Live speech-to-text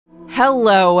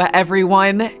Hello,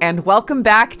 everyone, and welcome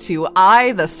back to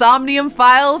the SOMNIUM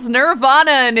FILES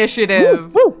nirvanA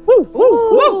initiative. We're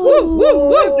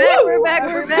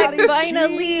back,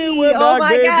 finally. Oh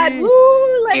my God,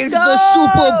 woo, let's go. It's the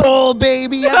Super Bowl,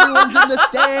 baby. Everyone's in the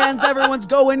stands. Everyone's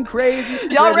going crazy.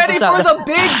 Y'all ready for the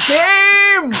big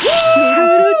game?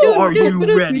 Are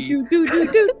you ready?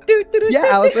 Yeah,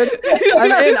 Allison.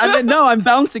 I'm in. No, I'm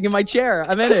bouncing in my chair.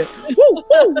 I'm in it.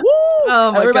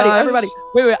 Oh my gosh. Everybody.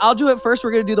 Wait. I'll do it first.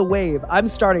 We're going to do the wave. I'm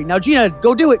starting. Now, Gina,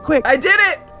 go do it quick. I did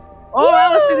it. Oh, woo!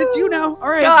 Allison, it's you now. All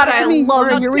right. God, I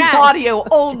love audio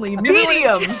only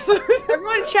mediums.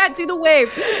 Everyone in chat, do the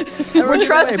wave. We're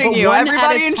trusting you.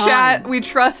 Everybody in chat, we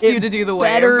trust you to do the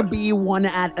wave. Better be one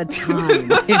at a time.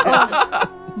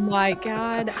 My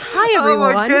God. Hi,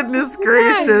 everyone. Oh my goodness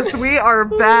gracious. We are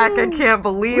back. I can't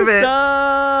believe it. What's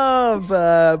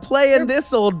up? Playing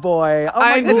this old boy. Oh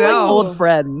my, I it's like know. old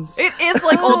friends. It is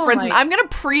like old friends. And I'm going to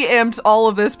preempt all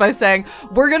of this by saying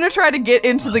we're going to try to get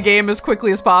into the game as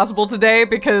quickly as possible today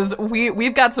because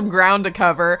we've got some ground to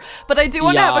cover. But I do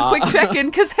want to have a quick check-in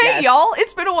because, hey, y'all,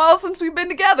 it's been a while since we've been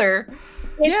together.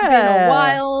 It's been a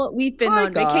while. We've been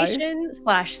on vacation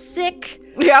 / sick.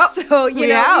 Yeah, so you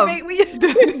know,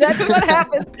 that's what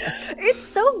happens. It's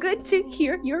so good to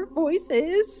hear your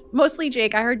voices. Mostly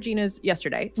Jake. I heard Gina's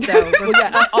yesterday. So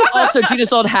also,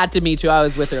 Gina's old hat to me too. I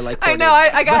was with her like. I know.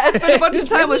 I spent a bunch of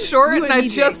time with Short, and I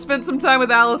just spent some time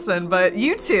with Allison. But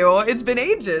you two, it's been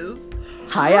ages.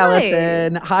 Hi,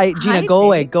 Allison. Hi, Gina. Hi,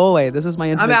 go away. This is my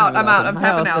intimate. I'm out. I'm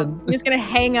tapping out. I'm just gonna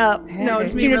hang up. No,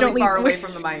 it's me really far away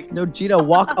from the mic. No, Gina,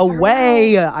 walk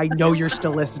away. I know you're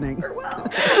still listening.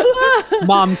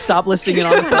 Mom, stop listening in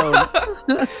on the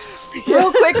phone.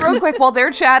 real quick, while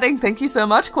they're chatting, thank you so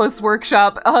much, Quotes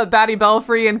Workshop, Batty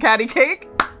Belfry, and Catty Cake.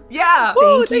 Yeah.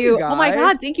 Thank you. Oh my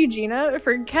God, thank you, Gina,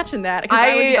 for catching that.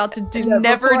 I was about to do that.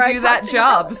 Never do that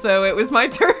job, so it was my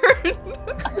turn.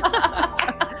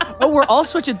 Oh, we're all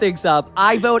switching things up.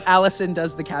 I vote Allison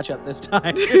does the catch up this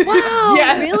time. Wow,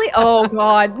 yes. Really? Oh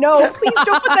God, no, please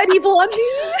don't put that evil on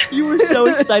me. You were so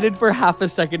excited for half a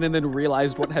second and then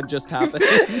realized what had just happened.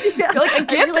 You're like, a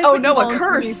gift? Oh no, a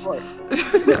curse.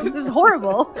 This is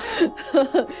horrible.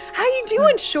 How you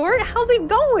doing, Short? How's it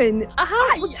going?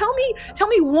 Tell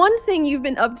me one thing you've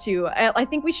been up to. I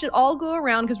think we should all go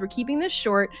around because we're keeping this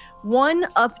short. One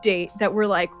update that we're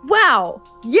like, wow,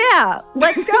 yeah,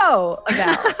 let's go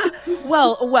about.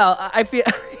 Well, I feel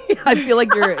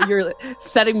like you're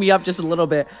setting me up just a little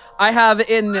bit. I have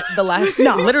in the last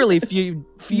literally few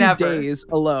days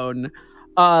alone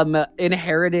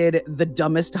inherited the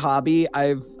dumbest hobby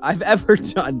I've ever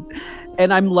done,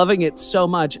 and I'm loving it so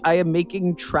much. I am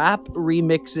making trap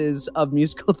remixes of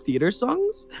musical theater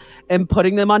songs and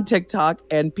putting them on TikTok,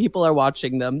 and people are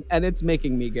watching them, and it's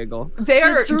making me giggle. They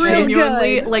are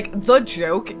genuinely like, the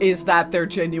joke is that they're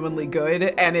genuinely good,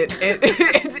 and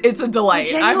it's a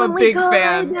delight. I'm a big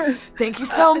fan. Thank you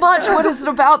so much. What is it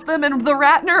about them and the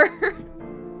Ratner?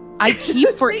 I keep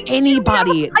for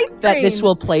anybody that this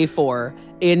will play for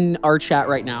in our chat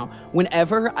right now.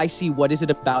 Whenever I see What Is It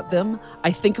About Them,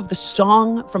 I think of the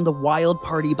song from The Wild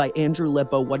Party by Andrew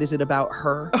Lippo, What Is It About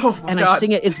Her? Oh my God. I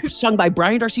sing it. It's sung by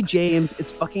Brian Darcy James.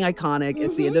 It's fucking iconic.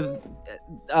 It's the end of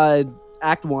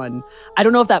Act 1. I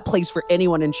don't know if that plays for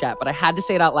anyone in chat, but I had to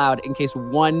say it out loud in case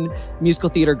one musical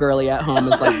theater girly at home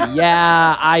is like,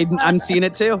 yeah, I'm seeing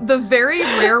it too. The very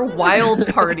rare Wild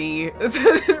Party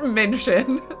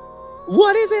mention.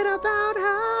 What is it about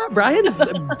her? Brian's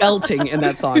belting in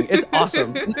that song. It's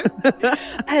awesome.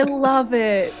 I love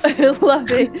it. I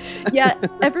love it. Yeah,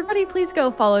 everybody please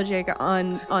go follow Jake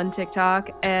on TikTok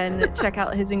and check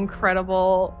out his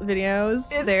incredible videos.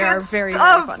 They are very,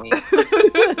 very funny.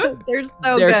 They're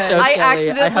so good. So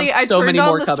I turned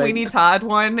on the Sweeney Todd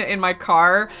one in my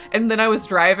car, and then I was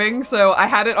driving, so I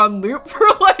had it on loop for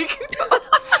like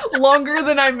longer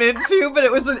than I meant to, but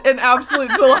it was an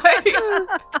absolute delight.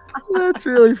 That's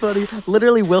really funny.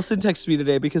 Literally, Wilson texted me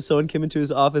today because someone came into his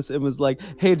office and was like,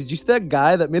 hey, did you see that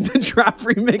guy that made the trap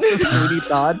remix of Sweeney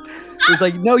Todd? He was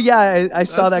like, no, yeah, I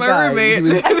saw that guy.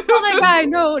 I saw that guy.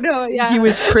 No, yeah. He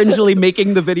was cringily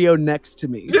making the video next to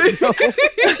me. So.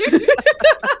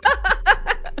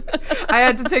 I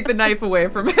had to take the knife away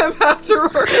from him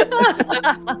afterwards.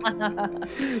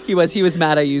 He was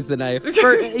mad I used the knife.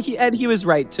 And he was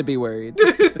right to be worried.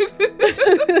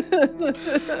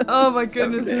 Oh my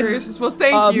goodness gracious. Well,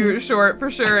 thank you, Short,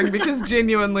 for sharing, because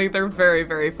genuinely they're very,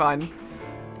 very fun.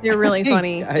 They're really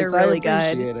funny. Guys, they're really I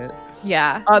appreciate it.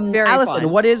 Yeah, very Allison,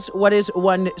 fun. what is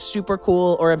one super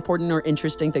cool or important or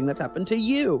interesting thing that's happened to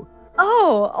you?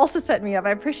 Oh, also set me up.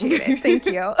 I appreciate it. Thank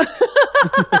you.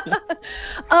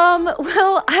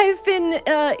 Well, I've been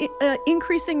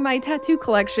increasing my tattoo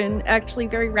collection actually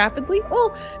very rapidly.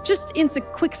 Well, just in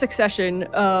quick succession.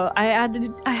 I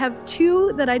have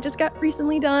 2 that I just got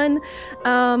recently done,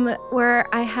 where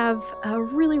I have a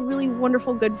really, really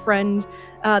wonderful good friend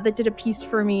that did a piece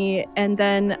for me, and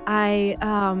then I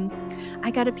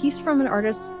got a piece from an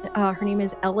artist. Her name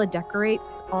is Ella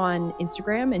Decorates on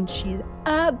Instagram, and she's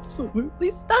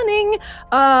absolutely stunning.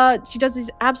 She does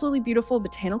these absolutely beautiful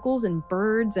botanicals and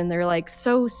birds, and they're like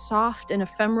so soft and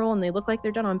ephemeral, and they look like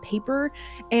they're done on paper.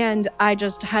 And I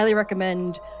just highly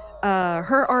recommend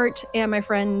her art, and my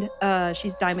friend,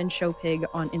 she's Diamond Showpig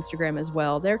on Instagram as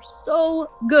well. They're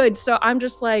so good. So I'm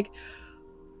just like,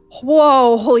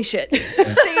 whoa, holy shit.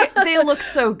 they look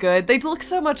so good. They look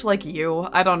so much like you.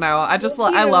 I don't know. I just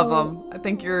I love them. I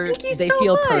think they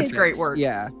feel perfect. It's great work.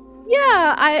 Yeah.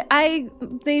 Yeah,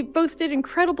 they both did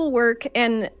incredible work,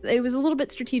 and it was a little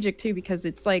bit strategic too, because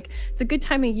it's like, it's a good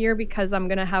time of year because I'm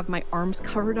gonna have my arms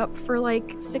covered up for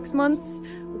like 6 months,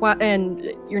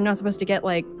 and you're not supposed to get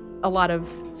like a lot of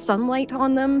sunlight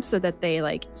on them so that they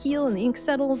like heal and the ink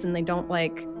settles and they don't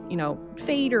like, you know,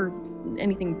 fade or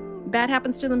anything bad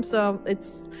happens to them. So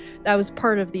that was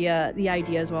part of the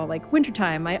idea as well. Like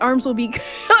wintertime, my arms will be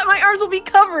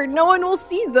covered. No one will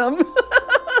see them.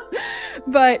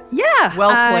 But yeah,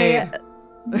 well played.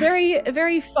 Very,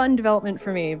 very fun development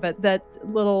for me. But that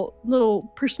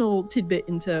little personal tidbit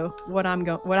into what I've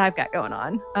got going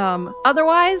on.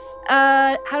 Otherwise,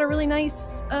 had a really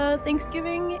nice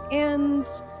Thanksgiving and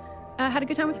had a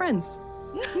good time with friends.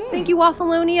 Thank you,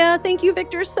 Waffalonia. Thank you,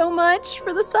 Victor, so much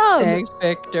for the sub. Thanks,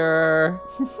 Victor.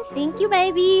 Thank you,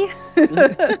 baby.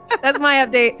 That's my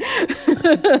update.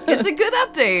 It's a good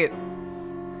update.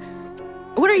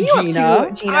 What are you Gina? up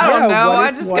to, Gina? I don't know.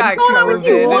 I just got COVID.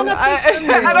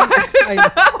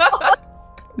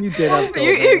 You did have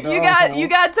COVID. You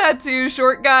got tattoos,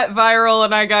 Short got viral,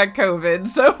 and I got COVID.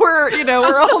 So we're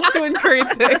all doing great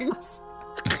things.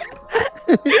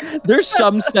 There's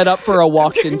some set up for a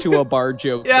walked into a bar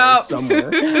joke there somewhere.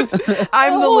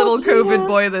 I'm the little COVID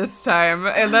boy this time,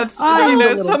 and that's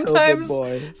sometimes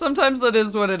that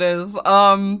is what it is.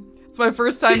 It's my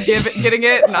first time getting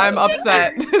it, and I'm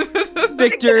upset.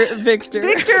 Victor.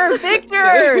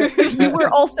 You were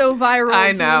also viral.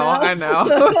 I know.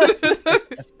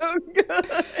 So good.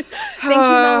 Thank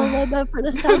you, Melissa, for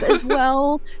the sub as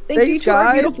well. Thanks, you to guys.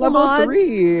 our beautiful Level mods.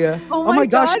 3. Oh my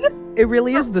gosh, God. it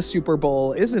really is the Super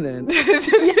Bowl, isn't it? Yes,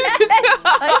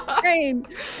 hype train.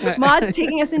 Mods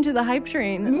taking us into the hype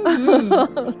train.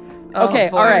 Okay,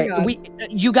 Oh, all right.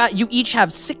 God. You each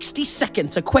have 60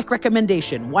 seconds. A quick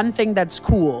recommendation. One thing that's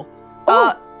cool.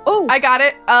 I got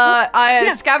it.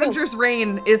 Yeah, Scavenger's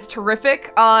Reign is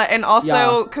terrific. And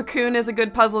also Cocoon is a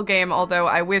good puzzle game, although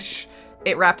I wish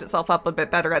it wrapped itself up a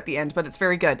bit better at the end, but it's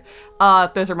very good.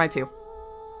 Those are my 2. Boom.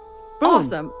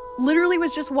 Awesome. Literally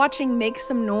was just watching Make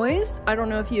Some Noise. I don't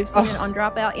know if you've seen it on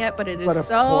Dropout yet, but it is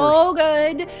so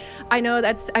good. I know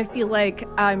I feel like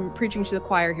I'm preaching to the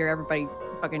choir here. Everybody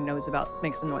fucking knows about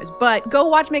Make Some Noise, but go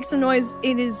watch Make Some Noise.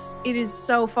 It is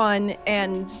so fun,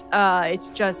 and it's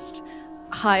just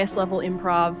highest level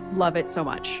improv. Love it so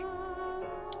much.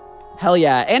 Hell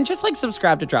yeah. And just like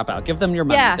subscribe to Dropout. Give them your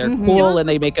money. Yeah. They're cool and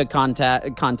they make a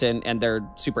content and they're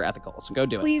super ethical. So go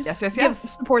do it. Please Yes.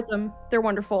 support them. They're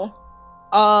wonderful.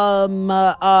 The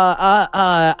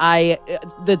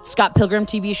Scott Pilgrim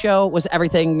TV show was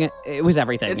everything. It was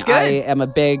everything. It's good. I am a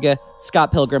big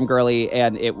Scott Pilgrim girly,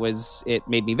 and it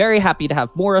made me very happy to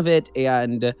have more of it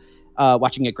and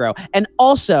watching it grow. And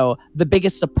also the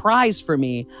biggest surprise for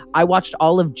me, I watched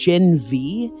all of Gen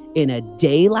V in a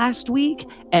day last week,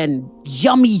 and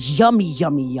yummy.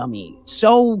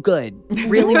 So good.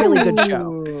 Really, really good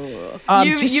show.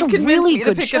 You've convinced me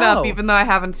to pick it up, even though I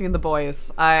haven't seen The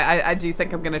Boys. I do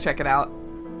think I'm gonna check it out.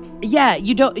 Yeah,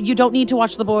 you don't need to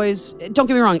watch The Boys. Don't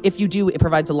get me wrong. If you do, it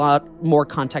provides a lot more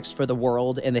context for the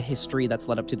world and the history that's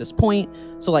led up to this point.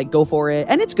 So like, go for it.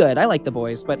 And it's good. I like The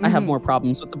Boys, but I have more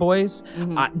problems with The Boys.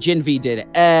 Gen V did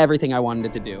everything I wanted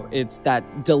it to do. It's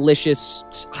that delicious,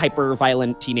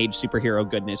 hyper-violent teenage superhero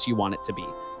goodness you want it to be.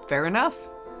 Fair enough.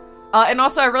 And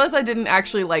also, I realized I didn't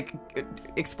actually,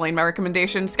 explain my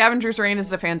recommendation. Scavenger's Reign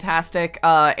is a fantastic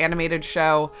animated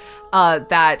show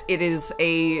that it is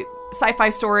a sci-fi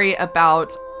story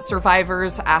about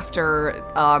survivors after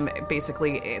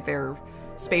basically their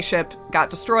spaceship got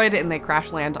destroyed and they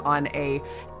crash land on a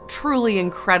truly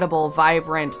incredible,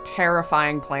 vibrant,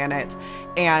 terrifying planet.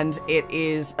 And it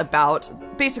is about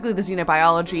basically the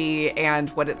xenobiology and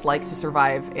what it's like to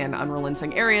survive in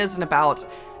unrelenting areas, and about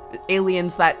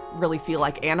aliens that really feel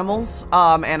like animals.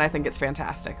 And I think it's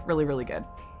fantastic. Really, really good.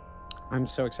 I'm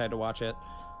so excited to watch it.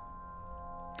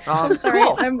 I'm sorry.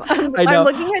 Cool. I know. I'm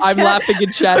looking at I'm chat. laughing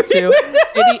in chat too.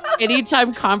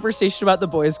 Anytime conversation about The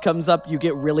Boys comes up, you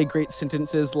get really great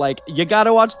sentences like, "You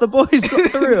gotta watch The Boys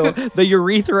through. The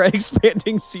urethra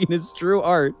expanding scene is true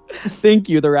art." Thank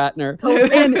you, the Ratner.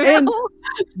 And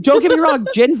don't get me wrong,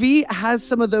 Gen V has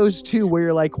some of those too, where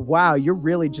you're like, "Wow, you're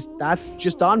really that's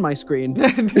just on my screen."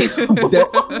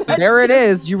 there it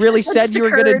is. You really said you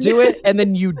were gonna do it, and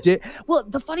then you did. Well,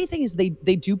 the funny thing is they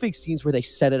do big scenes where they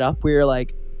set it up where you're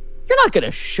like, "You're not going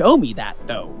to show me that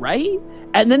though, right?"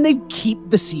 And then they keep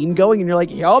the scene going and you're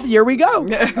like, "Yup, here we go."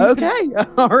 Okay.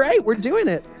 All right. We're doing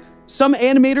it. Some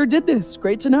animator did this.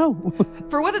 Great to know.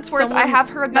 For what it's worth, I have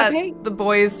heard that The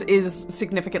Boys is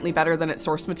significantly better than its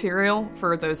source material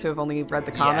for those who have only read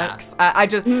the comics.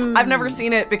 I've never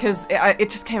seen it because it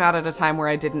just came out at a time where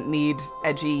I didn't need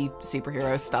edgy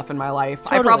superhero stuff in my life.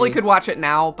 Totally. I probably could watch it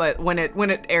now, but when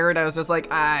it aired, I was just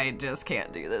like, I just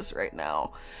can't do this right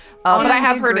now. But I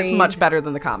have heard it's much better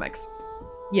than the comics.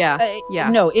 Yeah.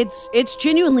 No, it's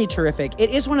genuinely terrific. It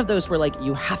is one of those where like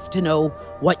you have to know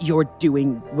what you're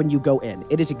doing when you go in.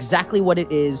 It is exactly what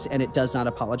it is, and it does not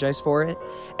apologize for it.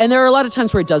 And there are a lot of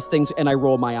times where it does things and I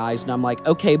roll my eyes and I'm like,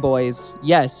 "Okay, boys,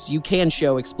 yes, you can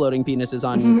show exploding penises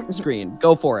on screen.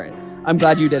 Go for it. I'm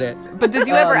glad you did it." But did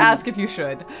you ever ask if you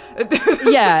should?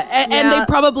 Yeah, and they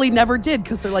probably never did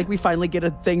because they're like, "We finally get a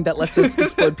thing that lets us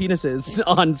explode penises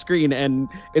on screen and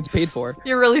it's paid for."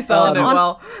 You're really selling it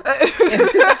well.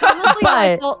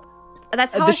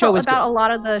 That's how I felt about a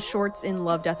lot of the shorts in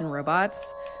Love, Death, and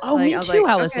Robots. Oh, me too,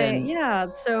 Allison. Okay,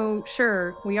 yeah, so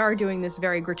sure, we are doing this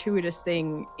very gratuitous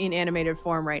thing in animated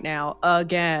form right now,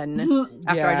 again.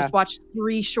 After I just watched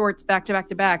 3 shorts back to back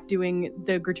to back doing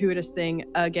the gratuitous thing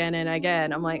again and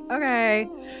again. I'm like, okay.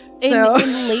 So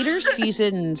in later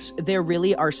seasons, there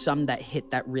really are some that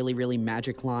hit that really, really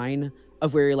magic line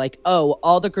of where you're like, "Oh,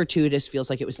 all the gratuitous feels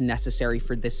like it was necessary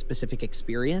for this specific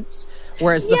experience."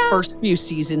 Whereas the first few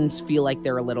seasons feel like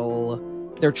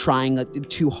they're trying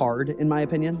too hard, in my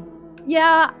opinion.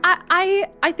 Yeah,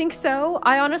 I think so.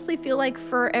 I honestly feel like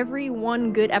for every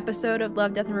one good episode of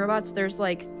Love, Death, and Robots, there's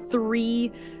like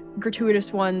 3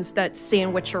 gratuitous ones that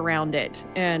sandwich around it.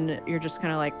 And you're just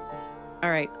kind of like, all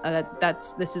right,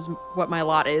 this is what my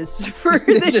lot is for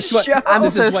this show. I'm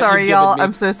so sorry, y'all.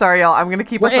 I'm so sorry, y'all. I'm gonna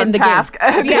keep us on task.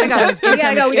 We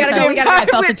gotta go. I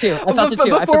felt it too.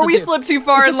 Before we slip too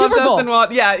far in Love, Death, and Wild,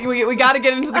 we gotta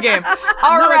get into the game.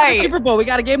 All right, it's the Super Bowl. We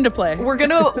got a game to play. We're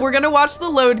gonna watch the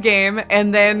load game,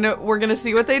 and then we're gonna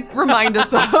see what they remind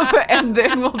us of, and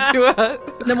then we'll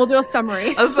do a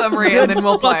summary. And then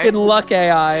we'll play. Fucking luck,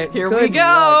 AI. Here we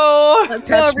go. Let's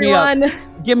go, everyone.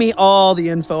 Give me all the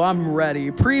info. I'm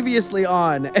ready. Previously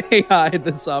on AI,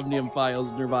 the SOMNIUM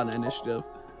Files nirvanA initiative.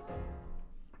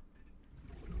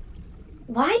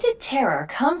 Why did Terror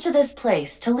come to this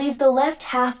place to leave the left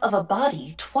half of a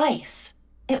body twice?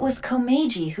 It was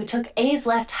Komeiji who took A's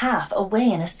left half away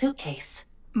in a suitcase.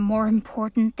 More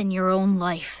important than your own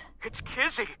life. It's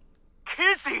Kizzy!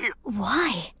 Kizzy!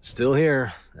 Why? Still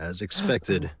here, as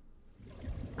expected.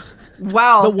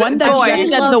 Wow, the one that just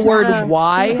said the word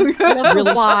 "why"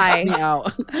 really stressed me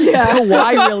out. Yeah, the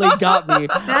 "why" really got me.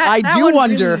 I do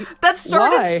wonder. Really, that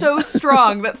started so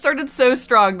strong.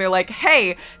 They're like,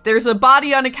 "Hey, there's a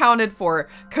body unaccounted for.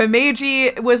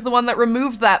 Komeiji was the one that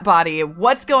removed that body.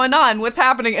 What's going on? What's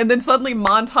happening?" And then suddenly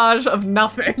montage of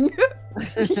nothing.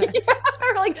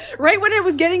 Like right when it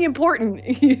was getting important,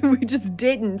 we just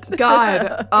didn't.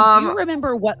 God, do you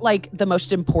remember what like the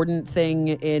most important thing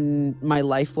in my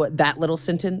life? What that little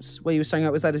sentence? What he was talking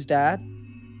about, was that his dad?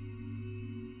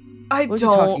 I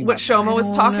don't. What Shoma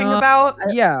was talking about?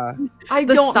 Yeah, I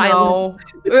don't know.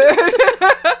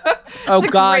 Oh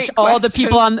gosh, all the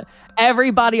people on.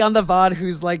 Everybody on the VOD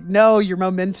who's like, "No, your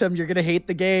momentum, you're gonna hate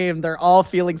the game." They're all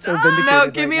feeling so vindicated. No,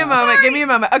 give me a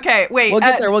moment. Okay, wait. We'll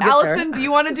get there. Allison, do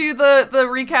you want to do the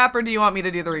recap, or do you want me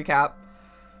to do the recap?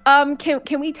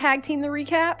 Can we tag team the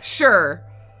recap? Sure.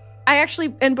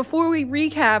 And before we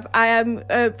recap,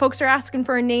 folks are asking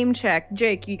for a name check.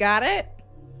 Jake, you got it?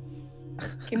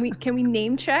 Can we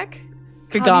name check?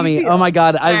 Kagami, oh my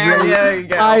god, I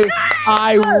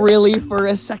really for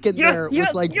a second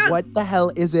was like, what the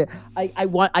hell is it? I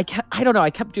don't know, I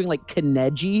kept doing like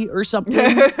Kaneji or something.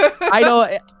 I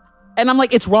don't, and I'm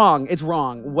like, it's wrong.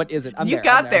 What is it? You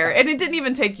got there, and it didn't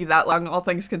even take you that long, all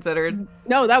things considered.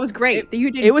 No, that was great.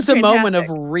 You did. It was fantastic. A moment of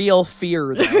real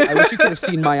fear, though. I wish you could have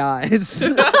seen my eyes.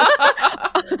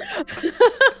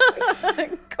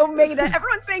 Komeda.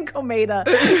 Everyone's saying Komeda.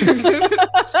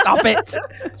 Stop it.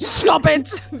 Stop it.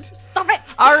 Stop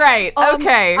it. All right.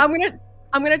 Okay. I'm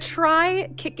gonna try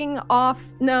kicking off.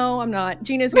 No, I'm not.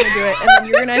 Gina's gonna do it, and then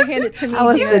you're gonna hand it to me.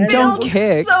 Allison, don't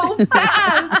kick. So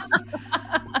fast.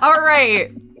 All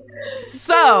right.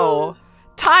 So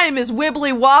time is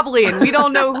wibbly wobbly, and we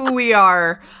don't know who we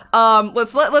are.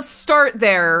 Let's start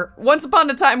there. Once upon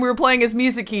a time, we were playing as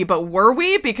Mizuki, but were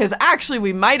we? Because actually,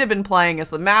 we might have been playing as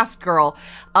the masked girl.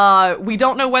 We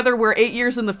don't know whether we're 8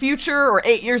 years in the future or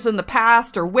 8 years in the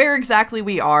past or where exactly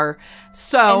we are.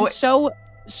 So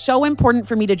important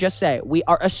for me to just say, we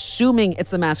are assuming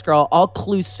it's the masked girl. All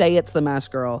clues say it's the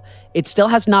masked girl. It still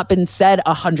has not been said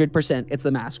 100% it's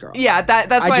the masked girl. Yeah, that's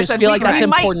why I said feel like that's we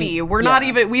important. Might be. We're not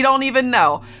even, we don't even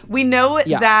know. We know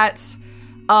that,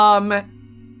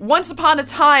 once upon a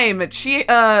time,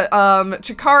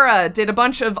 Chikara did a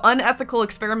bunch of unethical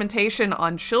experimentation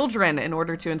on children in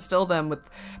order to instill them with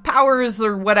powers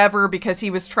or whatever, because he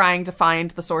was trying to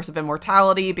find the source of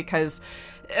immortality, because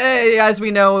as we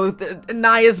know,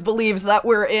 Nayas believes that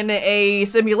we're in a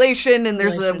simulation and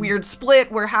there's a weird split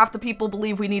where half the people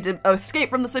believe we need to escape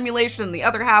from the simulation and the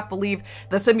other half believe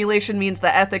the simulation means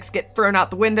that ethics get thrown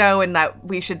out the window and that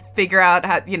we should figure out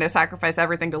how, you know, sacrifice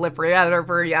everything to live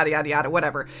forever, yada, yada, yada,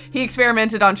 whatever. He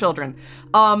experimented on children.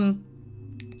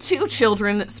 2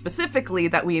 children specifically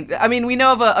that we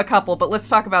know of a couple, but let's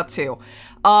talk about 2.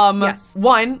 Yes.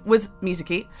 One was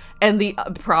Mizuki, and the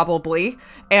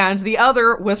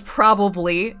other was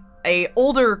probably a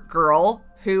older girl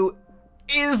who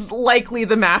is likely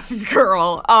the masked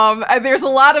girl. There's a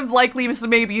lot of likely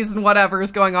maybes and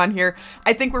whatever's going on here.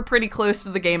 I think we're pretty close to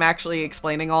the game actually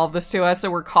explaining all of this to us,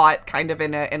 so we're caught kind of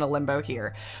in a limbo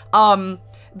here.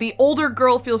 The older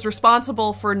girl feels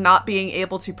responsible for not being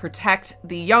able to protect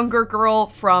the younger girl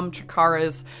from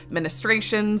Chikara's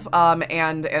ministrations,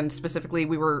 and specifically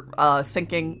we were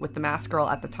syncing with the masked girl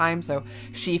at the time, so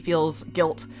she feels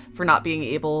guilt for not being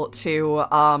able to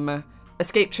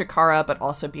escape Chikara, but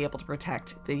also be able to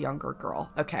protect the younger girl.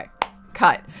 Okay,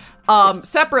 cut.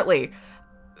 Separately,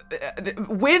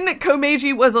 when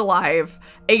Komeiji was alive,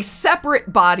 a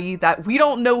separate body that we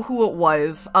don't know who it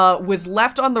was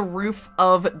left on the roof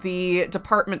of the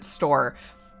department store.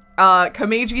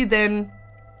 Komeiji then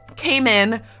came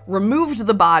in, removed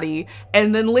the body,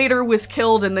 and then later was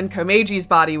killed, and then Komeiji's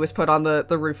body was put on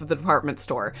the roof of the department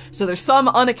store. So there's some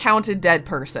unaccounted dead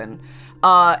person.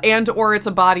 And or it's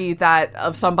a body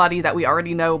of somebody that we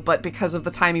already know, but because of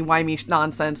the timey-wimey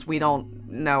nonsense, we don't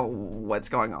know what's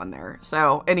going on there.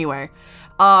 So anyway,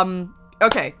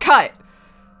 okay, cut.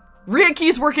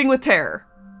 Ryaki's working with Terror.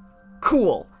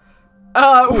 Cool.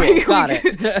 Cool, got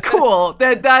it. Cool.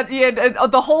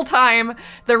 The whole time,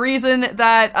 the reason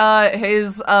that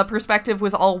his perspective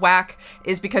was all whack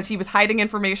is because he was hiding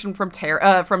information from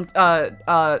Tama,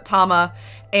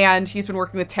 and he's been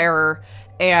working with Terror.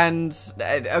 And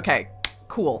okay,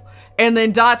 cool. And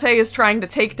then Date is trying to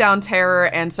take down Terror,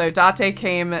 and so Date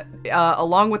came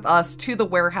along with us to the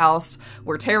warehouse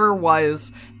where Terror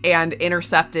was and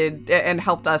intercepted and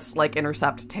helped us like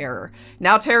intercept Terror.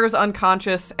 Now Terror's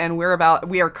unconscious, and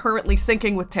we are currently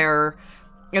syncing with Terror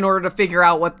in order to figure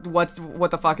out what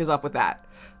the fuck is up with that.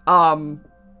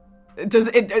 Does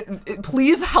it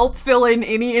please help fill in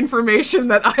any information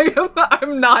that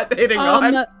I'm not hitting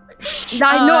on?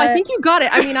 I think you got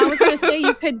it. I mean, I was gonna say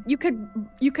you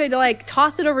could like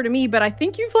toss it over to me, but I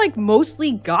think you've like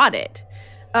mostly got it.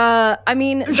 I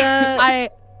mean,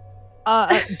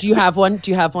 do you have one?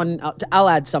 I'll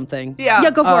add something. Yeah,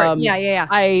 go for it. Yeah.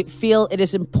 I feel it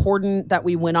is important that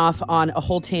we went off on a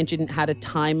whole tangent, had a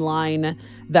timeline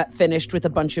that finished with a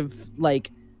bunch of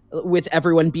like, with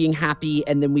everyone being happy,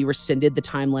 and then we rescinded the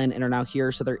timeline and are now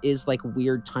here. So there is like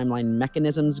weird timeline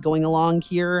mechanisms going along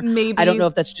here. Maybe. I don't know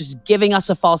if that's just giving us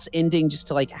a false ending just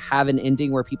to like have an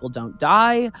ending where people don't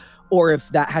die, or if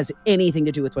that has anything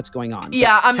to do with what's going on.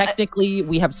 Yeah, technically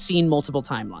we have seen multiple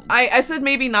timelines. I said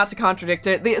maybe not to contradict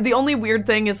it. The only weird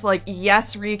thing is like,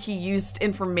 yes, Ryuki used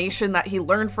information that he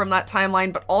learned from that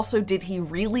timeline, but also did he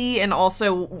really? And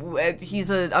also he's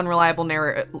an unreliable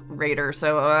narrator,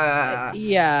 so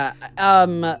yeah.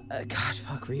 God,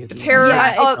 fuck Ryuki. Terror.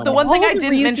 The one thing I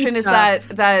didn't mention is that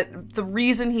the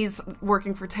reason he's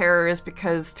working for Terror is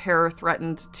because Terror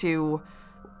threatened to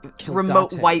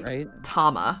remote wipe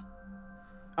Tama.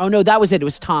 Oh no, that was it. It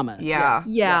was Tama. Yeah.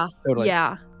 Totally.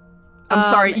 Yeah. I'm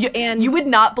sorry. You would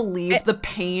not believe the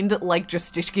pained like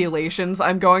gesticulations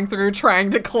I'm going through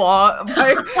trying to claw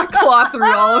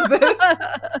through all of this.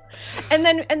 And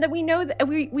then we know that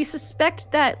we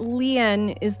suspect that Lian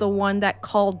is the one that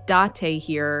called Date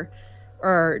here.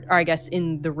 or I guess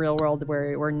in the real world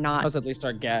where we're not. That was at least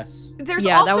our guess. There's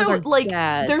also like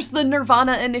there's the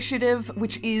nirvanA initiative,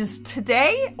 which is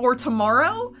today or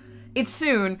tomorrow. It's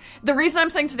soon. The reason I'm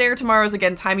saying today or tomorrow is,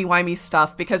 again, timey-wimey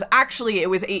stuff, because actually it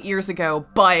was 8 years ago,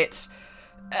 but...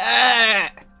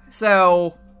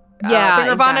 so... the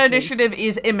nirvanA initiative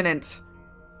is imminent.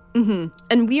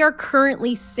 And we are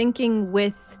currently syncing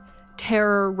with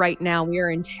Terror right now. We are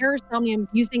in Terror Somnium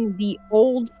using the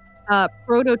old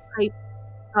prototype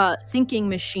syncing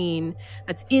machine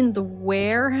that's in the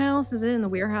warehouse. Is it in the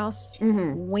warehouse?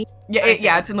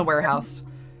 Yeah, it's in the warehouse.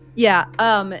 Yeah,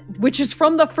 which is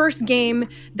from the first game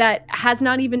that has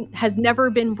never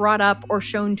been brought up or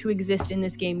shown to exist in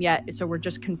this game yet. So we're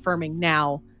just confirming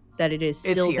now that it is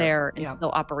still there and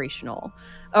still operational,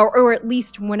 or at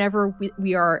least whenever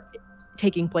we are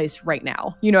taking place right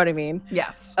now. You know what I mean?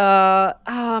 Yes.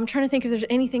 I'm trying to think if there's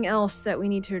anything else that we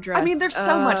need to address. I mean, there's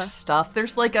so much stuff.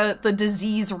 There's like the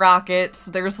disease rockets.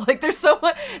 There's so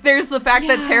much. There's the fact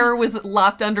that Terror was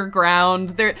locked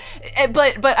underground. But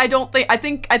I don't think. I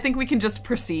think we can just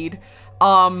proceed.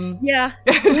 Yeah.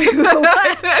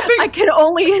 I can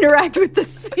only interact with the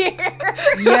sphere.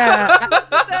 Yeah.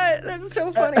 That's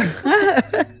so funny.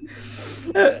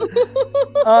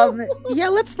 Yeah,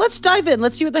 let's dive in.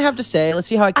 Let's see what they have to say. Let's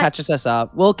see how it catches us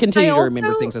up. We'll continue to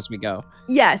remember things as we go.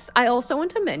 Yes, I also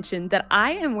want to mention that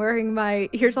I am wearing my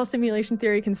Here's How Simulation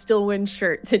Theory Can Still Win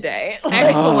shirt today.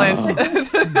 Excellent.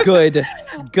 Good.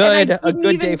 A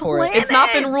good day for it. It's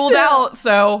not been ruled out,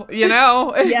 so, you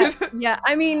know. Yeah.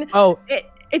 I mean,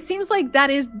 it seems like that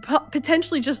is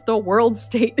potentially just the world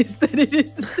state, is that it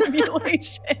is a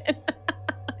simulation.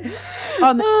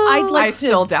 I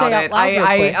still doubt it.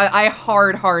 I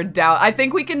hard doubt. I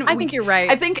think we can. I think you're right.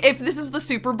 I think if this is the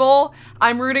Super Bowl,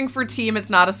 I'm rooting for team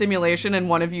it's not a simulation, and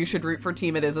one of you should root for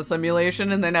team it is a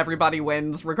simulation, and then everybody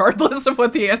wins regardless of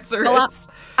what the answer is.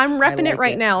 I'm repping it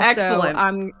right now. Excellent. So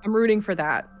I'm rooting for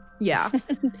that. Yeah.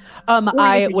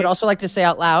 I would also like to say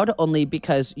out loud, only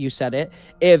because you said it,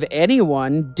 if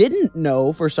anyone didn't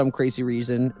know for some crazy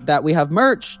reason that we have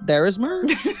merch, there is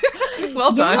merch.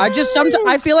 Well done.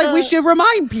 I feel like we should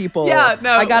remind people. Yeah,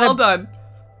 no, well done.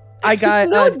 I got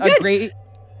a great...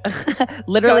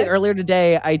 Literally earlier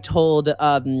today, I told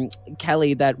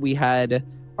Kelly that we had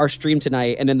our stream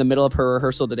tonight, and in the middle of her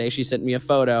rehearsal today, she sent me a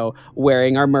photo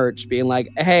wearing our merch, being like,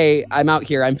 hey, I'm out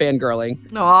here, I'm fangirling.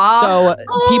 Aww. So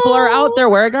people are out there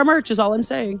wearing our merch is all I'm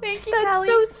saying. Thank you, That's Kelly.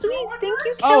 so sweet. Thank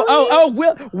you,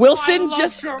 Kelly. Wilson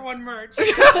just Short One merch.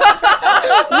 Wilson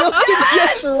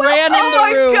just ran in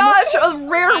the room. Oh my gosh, a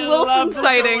rare Wilson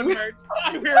sighting.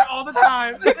 I wear it all the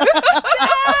time.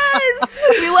 Yes!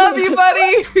 We love you,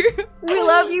 buddy. We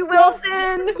love you,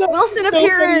 Wilson. Wilson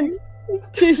appearance.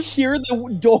 To hear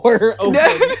the door open.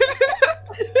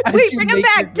 Wait, bring him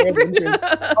back.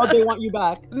 Oh, they want you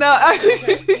back. No,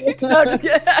 Just kidding.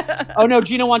 Oh no,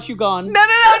 Gina wants you gone. No,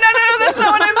 that's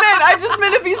not what I meant. I just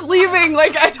meant if he's leaving,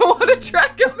 like, I don't want to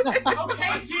track him in.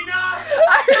 Okay, Gina.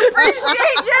 I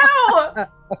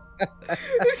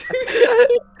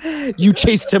appreciate you. You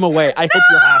chased him away. I hope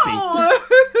you're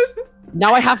happy.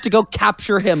 Now I have to go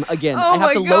capture him again. I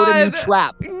have to load a new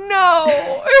trap.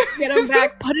 No. Get him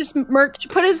back. Put his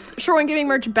ShortOneGaming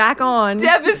merch back on.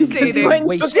 Devastating.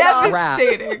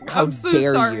 Devastating. How I'm so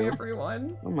dare sorry, you.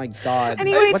 everyone. Oh my god.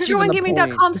 Anyway, it's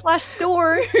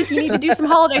ShortOneGaming.com/store if you need to do some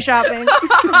holiday shopping.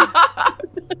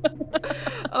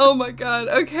 Oh my god.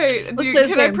 Okay.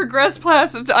 Can I progress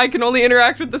past? I can only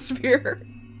interact with the sphere.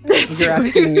 You're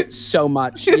asking so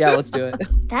much. Yeah, let's do it.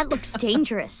 That looks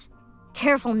dangerous.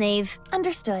 Careful, knave.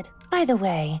 Understood. By the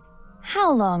way,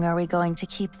 how long are we going to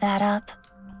keep that up?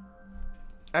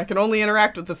 I can only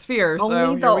interact with the sphere, so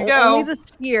here we go. Only the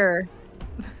sphere.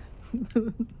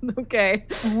 Okay.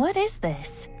 What is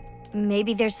this?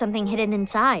 Maybe there's something hidden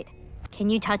inside. Can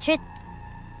you touch it?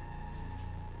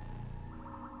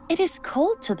 It is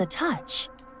cold to the touch.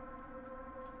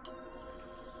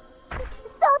 Stop!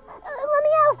 Let me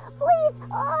out! Please!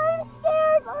 I'm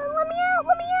scared! Let me out!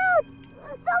 Let me out!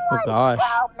 Someone Oh gosh.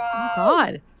 help me! Oh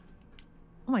god.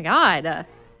 Oh my god.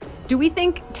 Do we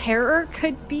think Terror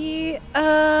could be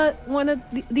one of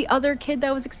the other kid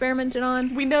that was experimented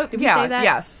on? We know. Did we say that?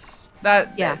 Yes.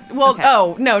 Yeah. Well, Okay.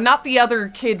 oh no, not the other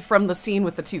kid from the scene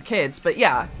with the two kids, but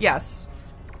yeah, yes.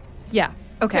 Yeah.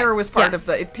 Okay. Terror was part of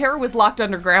the. Terror was locked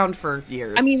underground for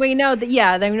years. I mean, we know that.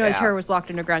 Yeah, we know that Terror was locked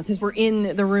underground because we're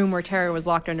in the room where Terror was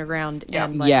locked underground. Yeah.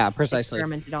 And, like, Yeah, precisely.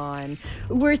 Experimented on.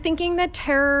 We're thinking that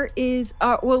Terror is.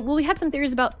 Well, we had some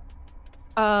theories about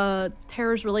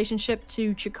Terror's relationship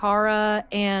to Chikara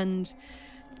and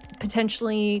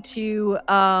potentially to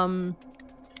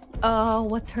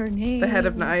what's her name? the head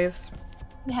of Nice.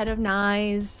 Head of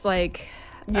Nyes, like.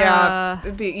 Yeah.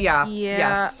 Yeah.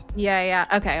 Yes. Yeah.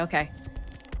 Okay.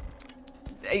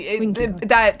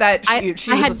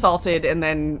 She was assaulted and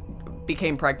then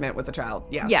became pregnant with a child.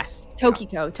 Yes.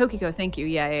 Tokiko, thank you.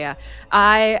 Yeah.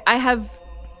 I have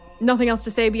nothing else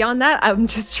to say beyond that. I'm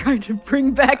just trying to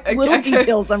bring back little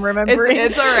details I'm remembering.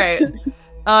 It's all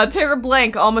right. Tara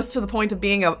blank, almost to the point of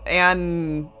being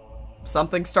an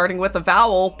something starting with a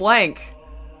vowel blank.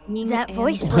 That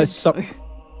voice was...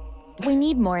 We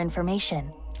need more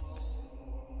information.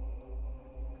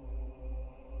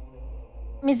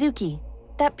 Mizuki,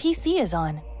 that PC is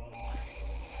on.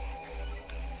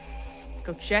 Let's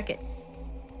go check it.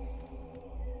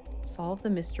 Solve the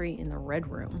mystery in the red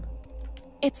room.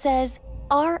 It says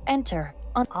R enter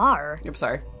on R? I'm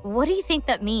sorry. What do you think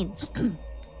that means?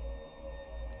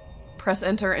 Press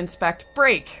enter, inspect,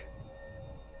 break.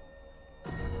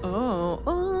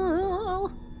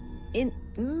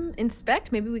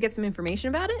 Inspect? Maybe we get some information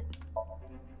about it?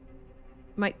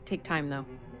 Might take time, though.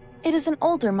 It is an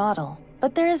older model,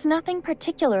 but there is nothing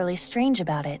particularly strange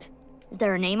about it. Is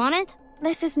there a name on it?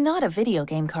 This is not a video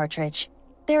game cartridge.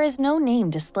 There is no name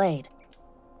displayed.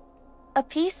 A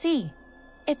PC.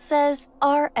 It says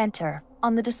R enter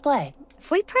on the display.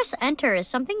 If we press enter, is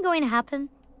something going to happen?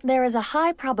 There is a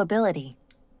high probability.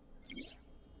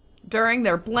 During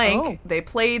their blank, they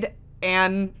played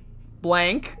an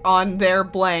blank on their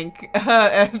blank.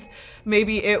 And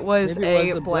maybe it was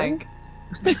a blank.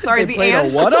 Sorry, the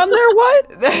ants. What on their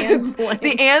what?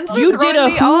 The ants You are did throwing a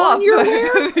me who off. on your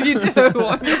where? You did a who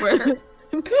on your where.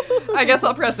 I guess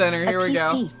I'll press enter. Here we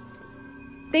go.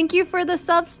 Thank you for the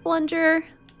sub, Splunger.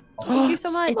 Thank you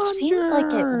so much. It seems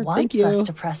like it wants us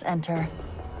to press enter.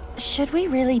 Should we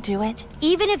really do it?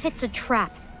 Even if it's a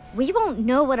trap, we won't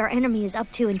know what our enemy is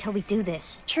up to until we do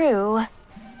this. True.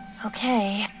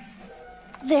 Okay.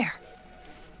 There.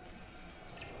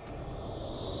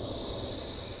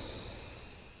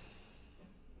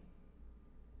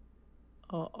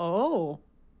 Oh.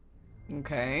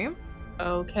 Okay.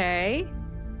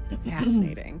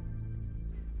 Fascinating.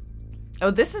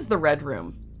 Oh, this is the red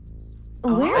room.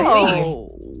 Where I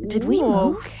see. Did we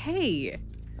move? Okay.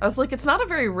 I was like, it's not a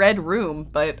very red room,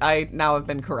 but I now have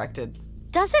been corrected.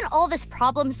 Doesn't all this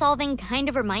problem solving kind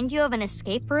of remind you of an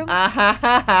escape room?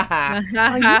 Are you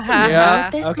familiar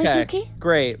with this, Mizuki?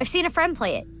 Great. I've seen a friend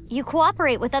play it. You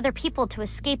cooperate with other people to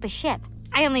escape a ship.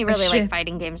 I only really like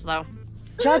fighting games, though.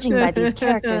 Judging by these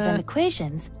characters and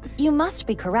equations, you must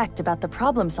be correct about the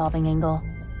problem-solving angle.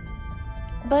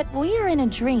 But we are in a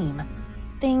dream.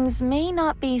 Things may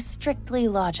not be strictly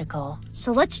logical.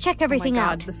 So let's check everything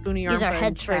out. The Use our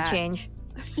heads for a change.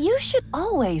 You should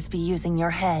always be using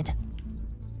your head.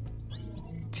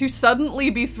 To suddenly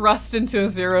be thrust into a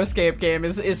zero-escape game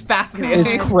is fascinating.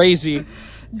 It's crazy.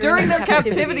 During their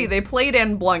captivity, they played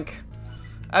en blanc.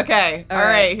 Okay, all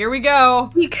right, here we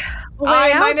go.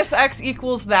 I minus X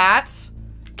equals that.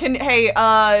 Can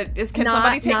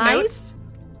somebody take notes?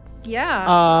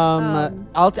 Yeah.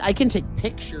 I can take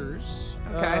pictures.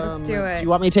 Okay, let's do it. Do you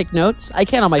want me to take notes? I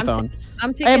can on my phone.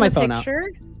 I'm taking I have my a phone picture.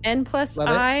 out. N plus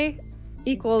I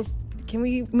equals. Can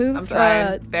we move? I'm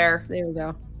trying. There. There we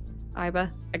go.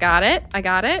 Iba. I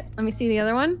got it. Let me see the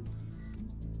other one.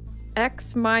 I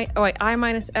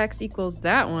minus X equals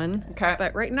that one. Okay.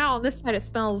 But right now on this side it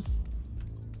spells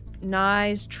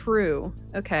Nyes true.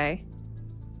 Okay.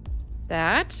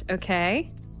 That. Okay.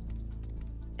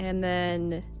 And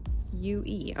then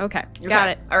UE. Okay. Got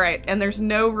it. All right. And there's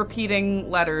no repeating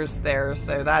letters there,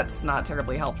 so that's not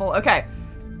terribly helpful. Okay.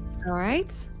 All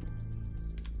right.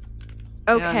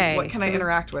 Okay. And what can I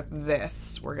interact with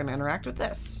this? We're going to interact with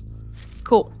this.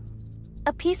 Cool.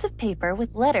 A piece of paper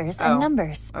with letters and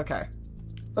numbers. Okay.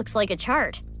 Looks like a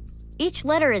chart. Each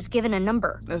letter is given a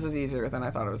number. This is easier than I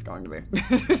thought it was going to be.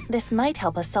 This might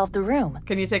help us solve the room.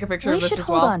 Can you take a picture of this as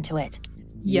well? We should hold on to it.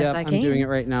 Yes, Yep, I can. I'm doing it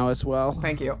right now as well.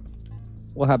 Thank you.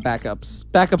 We'll have backups.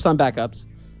 Backups on backups.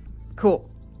 Cool.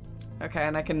 Okay,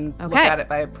 and I can look at it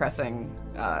by pressing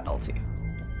LT.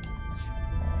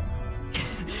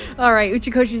 All right,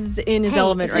 Uchikoshi's in his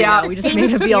element right yeah, now. We just made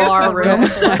a VLR room.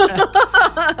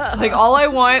 It's like, all I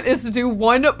want is to do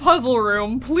one puzzle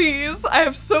room, please. I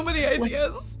have so many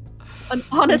ideas. An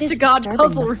honest-to-God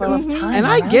puzzle room. And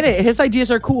I get it. His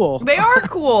ideas are cool. They are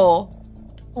cool.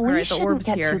 We shouldn't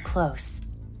get too close.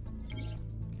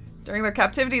 During their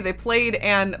captivity, they played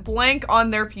an blank on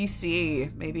their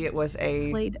PC. Maybe it was a...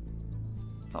 Played...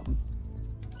 something.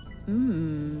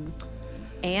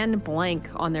 And blank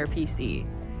on their PC.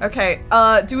 Okay,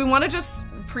 do we want to just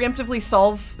preemptively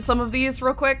solve some of these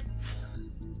real quick?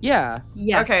 Yeah.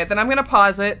 Yes. Okay, then I'm gonna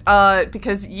pause it,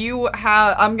 because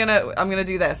I'm gonna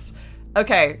do this.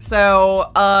 Okay,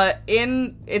 so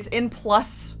it's in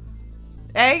plus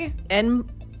A? N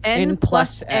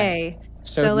plus A.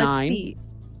 So let's 9. see.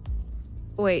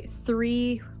 Wait,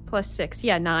 3 plus 6.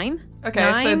 Yeah, 9. Okay,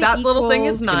 9 so that little thing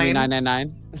is equals- 9.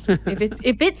 999.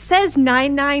 if it says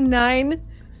 999,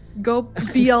 go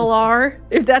BLR.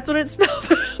 If that's what it spells.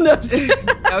 No, I'm just kidding.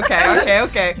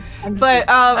 Okay. But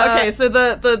okay, so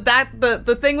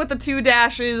the thing with the 2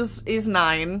 dashes is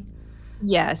 9.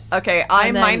 Yes. Okay, I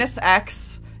And then minus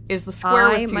X is the square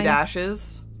I with 2 minus-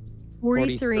 dashes.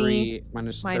 43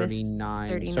 minus minus 39.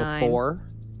 39. So 4.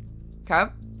 Okay.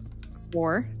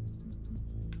 4.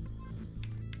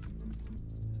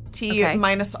 T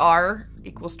minus R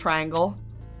equals triangle.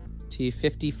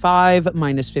 T55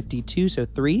 minus 52, so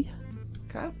 3.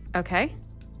 Okay. Okay.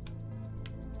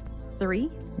 3.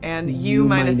 And U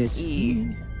minus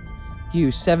E. U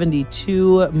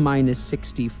 72 minus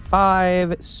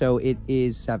 65, so it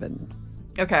is 7.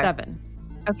 Okay. 7.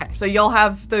 Okay. So you'll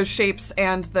have those shapes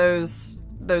and those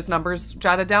numbers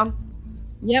jotted down?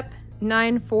 Yep.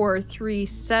 9, 4, 3,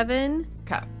 7.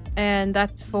 Okay. And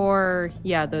that's for,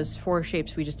 yeah, those 4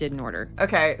 shapes we just did in order.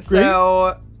 Okay,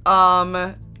 so,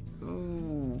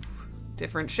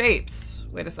 different shapes.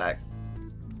 Wait a sec.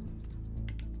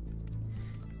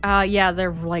 Yeah,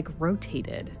 they're like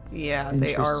rotated. Yeah,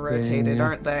 they are rotated,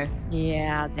 aren't they?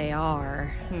 Yeah, they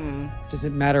are. Does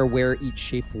it matter where each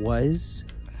shape was?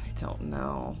 I don't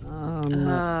know. Um,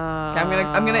 Okay,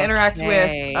 I'm gonna interact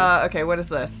with, okay, what is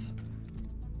this?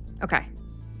 Okay.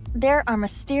 There are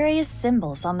mysterious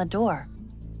symbols on the door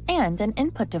and an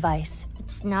input device.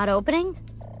 It's not opening?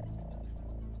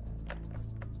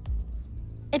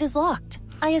 It is locked.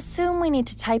 I assume we need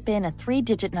to type in a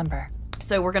 3-digit number.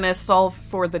 So we're gonna solve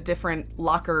for the different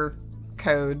locker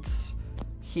codes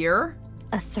here.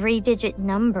 A 3-digit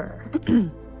number.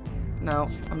 No,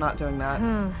 I'm not doing that.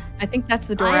 I think that's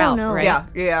the door I don't out, know. right?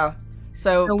 Yeah.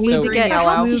 So we need to green, get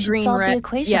yellow. we blue, should green, solve the red.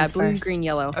 equations Yeah, blue, first. green,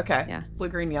 yellow. Okay. Yeah. Blue,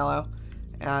 green, yellow.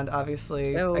 And obviously,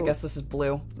 So- I guess this is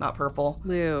blue, not purple.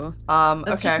 Blue. Let's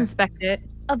Okay. just inspect it.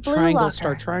 A blue triangle, locker.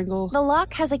 star, triangle. The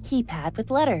lock has a keypad with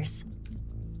letters.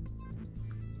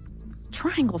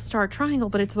 Triangle, star, triangle,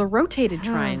 but it's a rotated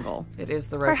triangle. It is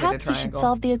the rotated Perhaps you should triangle.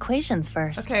 solve the equations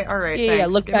first. Okay, all right. Yeah,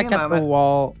 thanks. look Give me back a at the moment.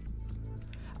 wall.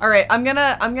 All right, I'm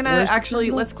gonna Where's the actually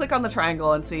triangle? let's click on the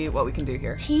triangle and see what we can do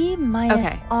here. T minus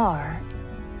Okay. R.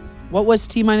 What was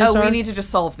T minus Oh, R? we need to just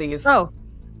solve these. Oh.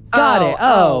 Got it.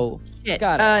 Oh. Shit.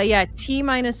 Got it. Yeah, T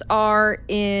minus R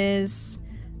is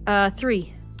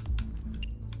 3.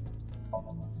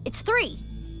 It's 3.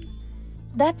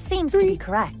 That seems to be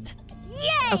correct.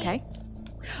 Yay! Okay.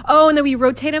 Oh, and then we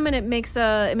rotate them and it makes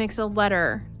a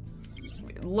letter.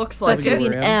 It looks So like it's gonna be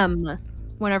it. an M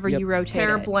whenever Yep. you rotate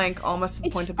Tear it. blank, almost to the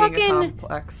It's point of being a fucking-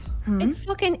 complex. It's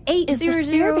fucking Is the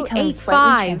sphere becoming slightly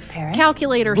 80085. transparent?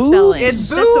 Calculator Boobs. spelling. It's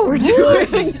That's what we're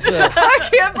doing. Boobs. I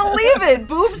can't believe it.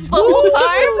 Boobs the whole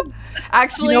time.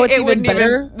 Actually, You know what's it even wouldn't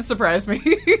better? even surprise me.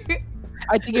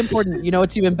 I think important. You know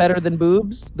what's even better than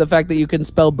boobs? The fact that you can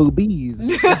spell boobies.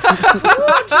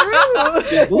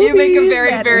 You make a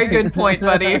very, very good point,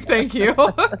 buddy. Thank you.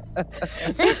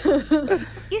 Is it?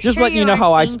 You Just sure letting you know aren't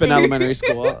how I seeing spent things? elementary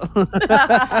school.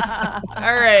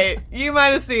 All right, U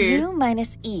minus E. U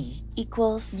minus E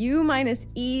equals U minus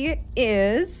E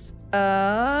is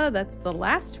that's the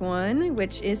last one,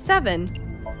 which is 7.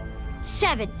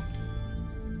 7.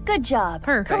 good job.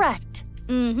 Perfect. Correct.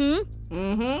 Mm-hmm.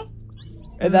 Mm-hmm.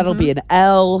 And that'll be an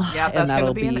L. Yeah, and that's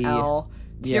that'll gonna be an L.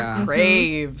 Tier yeah.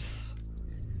 craves.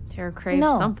 Tara craves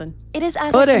No. something. It is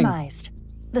as Pudding. I surmised.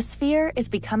 The sphere is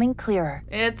becoming clearer.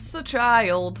 It's a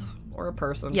child or a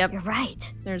person. Yep. You're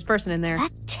right. There's a person in Is there.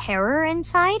 that terror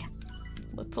inside?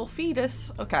 Little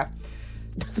fetus. Okay.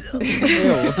 Ew.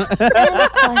 N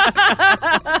plus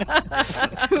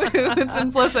It's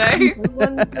in plus A.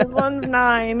 This one's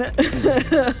 9.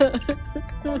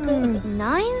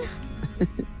 9?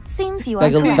 seems you are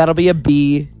That'll, correct. that'll be a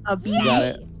B. A B. Got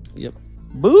it. Yep.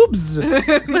 Boobs.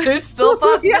 There's still a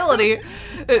possibility.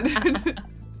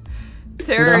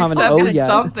 Terror have an O accepted yet.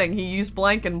 something. He used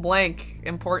blank and blank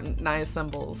important nice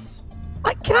symbols.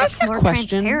 Can I ask a More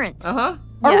question? transparent. Uh-huh.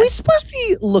 Are we Yes. supposed to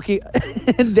be looking?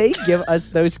 And they give us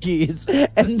those keys,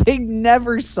 and they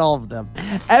never solve them,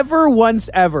 ever once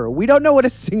ever. We don't know what a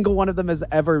single one of them has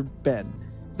ever been.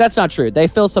 That's not true. They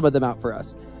fill some of them out for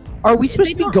us. Are we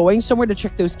supposed to be going somewhere to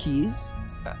check those keys?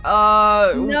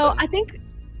 No, I think.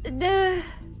 No.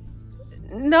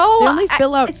 They only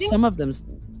fill out I think- some of them,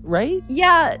 right?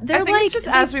 Yeah, they're I think like. it's just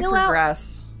they as we fill out-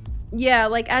 progress. Yeah,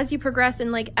 like as you progress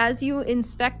and like as you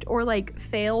inspect or like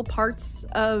fail parts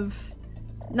of,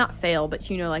 not fail, but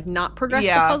you know, like not progress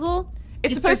Yeah. the puzzle.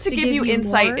 It's supposed to give you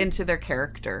insight into their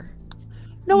character.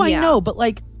 No, I know, but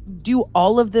like, do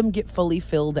all of them get fully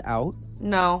filled out?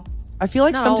 No. I feel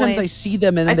like sometimes I see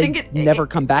them and then they never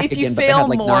come back again, but they have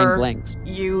like 9 blanks.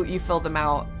 You fill them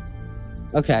out.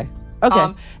 Okay.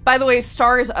 Okay. By the way,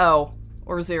 star is O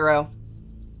or 0.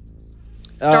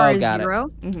 Star is 0.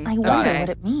 I wonder what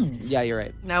it means. Yeah, you're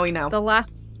right. Now we know. The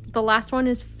last one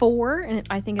is 4, and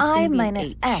I think it's I gonna be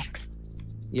minus H. X.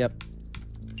 Yep.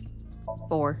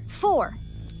 4.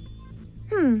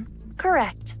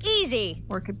 Correct. Easy.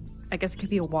 Or I guess it could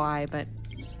be a Y, but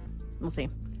we'll see.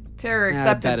 Tara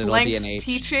accepted Blank's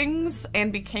teachings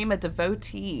and became a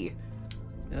devotee.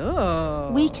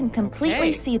 Oh. We can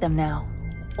completely see them now.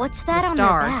 What's that on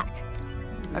star. their back?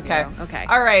 Okay. Okay.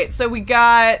 All right. So we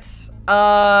got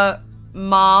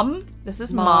Mom. This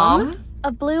is Mom.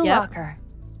 A blue locker.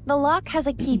 The lock has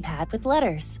a keypad with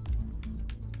letters.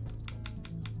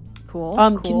 Cool.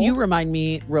 Can you remind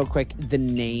me real quick the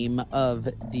name of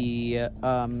the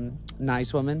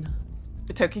nice woman?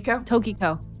 Tokiko.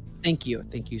 Tokiko. Thank you.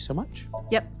 Thank you so much.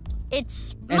 Yep.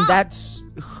 It's And Mom. that's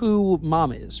who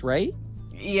Mom is, right?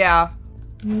 Yeah.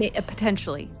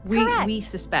 Potentially. Correct. We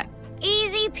suspect.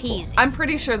 Easy peasy. I'm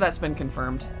pretty sure that's been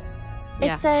confirmed.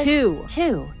 Yeah. It says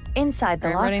 2 inside the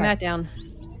All right, locker. writing that down.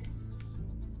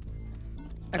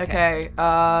 Okay.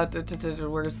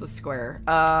 Where's the square?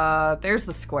 There's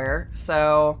the square.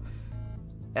 So,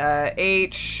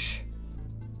 H,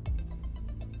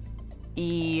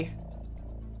 E.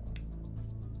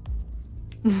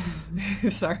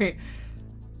 Sorry.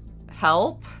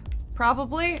 Help.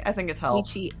 Probably. I think it's help.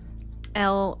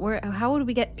 H-E-L. How would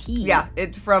we get P? Yeah,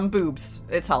 it's from boobs.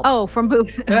 It's help. Oh, from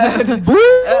boobs. Yeah,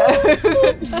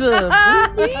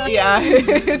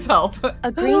 it's help.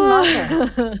 A green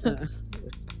locker.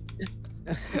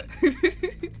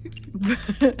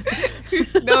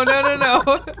 No.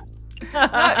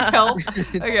 Not help.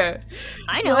 Okay.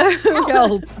 I know.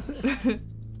 Help.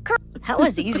 That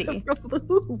was easy.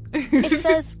 It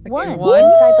says 1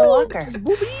 inside the locker.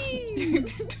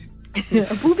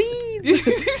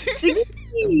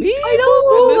 I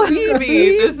know. This is me.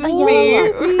 This is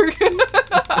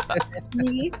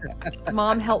me.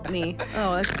 Mom, help me.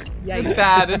 Oh, that's It's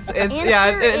bad. It's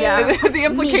the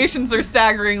implications are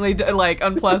staggeringly like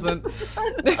unpleasant.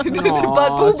 But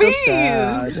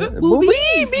boobies.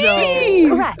 Boobies.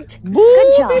 Correct.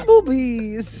 Good job.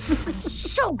 Boobies.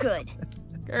 So good.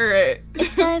 All right.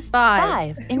 It says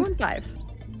 5 in 5.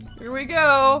 Here we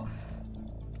go.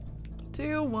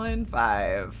 2, 1,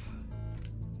 5.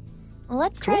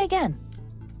 Let's try again.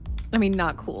 I mean,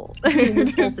 not cool.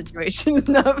 This whole situation is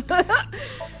not.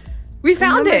 We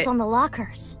found numbers it on the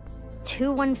lockers.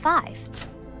 215.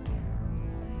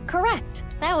 Correct.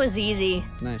 That was easy.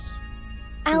 Nice.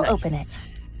 I'll open it.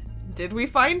 Did we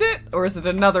find it, or is it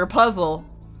another puzzle?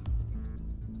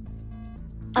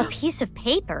 A piece of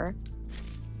paper.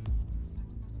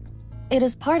 It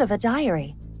is part of a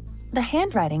diary. The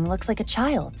handwriting looks like a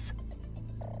child's.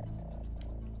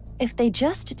 If they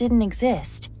just didn't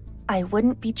exist, I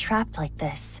wouldn't be trapped like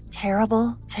this.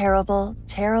 Terrible, terrible,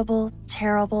 terrible,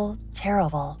 terrible,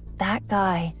 terrible. That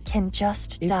guy can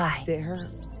just die. There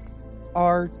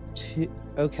are two.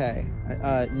 Okay.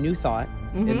 New thought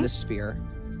in the sphere.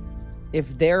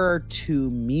 If there are 2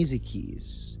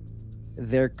 Mizukis,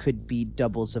 there could be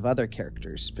doubles of other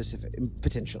characters,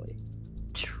 potentially.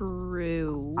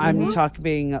 True. I'm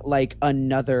talking like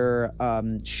another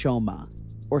Shoma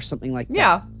or something like that.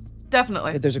 Yeah,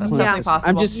 definitely. If there's a That's clone definitely system. possible.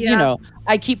 I'm just, you know,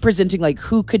 I keep presenting like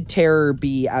who could Terror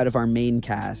be out of our main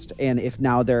cast, and if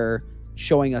now they're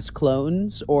showing us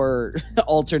clones or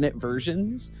alternate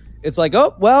versions, it's like,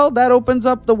 oh, well, that opens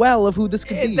up the well of who this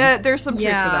could be. There's some truth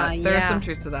to that. There's some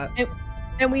truth to that.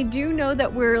 And we do know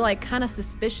that we're like kind of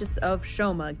suspicious of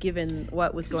Shoma, given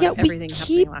what was everything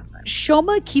happening last time.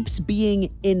 Shoma keeps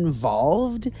being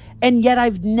involved, and yet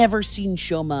I've never seen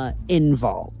Shoma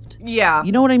involved. Yeah.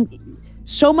 You know what I mean?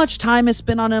 So much time is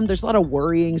spent on him. There's a lot of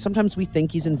worrying. Sometimes we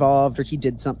think he's involved or he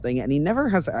did something, and he never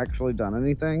has actually done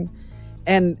anything.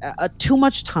 And too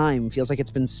much time feels like it's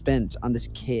been spent on this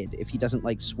kid if he doesn't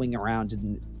like swing around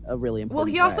in a really important Well,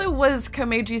 he way. also was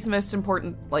Komeji's most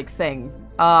important like thing,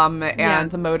 and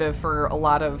the motive for a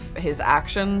lot of his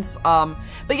actions. But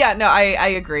yeah, no, I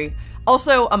agree.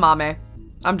 Also, Amame.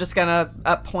 I'm just gonna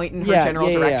point in her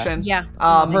general direction. Yeah.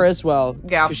 Her as well.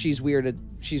 Yeah. Because she's weird.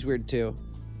 She's weird too.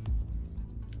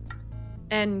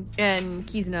 And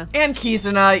Kizuna. And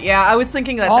Kizuna, yeah. I was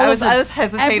thinking that. I was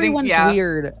hesitating. Everyone's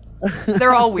weird.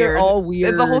 They're all weird. They're all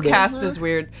weird. The whole cast is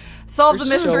weird. Solve the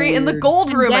mystery in the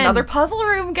gold room. Another puzzle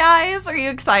room, guys. Are you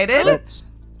excited?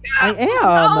 I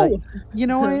am. You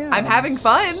know I am. I'm having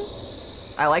fun.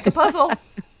 I like a puzzle.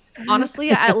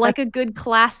 Honestly, I like a good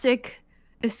classic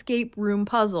escape room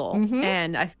puzzle,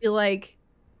 and I feel like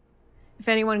if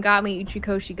anyone got me,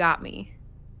 Ichikoshi got me,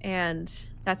 and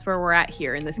that's where we're at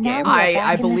here in this game.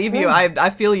 I believe you. I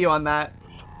feel you on that.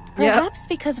 Perhaps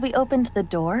because we opened the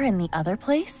door in the other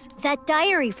place? That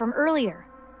diary from earlier.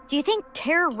 Do you think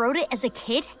Terror wrote it as a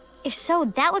kid? If so,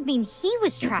 that would mean he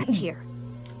was trapped here.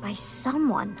 By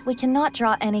someone. We cannot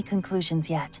draw any conclusions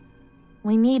yet.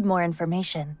 We need more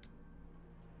information.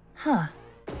 Huh.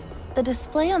 The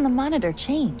display on the monitor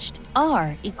changed.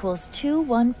 R equals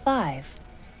 215.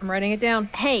 I'm writing it down.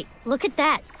 Hey, look at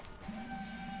that.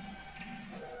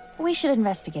 We should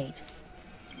investigate.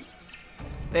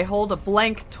 They hold a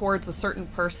blank towards a certain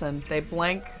person. They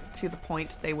blank to the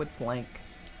point they would blank.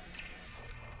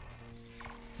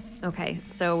 Okay,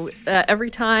 so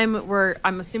every time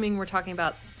I'm assuming we're talking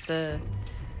about the...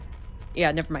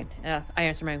 Yeah, never mind. I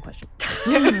answered my own question.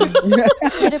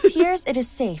 It appears it is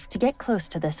safe to get close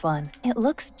to this one. It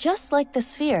looks just like the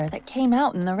sphere that came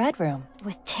out in the red room.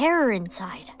 With Terror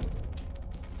inside.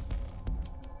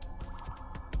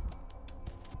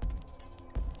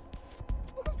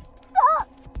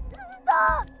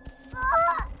 Stop!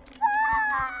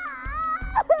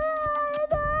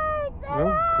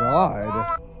 Oh,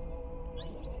 God.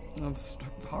 That's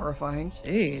horrifying.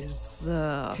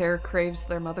 Jeez. Terror craves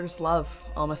their mother's love,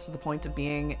 almost to the point of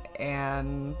being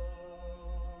an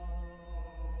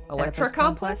Electra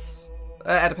complex?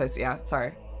 Oedipus, yeah,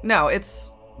 sorry. No,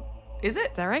 it's... Is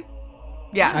it? Is that right?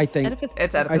 Yes. I think Oedipus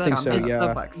it's Oedipus I think so, yeah.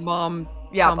 complex. Mom.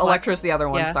 Yeah, complex. Electra's the other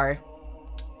one, Yeah. sorry.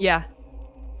 Yeah.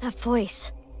 That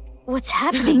voice. What's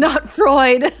happening? Not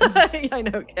Freud. I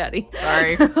know, Caddy.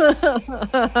 Sorry.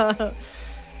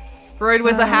 Freud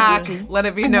was a hack, let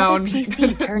it be known. Another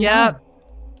PC turned on.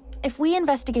 If we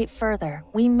investigate further,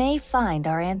 we may find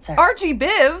our answer. RG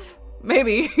Biv?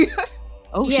 Maybe.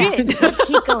 Oh, yeah, shit. let's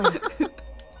keep going.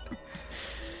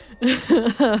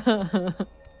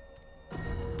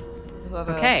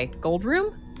 Okay, gold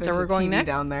room? So we're going TV next?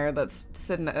 down there that's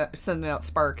sending out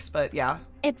sparks, but yeah.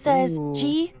 It says Ooh.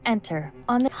 G, enter.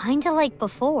 On the Kinda like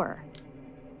before.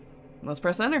 Let's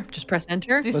press enter. Just press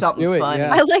enter? Do Let's something do it, funny.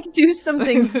 yeah. I like do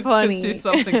something funny. Do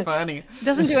something funny.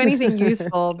 Doesn't do anything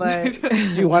useful, but...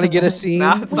 Do you want to get a scene?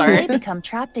 Nah, we sorry. may become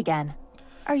trapped again.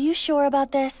 Are you sure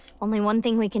about this? Only one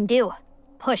thing we can do.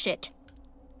 Push it.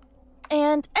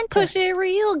 And enter. Push it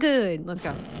real good. Let's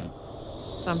go.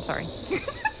 So I'm sorry.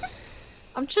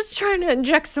 I'm just trying to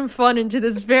inject some fun into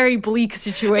this very bleak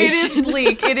situation. It is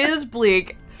bleak. It is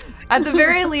bleak. At the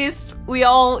very least, we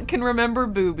all can remember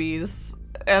boobies.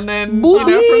 And then, you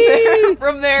know,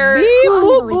 from there...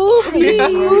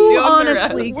 Who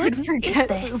honestly What could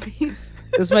forget is this? movies?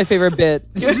 This is my favorite bit.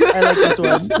 I like this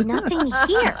one. Nothing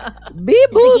here.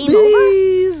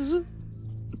 Boobies!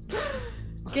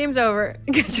 Game's over.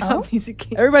 Good job, Oh? music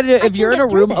game. Everybody, if can you're in get a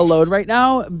through room this. alone right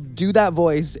now, do that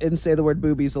voice and say the word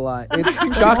boobies a lot. It's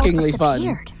shockingly fun.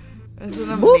 Disappeared. Is it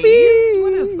a maze?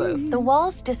 What is this? The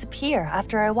walls disappear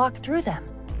after I walk through them.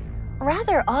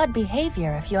 Rather odd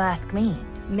behavior, if you ask me.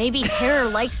 Maybe Terror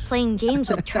likes playing games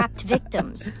with trapped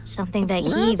victims. Something that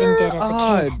he even did as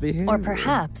a kid. Or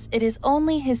perhaps it is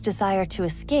only his desire to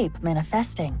escape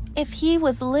manifesting. If he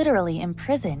was literally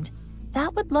imprisoned,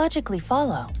 that would logically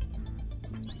follow.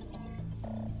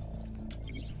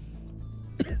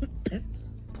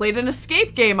 Played an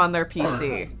escape game on their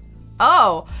PC.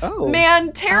 Oh.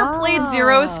 Man, Terror played Oh.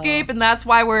 Zero Escape, and that's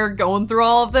why we're going through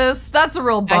all of this. That's a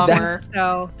real bummer.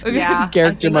 So, yeah.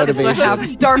 Character This motivation.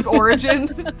 is dark origin.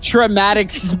 Traumatic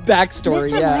backstory,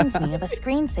 This yeah. reminds me of a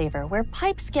screensaver where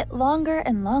pipes get longer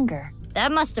and longer.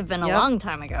 That must have been a Yep. long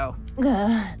time ago.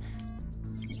 Ugh.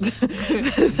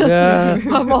 Yeah.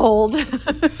 I'm old.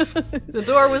 The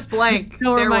door was blank.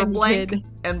 Don't There were remind me, blank kid.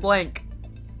 and blank.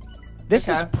 This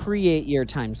Okay. is pre-8-year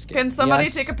time skip. Can somebody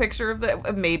yes? take a picture of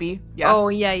the maybe? Yes. Oh,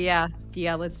 yeah.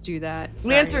 Yeah, let's do that. The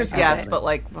Sorry, answer is I got yes, it. but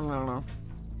like, I don't know.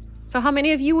 So how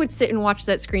many of you would sit and watch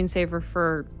that screensaver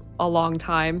for a long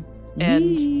time? And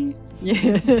Me.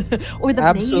 yeah. Or the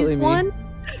Absolutely maze me. one?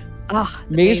 Ah,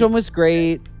 the Maze one was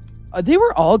great. They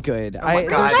were all good. Oh my there's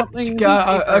god. something-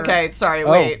 Okay, sorry,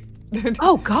 wait.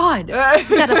 Oh god. we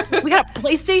got a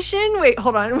PlayStation? Wait,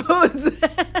 hold on. What was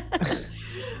that?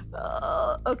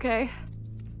 Okay.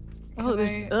 Oh,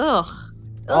 there's ugh.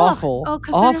 Awful. Oh,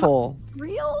 'cause they're not awful.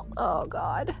 real? Oh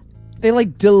god. They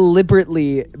like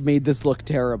deliberately made this look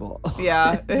terrible.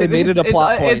 Yeah. They made it a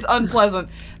plot point. It's unpleasant.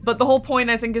 But the whole point,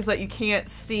 I think, is that you can't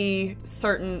see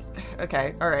certain...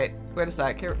 Okay, alright. Wait a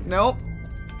sec. Here. Nope.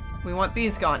 We want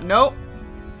these gone. Nope.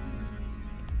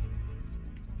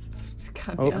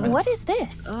 God damn it. What is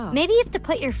this? Maybe you have to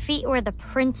put your feet where the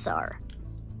prints are.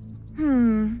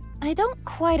 I don't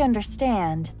quite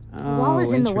understand. wall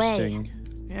is in the way.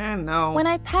 interesting. Yeah, no. When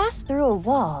I pass through a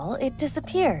wall, it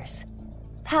disappears.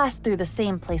 Pass through the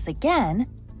same place again,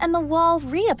 and the wall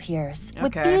reappears.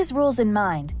 Okay. With these rules in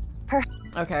mind,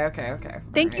 Okay.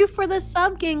 Thank you for the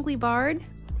sub, Gangly Bard.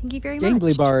 Thank you very much.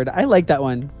 Gangly Bard. I like that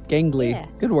one. Gangly. Yeah.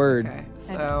 Good word. Okay, I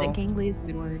so think Gangly is a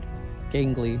good word.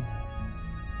 Gangly.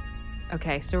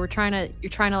 Okay, so you're trying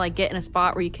to like get in a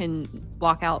spot where you can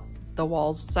block out the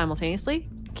walls simultaneously.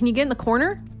 Can you get in the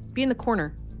corner? Be in the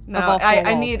corner. no, of all four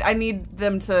I walls. need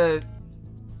them to.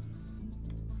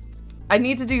 I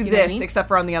need to do You know what I this, mean? except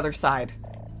for on the other side.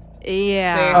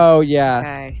 Yeah. See? Oh, yeah.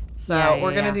 Okay. So Yeah,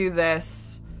 we're gonna yeah. do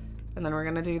this, and then we're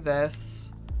gonna do this,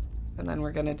 and then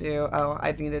we're gonna do. Oh,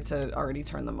 I needed to already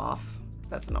turn them off.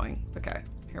 That's annoying. Okay,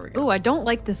 here we go. Ooh, I don't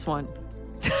like this one.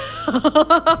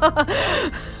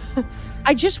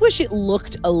 I just wish it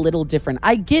looked a little different.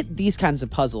 I get these kinds of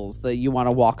puzzles that you want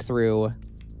to walk through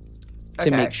to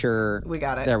Okay, make sure. we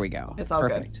got it. There we go. It's all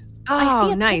good. Perfect. I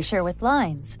see a nice. picture with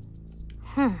lines.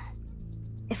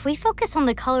 If we focus on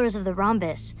the colors of the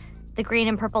rhombus, the green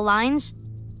and purple lines,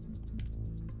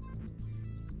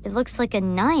 it looks like a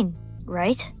 9,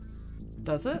 right?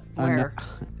 Does it? no. Where?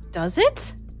 Does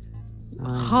it?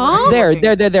 Huh?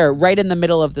 There, right in the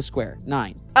middle of the square.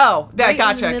 9. Oh, yeah, Right in the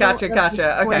gotcha. middle of the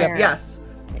Okay, square. yes.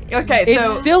 Okay, so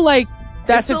It's still like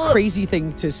that's still- a crazy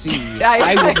thing to see.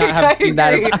 I I would not have seen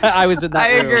that agree. if I was in that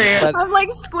I room. agree. but- I'm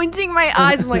like squinting my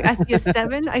eyes. I'm like, I see a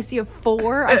 7. I see a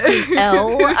 4. I see an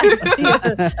L.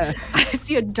 I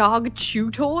see a dog chew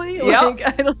toy. Yep. Like,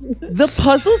 I don't. The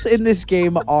puzzles in this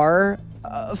game are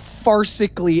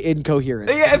farcically incoherent.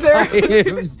 Yeah,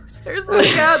 sometimes. there's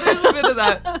a bit of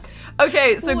that.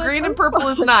 Okay, so green and purple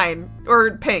is 9,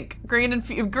 or pink. Green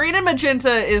and magenta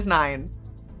is 9.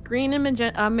 Green and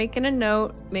magenta. I'm making a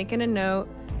note.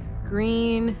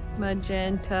 Green,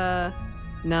 magenta,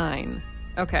 9.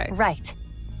 Okay. Right.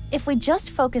 If we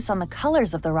just focus on the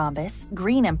colors of the rhombus,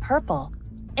 green and purple,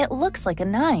 it looks like a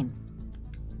 9.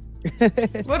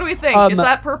 What do we think? Is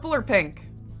that purple or pink?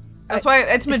 That's why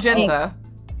it's magenta.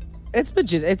 It's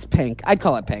magenta. It's pink. I'd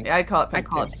call it pink. Yeah, I'd call it pink. I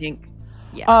call too. it pink.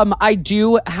 Yeah. I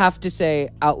do have to say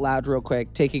out loud real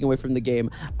quick, taking away from the game,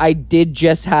 I did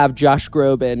just have Josh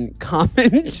Groban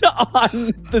comment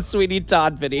on the Sweeney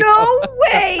Todd video. No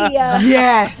way!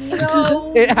 Yes.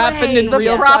 No It happened in way.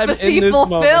 real The time prophecy in this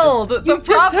fulfilled. The You just-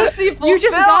 prophecy fulfilled. You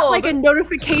just got like a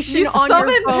notification You on your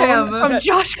summoned phone him. from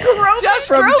Josh Groban. Josh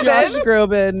From Groban. Josh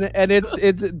Groban, and it's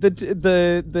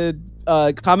the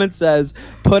comment says,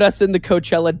 "Put us in the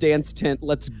Coachella dance tent.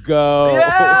 Let's go."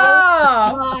 Yeah.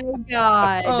 Oh my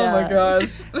god. Oh my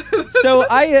gosh. So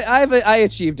I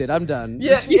achieved it. I'm done.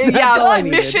 Yeah, That's all I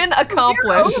needed. mission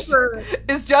accomplished. Over.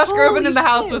 Is Josh Groban in the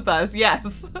house shit. with us?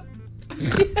 Yes.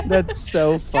 That's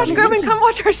so Josh funny. Groban, come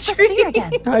watch our The spear stream.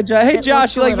 again. Hi, hey It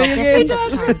Josh, you looks like a video little games?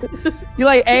 different this time. You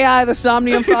like AI, the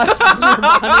Somnium Files?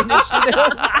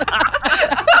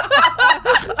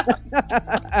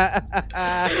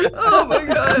 Oh my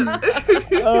god.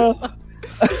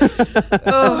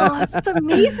 Oh, that's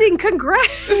amazing. Congrats.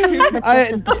 But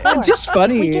just as before, just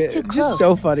funny. if we get too Just close,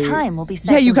 so funny. time will be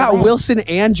Yeah, you in the got way. Wilson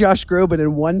and Josh Groban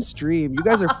in one stream. You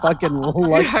guys are fucking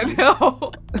lucky. I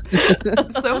know.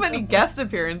 So many guest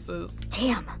appearances.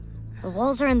 Damn, the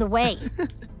walls are in the way.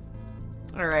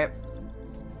 All right.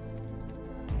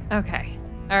 Okay.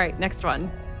 All right. Next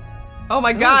one. Oh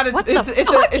my god, what it's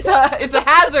the it's a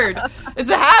hazard. It's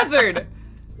a hazard.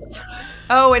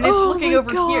 Oh, and it's Oh looking my over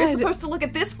here. It's God. supposed to look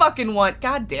at this fucking one.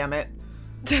 God damn it.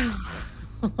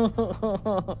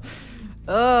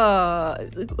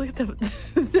 Look at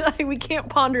the. We can't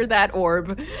ponder that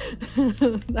orb.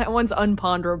 That one's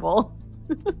unponderable.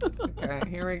 Okay,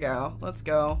 here we go. Let's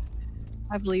go.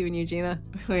 I believe in you, Gina.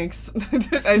 Thanks.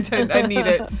 I need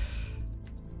it.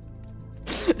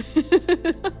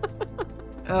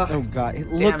 Ugh. Oh god, it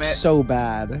Damn looks it. so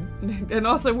bad. And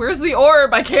also, where's the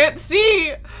orb? I can't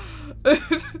see.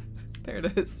 There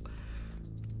it is.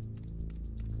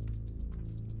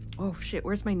 Oh shit,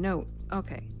 where's my note?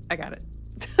 Okay, I got it.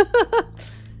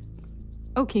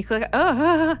 Oh, can you click?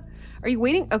 Are you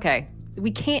waiting? Okay,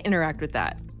 we can't interact with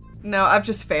that. No, I've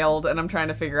just failed, and I'm trying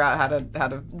to figure out how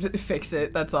to fix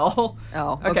it. That's all.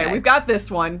 Oh, Okay, we've got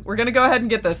this one. We're gonna go ahead and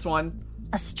get this one.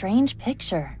 A strange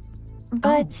picture.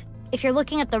 But If you're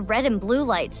looking at the red and blue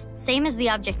lights, same as the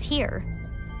object here,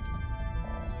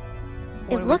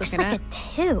 What it are we looks looking like at? a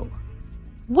 2.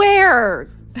 Where?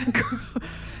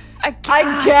 I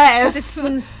guess. It's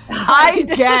inside. I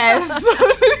guess.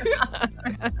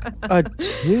 A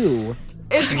 2.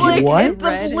 It's like What?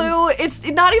 the blue. It's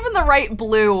not even the right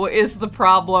blue is the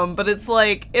problem, but it's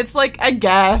like I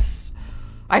guess.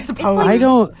 I suppose. I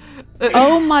don't.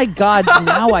 Oh my god,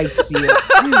 now I see it.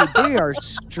 Dude, they are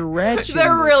stretching.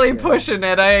 They're really pushing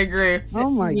it, I agree. Oh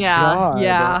my god.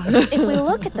 Yeah. If we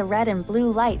look at the red and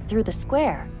blue light through the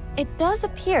square, it does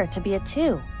appear to be a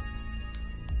 2.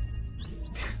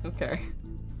 Okay.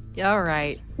 All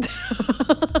right.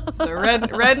 So red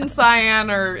and cyan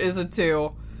is a 2.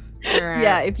 All right.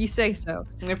 Yeah, if you say so.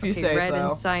 If you say red so.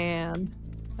 and cyan.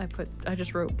 I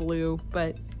just wrote blue,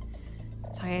 but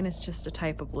cyan is just a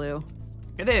type of blue.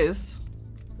 It is.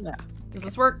 Yeah. Does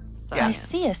this work? Cyan. I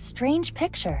see a strange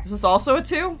picture. Is this also a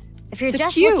 2? If you're The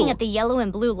just Q. looking at the yellow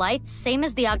and blue lights, same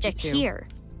as the object Q. here.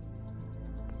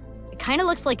 It kind of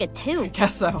looks like a 2. I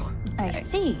guess so. I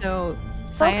see. So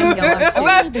Focusing cyan, yellow, on blue.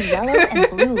 only the yellow and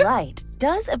blue light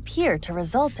does appear to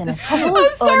result in a 2.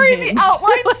 I'm sorry, the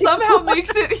outline somehow makes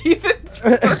it even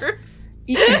worse.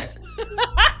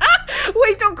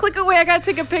 Wait, don't click away. I gotta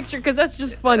take a picture because that's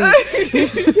just funny.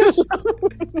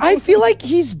 I feel like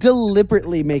he's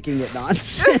deliberately making it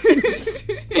nonsense.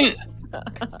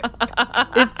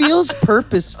 It feels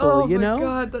purposeful, you know? Oh my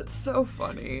god, that's so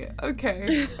funny.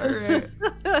 Okay, alright.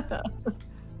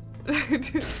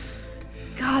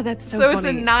 God, that's so So funny. it's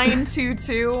a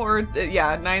 922 or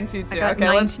yeah, 922. I got Okay,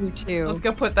 922. let's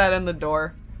go put that in the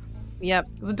door. Yep.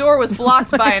 The door was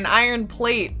blocked by an iron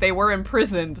plate. They were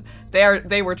imprisoned.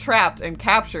 They were trapped and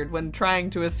captured when trying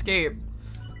to escape.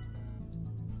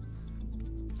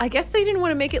 I guess they didn't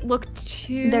want to make it look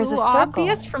too There's a circle,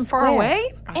 obvious from far square,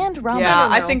 away. and rhombus. Yeah,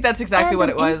 I know. think that's exactly And what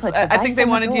an it was. input I think device they on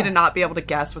the wanted you door. to not be able to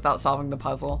guess without solving the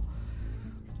puzzle.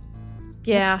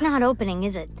 Yeah. It's not opening,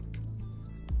 is it?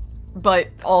 But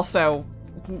also,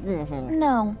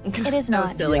 No, it is That was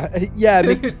not. silly. Yeah,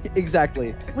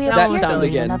 exactly. We That appear sound to be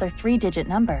again. another 3-digit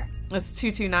number. it's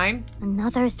 229.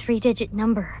 Another 3-digit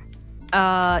number.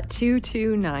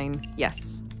 229.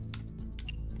 Yes.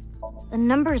 The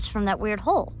numbers from that weird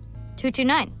hole.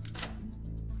 229.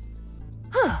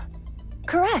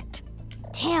 Correct.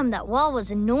 Damn, that wall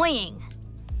was annoying.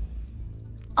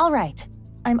 All right,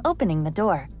 I'm opening the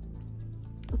door.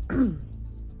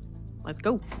 Let's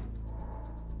go.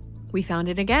 We found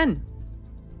it again.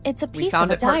 It's a We piece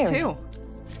found of it a part diary.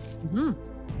 2.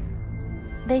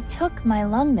 They took my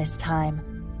lung this time.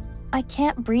 I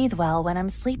can't breathe well when I'm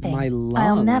sleeping. My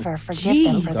I'll lung. never forgive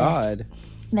them for God. this.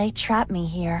 They trap me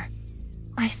here.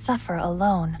 I suffer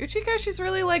alone. Uchiko, she's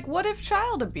really like, what if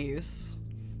child abuse?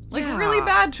 Like, Yeah. really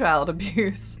bad child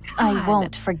abuse. I God.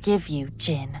 won't forgive you,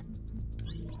 Jin.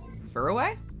 Fur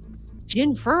away?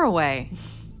 Jin Furaway.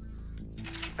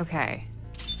 Okay.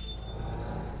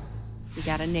 We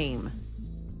got a name.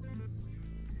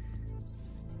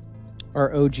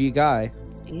 Our OG guy.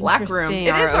 Black Room. Interesting,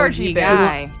 It is our RG OG Big.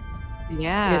 guy.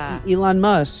 Yeah. Elon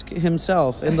Musk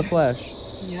himself in the flesh.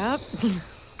 Yep.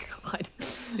 God.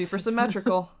 Super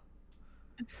symmetrical.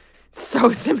 So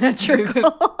symmetrical.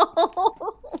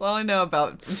 That's all I know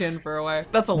about Jin Furaway.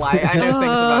 That's a lie. I know things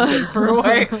about Jin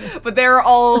Furaway, but they're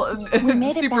all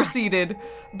made it superseded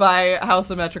by how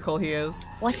symmetrical he is.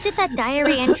 What did that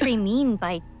diary entry mean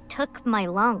by took my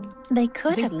lung? They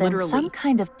could think have been literally. some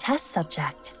kind of test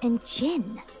subject. And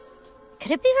Jin?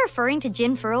 Could it be referring to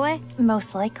Jin Furaway?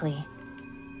 Most likely.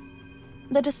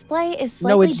 The display is No,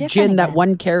 slightly it's different Jin, that again.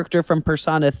 one character from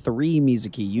Persona 3,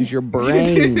 Mizuki. Use your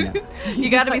brain. You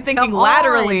got to be thinking Come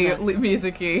laterally, on.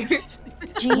 Mizuki.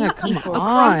 G Yeah, come equals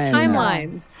on. Across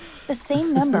timelines. the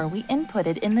same number we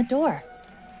inputted in the door.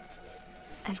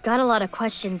 I've got a lot of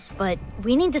questions, but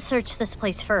we need to search this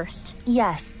place first.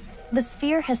 Yes, the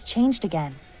sphere has changed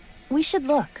again. We should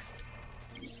look.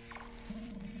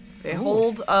 They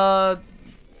hold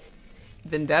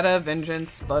vendetta,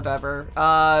 vengeance, whatever,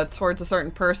 towards a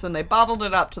certain person. They bottled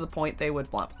it up to the point they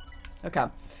would want. Okay.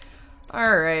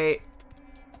 Alright.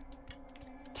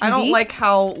 I don't TV? like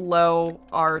how low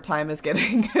our time is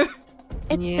getting.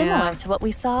 It's Yeah. similar to what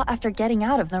we saw after getting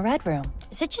out of the Red Room.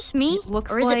 Is it just me?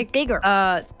 Looks or is like it bigger?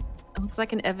 It looks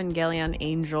like an Evangelion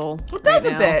angel. It does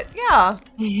right a now. bit, yeah.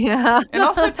 Yeah. And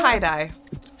also tie-dye.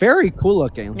 Very cool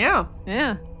looking. Yeah.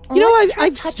 Yeah. You know, Let's try I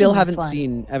touching still this haven't one.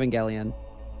 seen Evangelion.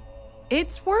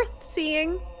 It's worth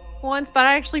seeing once, but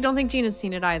I actually don't think Gina's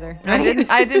seen it either.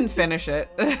 I didn't finish it.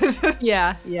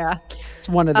 Yeah. It's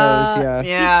one of those, yeah.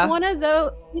 Yeah. It's one of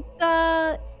those.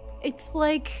 It's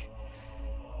like.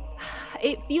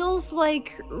 It feels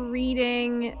like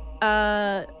reading,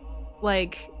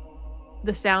 like,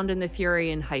 The Sound and the Fury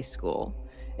in high school.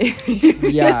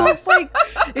 Yeah.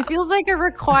 It feels like a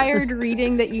required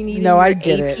reading that you need No, in I your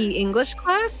get AP it. English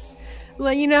class.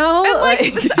 Like, you know, And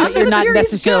like, The Sound But of you're the not Fury is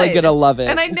necessarily good. gonna love it.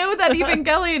 And I know that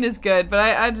Evangelion is good, but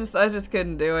I just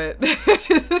couldn't do it.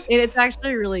 it's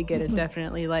actually really good. It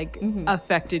definitely like Mhm.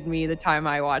 affected me the time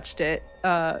I watched it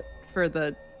for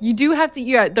the You do have to,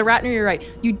 yeah, the Ratner, you're right.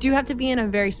 You do have to be in a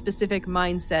very specific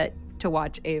mindset to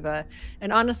watch Ava.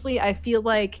 And honestly, I feel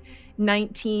like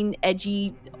 19,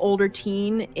 edgy, older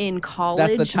teen in college.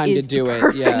 That's the time to do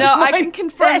it. Yeah. No, I can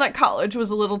confirm that college was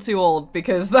a little too old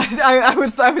because I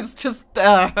was just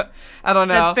I don't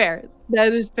know. That's fair.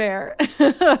 That is fair.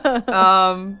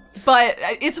 But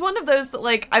it's one of those that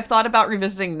like I've thought about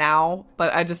revisiting now,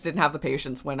 but I just didn't have the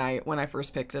patience when I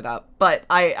first picked it up. But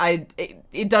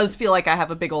it does feel like I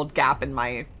have a big old gap in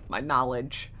my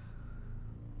knowledge.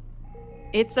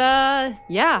 It's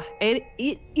yeah,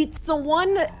 it's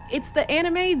the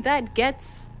anime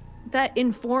that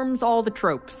informs all the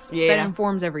tropes. Yeah. That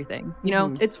informs everything. You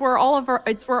know, it's where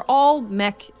all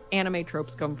mech anime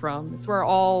tropes come from. It's where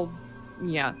all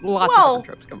lots of different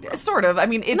tropes come from. Sort of. I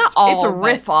mean, it's a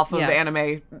riff off of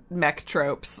anime mech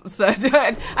tropes. So I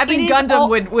think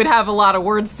Gundam would have a lot of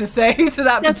words to say to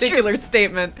that particular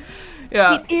statement.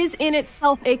 Yeah. It is in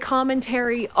itself a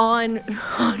commentary on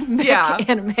mech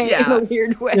anime in a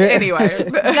weird way. Anyway.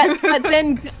 but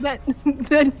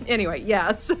then anyway,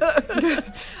 yeah. So,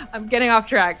 I'm getting off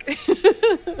track.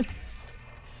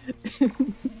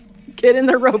 Get in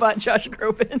the robot, Josh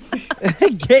Groban.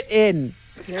 Get in.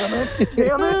 Damn it!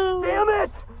 Damn it! Damn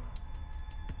it!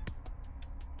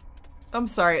 I'm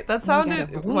sorry. That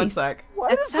sounded one sec.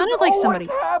 That sounded like somebody.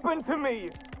 What happened to me?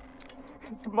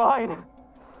 It's mine.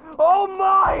 All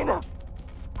mine.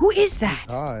 Who is that?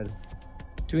 God.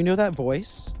 Do we know that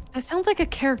voice? That sounds like a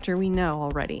character we know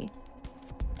already.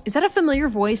 Is that a familiar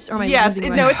voice, or am I? Yes,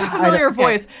 no, it's a familiar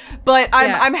voice, but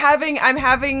I'm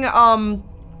having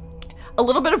a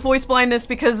little bit of voice blindness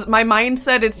because my mind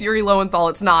said it's Yuri Lowenthal.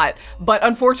 It's not, but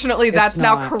unfortunately, that's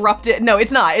now corrupted. No,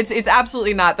 it's not. It's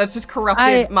absolutely not. That's just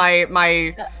corrupted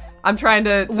my. I'm trying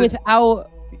to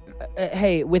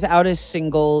without a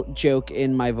single joke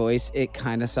in my voice, it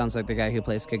kind of sounds like the guy who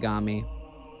plays Kagami.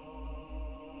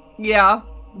 Yeah,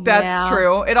 that's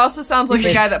true. It also sounds like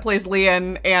the guy that plays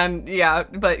Leon, and I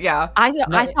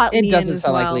thought it Leon doesn't as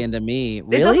sound well. like Leon to me.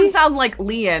 Really? It doesn't sound like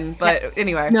Leon, but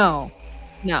anyway. No.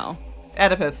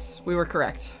 Oedipus, we were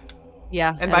correct.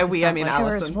 Yeah. And by we, I mean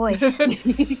Allison. Voice.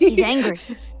 He's angry.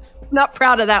 Not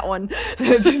proud of that one.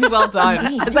 Well done.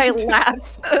 Indeed. As I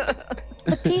laugh.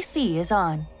 The PC is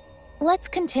on. Let's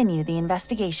continue the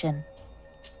investigation.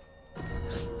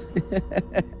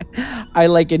 I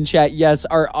like in chat, yes,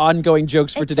 our ongoing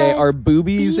jokes for today are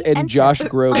boobies and Josh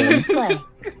Groban.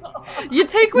 You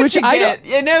take what you get.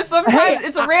 You know, sometimes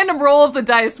it's a random roll of the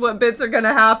dice what bits are going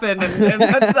to happen, and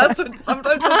sometimes that's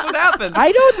what happens.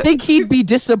 I don't think he'd be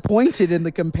disappointed in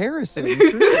the comparison.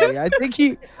 Truly. I think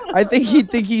he'd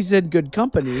think he's in good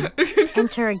company.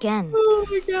 Enter again. Oh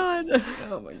my god.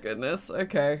 Oh my goodness.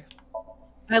 Okay.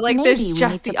 I like Maybe this we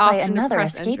just need the to play option another to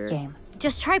press escape enter. game.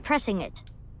 Just try pressing it.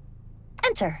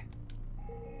 Enter.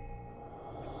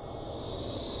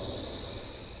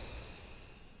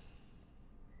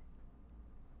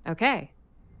 Okay.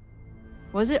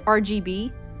 Was it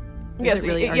RGB? Yes,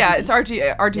 RGB? it's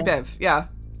RGBiv. Yeah.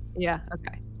 Yeah.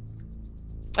 Okay.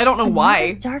 I don't know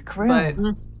why. Dark room. But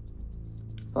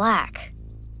Black.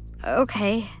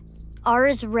 Okay. R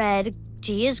is red,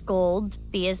 G is gold,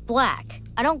 B is black.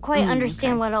 I don't quite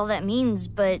understand what all that means,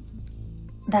 but...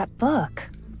 That book.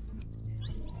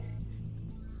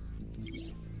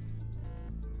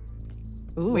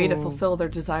 Ooh. way to fulfill their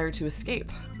desire to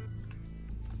escape.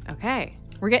 Okay.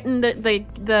 We're getting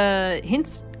the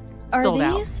hints Are filled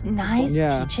out. these nice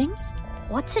teachings?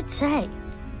 What's it say?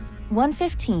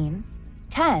 115,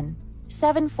 10,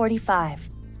 745.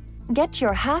 Get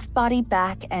your half body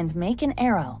back and make an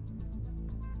arrow.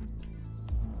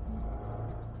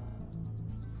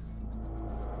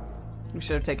 We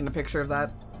should have taken a picture of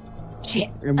that. Shit.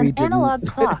 And we An analog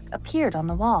clock appeared on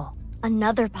the wall.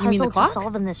 Another puzzle to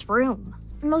solve in this room.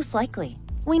 Most likely.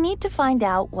 We need to find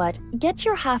out what get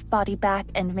your half body back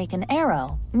and make an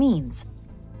arrow means.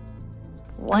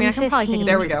 I can probably take 115, a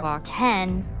There we go.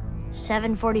 10,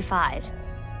 745.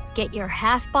 Get your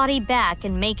half body back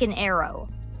and make an arrow.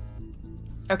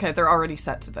 Okay, they're already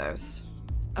set to those.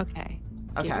 Okay.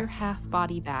 Okay. Get your half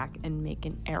body back and make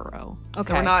an arrow. Okay.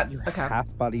 So we're not okay.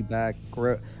 Half body back.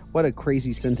 What a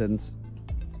crazy sentence.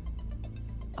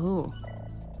 Oh.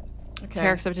 Okay.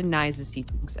 Tarek accepted denies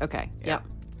teachings. Okay. Yep.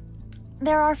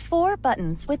 There are 4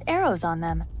 buttons with arrows on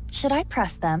them. Should I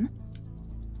press them?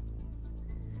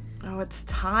 Oh, it's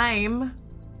time.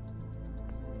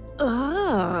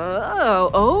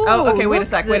 Oh, okay, wait a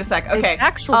sec. Okay.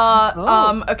 Actual.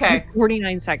 Okay.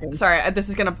 49 seconds. Sorry, this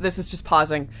is just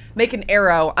pausing. Make an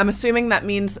arrow. I'm assuming that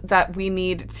means that we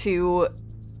need to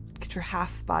get your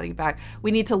half body back. We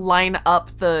need to line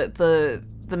up the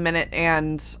minute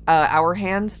and hour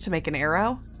hands to make an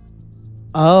arrow.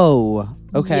 Oh,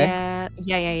 okay.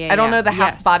 Yeah. I don't know the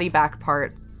half body back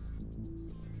part.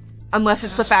 Unless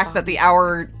it's the fact that the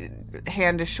hour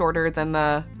hand is shorter than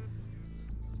the...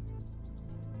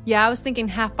 Yeah, I was thinking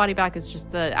half body back is just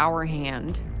the hour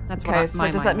hand. That's okay, so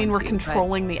does that mean we're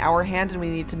controlling the hour hand and we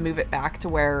need to move it back to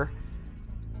where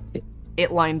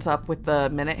it lines up with the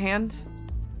minute hand?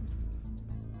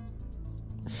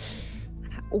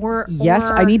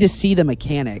 Yes, I need to see the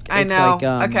mechanic. I know.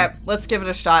 Like, okay, let's give it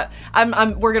a shot.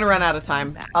 We're gonna run out of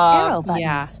time. Arrow buttons.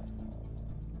 Yeah.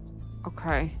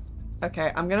 Okay.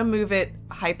 Okay, I'm gonna move it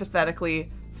hypothetically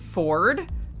forward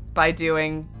by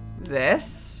doing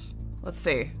this. Let's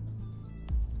see.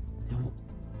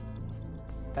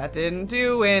 That didn't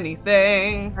do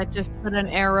anything. I just put an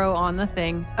arrow on the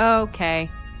thing. Okay.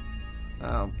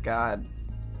 Oh, God.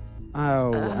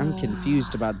 Oh, I'm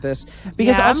confused about this.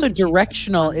 Because also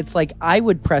directional, it's like I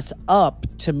would press up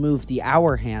to move the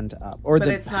hour hand up. But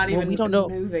it's not even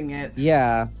moving it.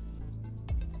 Yeah.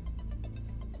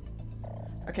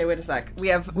 Okay, wait a sec. We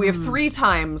have 3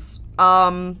 times.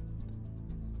 Remind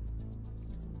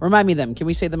me them. Can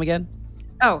we say them again?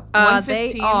 Oh,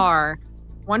 they are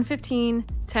 1:15,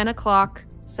 10 o'clock,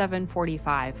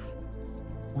 7:45.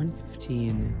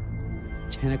 1:15,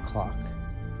 10 o'clock,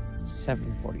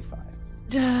 7:45.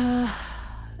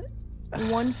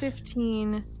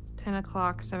 1:15, 10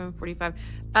 o'clock,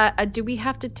 7:45. Do we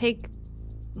have to take...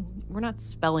 We're not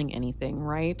spelling anything,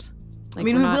 right? Like, I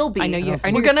mean, we will be. I know you.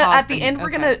 We're gonna at the end.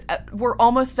 We're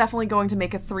almost definitely going to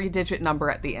make a 3-digit number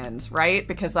at the end, right?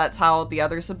 Because that's how the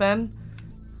others have been.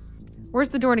 Where's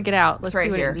the door to get out? Let's see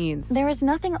what it means. There is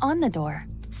nothing on the door.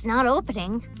 It's not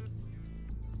opening.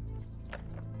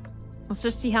 Let's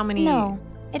just see how many. No,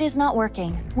 it is not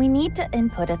working. We need to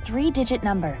input a 3-digit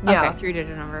number. Yeah, okay,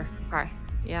 3-digit number. Okay.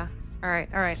 Yeah. All right.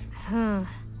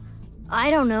 I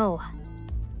don't know.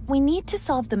 We need to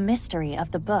solve the mystery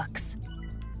of the books.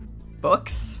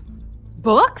 Books?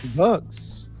 Books?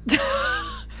 Books.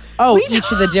 Oh,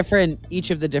 each of the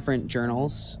different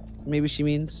journals. Maybe she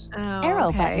means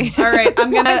arrow buttons. All right,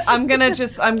 I'm gonna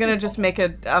just make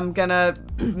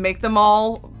them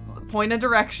all point a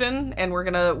direction, and we're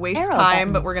gonna waste arrow time,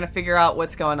 buttons. but we're gonna figure out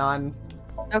what's going on.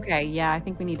 Okay, yeah, I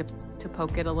think we need to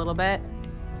poke it a little bit.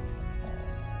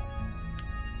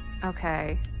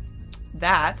 Okay.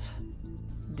 That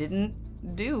didn't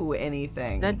do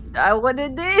anything. What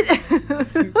it did?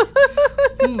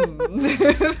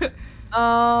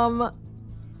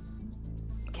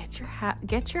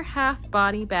 Get your half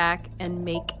body back and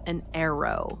make an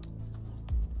arrow.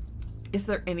 Is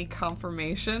there any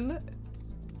confirmation?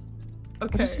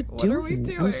 Okay, what are we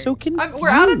doing? I'm so confused. We're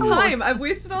out of time. I've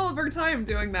wasted all of our time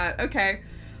doing that. Okay.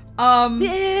 Are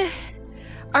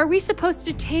we supposed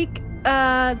to take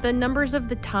the numbers of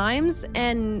the times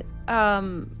and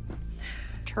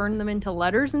turn them into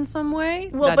letters in some way?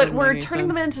 Well, but we're turning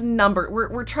them into number.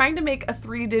 We're trying to make a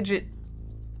 3-digit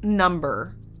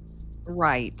number.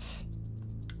 Right.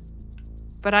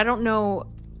 But I don't know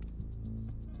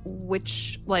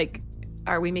which, like,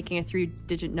 are we making a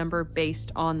 3-digit number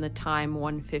based on the time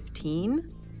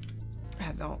 1:15?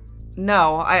 I don't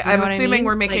know. I'm assuming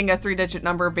we're making a 3-digit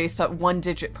number based on 1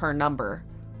 digit per number.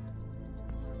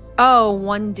 Oh,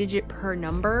 1 digit per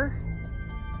number?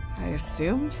 I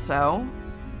assume so.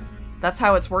 That's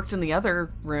how it's worked in the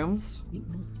other rooms.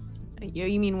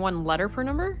 You mean 1 letter per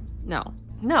number? No.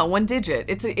 No, 1 digit.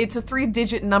 It's a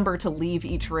 3-digit number to leave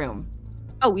each room.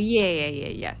 Oh,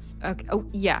 yes. Okay. Oh,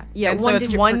 yeah. And 1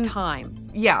 digit per time.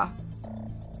 Yeah.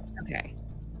 Okay.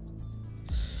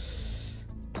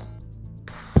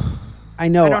 I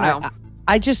know. I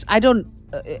don't know.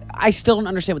 I still don't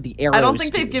understand what the arrows I don't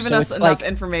think they've given us enough like...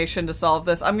 information to solve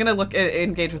this. I'm gonna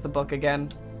engage with the book again.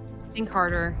 Think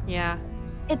harder. Yeah.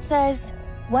 It says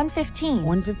 1:15.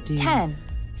 1:15. 10.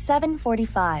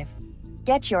 7:45.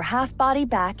 Get your half body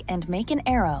back and make an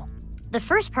arrow. The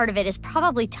first part of it is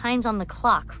probably times on the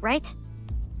clock, right?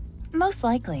 Most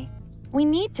likely. We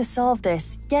need to solve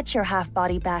this get your half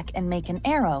body back and make an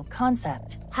arrow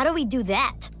concept. How do we do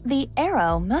that? The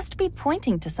arrow must be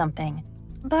pointing to something.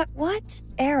 But what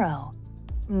arrow?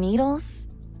 Needles?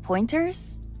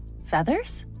 Pointers?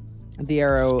 Feathers? The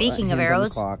arrow. Speaking of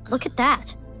arrows, look at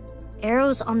that.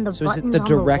 Arrows on the buttons on the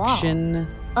direction? The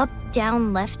wall. Up,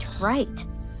 down, left, right.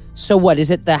 So what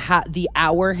is it? The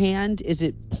hour hand? Is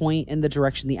it point in the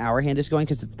direction the hour hand is going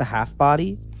because it's the half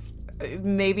body?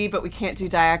 Maybe, but we can't do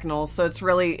diagonals, so it's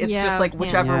just like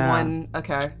whichever one.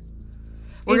 Okay.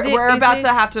 We're about to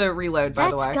have to reload, by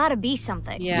the way. That's gotta be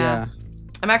something. Yeah.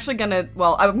 I'm actually gonna,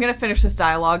 I'm gonna finish this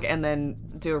dialogue and then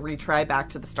do a retry back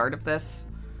to the start of this.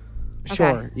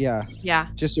 Sure, yeah. Yeah.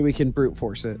 Just so we can brute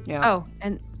force it. Yeah. Oh,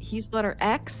 and he used the letter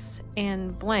X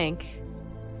and blank.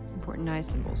 Important eye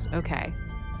symbols. Okay.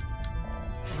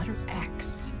 Letter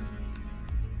X.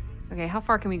 Okay, how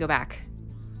far can we go back?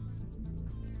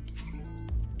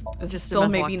 This is still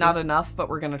maybe not enough, but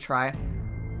we're gonna try.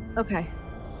 Okay.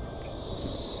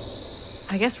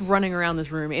 I guess running around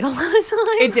this room ate a lot of time.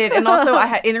 It did, and also I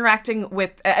had interacting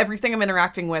with everything I'm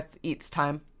interacting with eats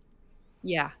time.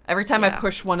 Yeah. Every time I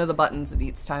push one of the buttons, it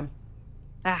eats time.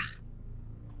 Ah.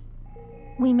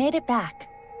 We made it back.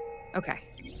 Okay.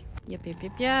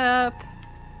 Yep.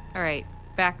 All right,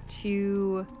 back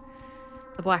to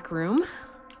the black room.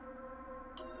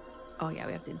 Oh yeah,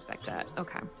 we have to inspect that.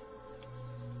 Okay.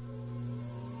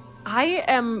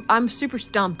 I'm super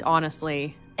stumped,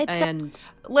 honestly.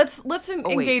 Let's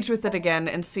engage with it again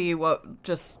and see what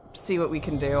we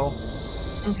can do.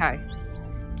 Okay.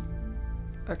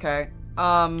 Okay.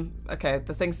 Okay,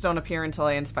 the things don't appear until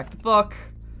I inspect the book.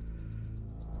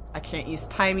 I can't use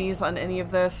timies on any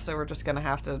of this, so we're just gonna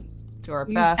have to do our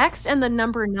best. Use X and the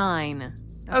number 9.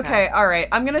 Okay, all right.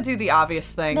 I'm gonna do the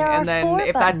obvious thing, and then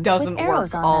if that doesn't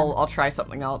work, I'll try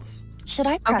something else. Should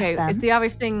I press them? Is the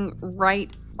obvious thing right,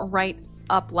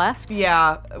 up, left?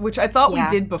 Yeah, which I thought we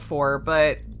did before,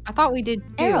 but I thought we did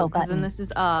too. Arrow because button. then this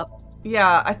is up.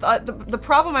 Yeah, I thought the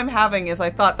problem I'm having is I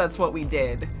thought that's what we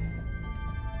did.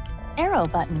 Arrow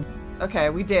button. Okay,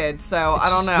 we did. So It's I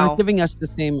don't just know. not giving us the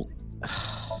same.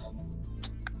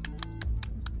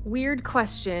 Weird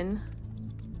question.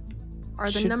 Are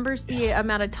the numbers the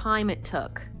amount of time it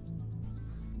took?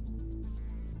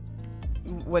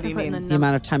 What do you mean? The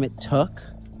amount of time it took?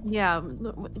 Yeah.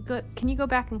 Can you go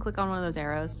back and click on one of those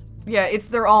arrows? Yeah,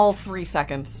 they're all 3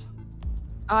 seconds.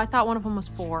 Oh, I thought one of them was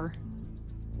 4.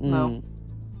 No.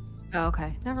 Oh,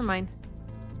 okay. Never mind.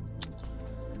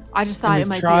 I just thought it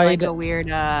might be like a weird,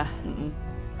 a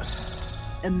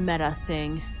meta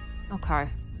thing. Okay.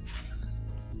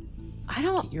 I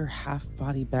don't... Get your half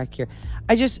body back here.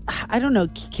 I don't know.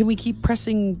 Can we keep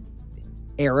pressing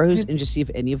arrows and just see if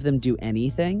any of them do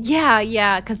anything?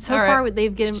 Yeah, because so far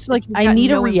they've given... Just like, I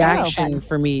need a reaction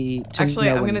for me to Actually,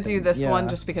 know I'm going to do this one Yeah.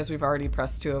 just because we've already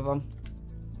pressed 2 of them.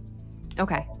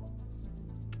 Okay.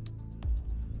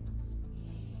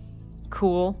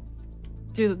 Cool.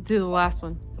 Do the last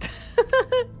one.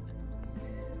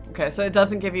 Okay, so it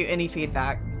doesn't give you any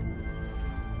feedback.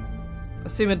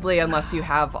 Assumedly, unless you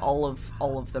have all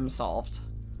of them solved.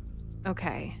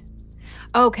 Okay.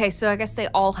 Okay, so I guess they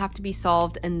all have to be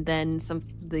solved, and then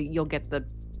you'll get the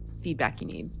feedback you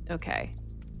need. Okay.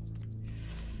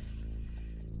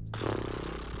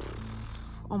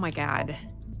 Oh my god.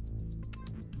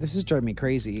 This is driving me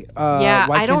crazy. Yeah,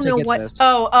 why I don't can't know get what. this?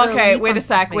 Oh, okay. Wait a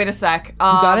sec. Wait a sec. You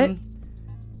got it?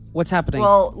 What's happening?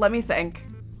 Well, let me think.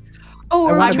 Oh,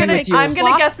 I'm gonna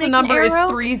guess the number is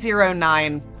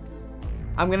 309.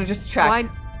 I'm gonna just check. Why?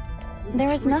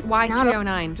 There is nothing. Why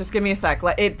 309? Just give me a sec.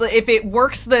 If it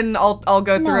works, then I'll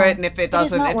go through it, and if it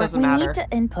doesn't, it doesn't matter. We need to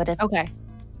input it. Okay.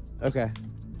 Okay.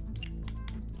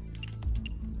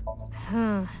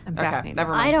 I'm fascinated.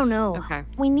 Never mind. I don't know. Okay.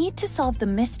 We need to solve the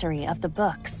mystery of the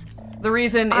books. The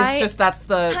reason is just that's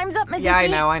the. Time's up, Mizuki.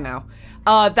 Yeah, I know.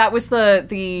 That was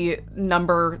the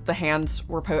number the hands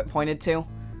were pointed to.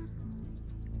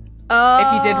 Oh.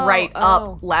 If you did right,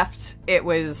 up, left, it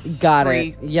was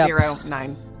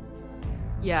 309.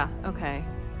 Yeah. Okay.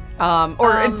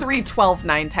 Or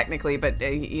 3129 technically, but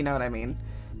you know what I mean.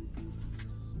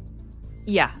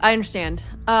 Yeah, I understand.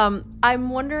 I'm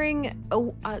wondering.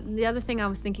 The other thing I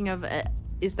was thinking of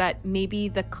is that maybe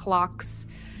the clocks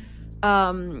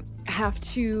have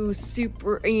to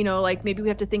like maybe we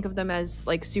have to think of them as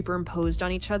like superimposed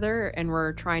on each other, and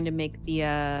we're trying to make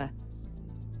the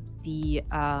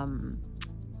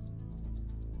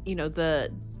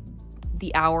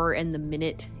hour and the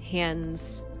minute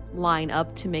hands line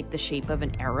up to make the shape of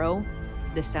an arrow.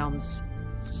 This sounds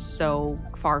so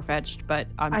far-fetched, but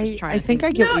I'm just trying to think.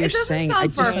 I get what you're saying. No,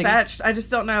 it doesn't sound far-fetched. I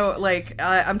just don't know, like,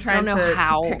 I'm trying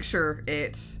to picture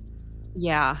it.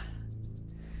 Yeah.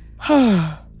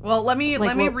 Well, let me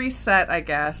reset, I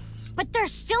guess. But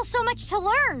there's still so much to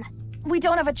learn. We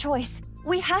don't have a choice.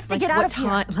 We have to get out of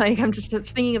here. Like, I'm just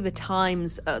thinking of the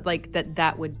times, like,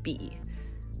 that would be.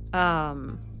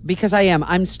 Because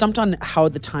I'm stumped on how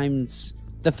the times,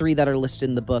 the 3 that are listed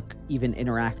in the book, even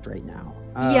interact right now.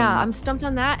 Yeah, I'm stumped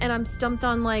on that, and I'm stumped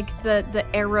on, like, the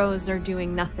arrows are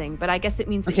doing nothing. But I guess it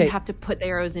means that you have to put the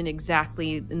arrows in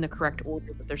exactly in the correct order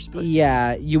that they're supposed to.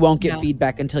 Yeah, you won't get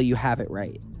feedback until you have it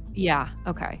right. Yeah,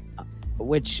 okay.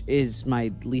 Which is my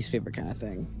least favorite kind of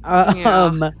thing.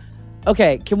 Yeah.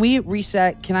 Okay, can we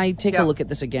reset? Can I take a look at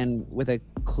this again with a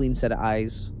clean set of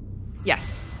eyes?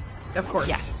 Yes. Of course.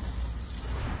 Yes.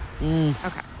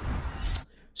 Okay.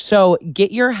 So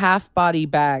get your half body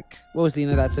back. What was the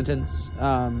end of that sentence?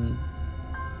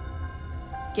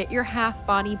 Get your half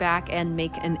body back and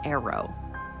make an arrow.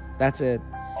 That's it.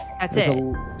 That's There's it.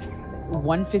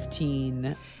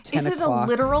 1:15. 10 Is it o'clock. a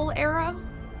literal arrow?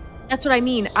 That's what I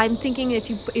mean. I'm thinking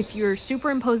if you're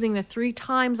superimposing the 3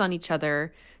 times on each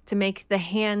other to make the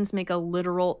hands make a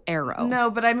literal arrow.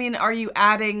 No, but I mean, are you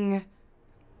adding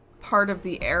part of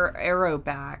the arrow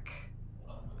back?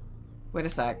 Wait a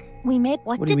sec. We made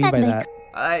What What do you did mean that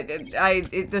by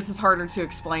make? that? This is harder to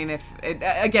explain if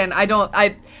again,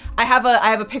 I have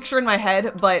a picture in my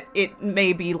head, but it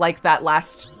may be like that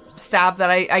last stab that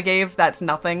I gave. That's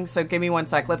nothing. So give me 1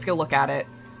 sec. Let's go look at it.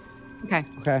 Okay.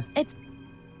 Okay. It's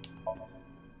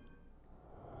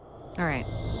All right.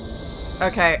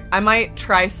 Okay, I might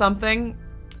try something.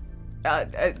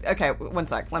 Okay, 1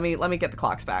 sec. Let me get the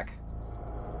clocks back.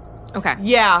 Okay.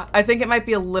 Yeah, I think it might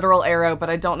be a literal arrow, but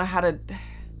I don't know how to...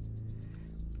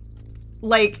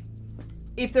 Like,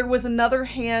 if there was another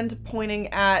hand pointing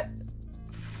at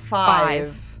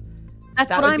 5, That's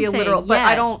that what would I'm be a saying. literal. But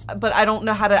yes. I don't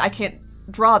know how to. I can't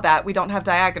draw that. We don't have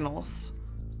diagonals.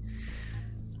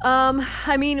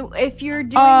 I mean, if you're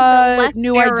doing the left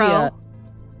new arrow,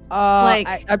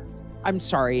 idea. like- I'm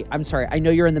sorry. I know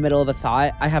you're in the middle of the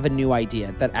thought. I have a new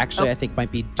idea that actually I think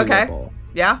might be Okay. doable.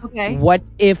 Yeah. okay. What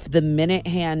if the minute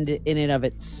hand in and of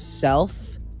itself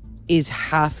is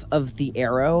half of the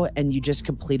arrow and you just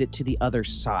complete it to the other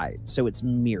side, so it's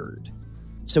mirrored?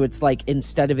 So it's like,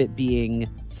 instead of it being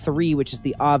 3, which is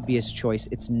the obvious choice,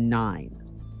 it's 9.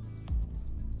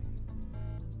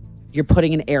 You're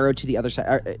putting an arrow to the other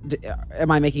side. Am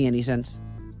I making any sense?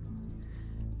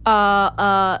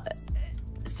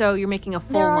 So you're making a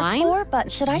full there are line? 4,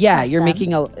 but should I Yeah, press you're them?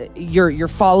 making you're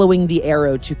following the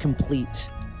arrow to complete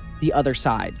the other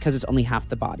side because it's only half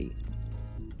the body.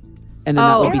 And then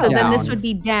that Oh, would be so down. then this would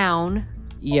be down.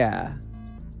 Yeah.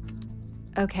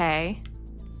 Okay.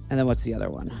 And then what's the other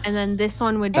one? And then this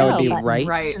one would That would be be button. right.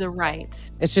 Right. to the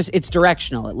right. It's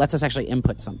directional. It lets us actually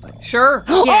input something. Sure.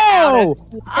 Oh!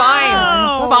 Fine.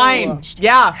 Oh! Fine.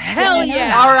 Yeah. Hell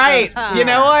yeah! All right. You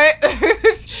know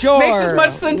what? Sure. Makes as much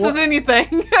sense as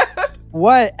anything.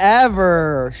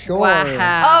 Whatever. Sure.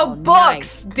 Wow. Oh,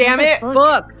 books. Damn it.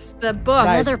 Books. The book.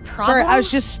 Guys, Another sorry, I problem? was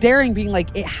just staring, being like,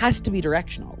 it has to be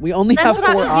directional. We only That's have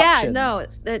what 4 yeah, options. no,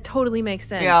 that totally makes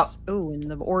sense. Yeah. Ooh, and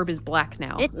the orb is black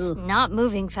now. It's not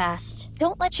moving fast.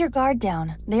 Don't let your guard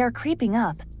down. They are creeping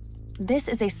up. This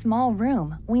is a small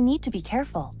room. We need to be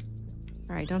careful.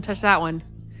 All right, don't touch that one.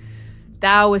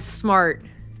 That was smart.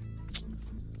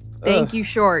 Thank Ugh. you,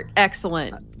 Short.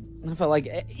 Excellent. I felt like,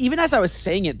 even as I was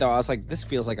saying it, though, I was like, this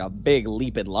feels like a big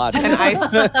leap in logic.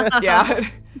 And yeah.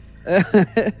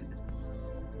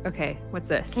 Okay, what's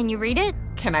this? Can you read it?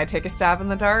 Can I take a stab in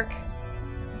the dark?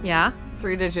 Yeah?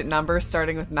 3-digit number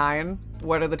starting with 9.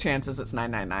 What are the chances it's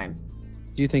 999?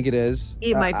 Do you think it is?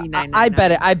 It might be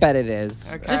 999. I bet it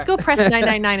is. Okay. Just go press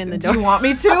 999 in the Do door. you want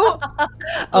me to?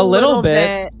 A little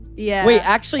bit. Yeah. Wait,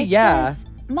 actually, It yeah. says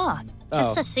moth.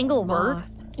 Just Oh. a single word?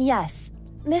 Moth. Yes.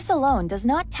 This alone does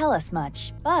not tell us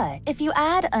much, but if you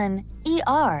add an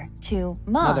ER to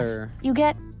moth, Mother. you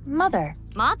get mother.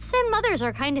 Moths and mothers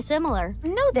are kind of similar.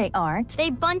 No, they aren't.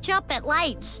 They bunch up at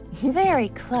lights. Very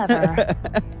clever.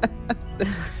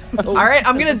 All right,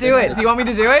 I'm gonna do it. Do you want me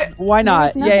to do it? Why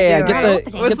not? There's Yeah, nothing yeah. to Get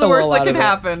it. the. What's get the worst lull that out can of it.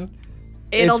 happen?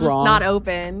 It'll It's just wrong. not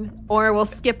open. Or we'll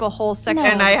skip a whole section.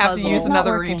 And I have to puzzle. use It's not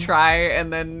another working. retry,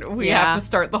 and then we Yeah. have to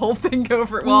start the whole thing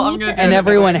over. Well, I'm need gonna to do And it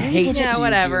everyone anyway. hates Yeah, you,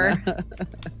 whatever. Gina.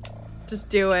 Just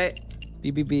do it.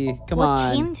 BBB, come what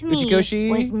on. came to me Uchikoshi?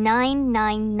 was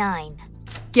 999.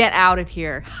 Get out of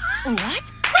here.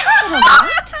 What?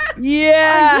 What?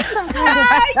 Yeah. Are you some kind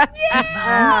of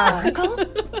divine oracle?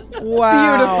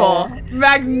 Wow. Beautiful.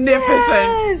 Magnificent.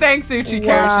 Yes. Thanks, Uchikoshi.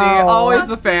 Wow. Always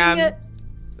a fan.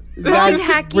 That's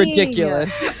hacking.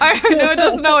 ridiculous. I know it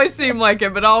doesn't always seem like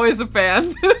it, but always a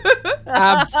fan.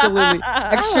 Absolutely.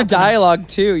 Extra dialogue,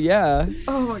 too, yeah.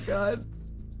 Oh my god.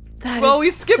 That Well, is we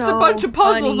skipped so a bunch of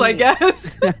puzzles, I funny.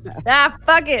 guess. Ah,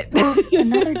 fuck it.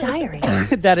 Another diary.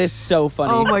 That is so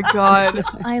funny. Oh my god.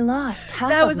 I lost half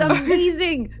That of was them.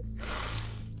 amazing.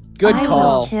 Good I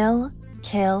call. will kill,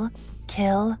 kill,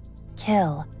 kill,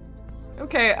 kill.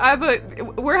 Okay,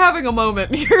 we're having a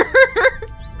moment here.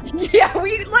 Yeah,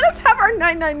 let us have our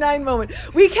 999 moment.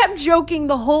 We kept joking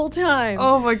the whole time.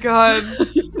 Oh my god.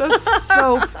 That's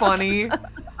so funny.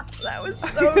 That was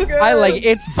so good. I like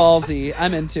it's ballsy.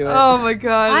 I'm into it. Oh my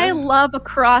god. I love a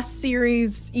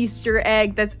cross-series Easter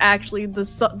egg that's actually the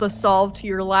solve to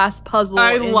your last puzzle.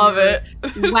 I in love your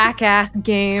it. Whack-ass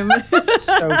game.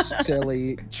 So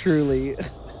silly, truly.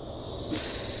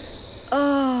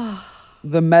 Oh.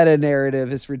 The meta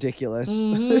narrative is ridiculous.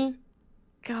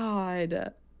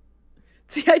 God.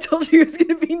 See, I told you it was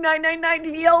gonna be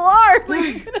 999 VLR.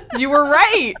 Like, you were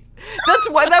right.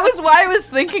 That was why I was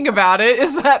thinking about it.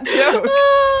 Is that joke?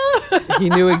 He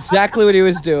knew exactly what he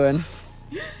was doing.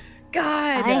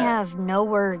 God. I have no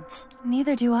words.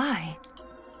 Neither do I.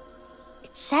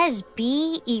 It says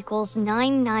B equals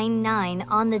 999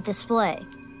 on the display.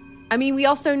 I mean, we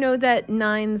also know that the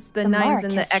nines and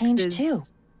the X's too.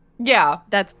 Yeah,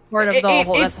 that's part of the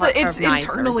whole. It's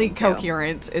internally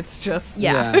coherent. It's just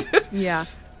yeah. Yep.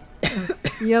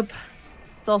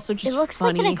 It's also just. It looks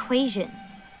funny. like an equation.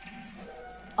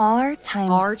 R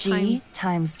times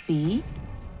times B.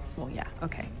 Well, yeah.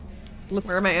 Okay.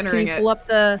 Where am I entering it? Pull up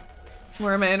the.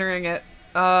 Where am I entering it?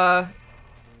 You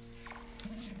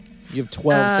have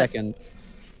 12 seconds.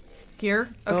 Here.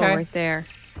 Okay. Okay. Oh, right there.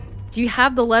 Do you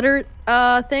have the letter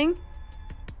thing?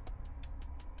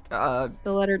 The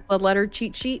letter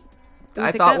cheat sheet.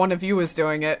 I thought one of you was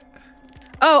doing it.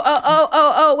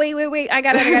 Oh, wait. I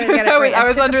got it. Right, I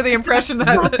was under the impression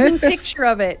that a picture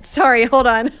of it. Sorry, hold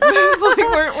on.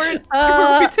 Were we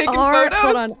taking photos?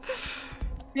 Hold on.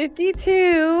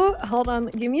 52. Hold on,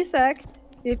 give me a sec.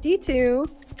 52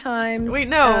 times. Wait,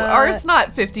 no, ours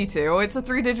not 52. It's a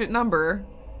 3-digit number.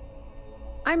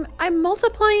 I'm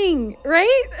multiplying,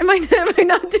 right? Am I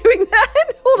not doing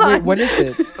that? Hold on. Wait, what is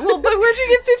it? Well, but where'd you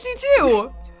get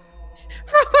 52?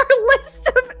 From our list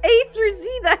of A through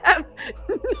Z that have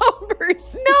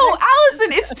numbers. No,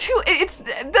 Allison, it's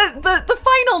the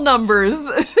final numbers.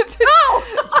 Oh!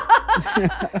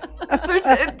 So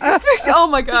oh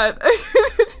my god.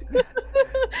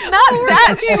 Not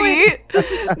that sheet.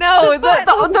 No,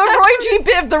 the Roy G.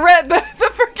 Biv, the red, the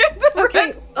freaking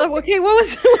okay. Okay, what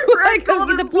was red, gold,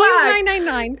 the and B was black?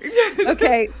 999.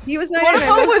 Okay, he was 999.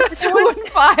 One of them was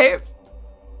 215.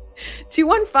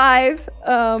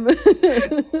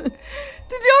 215.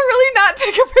 Did y'all really not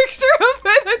take a picture of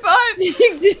it? I thought.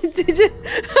 Did you?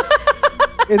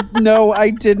 No, I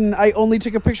didn't. I only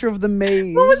took a picture of the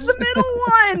maze. What was the middle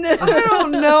one? I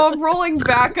don't know. I'm rolling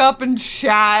back up in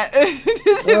chat. If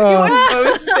you would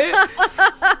post it.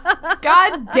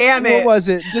 God damn it. What was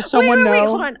it? Does someone know? Wait,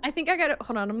 hold on. I think I got it.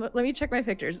 Hold on. Let me check my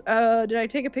pictures. Did I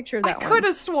take a picture of that one? I could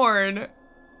have sworn.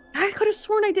 I could have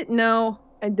sworn I didn't. No,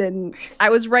 I didn't. I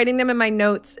was writing them in my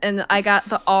notes, and I got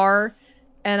the R.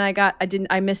 And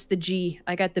I missed the G.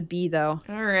 I got the B though.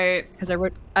 All right. Because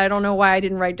I don't know why I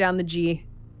didn't write down the G.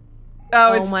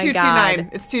 Oh, it's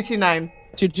 229. It's 229.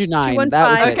 229.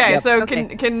 That was it. Okay, yep. so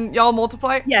can y'all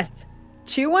multiply? Yes.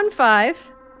 215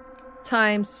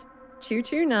 times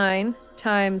 229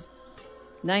 times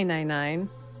 999.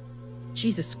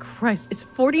 Jesus Christ! It's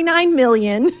 49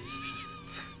 million.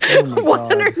 Oh my God.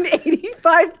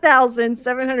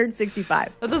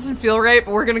 185,765. That doesn't feel right,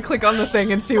 but we're gonna click on the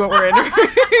thing and see what we're entering.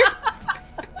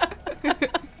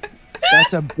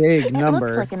 That's a big number. It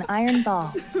looks like an iron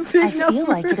ball. I feel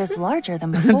like it is larger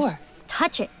than before.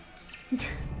 Touch it.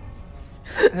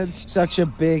 That's such a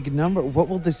big number. What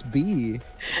will this be?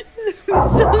 This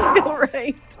doesn't feel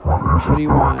right. What do you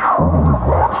want?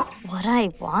 What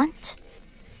I want?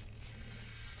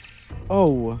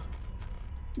 Oh.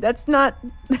 That's not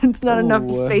enough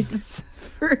spaces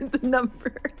for the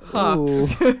number. Huh.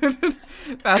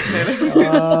 Fascinating.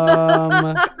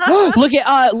 Look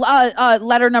at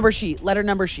letter number sheet. Letter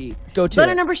number sheet. Go to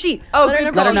letter it. number sheet. Oh,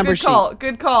 letter good call.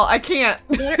 Good call. I can't.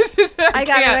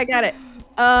 I got it.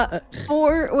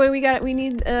 4. Wait, we got it. We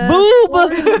need boob.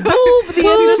 Boob. The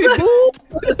answer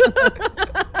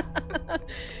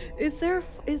is boob.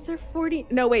 Is there 40?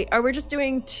 No, wait. Are we just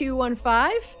doing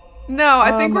 215? No,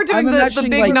 I think we're doing the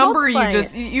big like, number.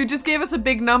 You just gave us a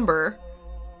big number.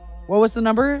 What was the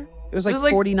number? It was like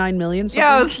 49 million something?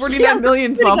 Yeah, it was 49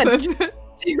 million something.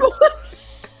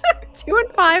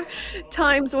 215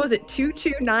 times, what was it,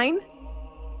 229?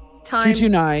 Times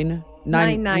 229.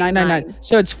 999.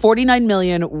 So it's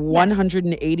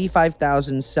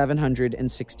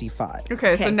 49,185,765.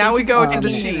 Okay, so now we go to the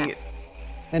sheet.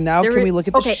 And now can we look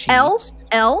at the sheet? L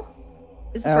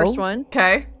is the first one.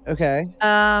 Okay. Okay.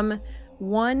 1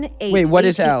 8. Wait, what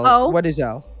is L? Oh. What is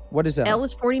L? What is L? L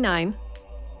is 49.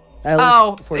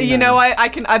 L is 49. You know, I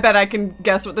bet I can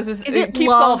guess what this is. Keep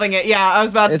love? solving it. Yeah, I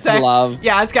was about to say. It's love.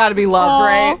 Yeah, it's got to be love,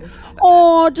 right?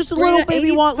 Oh, just a little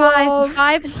baby want love.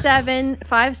 5 7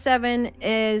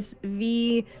 is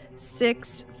V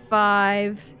 6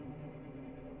 5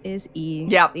 is E.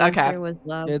 Yep. The Okay. answer was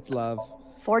love. It's love.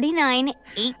 49,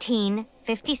 18,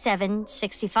 57,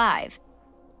 65.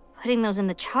 Putting those in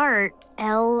the chart,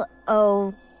 L-O-V-E.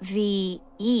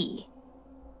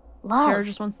 Love. Sarah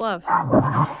just wants love.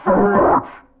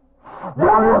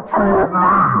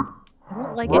 I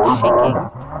don't like it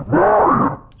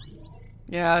shaking.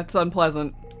 Yeah, it's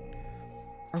unpleasant.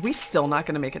 Are we still not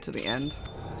going to make it to the end?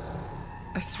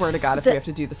 I swear to God, if we have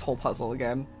to do this whole puzzle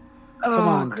again. Come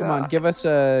on. Give us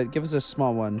a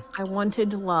small one. I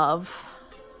wanted love.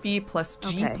 B plus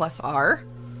G plus R.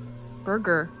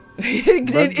 Burger.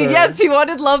 Yes, he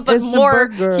wanted love, but It's a more,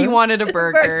 burger. he wanted a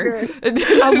burger.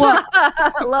 I want,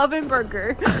 Love and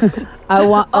burger. I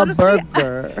want Honestly, a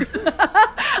burger.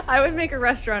 I would make a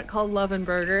restaurant called Love and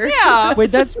Burger. Yeah.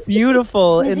 Wait, that's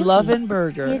beautiful. In Mizuki, Love and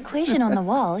Burger. The equation on the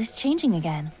wall is changing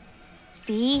again.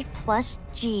 B plus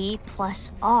G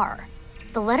plus R.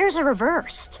 The letters are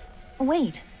reversed.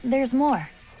 Wait, there's more.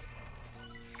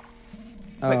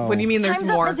 Wait, what do you mean there's Time's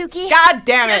up, more? Mizuki. God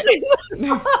damn it!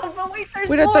 But wait, there's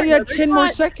Wait, I more. thought you had There's 10 more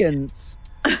not. seconds.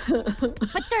 But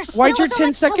there's Why'd still your so 10 much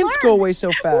to seconds learn. go away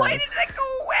so fast? Why did it go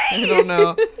away? I don't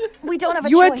know. We don't have a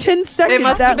You choice. had 10 seconds. It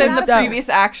must have That been was the that- previous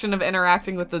action of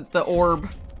interacting with the orb.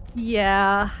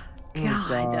 Yeah. Oh,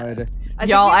 God. God. I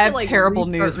think Y'all, we have I to, have like, terrible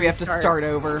restart, news. We have to start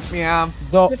over. Yeah.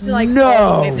 We have to, like,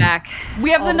 all the way back.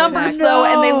 We have All the the way numbers back. though,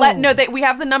 and we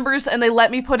have the numbers, and they let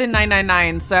me put in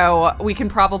 999, so we can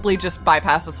probably just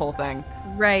bypass this whole thing.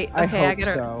 Right. I Okay, I hope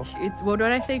gotta. so. What did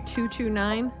I say?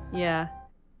 229? Yeah.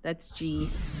 That's G.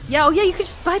 Yeah, oh yeah, you could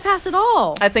just bypass it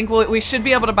all. I think we should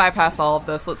be able to bypass all of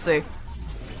this. Let's see.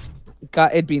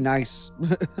 God, it'd be nice.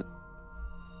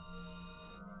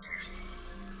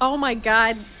 Oh my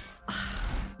god.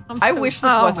 I wish this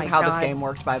wasn't how this game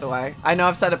worked, by the way. I know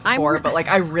I've said it before, but like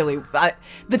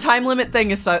the time limit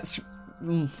thing is such.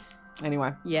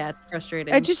 Anyway. Yeah, it's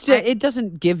frustrating. It just it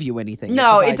doesn't give you anything.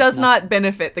 No, it provides does nothing. not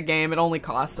benefit the game. It only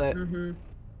costs it. Mm-hmm.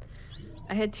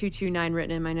 I had 229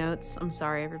 written in my notes. I'm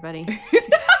sorry, everybody.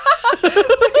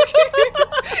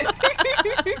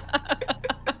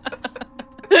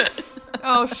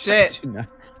 Oh shit.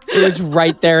 It was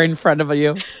right there in front of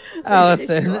you,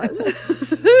 Allison.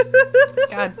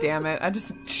 God damn it. I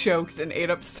just choked and ate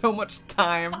up so much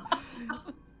time.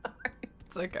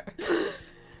 It's okay.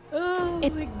 Oh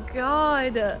my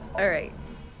god. All right.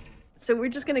 So we're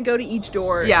just gonna go to each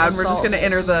door. Yeah, and we're just solve gonna it.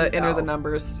 enter the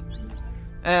numbers.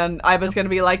 And I was gonna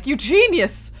be like, you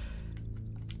genius!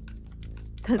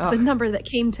 The number that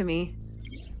came to me.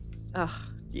 Ugh.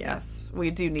 Yes,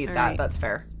 we do need All that. right. That's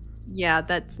fair. Yeah,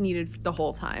 that's needed the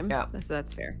whole time. Yeah.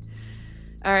 That's fair.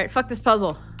 All right, fuck this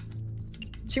puzzle.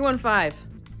 215.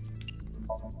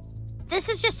 This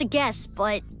is just a guess,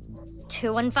 but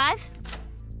 215?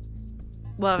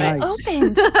 Love Nice.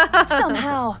 Opened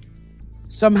somehow.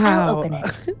 Somehow. I'll open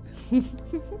it.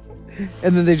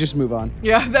 And then they just move on.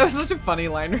 Yeah, that was such a funny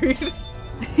line read.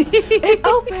 It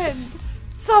opened!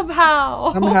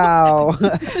 Somehow! Somehow.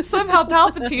 Somehow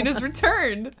Palpatine has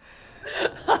returned!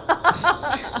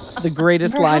 The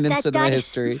greatest Never line had in that cinema dice.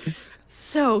 history.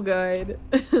 So good.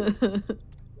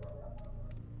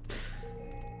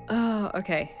 Oh,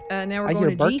 okay. Now we're I going hear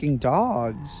to barking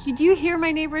dogs. G. Did you hear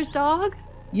my neighbor's dog?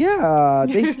 Yeah,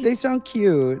 they sound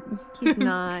cute. He's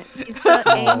not. He's the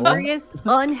angriest,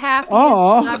 unhappiest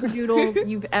Aw. labradoodle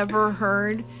you've ever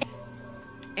heard.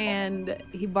 And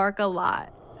he bark a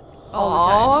lot.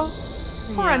 All the time.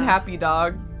 Aww. Poor Yeah. unhappy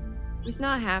dog. He's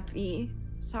not happy.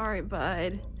 Sorry,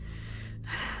 bud.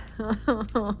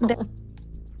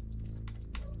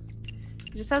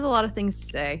 He just has a lot of things to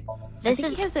say. I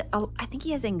think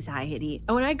he has anxiety.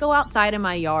 And when I go outside in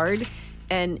my yard,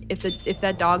 and if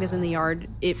that dog is in the yard,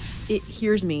 it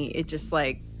hears me. It just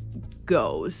like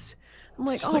goes. I'm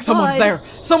like, It's oh, like someone's bud. there.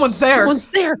 Someone's there. Someone's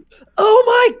there. Oh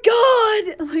my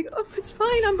god! I'm like, oh, it's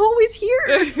fine. I'm always here.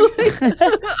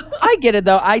 I get it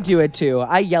though. I do it too.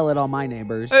 I yell at all my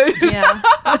neighbors. Yeah.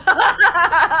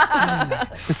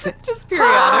 Just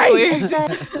periodically.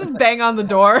 Just bang on the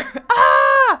door.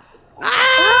 Ah!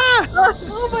 Ah!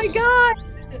 Oh my god!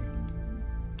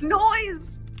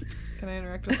 Noise! Can I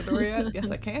interact with the door yet? Yes,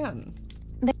 I can.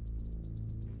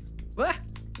 What?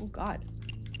 Oh god.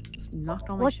 Just knocked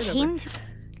all my What shit came over. to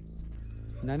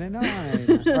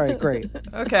 999. All right, great.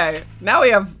 Okay, now we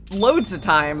have loads of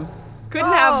time.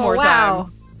 Couldn't have more wow.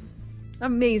 time.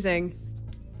 Amazing.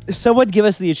 Someone give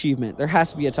us the achievement. There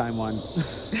has to be a time one.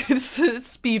 It's a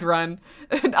speed run.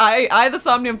 I the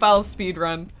Somnium Files speed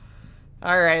run.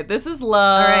 All right, this is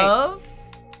love.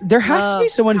 There has to be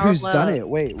someone Power who's of done love. it.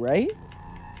 Wait, right?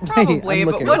 Probably, I'm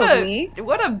but looking.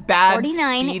 what a bad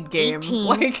 49, speed game. 18,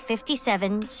 Like,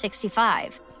 57,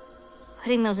 65?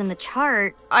 Putting those in the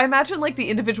chart. I imagine like the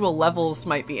individual levels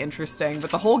might be interesting, but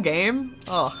the whole game,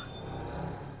 ugh.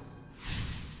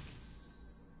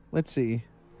 Let's see.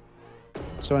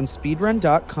 So on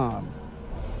speedrun.com.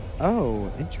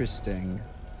 Oh, interesting.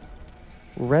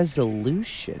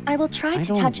 Resolution. I will try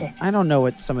to touch it. I don't know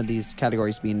what some of these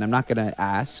categories mean. I'm not gonna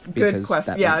ask because Good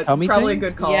question. that Yeah, might tell me probably things. a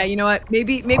good call. Yeah, you know what?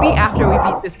 Maybe after we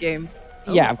beat this game.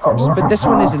 Yeah, of course. But this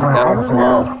one is an hour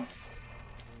long.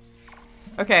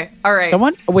 Okay, all right.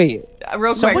 Someone, wait.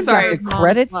 Real someone quick, sorry. got the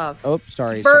credit. Love. Oh,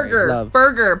 sorry. Burger, sorry, love.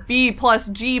 burger, B plus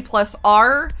G plus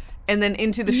R, and then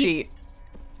into the sheet.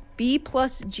 B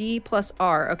plus G plus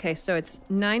R. Okay, so it's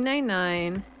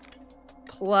 999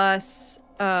 plus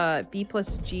B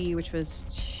plus G, which was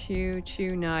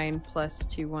 229 plus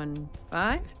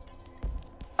 215.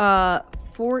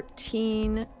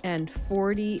 14 and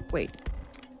 40. Wait,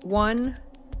 1,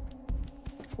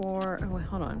 4. Oh, wait,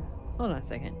 hold on a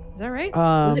second. Is that right?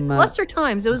 Was it plus or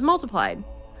times? It was multiplied.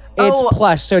 It's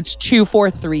plus, so it's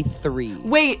 2433.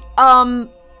 Wait, Did I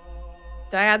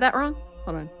add that wrong?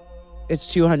 Hold on. It's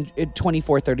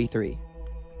 2433.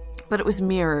 but it was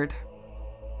mirrored.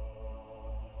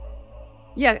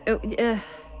 Yeah. Am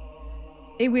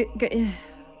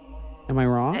I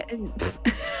wrong?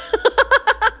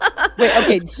 Wait,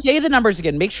 okay, say the numbers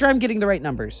again. Make sure I'm getting the right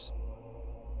numbers.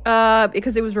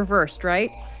 Because it was reversed, right?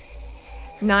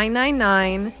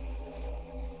 999.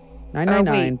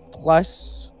 999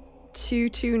 plus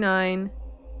 229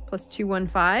 plus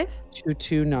 215.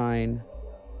 229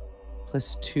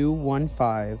 plus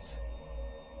 215.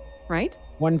 Right?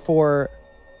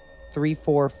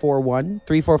 143441.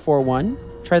 3441.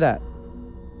 Try that.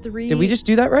 3. Did we just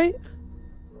do that right?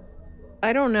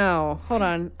 I don't know. Hold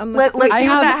on. Let's see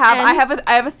what that have.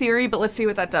 I have a theory, but let's see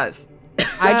what that does.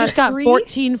 I just got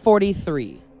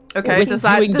 1443. Okay, does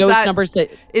that numbers that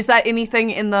is that anything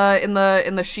in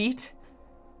the sheet?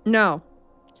 No.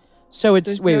 So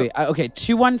it's wait. Okay,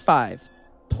 215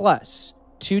 plus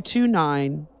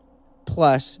 229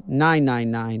 plus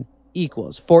 999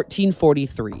 equals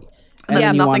 1443. And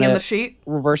that's nothing in the sheet.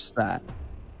 Reverse that.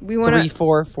 We want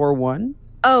 3441.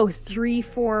 Oh,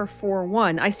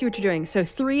 3441. I see what you're doing. So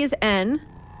 3 is N.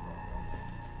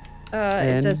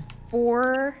 Does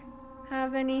 4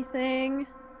 have anything?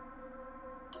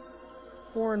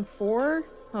 4 and 4?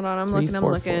 Hold on, I'm looking.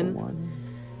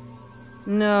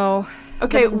 No.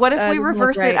 Okay, what if we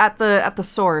reverse it at the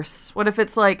source? What if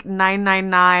it's like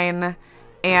 999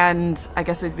 and I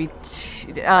guess it'd be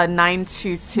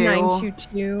 922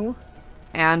 922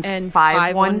 and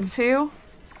 512?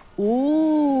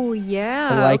 Ooh, yeah.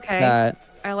 I like that.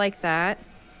 I like that.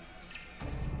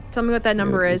 Tell me what that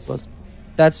number is.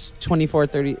 That's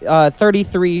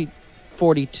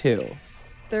 3342.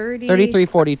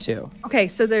 3342. Okay,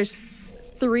 so there's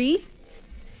 3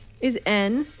 is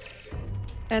N,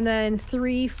 and then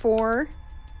 3, 4.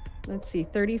 Let's see,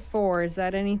 34. Is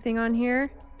that anything on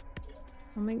here?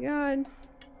 Oh my god,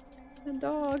 a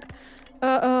dog.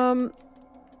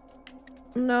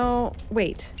 No,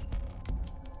 wait.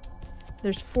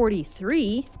 There's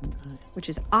 43, which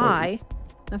is I.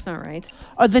 That's not right.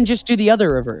 Oh, then just do the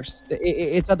other reverse.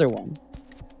 It's other one.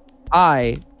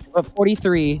 I, but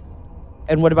 43.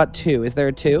 And what about 2? Is there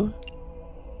a 2?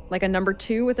 Like a number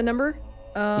 2 with a number?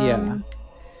 Yeah.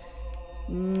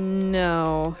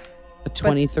 No. A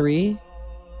 23?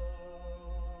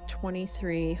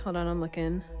 23. Hold on, I'm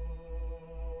looking.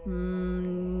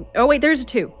 Oh, wait, there's a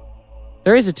 2.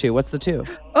 There is a 2. What's the 2?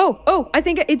 Oh, I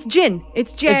think it's Jin.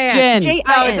 It's J. It's Jin. J-I-N.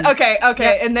 Oh, it's okay.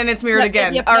 Yep. And then it's mirrored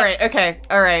again. Yep, all right, okay,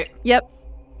 all right. Yep.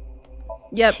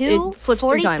 2, it flips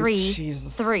 3 times. 43,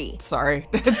 Jesus. 3. Sorry.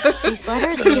 These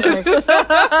letters are just...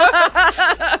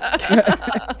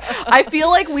 I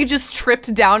feel like we just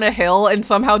tripped down a hill and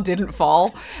somehow didn't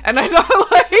fall. And I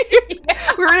don't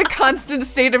we're in a constant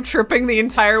state of tripping the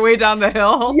entire way down the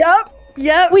hill. Yep.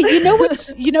 Wait, you know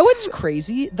what's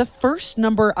crazy? The first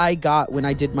number I got when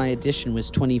I did my addition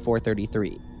was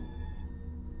 2433.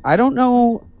 I don't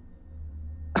know.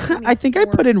 I think I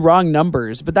put in wrong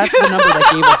numbers, but that's the number that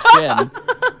gave us Jin.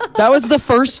 That was the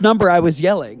first number I was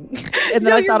yelling. And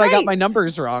then I thought I got my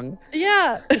numbers wrong.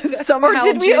 Yeah. Or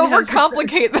did we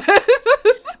overcomplicate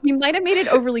this? You might have made it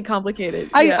overly complicated.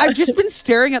 I've just been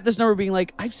staring at this number being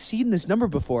like, I've seen this number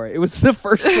before. It was the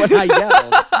first one I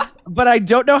yelled. But I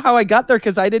don't know how I got there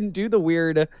because I didn't do the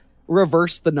weird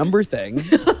reverse the number thing.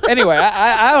 Anyway,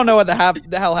 I don't know what the hell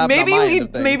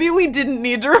happened. Maybe we didn't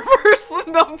need to reverse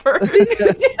the numbers.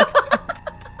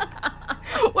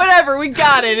 Whatever, we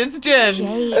got it. It's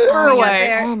Jin. We're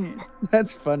away.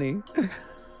 That's funny.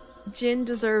 Jin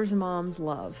deserves mom's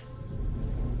love.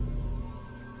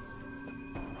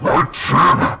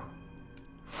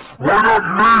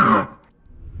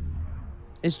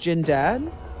 Is Jin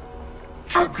dad?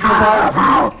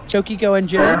 Tokiko and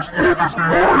Jin?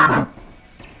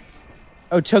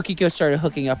 Oh, Tokiko started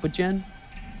hooking up with Jin?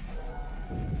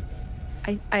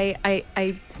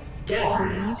 I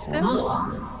believe so.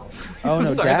 Oh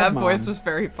no, Sorry, Dad that Mom. voice was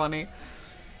very funny.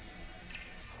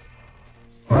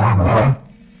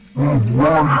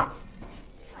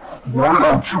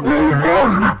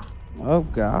 Oh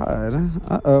God.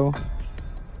 Uh-oh.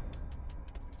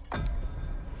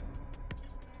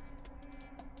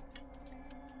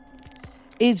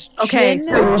 Is Okay, Jin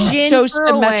so Jin so threw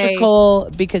away. symmetrical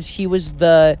because he was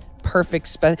the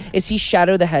perfect Is he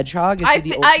Shadow the Hedgehog? Is he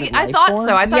the ultimate I life thought form?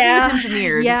 so. I thought he Yeah, was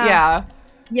engineered. yeah. Yeah.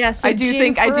 Yeah, so I do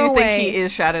think he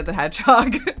is Shadow the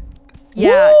Hedgehog.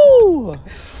 Yeah. Woo!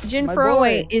 Jin My Furue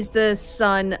boy. is the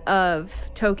son of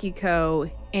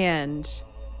Tokiko and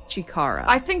Chikara.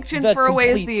 I think Jin The Furue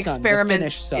is complete the son, the experiment.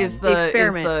 finished son. Is The the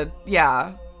experiment.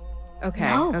 yeah. Okay,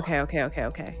 No.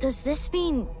 okay. Does this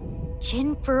mean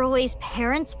Jin Furue's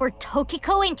parents were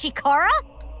Tokiko and Chikara?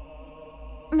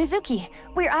 Mizuki,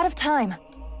 we're out of time.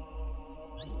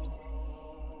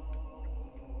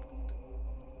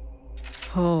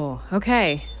 Oh,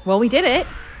 okay. Well, we did it.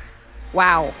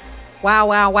 Wow.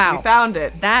 Wow. We found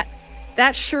it. That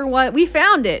sure was. We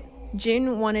found it.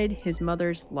 Jin wanted his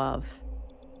mother's love.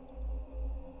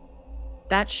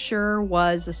 That sure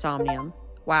was a somnium.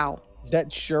 Wow.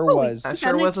 That sure Oh, was. That We sure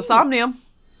found was a it. somnium.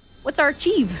 What's our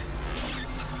achieve?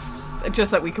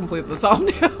 Just that we completed the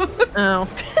somnium. Oh.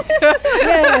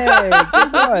 Yay!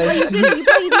 Good to us.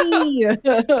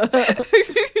 Baby.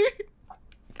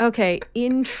 Okay,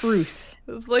 in truth.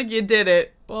 It's like you did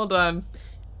it. Well done.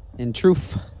 In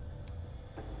truth.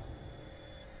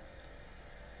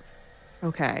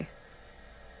 Okay.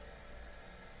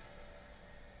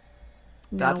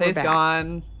 Now we're Date's back.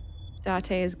 gone.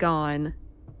 Date is gone.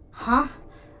 Huh?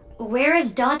 Where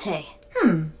is Date?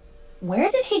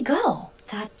 Where did he go?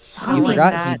 That You somnium.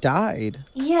 forgot that. he died.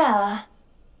 Yeah.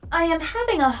 I am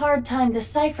having a hard time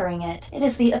deciphering it. It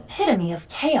is the epitome of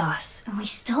chaos. We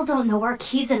still don't know where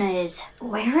Kizuna is.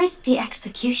 Where is the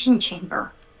execution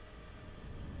chamber?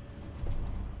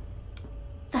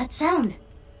 That sound.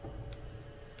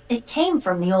 It came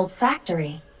from the old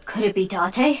factory. Could it be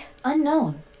Date?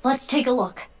 Unknown. Let's take a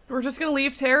look. We're just gonna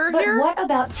leave Terror But here? what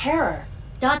about terror?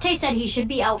 Date said he should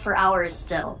be out for hours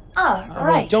still. Ah, Oh,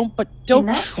 right. Don't In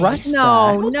that trust case-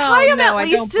 that. Well, tie him at I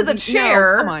least don't to the believe-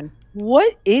 chair. No, come on.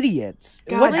 What idiots?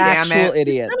 God what damn actual it.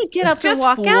 idiots? Let me get up and Just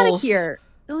walk out of fools. here.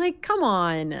 Like, come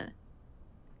on.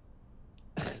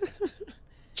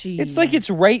 Jeez. It's like it's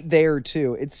right there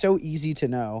too. It's so easy to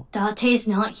know. Date's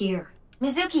not here.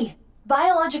 Mizuki,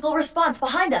 biological response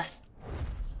behind us.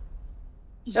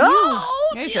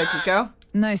 Oh! Hey, Tokiko.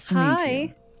 Nice to Hi. meet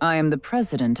you. I am the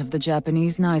president of the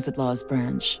Japanese Nizet Laws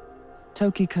branch,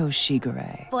 Tokiko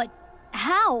Shigure. But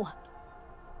how?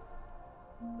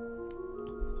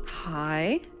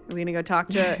 Hi. Are we gonna go talk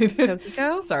to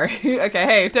Tokiko? Sorry. Okay,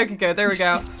 hey, Tokiko, there we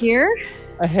go. She's here?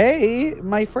 Hey,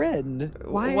 my friend.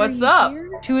 Why What's are you up?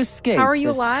 here? To escape How are you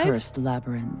this alive? cursed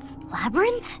labyrinth.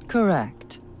 Labyrinth?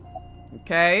 Correct.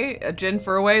 Okay, Jin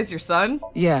Furue is your son?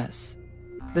 Yes.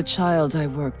 The child I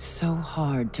worked so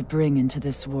hard to bring into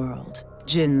this world.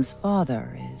 Jin's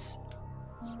father is.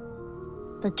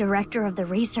 The director of the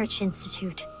Research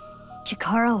Institute.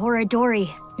 Chikara Horadori.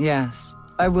 Yes.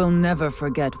 I will never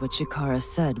forget what Chikara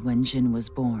said when Jin was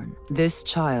born. This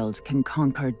child can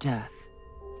conquer death.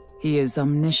 He is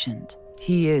omniscient.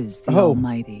 He is the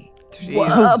Almighty. Jeez.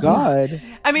 Oh God.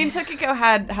 I mean, Tokiko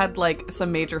had like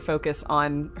some major focus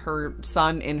on her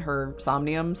son in her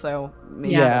somnium, so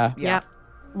maybe Yeah. that's- yeah.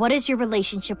 What is your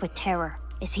relationship with Terror?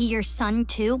 Is he your son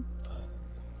too?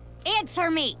 Answer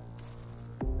me!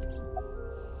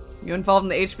 You involved in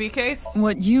the HB case?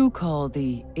 What you call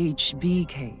the HB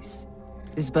case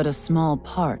is but a small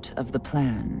part of the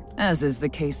plan, as is the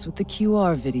case with the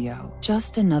QR video.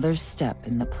 Just another step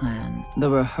in the plan, the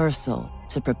rehearsal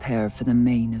to prepare for the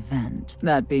main event.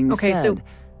 That being Okay, said, so-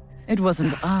 it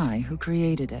wasn't I who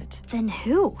created it. Then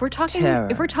who? If we're talking Terror.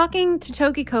 if we're talking to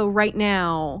Tokiko right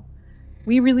now,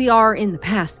 we really are in the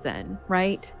past then,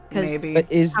 right? 'Cause Maybe. But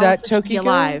is how that else would she be Tokiko?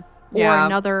 alive? Or Yeah,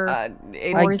 another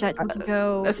or is that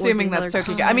Tokiko? Or is it assuming that's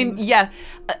another Tokiko. I mean, time? yeah.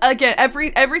 Again,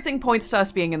 everything points to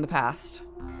us being in the past.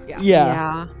 Yes.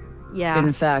 Yeah. Yeah.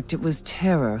 In fact, it was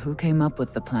Terror who came up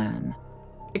with the plan.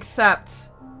 Except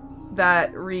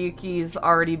that Ryuki's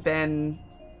already been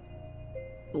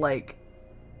like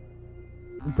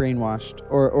Brainwashed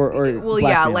or well,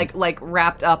 yeah, blackmailed. like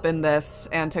wrapped up in this,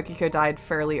 and Tokiko died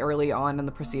fairly early on in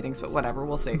the proceedings, but whatever,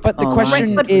 we'll see. But the Oh, question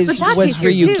right, but is, Sadaki's was here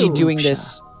Ryuki too. doing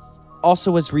this?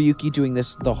 Also, was Ryuki doing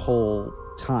this the whole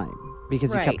time?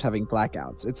 Because he Right. kept having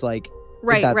blackouts. It's like, did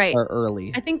Right, that right. start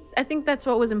early? I think that's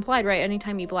what was implied, right?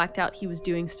 Anytime he blacked out, he was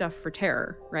doing stuff for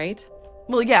Terror, right?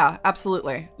 Well, yeah,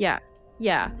 absolutely. Yeah.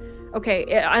 Yeah. Okay.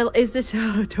 Is this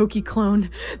a Toki clone?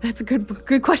 That's a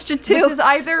good question too. This is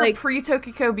either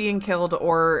pre-Tokiko being killed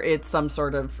or it's some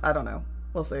sort of, I don't know.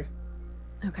 We'll see.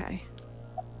 Okay.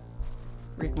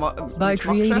 By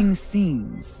creating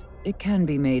seams, it can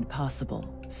be made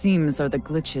possible. Seams are the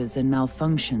glitches and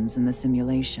malfunctions in the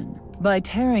simulation. By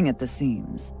tearing at the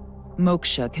seams,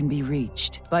 moksha can be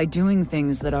reached. By doing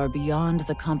things that are beyond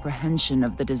the comprehension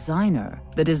of the designer,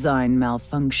 the design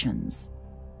malfunctions.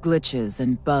 Glitches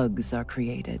and bugs are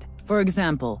created. For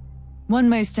example, one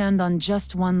may stand on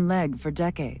just one leg for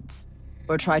decades,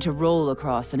 or try to roll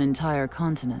across an entire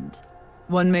continent.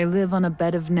 One may live on a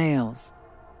bed of nails.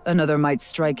 Another might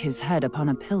strike his head upon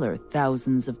a pillar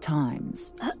thousands of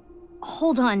times.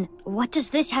 Hold on, what does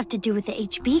this have to do with the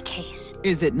HB case?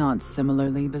 Is it not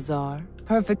similarly bizarre?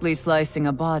 Perfectly slicing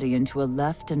a body into a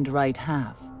left and right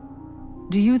half.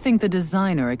 Do you think the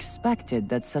designer expected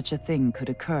that such a thing could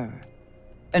occur?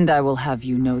 And I will have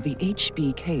you know the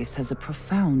HB case has a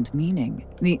profound meaning.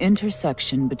 The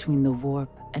intersection between the warp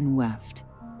and weft.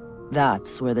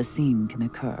 That's where the seam can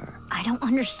occur. I don't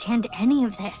understand any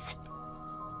of this.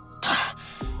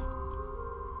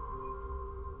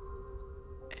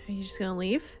 Are you just gonna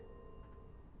leave?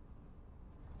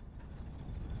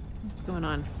 What's going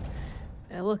on?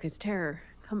 Look, it's Terror.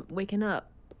 Come, waking up.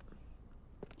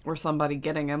 Or somebody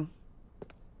getting him.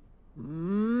 Oh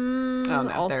no,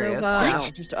 also there he is. No,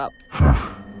 just up.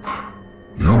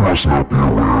 You must not be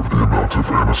aware of the amount of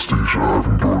anesthesia I've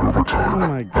endured over time. Oh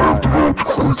my god,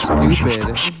 this is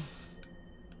stupid.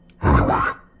 Anyway,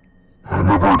 I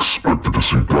never expected to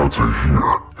see Dante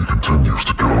here. He continues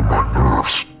to get on my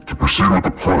nerves. To proceed with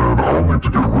the plan, I'll need to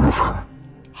get rid of him.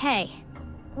 Hey,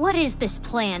 what is this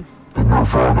plan? The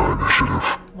nirvanA initiative.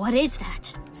 What is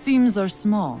that? Seams are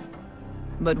small,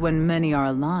 but when many are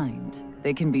aligned,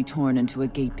 they can be torn into a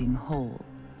gaping hole.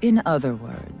 In other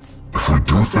words, if we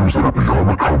do things that are beyond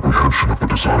the comprehension of the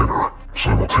designer,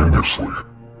 simultaneously,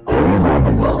 all around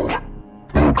the world,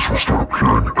 bugs will start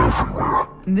appearing everywhere.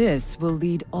 This will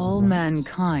lead all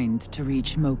mankind to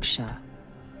reach moksha.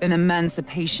 An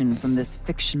emancipation from this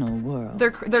fictional world.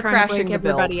 They're crashing the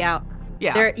build. Everybody out.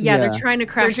 Yeah. They're trying to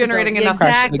crash. They're generating enough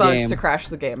bugs to crash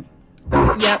the game.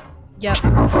 Yep. The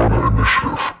nirvanA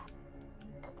initiative.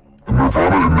 The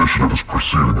nirvanA initiative is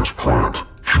proceeding as planned.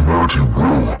 Humanity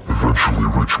will eventually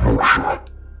reach moksha.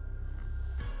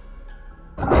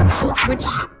 But unfortunately,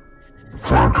 the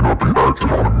plan cannot be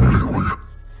acted on immediately.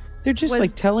 They're just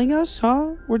like telling us,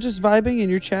 huh? We're just vibing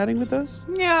and you're chatting with us?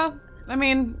 Yeah. I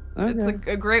mean, it's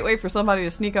a great way for somebody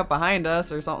to sneak up behind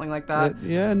us or something like that.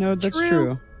 Yeah, no, that's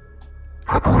true.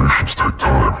 Preparations take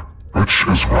time, which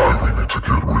is why we need to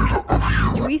get rid of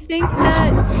you. Do we think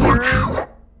that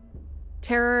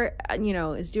Terror, you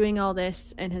know, is doing all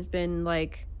this and has been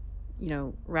like, you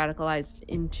know, radicalized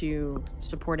into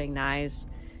supporting Nyes,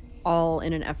 all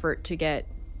in an effort to get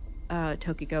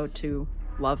Tokiko to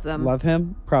love them? Love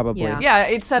him? Probably. Yeah,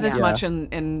 it said as much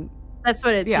in That's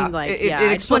what it seemed like.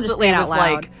 It explicitly was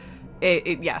like,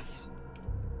 yes.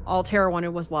 All Terror wanted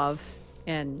was love,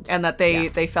 and that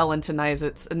they fell into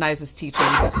Nyes'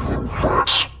 teachings.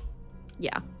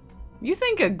 Yeah. You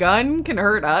think a gun can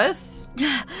hurt us?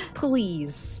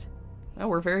 Please. Oh,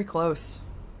 we're very close.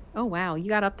 Oh wow, you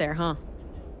got up there, huh?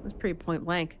 That's pretty point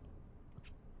blank.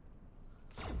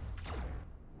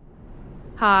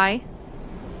 Hi.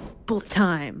 Bullet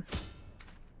time.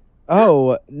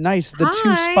 Oh, nice. The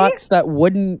two spots that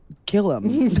wouldn't kill him.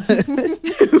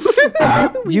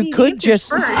 You could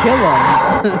just kill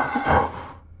him.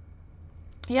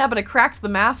 Yeah, but it cracked the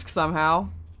mask somehow.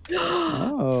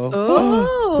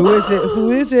 Oh. Who is it?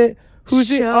 Who is it?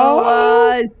 Who's it? Show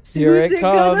us. Here Who's it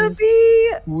comes. Gonna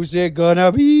be? Who's it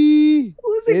gonna be?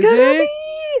 Who's it gonna be?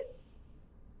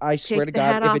 I swear to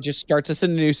God, if it just starts us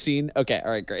in a new scene. Okay,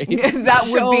 all right, great. that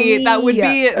would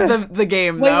be the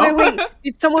game, though. Wait.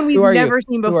 It's someone we've never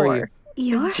seen before.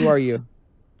 Who are you?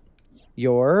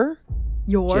 You're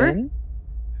Jin?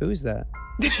 Who's that?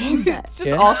 Jin. It's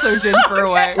just also Jin for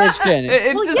a way. It's Jin.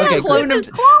 It's just a clone of.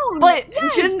 But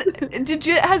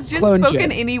Jin has Jin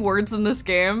spoken any words in this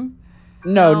game?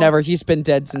 No, never. He's been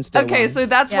dead since day one. So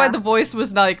that's why the voice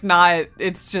was like not.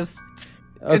 It's just.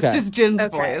 Okay. It's just Jin's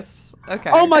voice.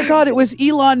 Okay. Oh my God! It was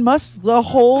Elon Musk the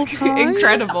whole time.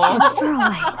 Incredible.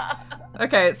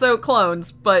 Okay, so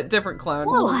clones, but different clone.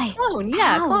 Clone,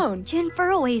 yeah, clone. Jin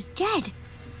Furroway's dead.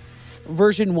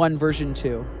 Version 1, version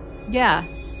 2. Yeah.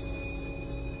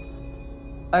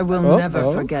 I will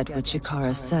never forget what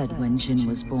Chikara said when Jin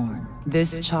was born.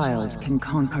 This child can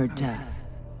conquer death.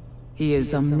 He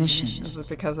is omniscient. Is it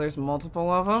because there's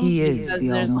multiple of them? He is the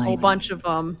There's Almighty. a whole bunch of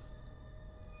them.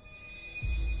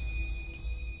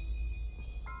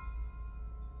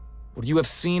 What you have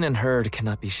seen and heard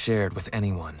cannot be shared with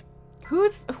anyone.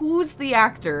 Who's the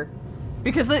actor?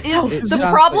 Because the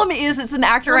problem is it's an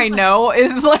actor I know.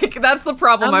 Is like that's the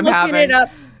problem I'm having. It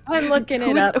up. I'm looking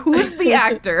it up. Who's the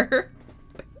actor?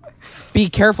 Be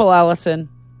careful, Allison.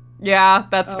 Yeah,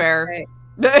 that's fair.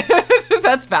 Right.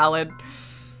 That's valid.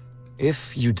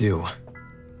 If you do,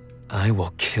 I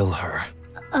will kill her.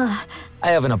 I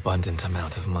have an abundant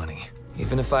amount of money.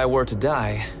 Even if I were to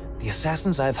die, the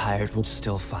assassins I've hired will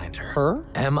still find her. Her?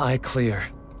 Am I clear?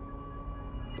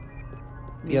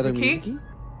 The other Mizuki?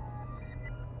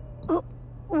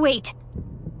 Wait.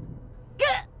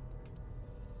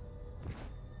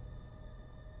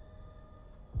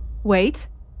 Wait.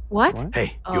 What?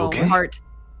 Hey, you okay? Heart.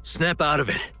 Snap out of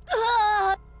it.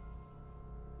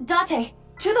 Dante,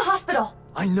 to the hospital.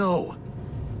 I know.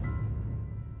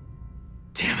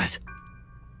 Damn it.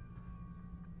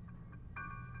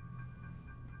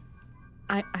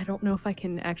 I don't know if I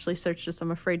can actually search this.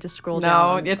 I'm afraid to scroll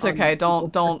down. No, it's okay.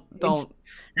 Don't.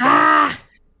 Ah!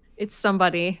 It's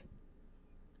somebody.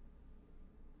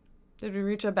 Did we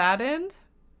reach a bad end?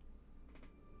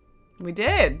 We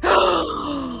did.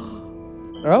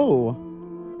 Oh.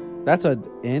 That's an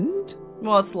end?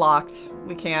 Well, it's locked.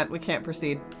 We can't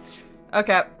proceed.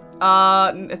 Okay.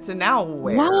 It's now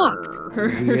where? Locked.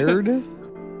 Weird.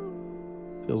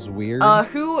 Feels weird.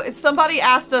 Somebody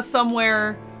asked us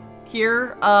somewhere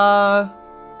here.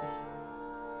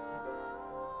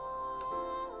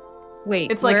 Wait.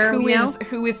 It's like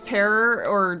who is terror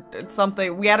or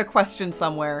something. We had a question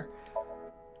somewhere.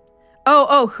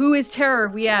 Oh, who is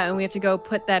terror? Yeah, and we have to go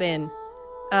put that in.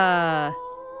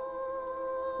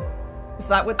 Is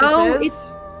that what this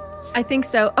is? I think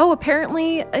so. Oh,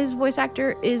 apparently his voice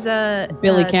actor is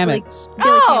Billy Kametz.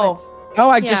 Billy Kametz. Oh,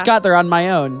 I just got there on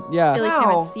my own. Yeah. Billy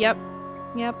Kametz.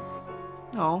 Yep.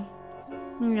 Oh.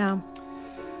 Yeah.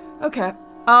 Okay.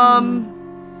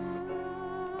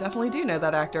 Definitely do know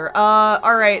that actor.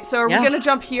 All right. So are we gonna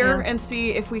jump here and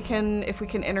see if we can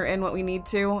enter in what we need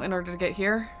to in order to get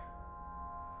here?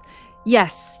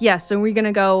 Yes. So we're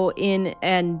gonna go in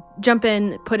and jump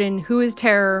in, put in who is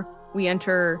terror. We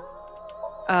enter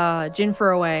Jin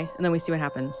Furaway, and then we see what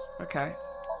happens. Okay.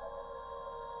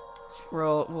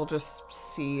 We'll just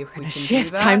see if we can shift.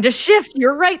 Do that. Time to shift.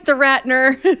 You're right, the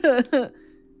Ratner.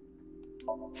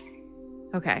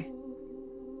 Okay.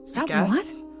 Stop.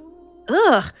 What?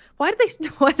 Ugh. Why did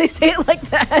they say it like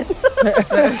that?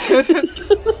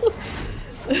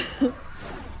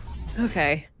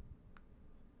 Okay.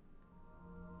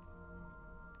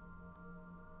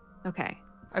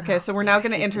 Okay, so we're now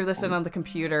going to enter this in on the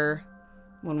computer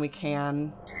when we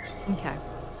can. Okay.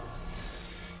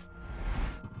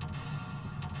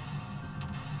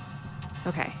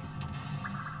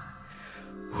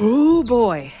 Oh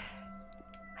boy.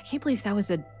 I can't believe that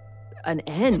was an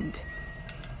end.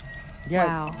 Yeah,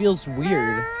 wow. It feels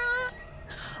weird.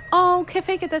 Oh,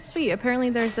 Fake It, that's sweet. Apparently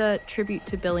there's a tribute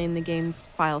to Billy in the game's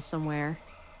file somewhere.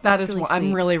 That's really sweet.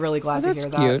 I'm really, really glad to hear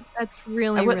cute. that. That's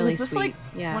really, really sweet. Was this like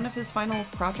one of his final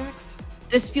projects?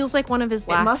 This feels like one of his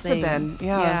last It must things. have been,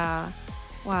 yeah.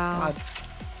 Wow.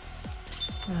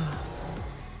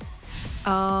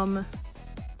 God.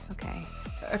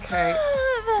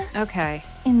 Okay.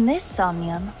 In this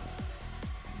Somnium.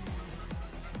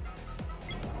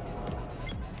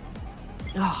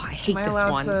 Oh, I hate Am I this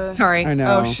allowed one. to... Sorry. I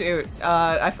know. Oh shoot.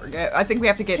 I forget. I think we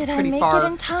have to get Did pretty I make far it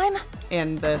in time?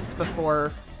 in this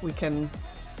before we can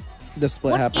The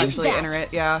split happens. actually enter it.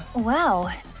 Yeah. Wow.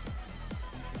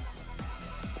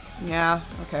 Yeah.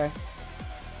 Okay.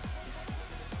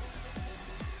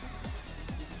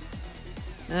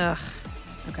 Ugh.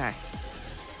 Okay.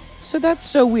 So that's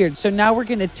so weird. So now we're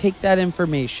gonna take that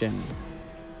information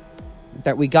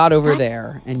that we got over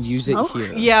there and use it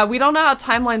here. Yeah, we don't know how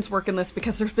timelines work in this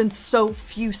because there's been so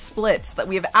few splits that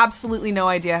we have absolutely no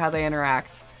idea how they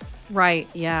interact. Right,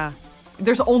 yeah.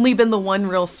 There's only been the one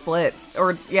real split.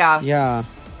 Or, yeah. Yeah.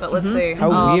 But let's see.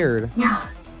 How weird. No.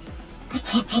 I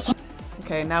can't take it.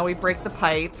 Okay, now we break the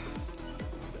pipe.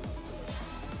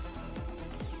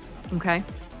 Okay.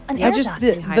 An air duct.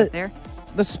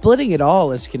 The splitting it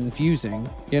all is confusing,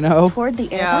 you know? Toward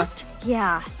the air duct?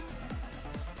 Yeah.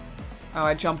 Oh,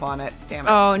 I jump on it. Damn it.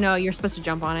 Oh, no, you're supposed to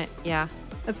jump on it. Yeah.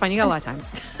 That's fine. You got a lot of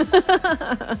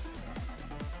time.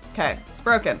 Okay, it's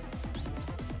broken.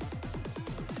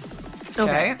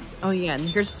 Okay. Oh, yeah, and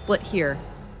here's a split here.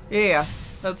 Yeah.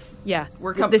 That's... Yeah.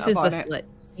 We're coming This up is on the it. split.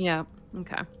 Yeah.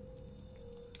 Okay.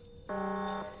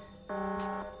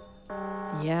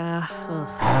 Yeah.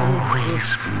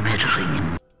 Always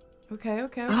meddling. Okay.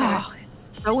 Oh, it's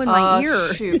so in my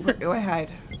ear. Shoot, where do I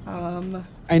hide?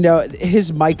 I know,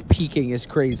 his mic peaking is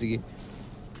crazy.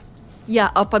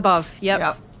 Yeah, up above.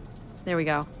 Yep. There we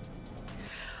go.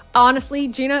 Honestly,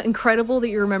 Gina, incredible that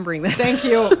you're remembering this. Thank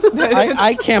you.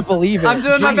 I can't believe it. I'm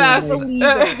doing my best.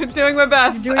 Doing my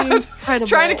best. You're doing incredible.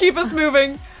 Trying to keep us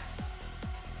moving.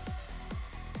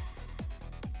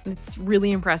 It's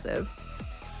really impressive.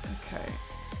 Okay.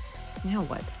 Now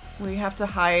what? We have to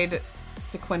hide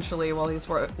sequentially while he's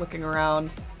looking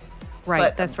around. Right,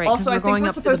 but that's right. Also, I think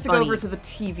we're supposed to go over to the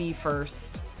TV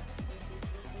first.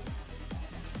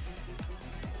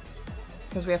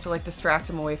 Because we have to, like, distract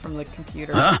him away from the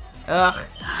computer. Huh? Ugh. Fuck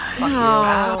you.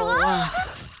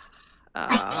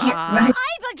 I can't run.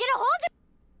 Iva, get a hold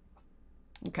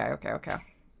of. Okay.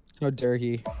 How dare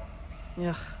he?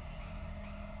 Ugh.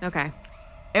 Okay.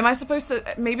 Am I supposed to?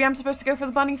 Maybe I'm supposed to go for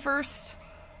the bunny first?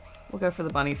 We'll go for the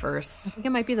bunny first. I think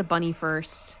it might be the bunny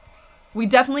first. We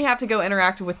definitely have to go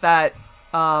interact with that,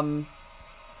 that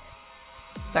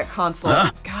console.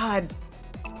 Huh? God.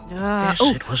 Yes,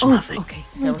 it was nothing. Okay.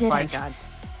 We did it. God.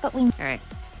 But we... All right.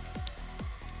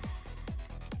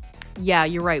 Yeah,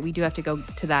 you're right. We do have to go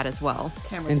to that as well.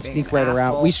 Camera's And being sneak right an around.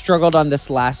 asshole. We struggled on this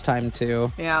last time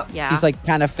too. Yeah. He's like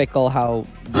kind of fickle how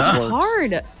this works.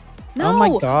 Hard. No. Oh my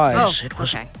god. Yes, it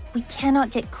was. Okay. We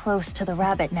cannot get close to the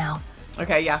rabbit now.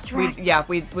 Okay, yeah.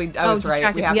 I was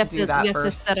right. We have to do that first. We have to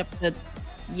first. set up the...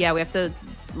 Yeah, we have to,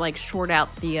 like, short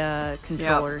out the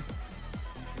controller.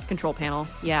 Control panel.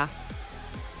 Yeah.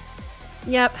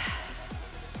 Yep.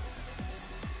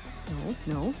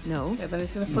 No. Okay, then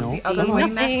he's gonna flip No. the other way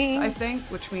Nothing. next, I think,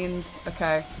 which means,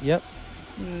 okay. Yep.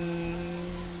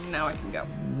 Now I can go.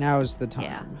 Now's the time.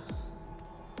 Yeah.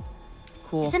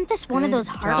 Cool. Isn't this one of those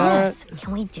hard job. ones?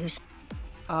 Can we do?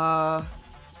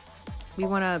 We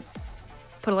want to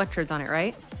put electrodes on it,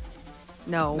 right?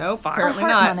 No. Nope, Fuck. apparently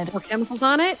not. More chemicals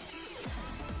on it?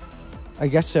 I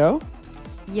guess so.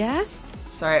 Yes.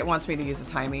 Sorry, it wants me to use a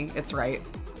timey. It's right.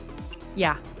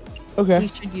 Yeah. Okay. You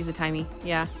should use a timey.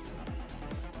 Yeah.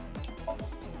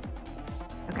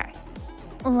 Okay.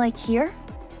 Like here?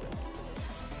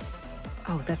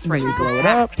 Oh, that's right. We blow it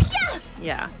up.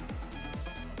 Yeah.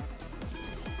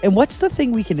 And what's the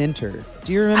thing we can enter?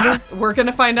 Do you remember? We're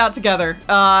gonna find out together.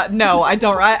 No, I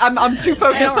don't. I'm too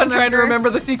focused on trying to remember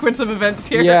the sequence of events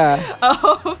here. Yeah.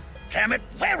 Oh. Damn it,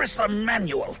 where is the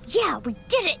manual? Yeah, we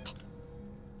did it.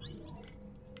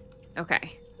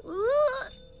 Okay.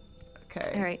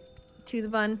 Okay. All right. To the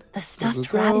bun. The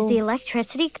stuffed Go. rabbit. Is the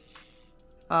electricity?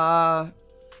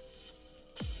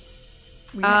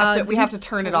 We have to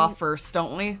turn it off first,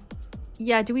 don't we?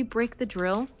 Yeah. Do we break the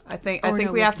drill? I think no,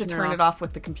 we have to turn it off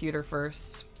with the computer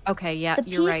first. Okay. Yeah. The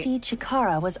you're PC right.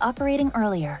 Chikara was operating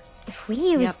earlier. If we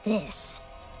use this.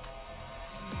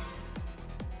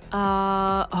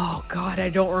 Oh god, I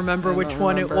don't remember which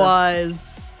one it remember.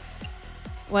 was.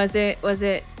 Was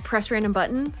it press random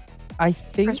button? I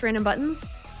think. Press random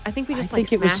buttons? I think we just think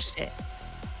like it was- smashed it.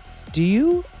 Do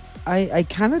you? I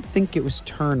kind of think it was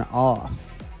turn off,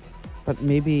 but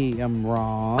maybe I'm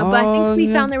wrong. But I think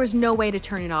we found there was no way to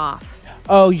turn it off.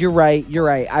 Oh, you're right. You're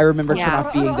right. I remember turn Yeah.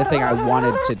 off being the thing I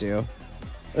wanted to do.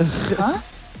 Huh?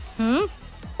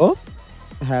 Oh,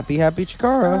 happy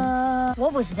Chikara.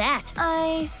 What was that?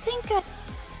 I think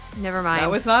Never mind.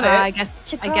 That was not it. I guess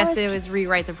Chikara's it was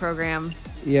rewrite the program.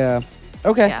 Yeah.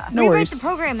 Okay. Yeah. No Rewrite worries. the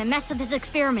program and mess with this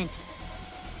experiment.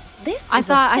 this I is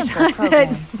thought- a I simple thought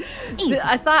program. Easy.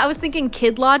 I was thinking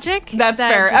kid logic. That's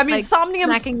that fair. just, I mean, like, Somniums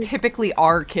smacking- typically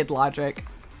are kid logic.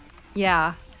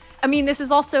 Yeah. I mean, this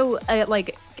is also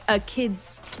like a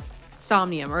kid's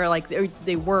Somnium, or like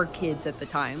they were kids at the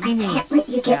time. I can't let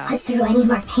you get put through any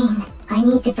more pain. I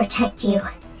need to protect you,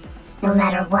 no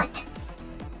matter what.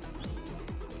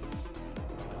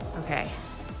 Okay.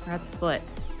 We're at the split.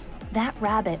 That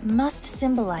rabbit must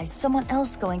symbolize someone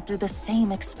else going through the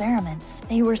same experiments.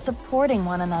 They were supporting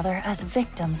one another as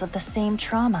victims of the same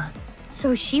trauma.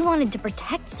 So she wanted to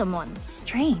protect someone.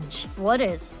 Strange. What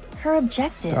is? Her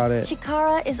objective, Got it.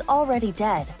 Chikara, is already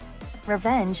dead.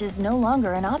 Revenge is no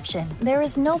longer an option. There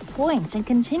is no point in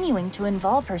continuing to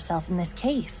involve herself in this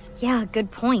case. Yeah,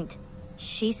 good point.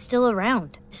 She's still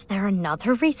around. Is there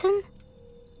another reason?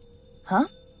 Huh?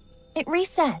 It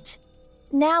reset.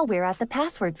 Now we're at the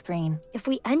password screen. If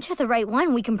we enter the right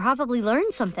one, we can probably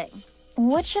learn something.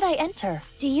 What should I enter?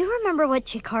 Do you remember what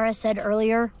Chikara said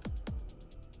earlier?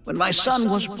 When my son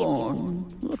was born,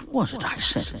 what was it I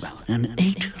said about an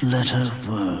 8-letter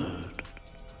word?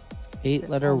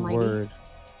 8-letter Almighty? word.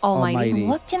 Almighty.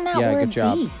 What can that Yeah, word good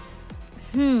job.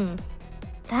 be?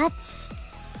 That's...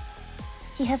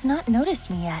 He has not noticed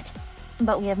me yet,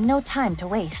 but we have no time to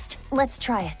waste. Let's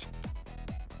try it.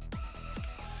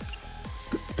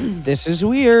 This is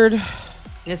weird.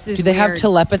 This is Do they have weird.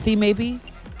 telepathy, maybe?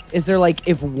 Is there like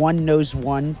if one knows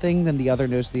one thing, then the other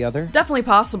knows the other? Definitely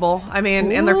possible. I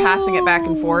mean, and they're passing it back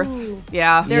and forth.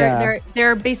 Yeah.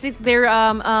 They're basic. They're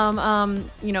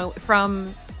you know,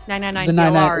 from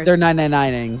 999 DLR. They're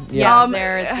 999ing. Yeah.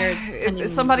 They're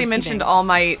somebody mentioned All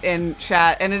Might in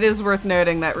chat, and it is worth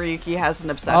noting that Ryuki has an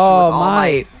obsession with All All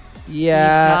Might.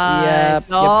 Yep.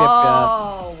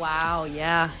 Oh, wow.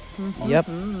 Yeah. Yep.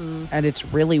 And it's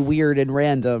really weird and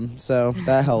random, so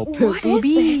that helps. What is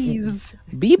this?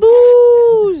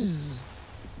 Bee-boos!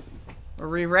 We're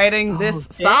rewriting this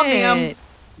Somnium.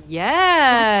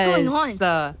 Yes. What's going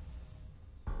on?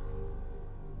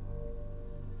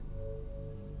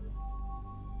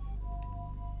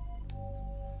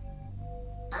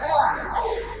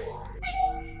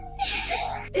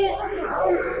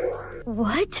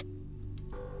 What?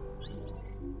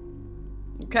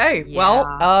 Okay,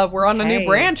 well, we're on a new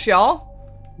branch, y'all.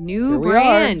 New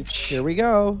branch. Here we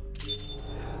go.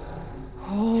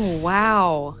 Oh,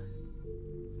 wow.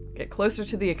 Get closer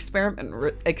to the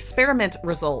experiment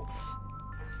results.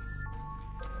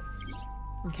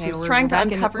 Okay, she was trying to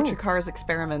uncover Chikara's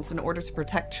experiments in order to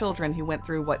protect children who went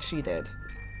through what she did.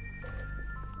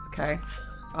 Okay.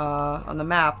 On the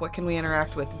map, what can we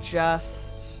interact with?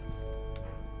 Just...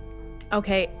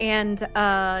 Okay, and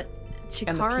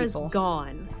Chikara's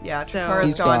gone. Yeah, so...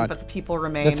 Chikara's gone, but the people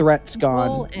remain. The threat's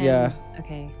gone. Yeah.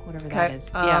 Okay, whatever that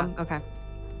is. Yeah, okay.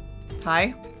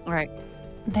 Hi. All right.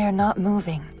 They're not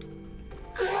moving.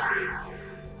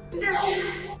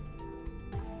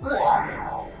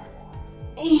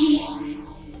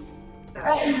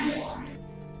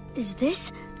 Is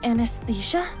this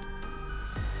anesthesia?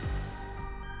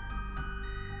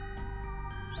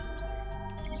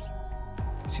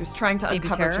 She was trying to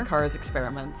uncover Chikara's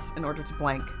experiments in order to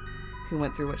blank who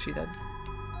went through what she did.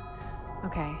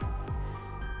 Okay.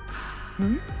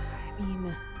 I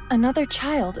mean... Another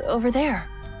child over there.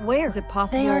 Where? Is it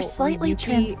possible They are slightly Ryuki...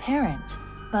 transparent,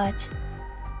 but...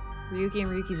 Ryuki and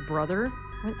Ryuki's brother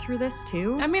went through this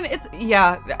too? I mean, it's...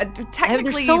 Yeah,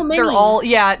 technically so many. they're all...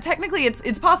 Yeah, technically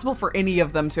it's possible for any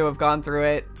of them to have gone through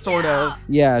it, sort of.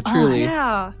 Yeah, truly.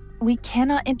 Yeah. We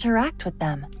cannot interact with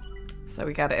them. So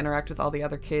we gotta interact with all the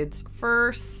other kids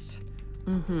first.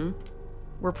 Mm-hmm.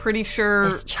 We're pretty sure...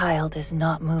 This child is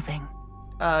not moving.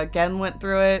 Gen went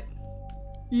through it.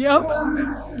 Yep.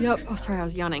 Yep. Oh, sorry, I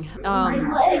was yawning. My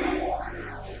legs.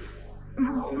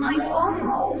 My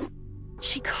bones.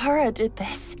 Chikara did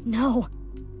this. No.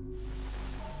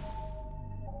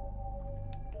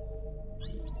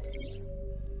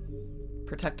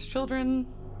 Protect children.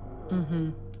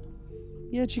 Mm-hmm.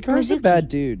 Yeah, Chikara's a bad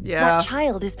dude. Yeah. That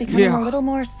child is becoming a little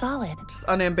more solid. Just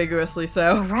unambiguously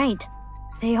so. You're right.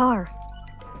 They are.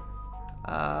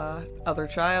 Other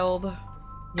child.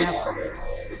 Yep.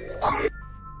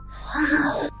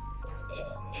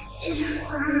 It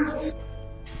hurts.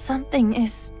 Something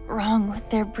is wrong with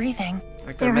their breathing.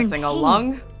 Like they're missing a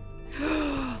lung?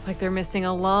 Like they're missing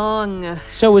a lung.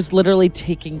 So it's literally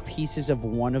taking pieces of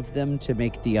one of them to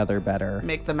make the other better.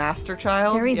 Make the master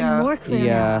child? They're even more clear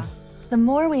now. The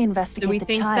more we investigate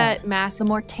the child, the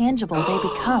more tangible they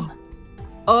become.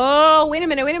 Oh, wait a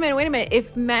minute.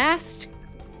 If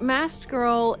Masked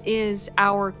Girl is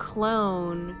our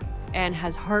clone and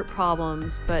has heart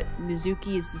problems, but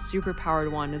Mizuki is the superpowered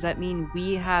one, does that mean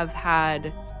we have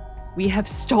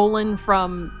stolen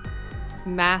from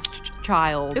Masked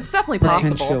Child? It's definitely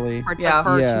possible. Potentially. Parts of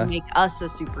her to make us a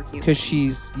superhuman. Because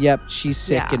she's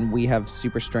sick and we have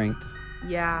super strength.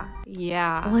 Yeah.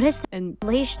 What is the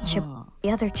relationship with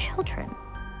the other children?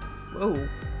 Whoa.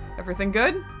 Everything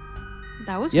good?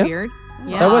 That was weird.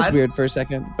 Yeah. That was weird for a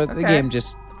second, but the game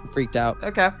just freaked out.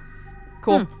 Okay.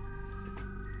 Cool.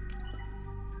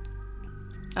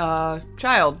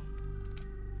 Child.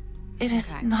 It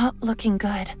is not looking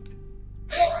good.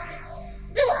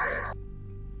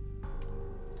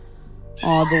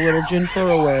 Aw, the little Jin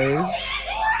Furaways.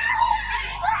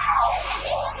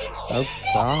 Oh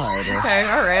god. Okay,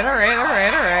 alright.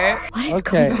 What is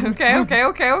going on?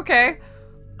 Okay.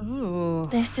 Ooh.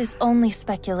 This is only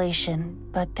speculation,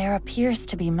 but there appears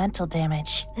to be mental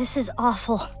damage. This is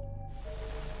awful.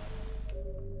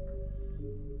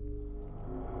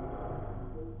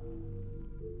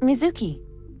 Mizuki,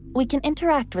 we can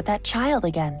interact with that child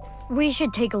again. We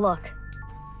should take a look.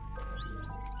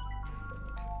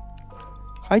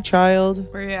 Hi,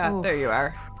 child. Where you at? There you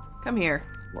are. Come here.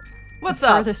 What's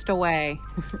up? up? Furthest away.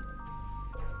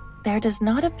 There does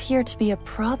not appear to be a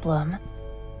problem.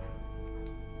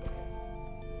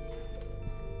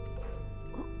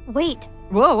 Wait.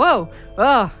 Whoa.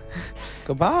 Oh.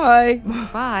 Goodbye.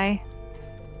 Bye.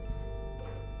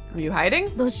 Are you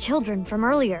hiding? Those children from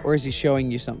earlier. Or is he showing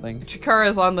you something?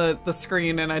 Chikara's on the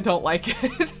screen and I don't like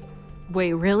it.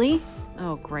 Wait, really?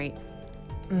 Oh, great.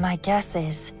 My guess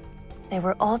is they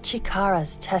were all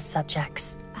Chikara's test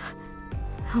subjects.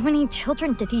 How many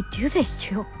children did he do this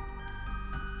to?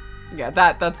 Yeah,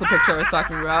 that's the picture I was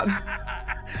talking about.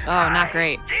 Oh, not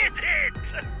great.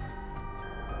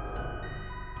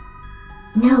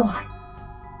 No.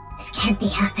 This can't be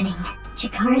happening.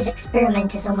 Chikara's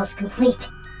experiment is almost complete.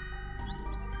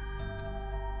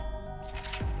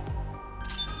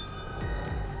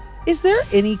 Is there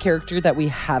any character that we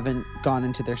haven't gone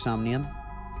into their somnium?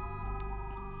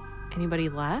 Anybody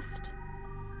left?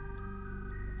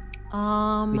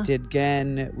 We did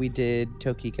Gen, we did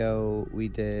Tokiko, we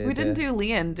did... We didn't do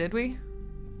Leon, did we?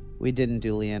 We didn't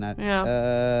do Leon.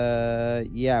 Yeah.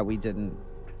 Yeah, we didn't.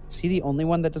 Is he the only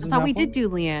one that doesn't I thought have we one? did do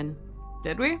Leon.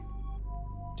 Did we?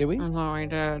 Did we? I thought we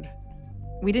did.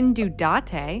 We didn't do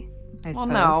Date, I suppose. Well,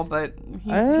 no, but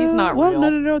he's not well,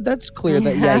 real. no. That's clear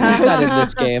that, yeah, he's not in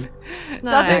this game.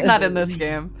 Date's not in this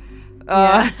game.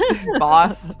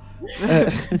 Boss.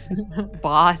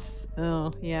 Boss.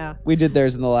 Oh, yeah. We did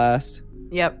theirs in the last.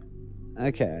 Yep.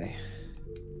 Okay.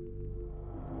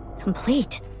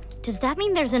 Complete. Does that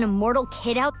mean there's an immortal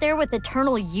kid out there with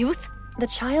eternal youth? The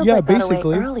child that got away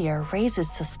earlier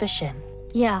raises suspicion.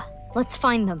 Yeah, let's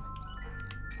find them.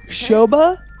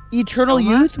 Shoba? Eternal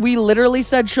youth? We literally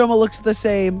said Shoma looks the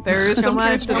same. There is some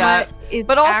truth to that.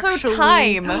 But also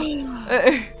time.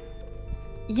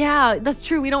 Yeah, that's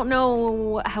true. We don't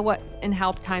know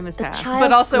how time has passed.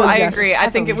 But also, I agree. I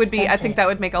think it would be. I think that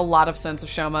would make a lot of sense if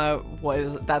Shoma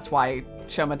was. That's why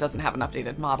Shoma doesn't have an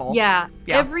updated model. Yeah.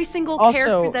 Every single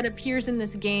character that appears in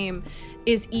this game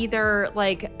is either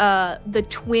like the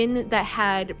twin that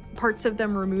had parts of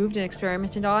them removed and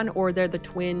experimented on, or they're the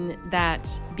twin that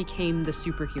became the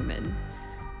superhuman.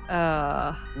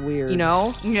 Weird. You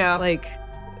know? Yeah. Like,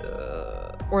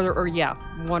 or yeah,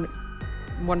 one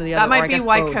or the other. That might be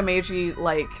why both. Kameji,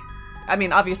 like, I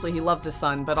mean, obviously he loved his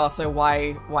son, but also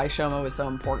why Shoma was so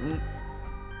important.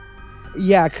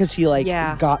 Yeah, because he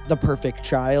got the perfect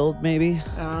child, maybe.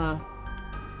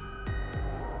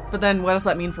 But then what does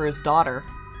that mean for his daughter?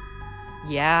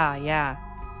 Yeah.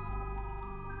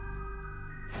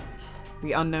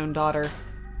 The unknown daughter.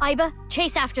 Aiba,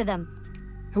 chase after them.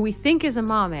 Who we think is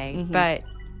Amame, but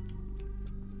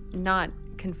not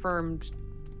confirmed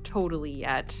totally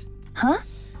yet. Huh?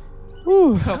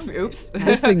 Ooh. Oh, oops.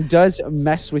 This thing does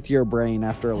mess with your brain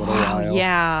after a little while.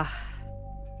 Yeah.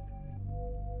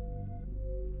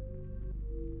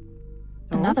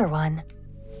 Another one.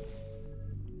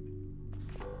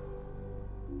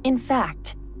 In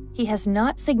fact, he has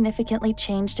not significantly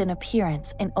changed in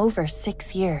appearance in over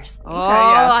 6 years. Okay,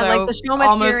 yeah, so I like the Shoma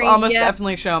almost theory.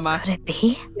 definitely Shoma. Could it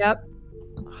be? Yep.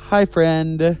 Hi,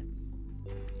 friend.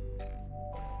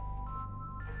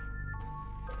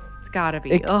 It's gotta be.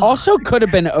 It also could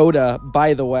have been Oda,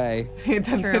 by the way.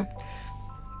 True.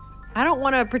 I don't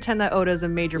want to pretend that Oda's a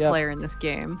major player in this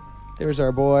game. There's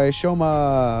our boy,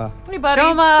 Shoma. Hey, buddy.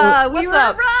 Shoma, What's we were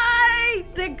up? right.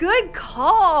 The good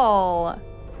call.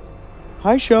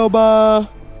 Hi, Shoba.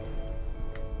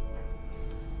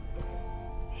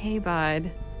 Hey,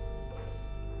 bud.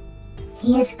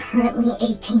 He is currently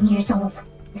 18 years old,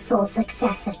 the sole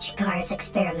success of Chikara's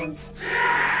experiments.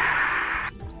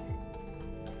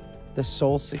 The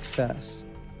sole success.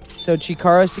 So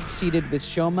Chikara succeeded with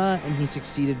Shoma, and he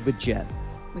succeeded with Jen.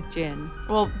 With Jin.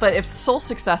 Well, but if sole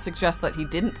success suggests that he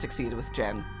didn't succeed with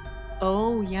Jen.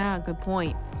 Oh, yeah, good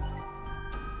point.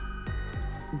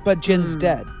 But Jin's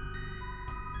dead.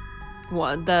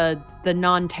 Well, the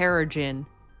non-Terror Jin.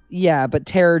 Yeah, but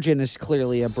Terror Jin is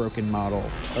clearly a broken model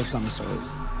of some sort.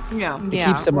 Yeah. It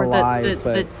keeps him or alive,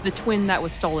 but... The twin that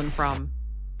was stolen from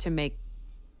to make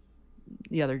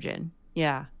the other Jin.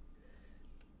 Yeah.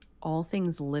 All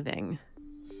things living.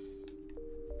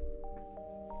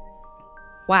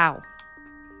 Wow.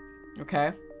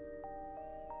 Okay.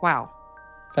 Wow.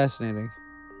 Fascinating.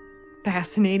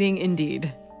 Fascinating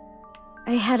indeed.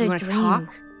 I had You a wanna dream.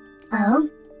 talk? Oh?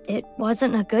 It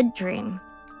wasn't a good dream.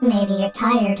 Maybe you're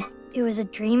tired. It was a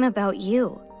dream about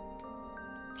you.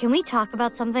 Can we talk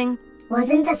about something?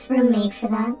 Wasn't this room made for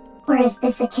that? Or is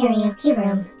this a karaoke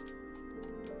room?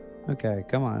 Okay,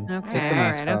 come on. Okay, Take the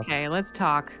mask alright, off. okay, let's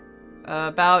talk.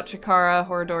 About Chikara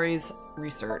Horodori's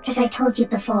research. As I told you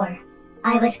before,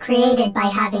 I was created by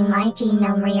having my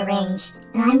genome rearranged,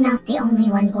 and I'm not the only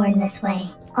one born this way.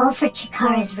 All for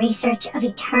Chikara's research of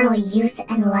eternal youth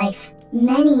and life.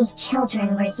 Many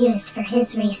children were used for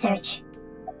his research.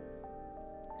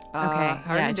 Okay,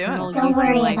 how are you doing? Don't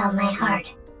worry about my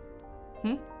heart.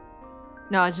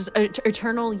 No, it's just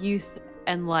eternal youth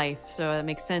and life. So that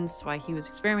makes sense why he was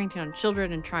experimenting on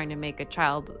children and trying to make a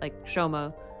child like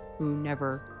Shoma who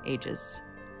never ages.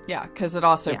 Yeah, because it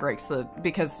also breaks the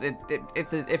because if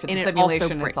it's a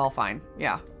simulation, it's all fine.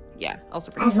 Yeah. Yeah.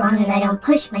 Also. As long as I don't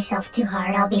push myself too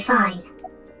hard, I'll be fine.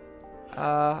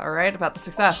 All right. About the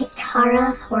success.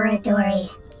 Chikara Horadori.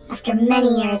 After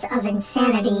many years of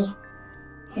insanity,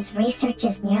 his research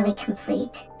is nearly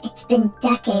complete. It's been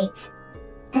decades.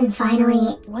 And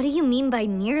finally... What do you mean by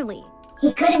nearly?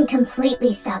 He couldn't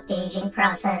completely stop the aging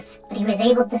process, but he was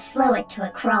able to slow it to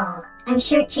a crawl. I'm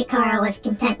sure Chikara was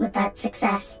content with that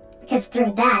success, because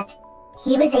through that,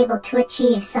 he was able to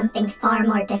achieve something far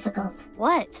more difficult.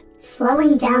 What?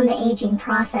 Slowing down the aging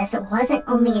process wasn't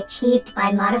only achieved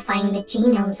by modifying the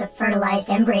genomes of fertilized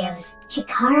embryos.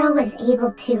 Chikara was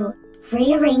able to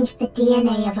rearrange the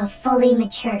DNA of a fully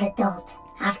matured adult.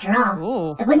 After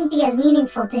all, it wouldn't be as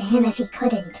meaningful to him if he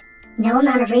couldn't. No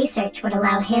amount of research would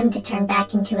allow him to turn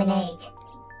back into an egg.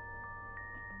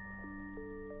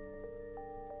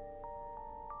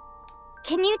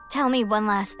 Can you tell me one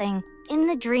last thing? In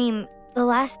the dream, the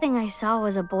last thing I saw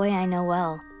was a boy I know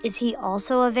well. Is he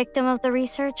also a victim of the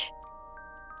research?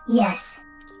 Yes.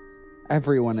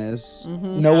 Everyone is.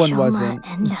 No one wasn't.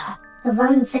 And, the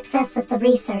lone success of the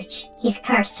research. He's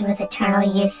cursed with eternal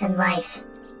youth and life.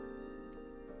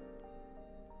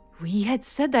 We had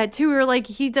said that too. We were like,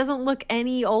 he doesn't look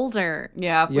any older.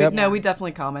 Yeah, we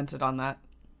definitely commented on that.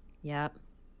 Yep.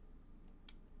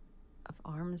 Of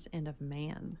arms and of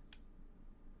man.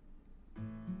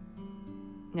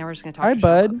 Now we're just gonna talk Hi, to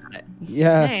bud. about it.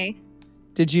 Yeah. Hey.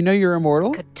 Did you know you're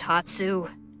immortal? Kotatsu.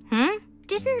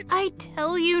 Didn't I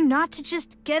tell you not to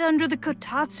just get under the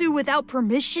kotatsu without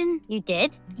permission? You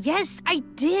did? Yes, I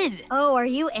did. Oh, are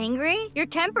you angry? Your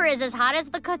temper is as hot as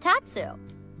the kotatsu.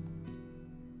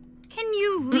 Can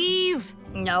you leave?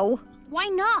 No. Why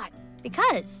not?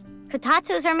 Because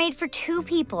kotatsus are made for 2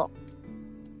 people.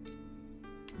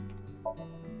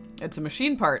 It's a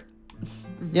machine part.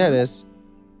 Yeah, it is.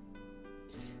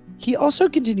 He also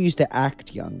continues to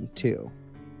act young, too.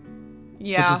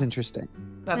 Yeah. Which is interesting.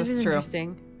 That is true.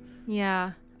 Interesting.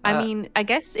 Yeah. I mean, I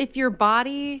guess if your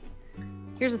body...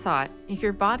 Here's a thought. If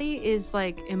your body is,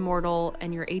 like, immortal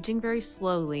and you're aging very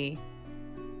slowly,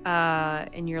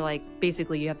 and you're, like,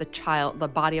 basically you have the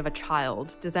body of a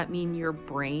child, does that mean your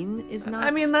brain is not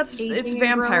I mean, it's aging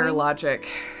vampire and growing? logic.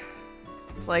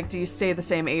 It's like, do you stay the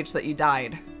same age that you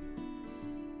died?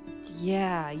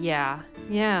 Yeah.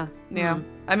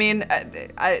 I mean,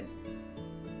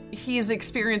 he's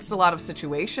experienced a lot of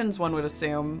situations, one would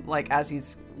assume, like, as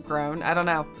he's grown. I don't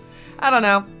know.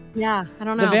 Yeah, I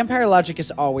don't know. The vampire logic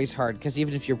is always hard, because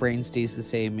even if your brain stays the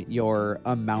same, your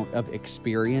amount of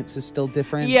experience is still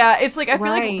different. Yeah, it's like, I feel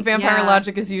like vampire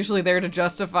logic is usually there to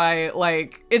justify,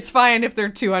 like, it's fine if they're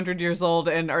 200 years old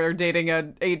and are dating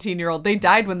an 18-year-old. They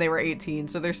died when they were 18,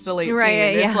 so they're still 18.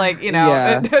 Right, it's like, you know...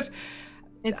 Yeah.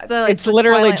 It's the like, it's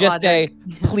literally Twilight just logic.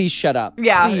 please shut up.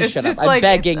 Yeah, please it's shut just up. like,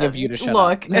 I'm begging of you to shut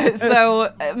look, up.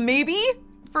 so maybe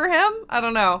for him, I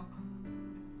don't know.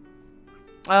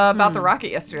 About the rocket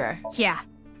yesterday. Yeah.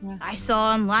 I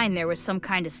saw online there was some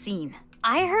kind of scene.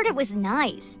 I heard it was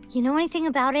nice. You know anything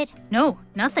about it? No,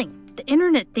 nothing. The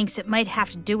internet thinks it might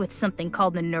have to do with something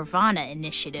called the nirvanA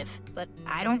initiative, but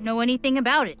I don't know anything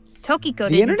about it. Tokiko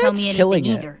didn't tell me anything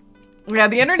either. Yeah,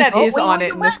 the internet is on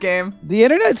it in this game. The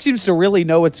internet seems to really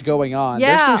know what's going on.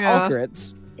 Yeah. There's no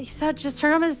secrets. He said, just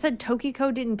turned around and said,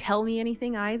 Tokiko didn't tell me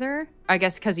anything either. I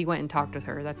guess because he went and talked with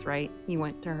her. That's right. He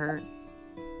went to her.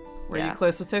 Were you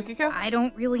close with Tokiko? I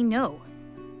don't really know.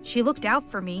 She looked out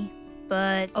for me,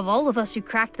 but of all of us who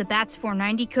cracked the BATS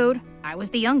 490 code, I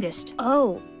was the youngest.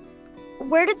 Oh.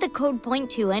 Where did the code point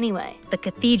to anyway? The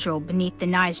cathedral beneath the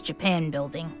Nice Japan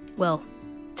building. Well,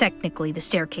 technically the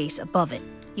staircase above it.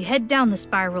 You head down the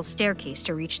spiral staircase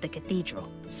to reach the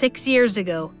cathedral. 6 years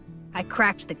ago, I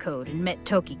cracked the code and met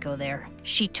Tokiko there.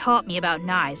 She taught me about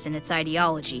Nice and its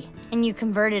ideology. And you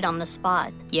converted on the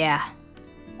spot. Yeah.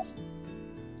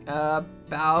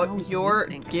 About your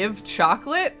give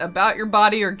chocolate? About your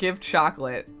body or give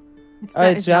chocolate?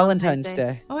 It's Valentine's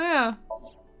Day. Oh, yeah.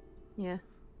 Yeah.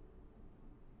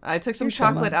 I took some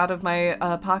chocolate out of my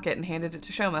pocket and handed it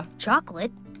to Shoma.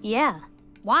 Chocolate? Yeah.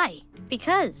 Why?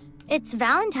 Because it's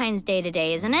Valentine's Day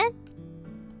today, isn't it?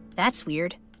 That's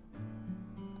weird.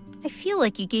 I feel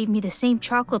like you gave me the same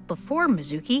chocolate before,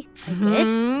 Mizuki. I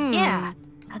did? Yeah.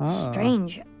 That's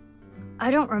strange. I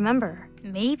don't remember.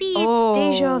 Maybe it's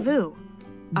deja vu.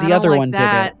 The other one did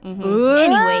it.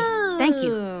 Anyway, thank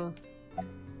you.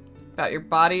 About your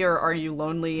body, or are you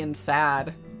lonely and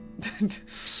sad?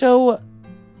 So...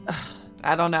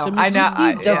 I don't know. So I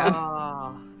know. doesn't...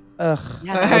 Ugh.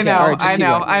 Yeah, I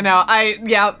know.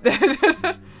 Yeah.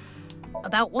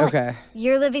 About what? Okay.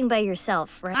 You're living by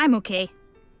yourself, right? I'm okay.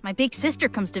 My big sister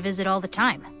comes to visit all the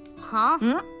time.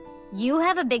 Huh? You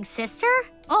have a big sister?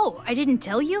 Oh, I didn't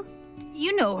tell you?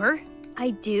 You know her.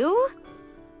 I do?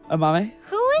 Amame?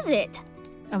 Who is it?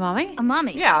 Amame?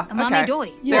 Amame. Yeah. Amame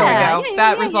Doi. There we go.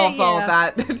 That resolves all of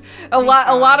that. a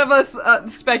lot of us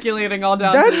speculating all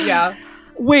down to yeah.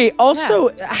 Wait, also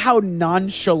how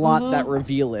nonchalant that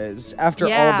reveal is after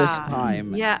all this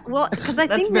time. Yeah, well, because I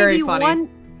That's think very maybe funny. one.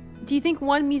 Do you think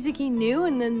one Mizuki knew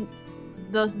and then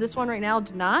this one right now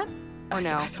did not? Or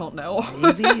no? I don't know.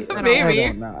 Maybe. Maybe. I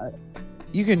don't know.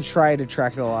 You can try to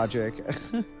track the logic.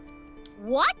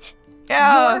 What?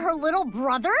 Yeah. You're her little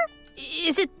brother?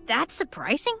 Is it that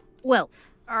surprising? Well,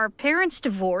 our parents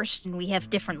divorced and we have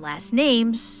different last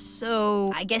names,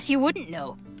 so I guess you wouldn't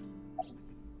know.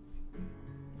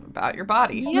 About your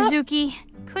body. Mizuki,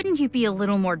 couldn't you be a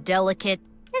little more delicate?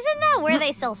 Isn't that where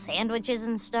they sell sandwiches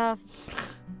and stuff?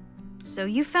 So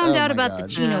you found out about the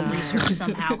genome God. research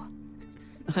somehow.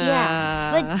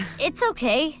 Yeah, but it's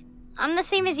okay. I'm the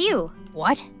same as you.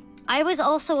 What? I was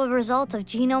also a result of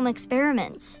genome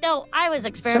experiments. Though I was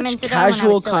experimented Such on when I was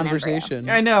casual still an embryo. conversation.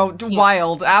 I know.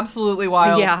 Wild. Absolutely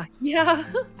wild. Yeah.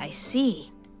 I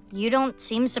see. You don't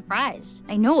seem surprised.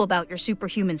 I know about your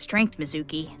superhuman strength,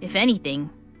 Mizuki. If anything,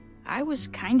 I was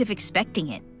kind of expecting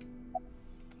it.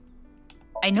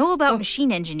 I know about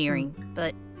machine engineering,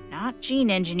 but not gene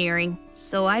engineering,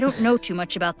 so I don't know too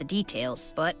much about the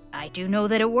details, but I do know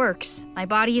that it works. My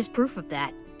body is proof of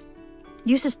that.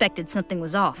 You suspected something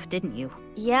was off, didn't you?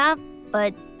 Yeah,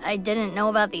 but I didn't know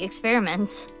about the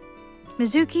experiments.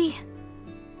 Mizuki,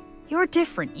 you're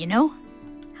different, you know?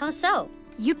 How so?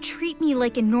 You treat me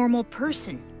like a normal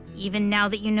person, even now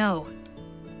that you know.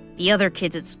 The other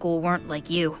kids at school weren't like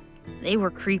you. They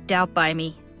were creeped out by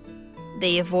me.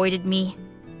 They avoided me,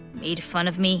 made fun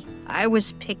of me. I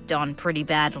was picked on pretty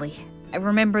badly. I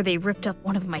remember they ripped up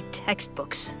one of my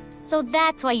textbooks. So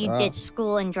that's why you ditched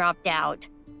school and dropped out.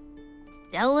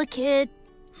 Delicate.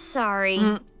 Sorry.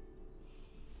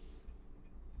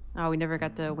 Oh, we never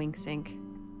got the wink sync.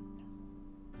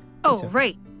 Oh,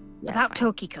 right. About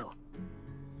Tokiko.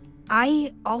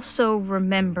 I also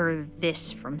remember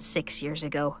this from 6 years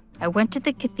ago. I went to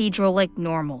the cathedral like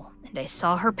normal, and I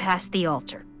saw her past the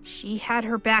altar. She had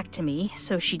her back to me,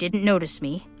 so she didn't notice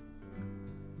me.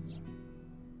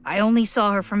 I only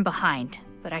saw her from behind,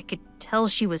 but I could tell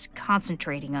she was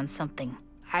concentrating on something.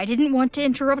 I didn't want to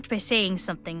interrupt by saying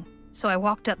something, so I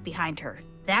walked up behind her.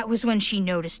 That was when she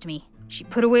noticed me. She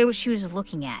put away what she was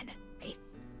looking at. I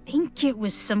think it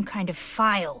was some kind of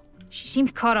file. She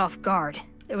seemed caught off guard.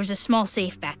 There was a small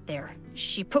safe back there.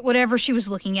 She put whatever she was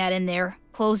looking at in there,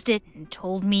 closed it, and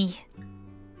told me...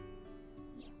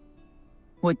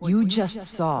 What you just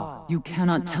saw, you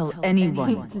cannot tell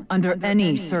anyone under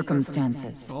any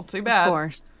circumstances. Well, too bad. Of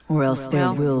course. Or else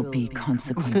there will be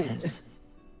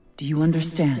consequences. Do you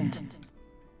understand?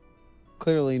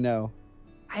 Clearly no.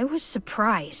 I was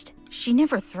surprised. She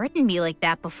never threatened me like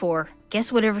that before.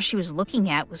 Guess whatever she was looking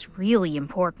at was really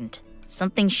important.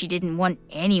 Something she didn't want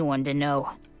anyone to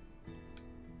know.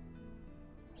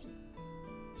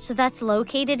 So that's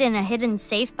located in a hidden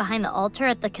safe behind the altar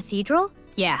at the cathedral?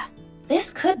 Yeah.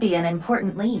 This could be an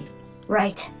important lead.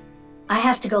 Right. I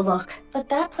have to go look. But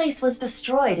that place was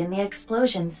destroyed in the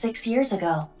explosion 6 years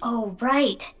ago. Oh,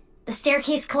 right. The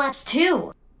staircase collapsed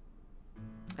too.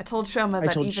 I told Shoma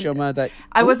that Shoma that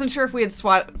I wasn't sure if we had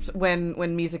swapped when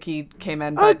Mizuki came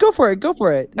in. But go for it. Go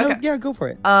for it. No, okay. Yeah, go for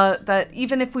it. That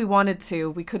even if we wanted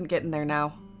to, we couldn't get in there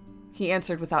now. He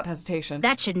answered without hesitation.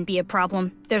 That shouldn't be a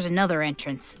problem. There's another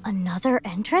entrance. Another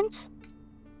entrance?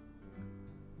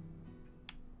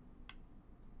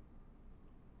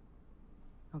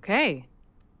 Okay.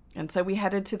 And so we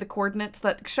headed to the coordinates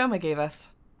that Shoma gave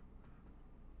us.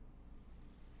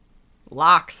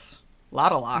 Locks. A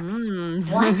lot of locks.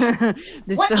 What?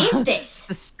 What is this?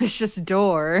 Suspicious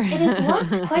door. It is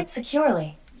locked quite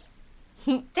securely.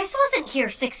 This wasn't here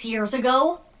 6 years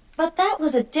ago. But that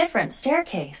was a different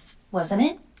staircase, wasn't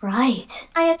it? Right.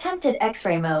 I attempted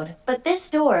X-ray mode, but this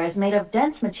door is made of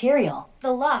dense material.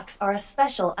 The locks are a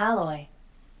special alloy.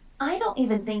 I don't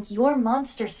even think your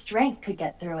monster strength could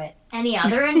get through it. Any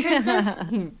other entrances?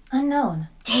 Unknown.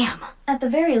 Damn. At the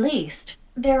very least,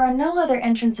 there are no other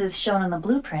entrances shown on the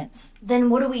blueprints. Then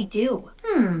what do we do?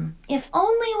 If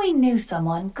only we knew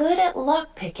someone good at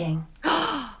lockpicking.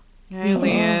 Hey,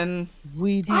 Leon.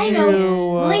 We do. I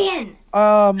know. Leon.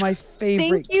 Oh, my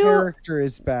favorite Thank you. character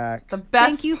is back. The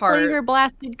best Thank you, part. Flavor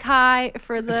Blasted Kai,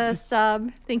 for the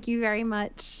sub. Thank you very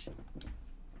much.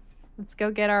 Let's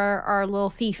go get our little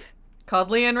thief.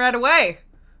 Called Leon right away.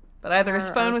 But either his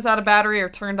phone was out of battery or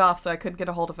turned off, so I couldn't get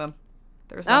a hold of him.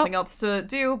 There was nothing else to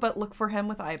do but look for him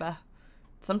with Iba.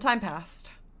 Some time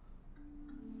passed.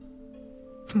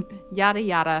 Yada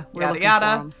yada. Yada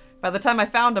yada. By the time I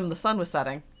found him, the sun was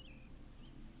setting.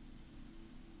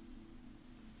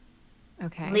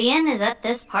 Okay. Leon is at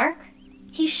this park?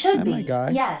 He should be.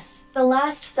 Yes. The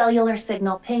last cellular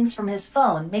signal pings from his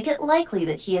phone make it likely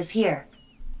that he is here.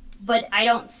 But I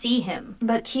don't see him.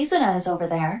 But Kizuna is over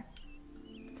there.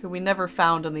 Who we never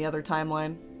found in the other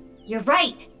timeline. You're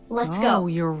right. Let's go. Oh,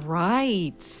 you're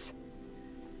right.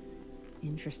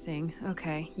 Interesting.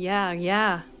 Okay.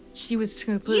 Yeah. She was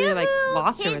completely like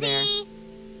lost over there.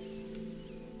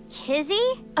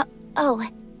 Kizzy? Oh,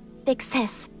 big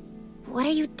sis. What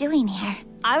are you doing here?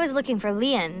 I was looking for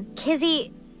Leon.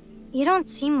 Kizzy, you don't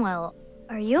seem well.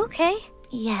 Are you okay?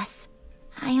 Yes,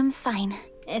 I am fine.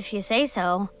 If you say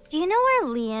so. Do you know where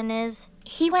Leon is?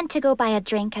 He went to go buy a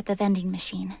drink at the vending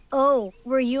machine. Oh,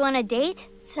 were you on a date?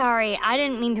 Sorry, I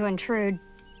didn't mean to intrude.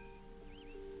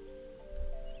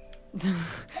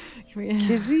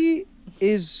 Kizzy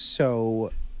is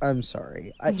so... I'm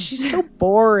sorry. She's so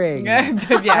boring. Yeah.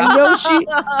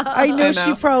 I know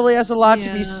she probably has a lot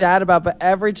to be sad about, but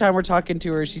every time we're talking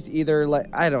to her, she's either like,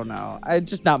 I don't know.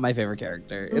 Just not my favorite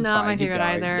character. It's not fine. my favorite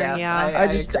either.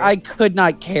 Yeah. I could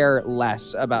not care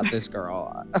less about this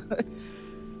girl.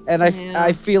 And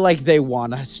I feel like they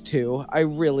want us to. I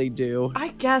really do. I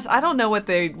guess. I don't know what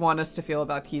they want us to feel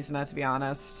about Kizuna, to be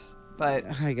honest. But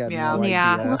I got no idea.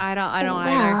 Yeah, I don't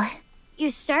either. You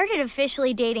started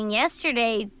officially dating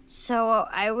yesterday, so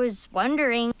I was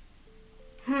wondering.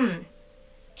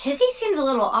 Kizzy seems a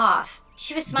little off.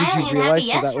 She was smiling and happy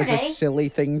yesterday. That was a silly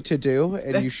thing to do,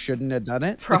 and you shouldn't have done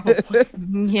it? Probably.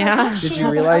 Yeah. Did you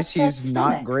realize he's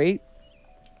not great?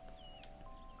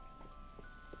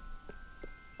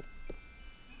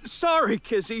 Sorry,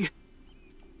 Kizzy.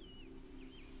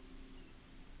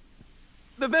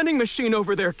 The vending machine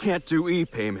over there can't do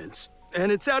e-payments. And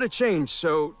it's out of change,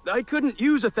 so I couldn't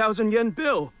use a 1,000-yen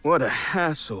bill. What a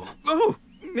hassle. Oh,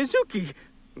 Mizuki,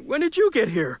 when did you get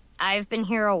here? I've been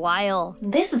here a while.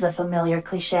 This is a familiar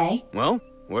cliche. Well,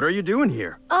 what are you doing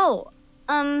here? Oh,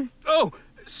 Oh,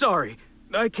 sorry.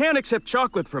 I can't accept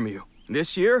chocolate from you.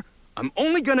 This year, I'm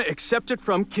only gonna accept it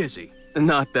from Kizzy.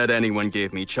 Not that anyone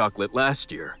gave me chocolate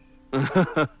last year.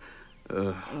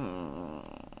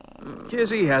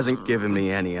 Kizzy hasn't given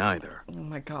me any either. Oh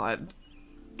my god.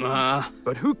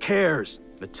 But who cares?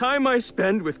 The time I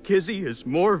spend with Kizzy is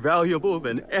more valuable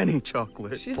than any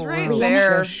chocolate. She's right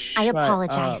there. I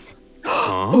apologize.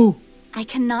 Huh? I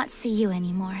cannot see you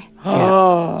anymore.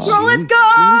 Bro, let's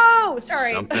go!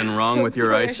 Sorry. Something wrong with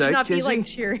your eyesight, I should Kizzy? not be like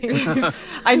cheering.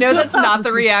 I know that's not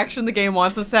the reaction the game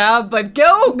wants us to have, but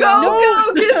go,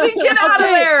 Kizzy, get out of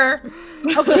there!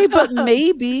 Okay, but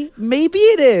maybe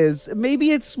it is.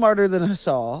 Maybe it's smarter than us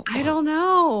all. I don't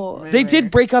know. They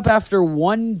did break up after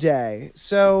one day,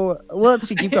 so let's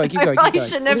see. Keep going. I probably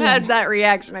shouldn't have had that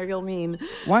reaction. I feel mean.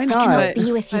 Why not? I cannot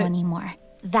be with you anymore.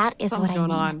 That is what I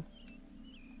mean. On.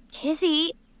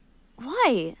 Kizzy,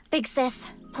 why? Big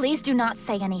sis, please do not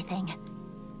say anything.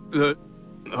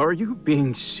 Are you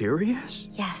being serious?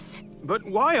 Yes. But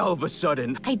why all of a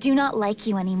sudden? I do not like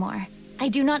you anymore. I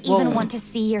do not even want to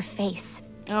see your face.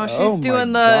 Oh, she's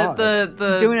doing the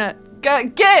She's doing it.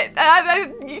 Get out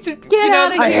of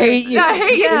here. I hate you. I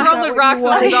hate you throwing the rocks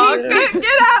on the dog.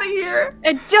 Get out of here.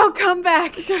 And don't come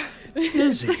back.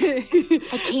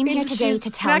 I came here today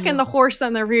to tell you. Smacking the horse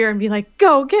on the rear and be like,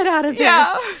 go, get out of there.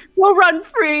 Yeah. We'll run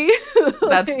free.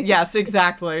 Yes,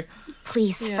 exactly.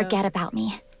 Please forget about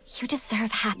me. You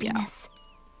deserve happiness.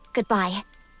 Goodbye.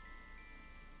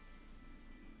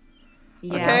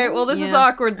 Yeah. Okay, well, this is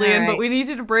awkward, Leon, but we need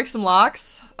you to break some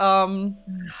locks.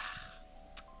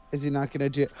 Is he not gonna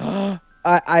do?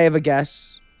 I have a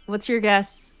guess. What's your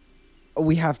guess?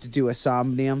 We have to do a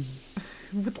Somnium.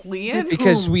 With Leon?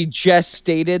 Because we just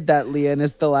stated that Leon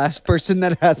is the last person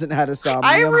that hasn't had a Somnium.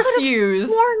 I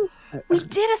refuse. We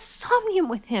did a Somnium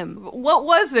with him. What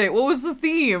was it? What was the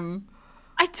theme?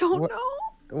 I don't know.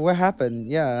 What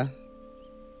happened? Yeah.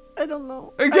 I don't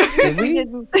know. Did we?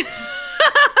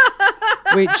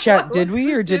 Wait, chat, did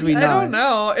we or did we not? I don't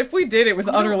know. If we did, it was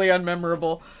utterly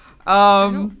unmemorable.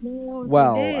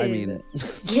 Well, I mean...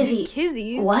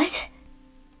 Kizzy. What?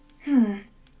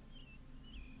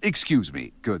 Excuse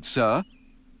me, good sir.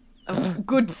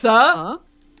 Good sir?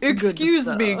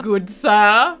 Excuse me, good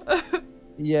sir.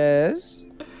 Yes?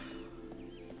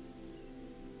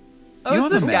 Oh, You're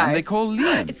it's this the man guy. they call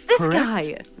Leon, It's this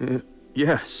correct? guy.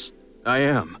 Yes, I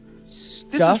am.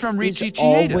 Stuff This is from is Riichi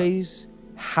Chieda. always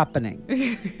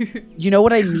happening. You know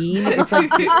what I mean? It's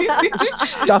like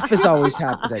stuff is always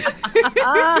happening.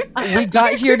 We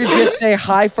got here to just say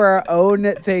hi for our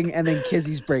own thing, and then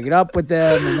Kizzy's breaking up with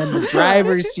them, and then the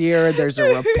driver's here, and there's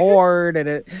a report,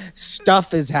 and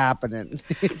stuff is happening.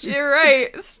 You're right.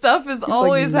 Stuff is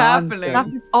always happening. Stuff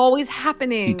is always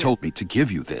happening. He told me to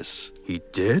give you this. He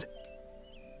did?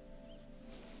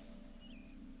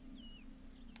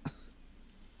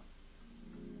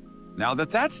 Now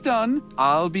that that's done,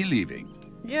 I'll be leaving.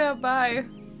 Yeah, bye.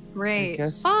 Great. I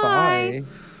guess bye.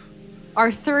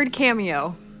 Our third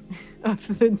cameo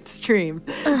of the stream.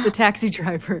 The taxi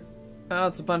driver. Oh,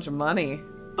 it's a bunch of money.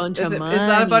 Money. Is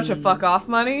that a bunch of fuck off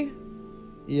money?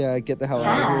 Yeah, get the hell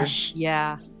out of here.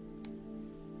 Yeah.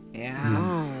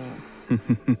 Yeah.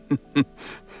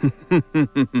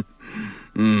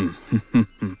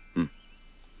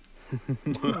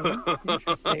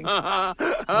 Interesting.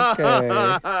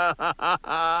 Okay.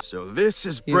 So this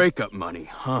is breakup money,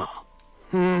 huh?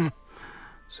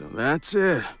 So that's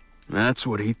it. That's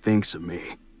what he thinks of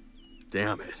me.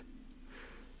 Damn it.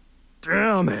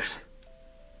 Damn it.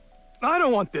 I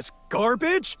don't want this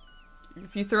garbage.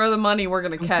 If you throw the money, we're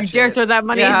gonna catch it. You dare throw that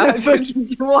money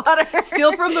into water.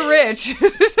 Steal from the rich.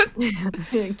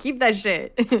 Keep that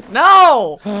shit.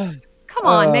 No! Come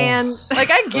on, man.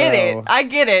 Like, I get it. I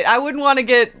get it. I wouldn't want to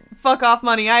get fuck off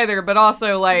money either, but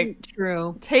also, like...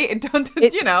 True.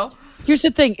 You know. Here's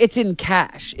the thing. It's in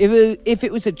cash. If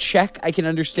it was a check, I can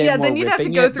understand Yeah, then you'd have to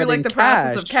go through, like, the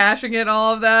process of cashing it and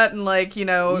all of that, and, like, you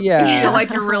know, you feel like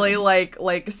you're really,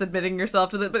 like submitting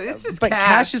yourself to the... But it's just but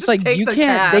cash. Is like, you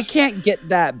can't... They can't get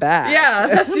that back. Yeah,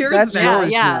 that's yours that's now.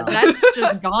 Yours now. That's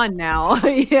just gone now.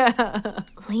 Yeah.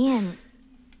 Leon.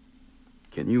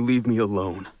 Can you leave me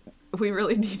alone? We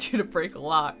really need you to break a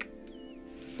lock.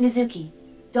 Mizuki,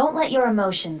 don't let your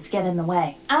emotions get in the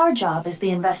way. Our job is the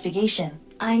investigation.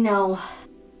 I know.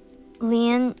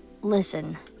 Leon,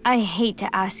 listen. I hate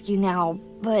to ask you now,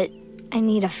 but I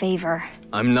need a favor.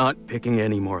 I'm not picking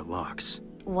any more locks.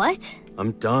 What?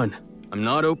 I'm done. I'm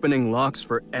not opening locks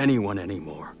for anyone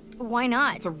anymore. Why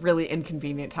not? It's a really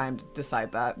inconvenient time to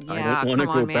decide that. I don't want to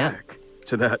go back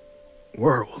to that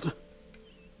world.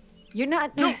 You're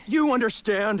not... Don't you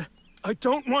understand? I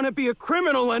don't want to be a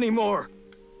criminal anymore.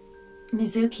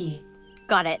 Mizuki.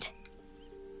 Got it.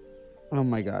 Oh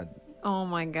my god. Oh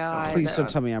my god. Please don't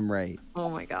tell me I'm right. Oh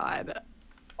my god.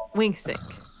 Wink sync.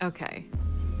 Okay.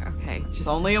 Okay. It's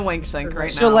only a wink sync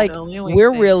right now. So like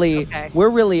we're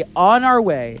really on our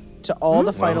way to all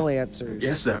the final answers.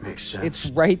 Yes, that makes sense.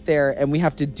 It's right there, and we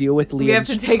have to deal with Leon's We have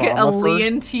to take a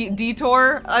Leon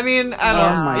detour. I mean, I don't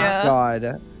know. Oh my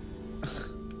god.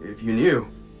 If you knew,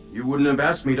 you wouldn't have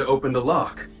asked me to open the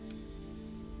lock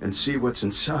and see what's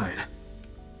inside.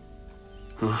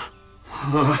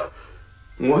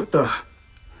 What the?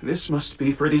 This must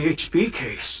be for the HP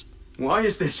case. Why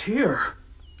is this here?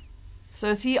 So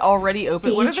is he already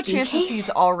open? What are the chances he's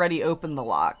already opened the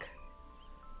lock?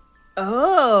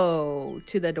 Oh,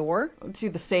 to the door? To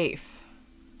the safe.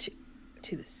 To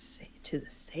the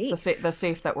safe. The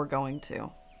safe that we're going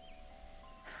to.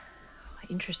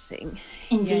 Interesting.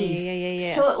 Indeed.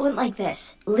 Yeah. So it went like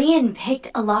this. Leon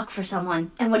picked a lock for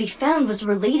someone, and what he found was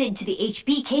related to the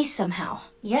HB case somehow.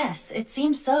 Yes, it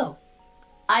seems so.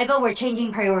 Iva, we're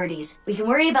changing priorities. We can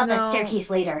worry about that staircase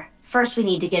later. First, we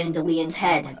need to get into Leon's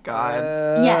head. Oh God.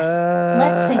 Yes,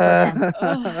 let's sync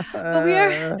with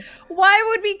him. Why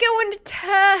would we go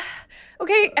into...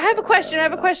 Okay, I have a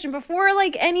question. Before,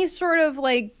 like, any sort of,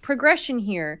 like, progression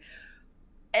here,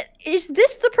 is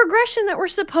this the progression that we're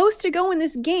supposed to go in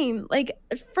this game? Like,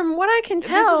 from what I can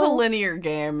tell... This is a linear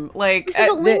game. Like, this is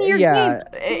a linear game.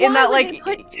 In that, like...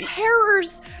 Put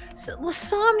Terror's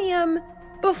Somnium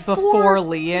before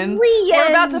Leon? We're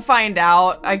about to find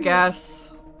out, I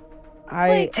guess.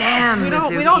 Damn,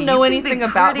 we don't know anything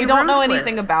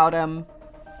about him.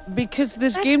 Because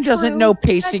this game doesn't know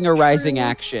pacing or rising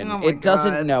action. Oh it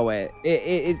doesn't know it.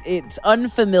 It's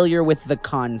unfamiliar with the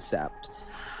concept.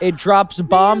 It drops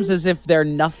bombs as if they're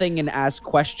nothing and asks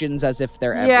questions as if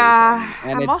they're everything. Yeah,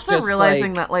 and I'm also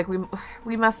realizing that like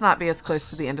we must not be as close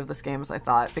to the end of this game as I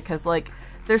thought, because like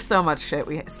there's so much shit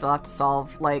we still have to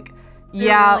solve. Like,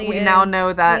 yeah, we now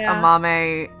know that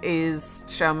Amame is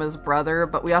Shoma's brother,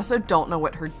 but we also don't know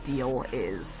what her deal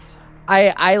is.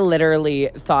 I literally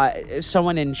thought,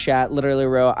 someone in chat literally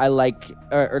wrote, I like,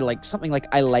 or like something like,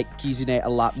 I like Kizune a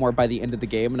lot more by the end of the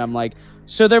game, and I'm like,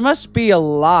 So there must be a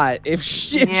lot if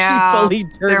she fully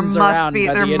turns around.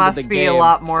 There must be a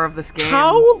lot more of this game.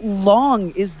 How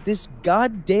long is this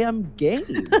goddamn game?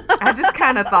 I just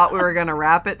kind of thought we were gonna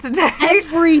wrap it today.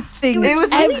 Everything. It was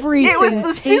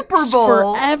the Super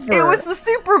Bowl. Forever. It was the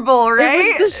Super Bowl, right?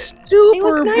 It was the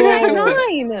Super Bowl. It was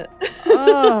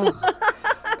 999.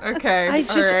 Okay.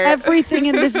 Everything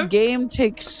in this game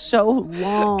takes so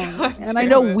long. And I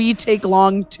know we take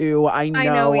long too. I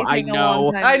know.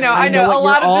 A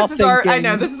lot of this is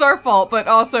this is our fault, but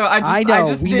also I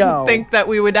just didn't think that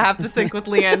we would have to sync with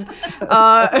Leanne.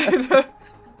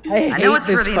 I know it's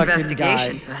for the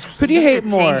investigation, but who do you hate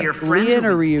more, Leanne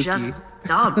or Ryuki? Just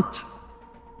dumped.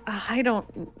 I don't.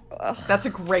 That's a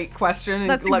great question.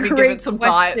 That's Let me give it some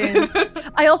thought.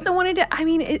 I also wanted to. I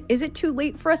mean, is it too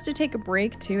late for us to take a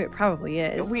break too? It probably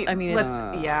is. We've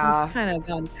kind of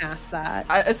gone past that.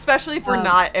 Especially if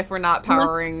we're not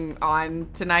powering on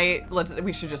tonight.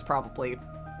 We should just probably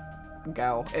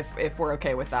go if we're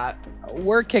okay with that.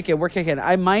 We're kicking.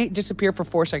 I might disappear for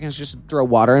 4 seconds just to throw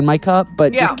water in my cup,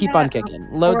 but just keep on kicking.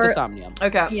 Load the somnium.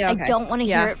 Okay. Yeah, I don't want to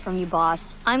hear it from you,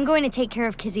 boss. I'm going to take care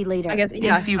of Kizzy later. I guess.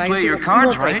 If you play your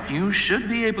cards right, you should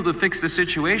be able to fix the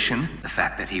situation. The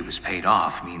fact that he was paid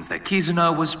off means that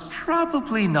Kizuna was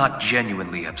probably not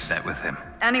genuinely upset with him.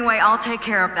 Anyway, I'll take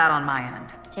care of that on my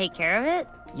end. Take care of it?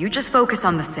 You just focus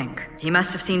on the sink. He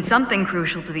must have seen something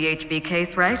crucial to the HB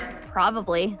case, right?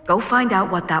 Probably. Go find out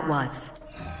what that was.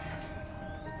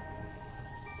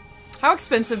 How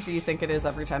expensive do you think it is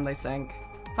every time they sink?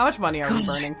 How much money are we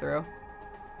burning through?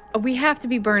 We have to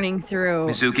be burning through.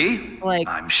 Mizuki, like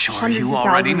I'm sure you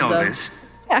already know this.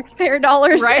 Taxpayer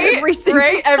dollars, right? Every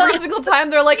single time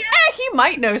they're like, he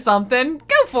might know something.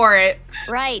 Go for it.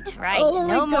 Right. Oh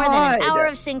no more than an hour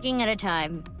of sinking at a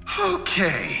time.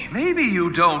 Okay, maybe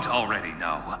you don't already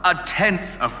know.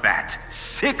 1/10 of that.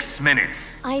 6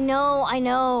 minutes. I know.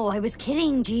 I was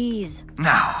kidding, jeez.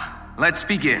 Now, let's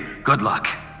begin. Good luck.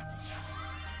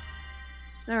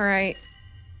 All right.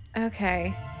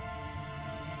 Okay.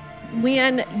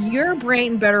 Leanne, your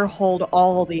brain better hold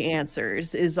all the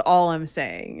answers, is all I'm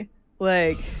saying.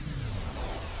 Like,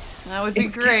 that would be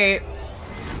great.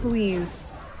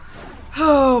 Please.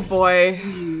 Oh boy.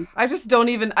 I just don't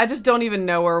even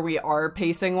know where we are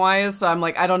pacing wise, so I'm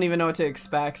like, I don't even know what to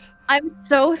expect. I'm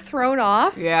so thrown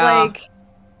off. Yeah. Like,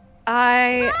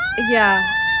 yeah.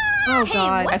 Oh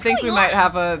god. I think we might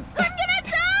have a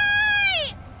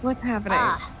What's happening?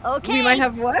 Okay. We might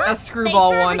have what? A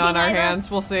screwball one on our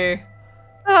hands. We'll see.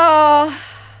 Oh.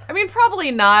 I mean,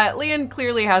 probably not. Leon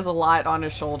clearly has a lot on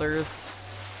his shoulders.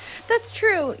 That's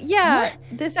true. Yeah. What?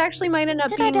 This actually might end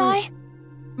up being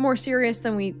more serious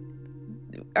than we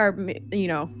are,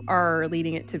 are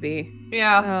leading it to be.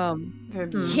 Yeah.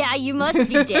 Yeah, you must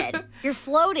be dead. You're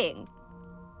floating.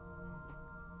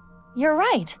 You're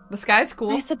right. The sky's cool.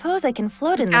 I suppose I can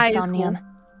float in this somnium. Cool.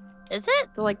 Is it?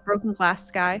 The broken glass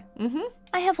sky? Mm-hmm.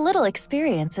 I have little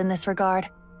experience in this regard.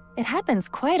 It happens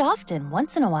quite often,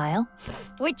 once in a while.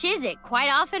 Which is it? Quite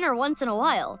often or once in a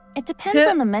while? It depends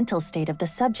on the mental state of the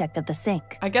subject of the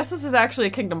sink. I guess this is actually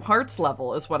a Kingdom Hearts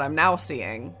level, is what I'm now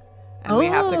seeing. And we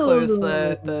have to close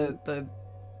the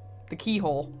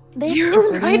keyhole. This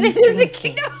You're right, it is a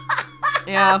Kingdom.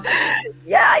 Yeah.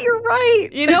 Yeah, you're right.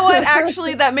 You know what?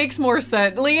 Actually, that makes more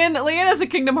sense. Leon as a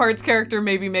Kingdom Hearts character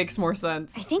maybe makes more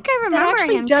sense. I think I remember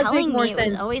him telling me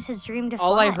it was always his dream to fly.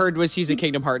 All I heard was he's a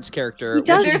Kingdom Hearts character.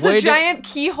 There's a giant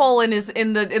keyhole in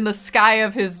the sky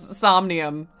of his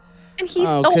somnium. And he's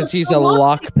because he's a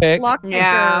lockpick.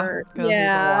 Yeah.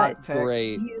 Yeah. He's a lockpick.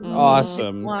 Great.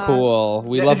 Awesome. Cool.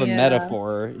 We love a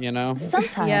metaphor,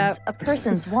 Sometimes a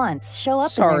person's wants show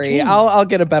up in their Sorry, dreams. I'll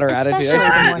get a better attitude. Especially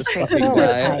the more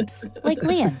straightforward types, like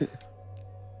Leon.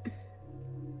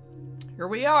 Here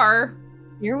we are.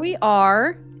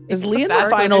 Is Leon the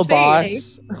final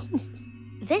boss?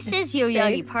 This is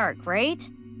Yoyagi Park, right?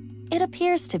 It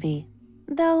appears to be,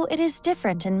 though it is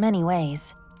different in many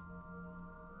ways.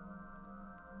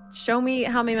 Show me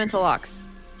how many mental locks.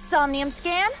 Somnium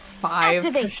scan. 5.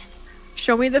 Activate.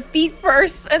 Show me the feet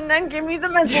first, and then give me the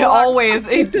mental locks. Always.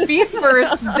 Feet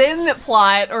first, then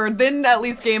plot, or then at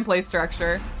least gameplay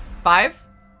structure. 5?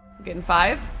 I'm getting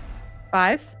 5.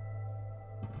 5.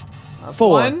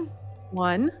 4.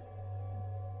 1.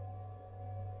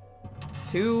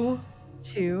 2.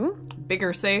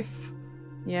 Bigger safe.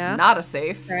 Yeah. Not a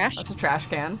safe. Trash. That's a trash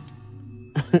can.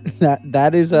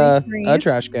 that is a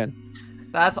trash can.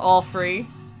 That's all free.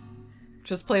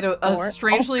 Just played a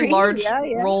strangely large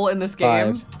role in this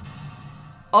game. 5.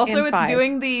 Also, it's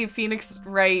doing the Phoenix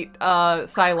Wright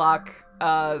Psylocke.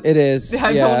 It is.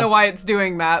 I don't know why it's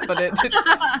doing that, but it.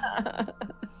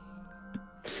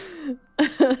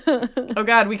 Oh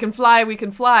God, we can fly,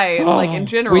 like in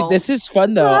general. Wait, this is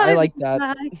fun though. I like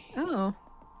that. Oh.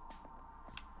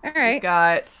 All right. We've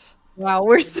got... Wow,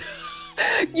 we're so...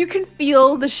 You can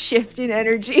feel the shift in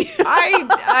energy.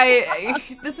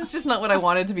 This is just not what I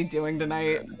wanted to be doing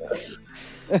tonight.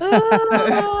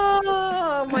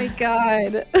 Oh my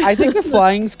God. I think the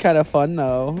flying's kind of fun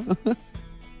though.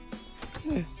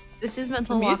 This is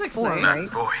mental the music's lock 4, nice. right?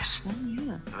 That voice. Oh,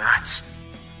 yeah. That's...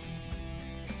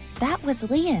 That was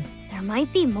Lian. There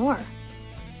might be more.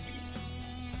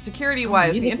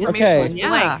 Security-wise, the information okay. was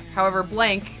blank. However,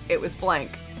 blank, it was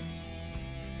blank.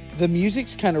 The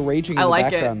music's kind of raging in I the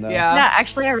like background it. though. Yeah,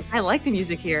 actually, I like the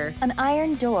music here. An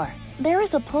iron door. There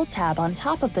is a pull tab on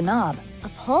top of the knob. A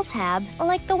pull tab?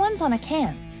 Like the ones on a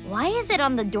can. Why is it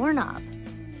on the doorknob?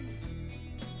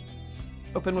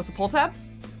 Open with the pull tab?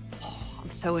 I'm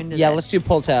so into Yeah, this. let's do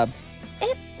pull tab.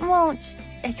 It won't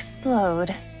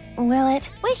explode, will it?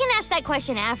 We can ask that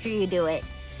question after you do it.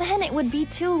 Then it would be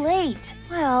too late.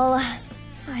 Well,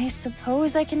 I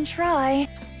suppose I can try.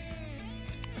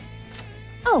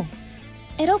 Oh,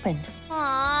 it opened.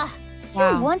 Aww.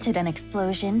 You wanted an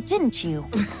explosion, didn't you?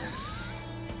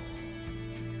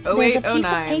 There's a piece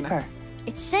of paper.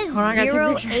 It says Hold on, I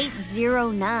gotta take a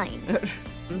 0809.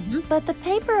 But the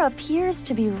paper appears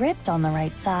to be ripped on the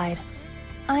right side.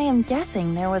 I am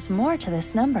guessing there was more to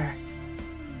this number.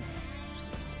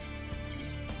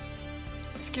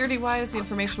 Security-wise, the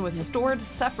information was stored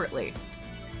separately.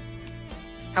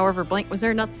 However, blank. Was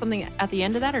there not something at the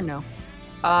end of that or no?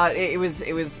 It was.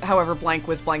 However, blank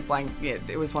was blank.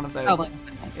 It was one of those. Oh, blank.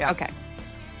 Yeah. Okay.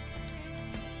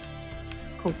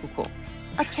 Cool.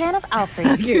 A can of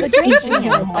Alfred. The drink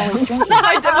Gina is always drinking.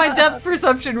 My depth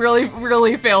perception really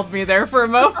failed me there for a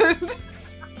moment.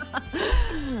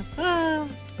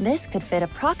 This could fit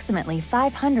approximately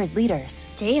 500 liters.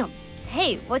 Damn.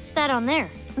 Hey, what's that on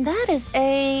there? That is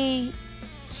a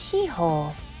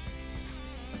keyhole.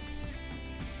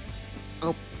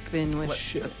 Open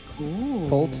with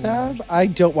Pull tab? I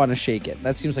don't want to shake it.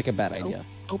 That seems like a bad idea.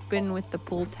 Open with the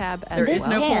pull tab as This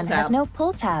well. can has no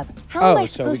pull tab. How am I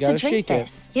so we supposed to gotta drink shake it.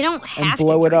 this? You don't have to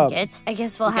blow it drink up. it. I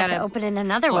guess we'll You have to gotta open it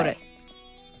another float way.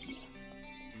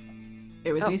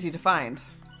 It was easy to find.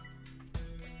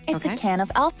 It's a can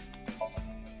of Alfred.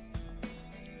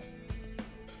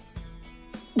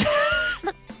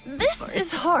 This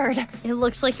is hard. It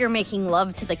looks like you're making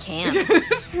love to the can.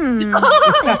 This can is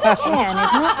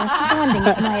not responding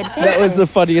to my advances. That was the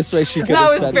funniest way she could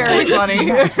have said That was very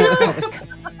funny.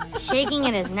 Shaking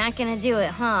it is not gonna do it,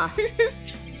 huh?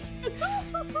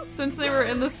 Since they were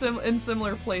in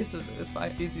similar places, it was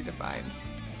easy to find.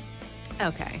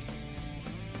 Okay.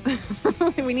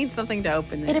 We need something to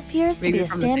open it. It appears to Maybe be a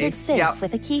from the standard safe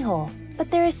with a keyhole,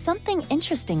 but there is something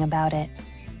interesting about it.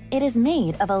 It is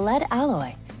made of a lead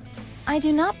alloy. I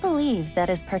do not believe that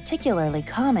is particularly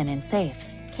common in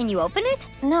safes. Can you open it?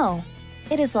 No,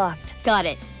 it is locked. Got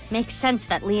it. Makes sense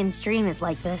that Lian's dream is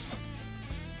like this.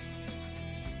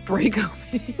 Break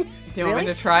open. Do you want me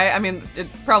to try? I mean, it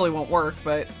probably won't work,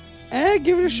 but...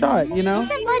 give it a shot, you know?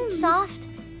 Isn't lead soft?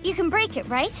 You can break it,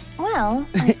 right? Well,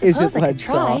 I Is suppose it I could lead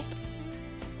try.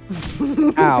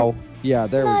 soft? Ow. Yeah,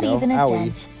 there Not we go. even a Owie.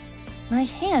 dent. My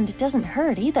hand doesn't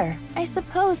hurt either. I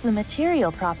suppose the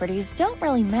material properties don't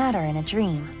really matter in a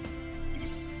dream.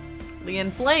 Lian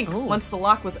blank. Once the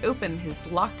lock was open, his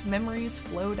locked memories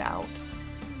flowed out.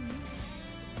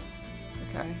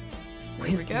 Okay. Here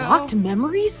His we go. locked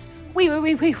memories? Wait.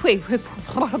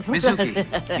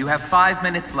 Mizuki, you have 5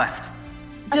 minutes left.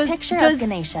 A picture of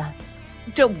Ganesha.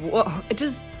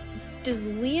 Does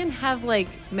Lian have like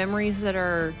memories that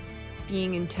are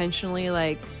being intentionally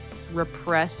like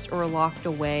repressed or locked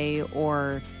away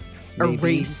or Maybe.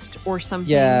 erased or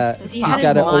something? Yeah, Does he's have his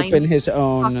got to mind open his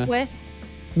own. fucked with?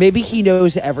 Maybe he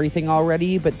knows everything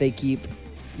already, but they keep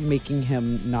making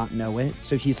him not know it.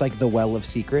 So he's like the well of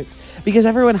secrets. Because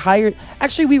everyone hired...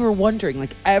 Actually, we were wondering,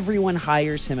 like, everyone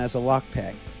hires him as a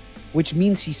lockpick, which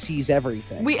means he sees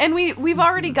everything. We've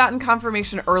already gotten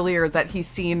confirmation earlier that he's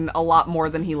seen a lot more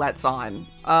than he lets on.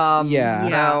 Yeah.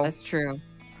 So that's true.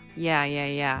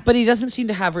 Yeah. But he doesn't seem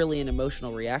to have really an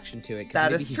emotional reaction to it.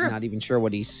 That maybe is he's true. not even sure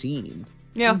what he's seen.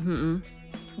 Yeah.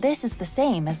 This is the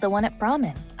same as the one at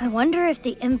Brahmin. I wonder if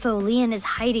the info Lian is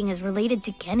hiding is related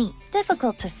to Kenny.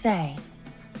 Difficult to say.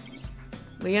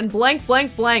 Lian blank.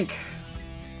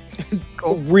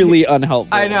 Really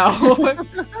unhelpful. I know.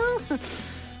 All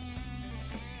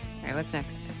right, what's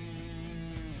next?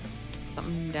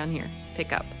 Something down here.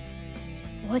 Pick up.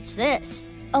 What's this?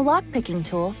 A lockpicking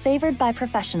tool favored by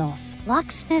professionals.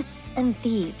 Locksmiths and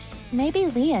thieves. Maybe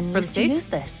Lian For the used to safe? use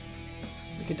this.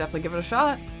 We could definitely give it a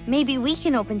shot. Maybe we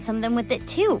can open something with it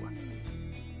too.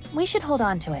 We should hold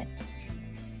on to it.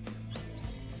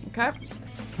 Okay.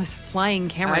 This flying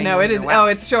camera. I know it is. Wow. Oh,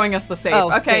 it's showing us the safe.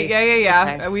 Oh, okay, safe.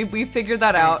 yeah. Okay. We figured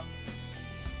that out.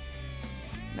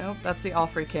 Nope, that's the all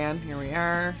free can. Here we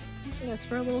are. Yes,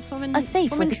 for a little swimming. A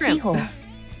safe with a keyhole.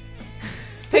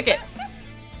 Pick it.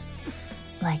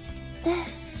 Like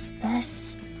this,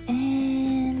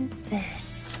 and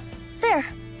this. There.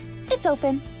 It's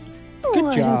open. Good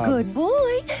what job. a good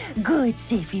boy. Good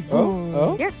safety boy.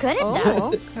 Oh. You're good at that.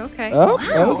 Oh, okay. Oh,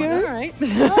 Wow. okay. All right.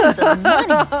 Tons of money.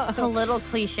 A little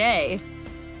cliche.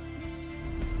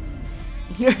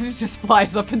 It just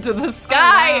flies up into the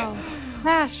sky.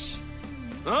 Cash.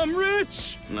 I'm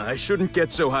rich! I shouldn't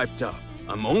get so hyped up.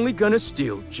 I'm only gonna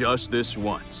steal just this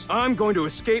once. I'm going to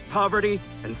escape poverty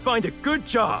and find a good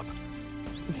job.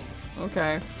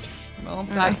 Okay. Well,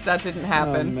 that didn't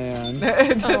happen. Oh,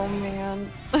 man. Oh,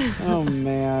 man. Oh,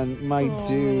 man. My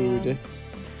dude.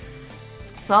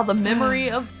 Saw the memory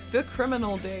of the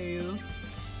criminal days.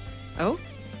 Oh?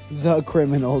 The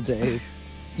criminal days.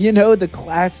 You know, the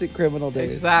classic criminal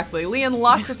days. Exactly. Leon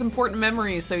locked his important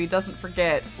memories so he doesn't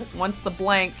forget. Once the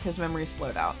blank, his memories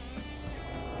float out.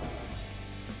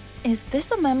 Is this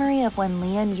a memory of when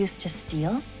Leon used to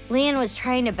steal? Leon was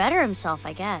trying to better himself,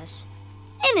 I guess.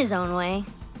 In his own way.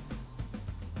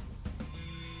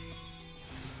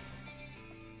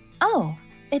 Oh,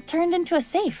 it turned into a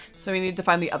safe. So we need to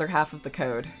find the other half of the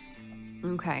code.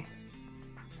 Okay.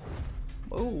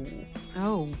 Oh.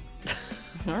 Oh.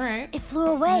 All right. It flew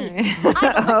away. Right.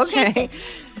 Let's chase Okay. it.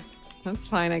 That's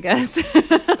fine, I guess.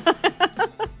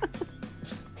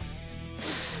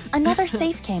 Another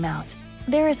safe came out.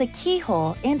 There is a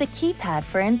keyhole and a keypad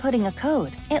for inputting a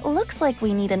code. It looks like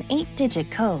we need an 8-digit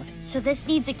code. So this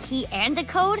needs a key and a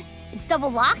code? It's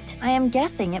double locked? I am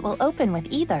guessing it will open with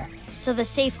either. So the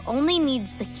safe only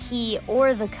needs the key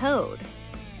or the code.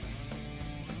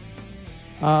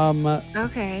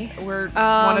 Okay. We're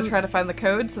want to try to find the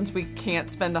code since we can't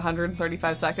spend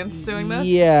 135 seconds doing this?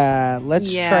 Yeah,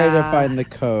 let's try to find the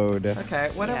code. Okay,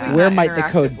 what have we Where not might the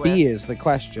interacted code with? be is the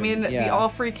question. I mean, yeah. the all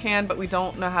free can, but we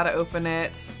don't know how to open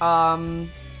it. There's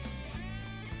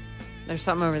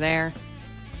something over there.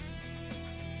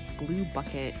 Blue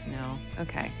bucket. No.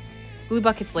 Okay. Blue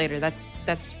bucket's later. That's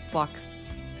block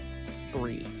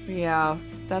 3. Yeah,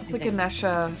 that's the think.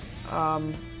 Ganesha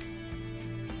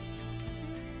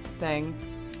thing.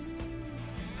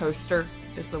 Poster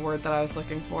is the word that I was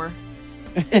looking for.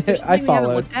 Is there something we haven't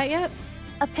followed. looked at yet?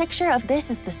 A picture of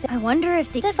this is the safe. I wonder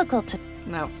if the difficult to.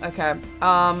 No, okay.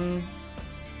 I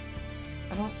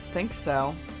don't think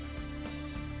so.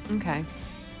 Okay.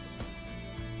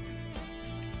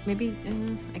 Maybe,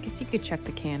 I guess you could check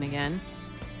the can again.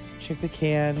 Check the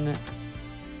can.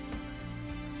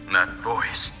 That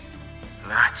voice.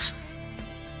 That's...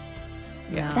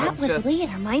 Yeah, That let's was just... Leon.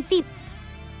 there might be.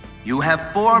 You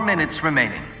have 4 minutes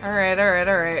remaining. All right.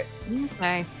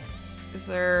 Okay. Is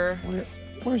there...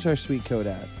 Where's our sweet code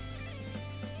at?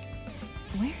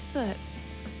 Where the...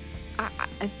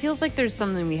 it feels like there's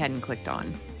something we hadn't clicked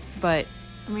on, but...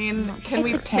 I mean, can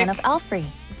we It's a can pick of Alfrey.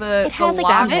 the It has the a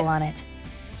lock? keyhole on it.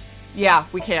 Yeah,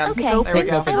 we can. Okay, There we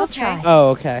go. I will try. Oh,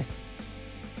 okay.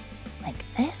 Like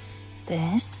this,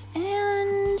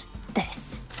 and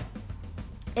this.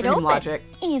 It Dream opened. logic.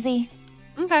 Easy.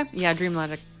 Okay. Yeah, dream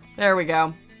logic. There we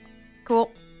go. Cool.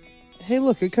 Hey,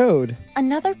 look, a code.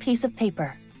 Another piece of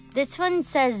paper. This one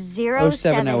says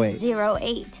 0708.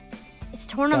 0708. It's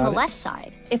torn on Got the it. left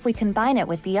side. If we combine it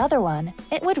with the other one,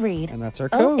 it would read And that's our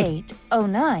code. 08,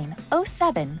 09,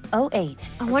 07, 08.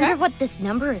 I wonder what this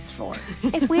number is for.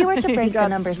 If we were to break the got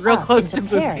numbers real up close into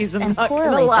to pairs boobies, I'm and not gonna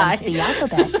correlate lie. them to the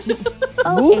alphabet, 08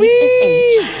 Booby!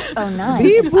 is H, 09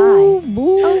 is Boo, I,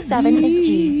 boo, 07 is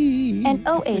G, bee. and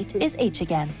 08 is H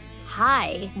again.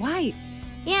 Hi. Why?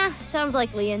 Yeah, sounds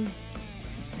like Leon.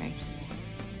 Okay.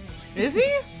 Is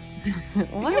he? He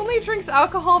only drinks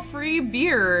alcohol-free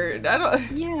beer. I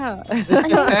don't... Yeah.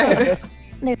 Another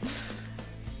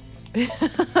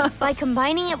By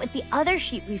combining it with the other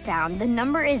sheet we found, the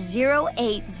number is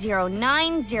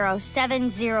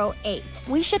 08090708.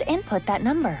 We should input that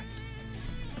number.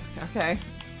 Okay.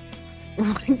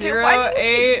 Why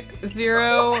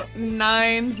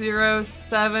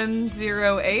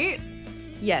 08090708.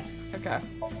 Yes. Okay.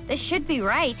 This should be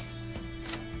right.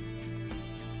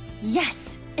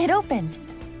 Yes, it opened.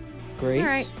 Great. All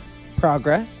right.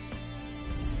 Progress.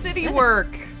 City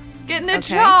work. Getting a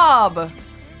Okay. job.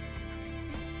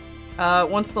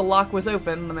 Once the lock was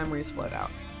open, the memories flowed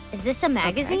out. Is this a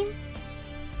magazine?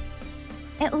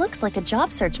 It looks like a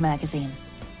job search magazine.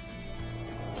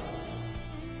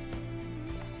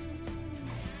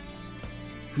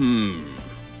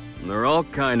 They're all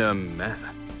kinda meh.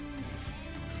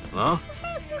 Huh?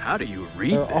 How do you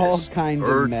read They're this? all kind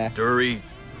of meh. Dury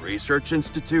Research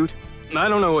Institute? I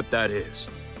don't know what that is,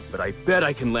 but I bet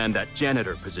I can land that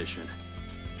janitor position.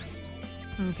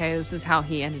 Okay, this is how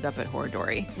he ended up at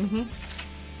Horadori.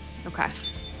 Mm-hmm. Okay.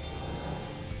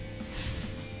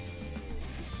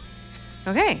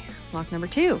 Okay, lock number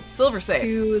 2. Silver safe.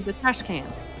 To the trash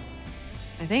can.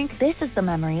 I think. This is the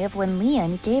memory of when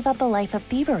Leon gave up a life of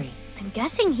thievery. I'm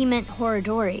guessing he meant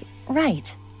Horadori.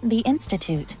 Right. The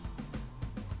Institute.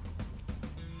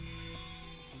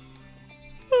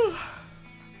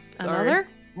 Another?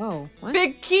 Whoa. What?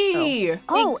 Big key.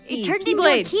 Oh, it turned into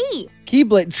a key.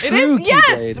 Keyblade. True It is. Keyblade.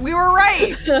 Yes, we were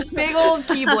right. Big old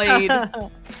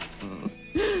keyblade.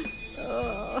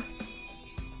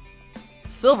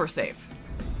 Silver safe.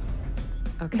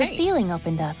 Okay. The ceiling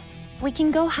opened up. We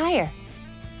can go higher.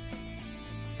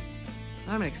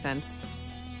 That makes sense.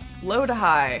 Low to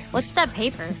high. What's that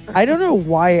paper? I don't know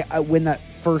why when that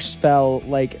first fell,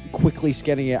 like quickly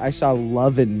scanning it, I saw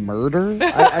love and murder.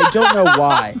 I don't know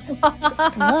why.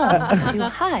 Low, too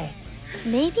high.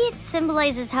 Maybe it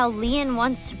symbolizes how Leon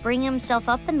wants to bring himself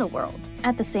up in the world.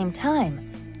 At the same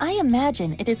time, I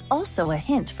imagine it is also a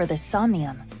hint for this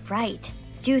somnium. Right.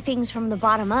 Do things from the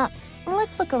bottom up.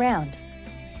 Let's look around.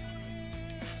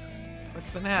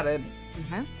 What's been added?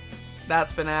 Okay.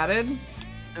 That's been added.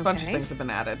 A bunch of Okay. things have been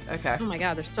added. Okay. Oh my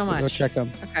god, there's so We'll much. go check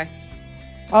them. Okay.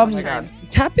 Oh my god.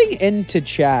 Tapping into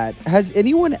chat, has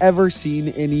anyone ever seen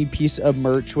any piece of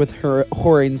merch with her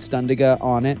Horain Stundiga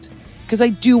on it? Because I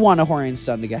do want a Horain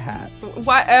Stundiga hat.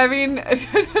 What? I mean,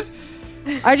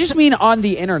 I just mean on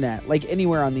the internet, like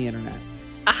anywhere on the internet.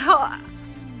 How?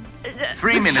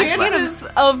 3 the minutes chances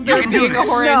left. of there You can do being a this.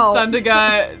 Horain No.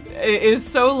 Stundiga is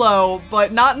so low,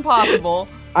 but not impossible.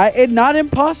 It's not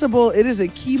impossible. It is a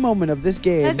key moment of this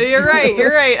game. You're right.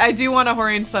 You're right. I do want a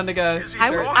Horain Stundiga.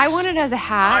 I want it as a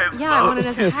hat. Yeah, I want it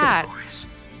as a hat.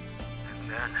 And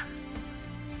then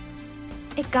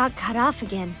It got cut off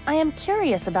again. I am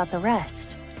curious about the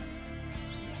rest.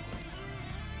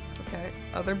 Okay.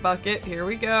 Other bucket. Here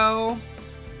we go.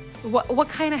 What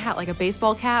kind of hat? Like a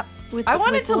baseball cap with? I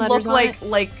want with it to the look letters on it?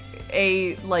 like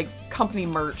a company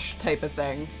merch type of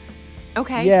thing.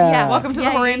 Okay. Yeah. Welcome to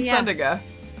the Horain yeah. Stundiga.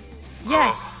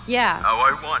 Yes. Yeah. how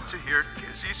I want to hear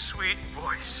Kizzy's sweet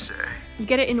voice say. You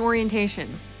get it in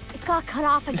orientation. It got cut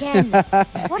off again.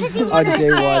 What does he On want to day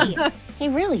say? one. He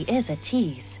really is a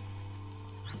tease.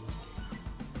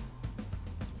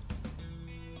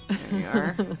 There you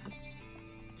are.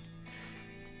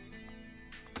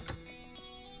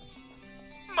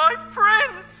 My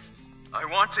prince! I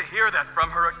want to hear that from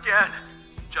her again.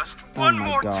 Just one my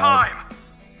more God. time.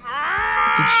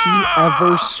 Did she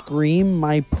ever scream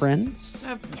 "My Prince"? Must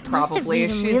have Probably.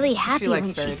 made him She's, really she happy likes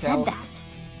when fairy she said tales. that.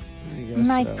 I guess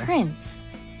My so. prince.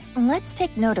 Let's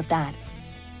take note of that.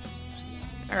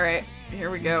 All right,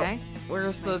 here we go. Okay.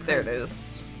 Where's the? There it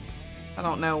is. I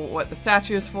don't know what the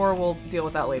statue is for. We'll deal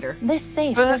with that later. This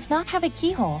safe does not have a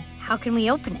keyhole. How can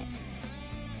we open it?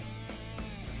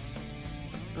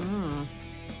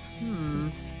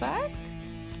 Inspect.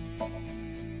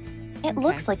 It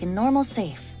looks like a normal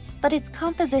safe, but its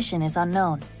composition is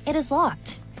unknown. It is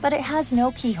locked, but it has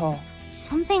no keyhole.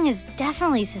 Something is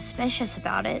definitely suspicious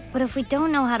about it, but if we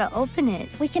don't know how to open it...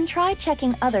 We can try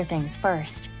checking other things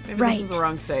first. Maybe this is the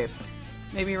wrong safe.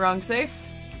 Maybe wrong safe.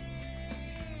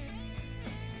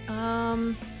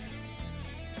 I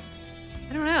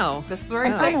don't know. This is the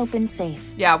right An safe. unopened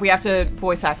safe. Yeah, we have to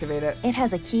voice activate it. It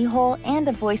has a keyhole and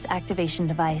a voice activation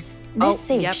device. This Oh,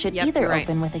 safe should yep, either you're right.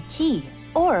 open with a key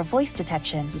or a voice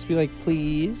detection. Just be like,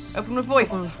 please. Open with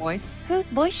voice. Whose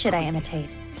voice should I imitate?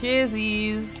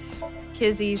 Kizzy's.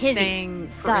 Kizzy's saying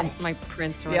Got it. my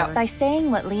prince or Yeah. whatever. By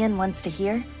saying what Leon wants to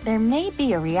hear, there may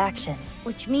be a reaction.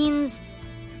 Which means...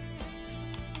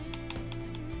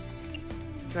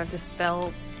 Do I have to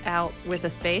spell out with a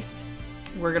space?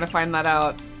 We're gonna find that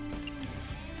out.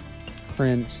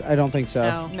 Prince. I don't think so.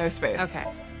 No. No space. Okay.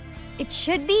 It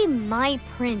should be my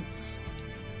prince.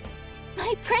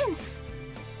 My prince!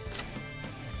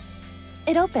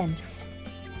 It opened.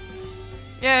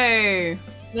 Yay!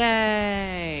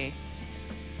 Yay!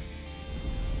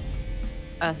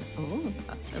 A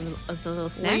little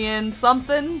snack. Leon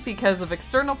something because of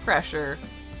external pressure.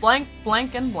 Blank,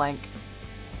 blank, and blank.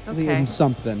 Okay. Liam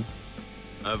something.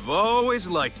 I've always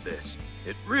liked this.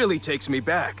 It really takes me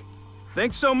back.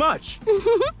 Thanks so much.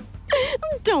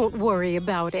 Don't worry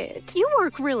about it. You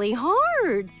work really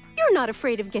hard. You're not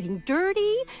afraid of getting dirty.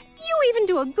 You even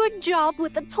do a good job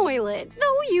with the toilet,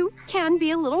 though you can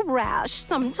be a little rash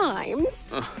sometimes.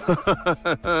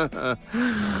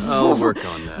 I'll work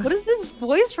on that. What is this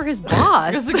voice for his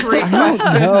boss? That's a great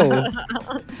question.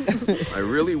 I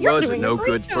really was a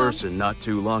no-good person not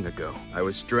too long ago. I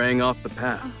was straying off the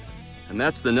path. And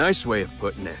that's the nice way of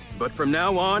putting it. But from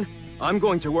now on, I'm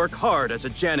going to work hard as a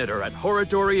janitor at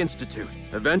Horodori Institute.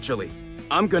 Eventually,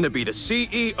 I'm gonna be the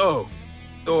CEO.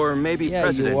 Or maybe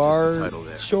president is the title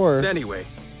there. Sure. Anyway,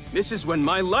 this is when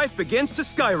my life begins to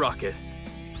skyrocket.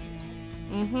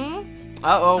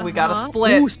 Uh-oh, we got a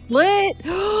split. Ooh, split.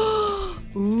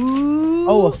 Ooh.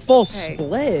 Oh, a full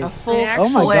split. A full split. Oh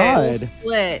my god.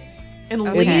 Split. In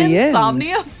the Leon's end.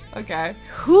 Somnium? Okay.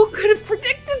 Who could have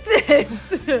predicted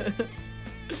this?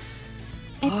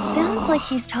 It sounds like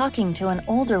he's talking to an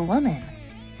older woman.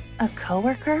 A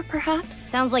coworker, perhaps?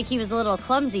 Sounds like he was a little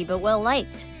clumsy, but well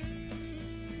liked.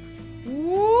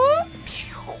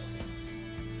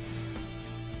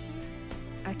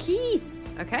 A key.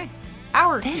 Okay.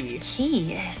 Our This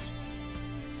key is...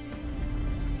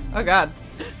 Oh god.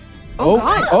 Oh,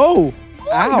 God. oh,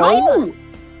 ow. No.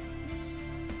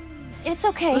 It's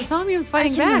okay. The Somnium's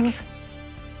fighting I can back. move.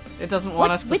 It doesn't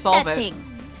want us to solve it.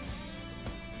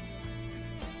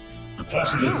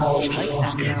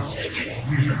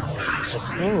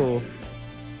 Oh.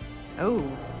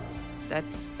 Oh.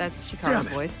 That's Chikara's Damn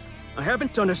it. voice. I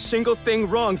haven't done a single thing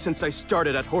wrong since I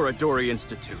started at Horodori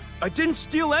Institute. I didn't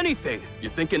steal anything. You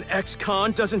think an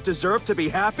ex-con doesn't deserve to be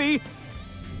happy?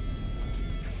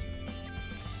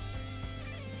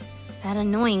 That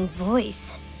annoying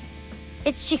voice.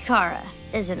 It's Chikara,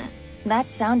 isn't it?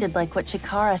 That sounded like what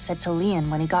Chikara said to Leon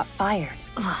when he got fired.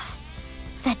 Ugh,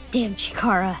 that damn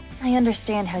Chikara. I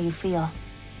understand how you feel,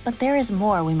 but there is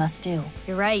more we must do.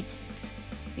 You're right.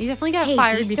 He definitely got Hey,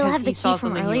 fired do you still because have the he saw key from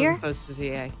something earlier? he wasn't supposed to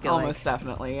see. I feel Almost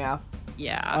definitely, yeah.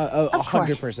 Yeah. Of course.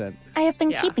 100%. I have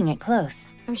been keeping it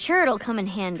close. I'm sure it'll come in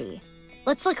handy.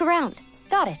 Let's look around.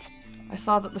 Got it. I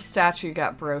saw that the statue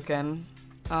got broken,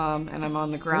 and I'm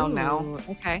on the ground now. Ooh,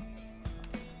 okay.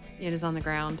 It is on the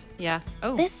ground. Yeah.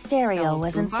 Oh. This stereo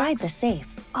was boombox? inside the safe.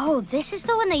 Oh, this is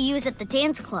the one they use at the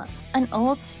dance club. An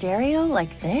old stereo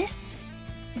like this?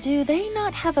 Do they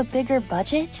not have a bigger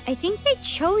budget? I think they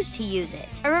chose to use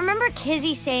it. I remember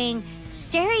Kizzy saying,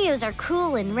 stereos are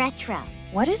cool and retro.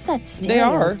 What is that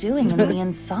stereo doing in the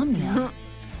insomnia?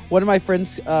 One of my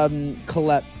friends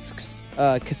collects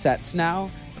cassettes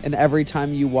now, and every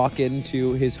time you walk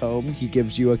into his home, he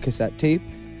gives you a cassette tape,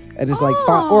 and is like,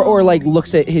 or like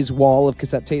looks at his wall of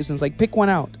cassette tapes and is like, pick one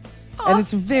out, and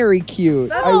it's very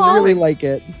cute. I really like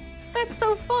it. That's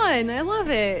so fun. I love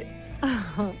it.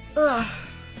 Ugh.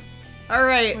 All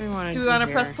right. Do we want to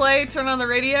press play, turn on the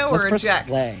radio, or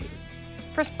eject?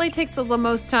 Press play takes the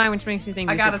most time, which makes me think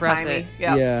I we got should a press timey. it.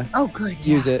 Yeah. Yeah. Oh, good.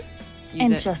 Use it.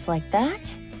 And just like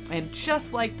that? And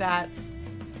just like that.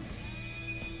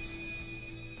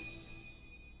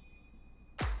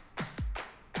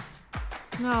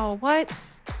 No, what?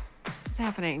 What's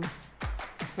happening?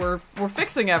 We're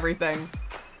fixing everything.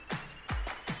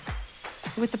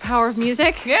 With the power of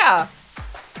music? Yeah.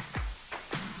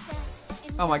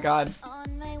 Oh my god.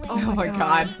 Oh my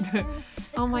god.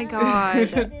 Oh my god.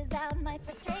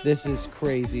 This is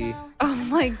crazy. Oh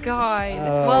my god.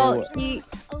 Oh. Well,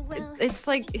 it's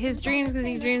like his dreams because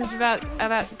he dreams about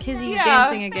Kizzy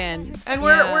dancing again. And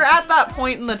we're at that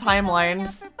point in the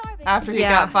timeline after he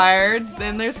got fired.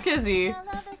 Then there's Kizzy.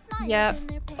 Yep.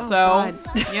 So,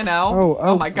 you know.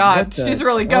 Oh my god. what the- She's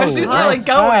really going. oh, She's ah, really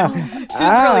going. She's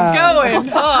really going.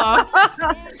 Huh.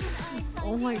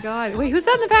 Oh my god. Wait, who's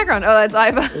that in the background? Oh, that's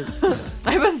Iva.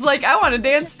 I was like, I want to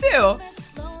dance too.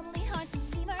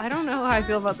 I don't know how I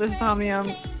feel about this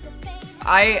Somnium.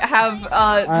 I have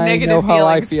I negative know how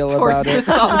I feelings feel towards about it. this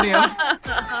Somnium.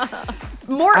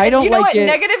 More, I don't you know like what? it.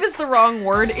 Negative is the wrong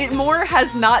word. It more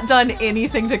has not done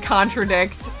anything to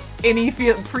contradict any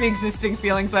pre-existing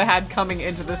feelings I had coming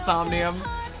into this Somnium.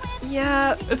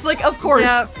 Yeah. It's like, of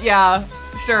course, yeah,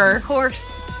 sure. Of course.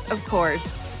 Of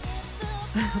course.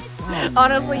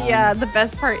 Honestly, yeah, the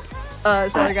best part,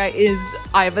 sorry guy, is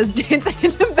Iva's dancing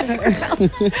in the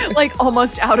background. Like,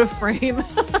 almost out of frame.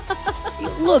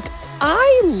 Look,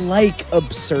 I like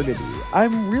absurdity.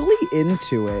 I'm really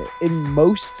into it in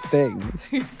most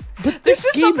things. But There's this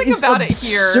just game something is about it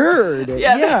here. absurd.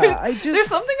 Yeah, I just... There's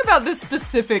something about this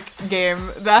specific game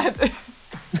that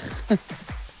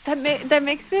that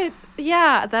makes it,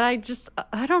 yeah, that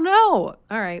I don't know.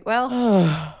 All right, well.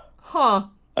 Huh.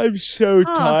 I'm so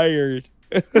tired.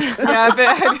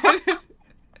 Yeah,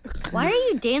 Why are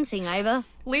you dancing, Iva?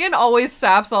 Leon always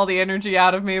saps all the energy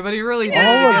out of me, but he really did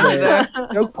All of it.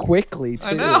 so quickly, too.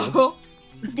 I know.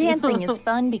 Dancing is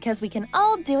fun because we can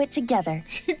all do it together.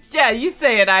 Yeah, you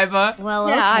say it, Iva. Well,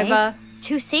 Yeah, okay. Iva.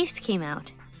 2 safes came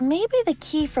out. Maybe the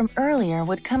key from earlier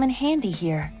would come in handy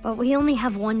here. But we only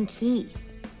have 1 key.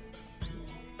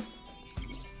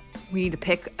 We need to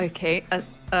pick a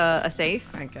safe.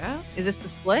 I guess. Is this the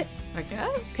split? I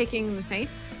guess. Picking the safe?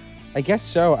 I guess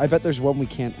so. I bet there's one we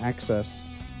can't access.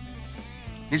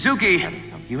 Mizuki,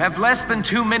 you have less than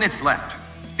 2 minutes left.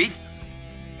 Be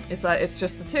Is that it's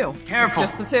just the 2? Careful.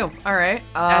 It's just the 2. All right.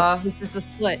 This is the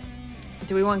split.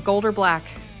 Do we want gold or black?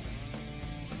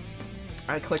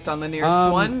 I clicked on the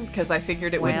nearest one because I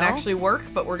figured it wouldn't well. actually work,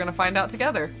 but we're gonna find out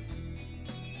together.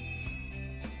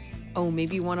 Oh,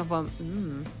 maybe one of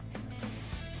them.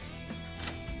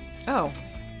 Oh,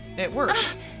 it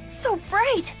worked. So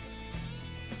bright!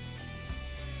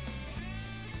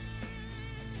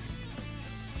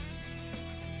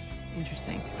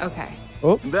 Interesting. Okay.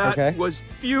 Oh, That okay. was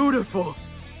beautiful.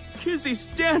 Kizzy's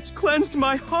dance cleansed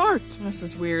my heart. This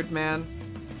is weird, man.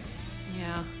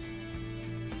 Yeah.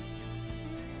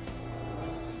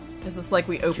 This is like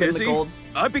we opened the Kizzy, gold.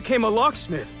 I became a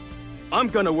locksmith. I'm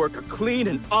gonna work a clean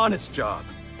and honest job.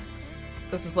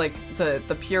 This is like the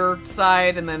pure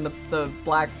side, and then the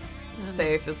black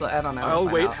safe is. I don't know. I'll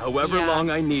find wait out. however long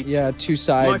I need to. Yeah, 2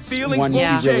 sides. feelings One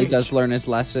won't he really change. does learn his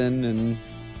lesson, and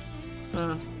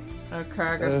Okay,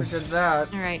 I guess we did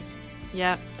that. All right.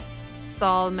 Yep.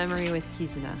 Saw memory with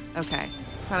Kizuna. Okay.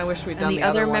 Kind of wish we'd And done the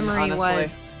other other one, memory honestly.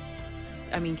 was.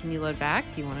 I mean, can you load back?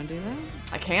 Do you want to do that?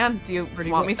 I can. Do you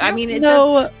want me to? I mean, it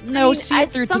no, does- see it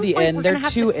through to some the point end. we're There gonna are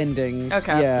have 2 to- endings.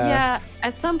 Okay. Yeah. Yeah.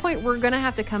 At some point, we're gonna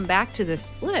have to come back to this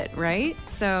split, right?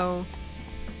 So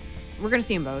we're gonna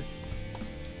see them both.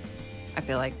 I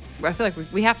feel like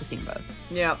we have to see them both.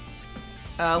 Yep.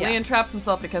 Leon traps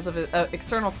himself because of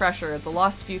external pressure. The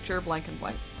lost future, blank and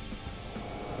blank.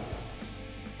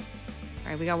 All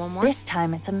right, we got one more. This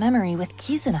time it's a memory with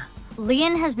Kizuna.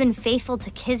 Leon has been faithful to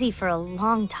Kizzy for a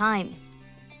long time.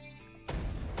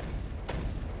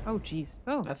 Oh, jeez.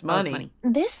 Oh, That's money. money.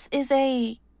 This is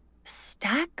a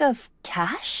stack of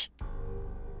cash?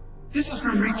 This is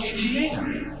from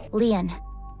GGA. Leon,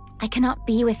 I cannot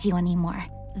be with you anymore.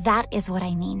 That is what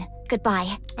I mean.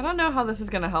 Goodbye. I don't know how this is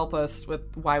going to help us with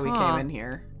why we came in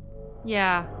here.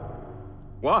 Yeah.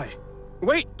 Why?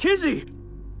 Wait, Kizzy!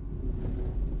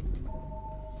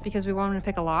 Because we wanted to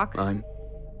pick a lock? I'm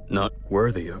not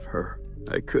worthy of her.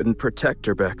 I couldn't protect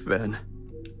her back then.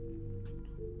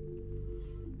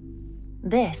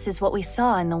 This is what we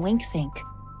saw in the wink sink.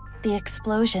 The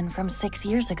explosion from 6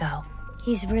 years ago.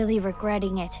 He's really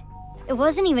regretting it. It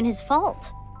wasn't even his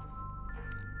fault.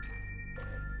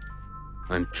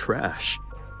 I'm trash.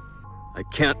 I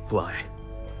can't fly.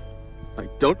 I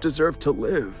don't deserve to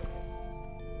live.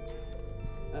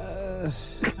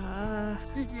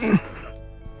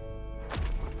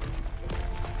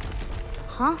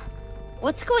 Huh?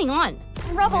 What's going on?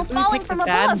 Rubble falling from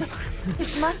bad- above.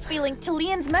 It must be linked to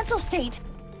Leon's mental state.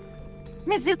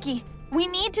 Mizuki, we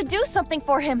need to do something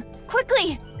for him.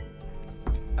 Quickly!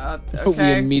 We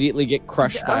Okay. immediately get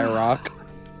crushed by a rock.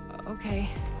 Okay.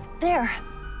 There.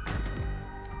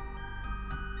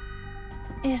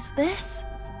 Is this?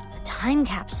 A time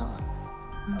capsule.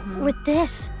 Mm-hmm. With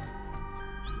this.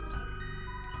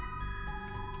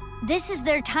 This is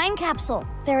their time capsule.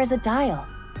 There is a dial.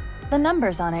 The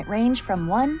numbers on it range from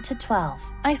 1 to 12.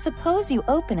 I suppose you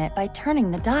open it by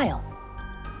turning the dial.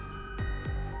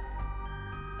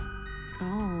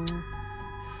 Oh.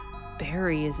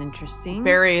 Barry is interesting.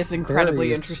 Barry is incredibly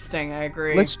Barry is- interesting, I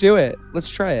agree. Let's do it. Let's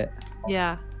try it.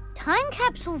 Yeah. Time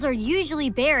capsules are usually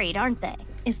buried, aren't they?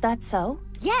 Is that so?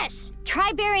 Yes.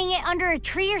 Try burying it under a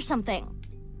tree or something.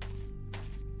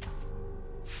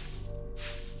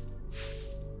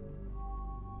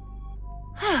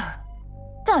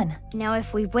 Done. Now,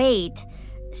 if we wait,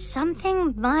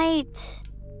 something might...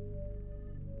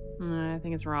 I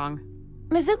think it's wrong.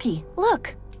 Mizuki,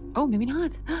 look. Oh, maybe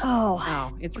not. Oh,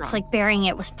 Oh, it's looks wrong. like burying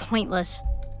it was pointless.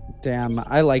 Damn,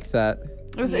 I liked that.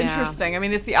 It was Yeah. interesting. I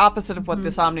mean, it's the opposite of what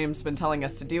the Somnium's been telling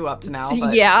us to do up to now,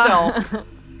 but Yeah. still.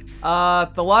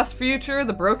 The lost future,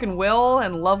 the broken will,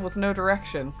 and love with no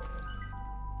direction.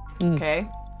 Okay.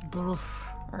 All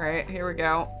right, here we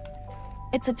go.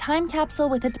 It's a time capsule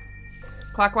with a...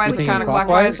 Clockwise or You thinking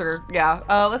counterclockwise, clockwise? or yeah.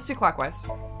 Let's do clockwise.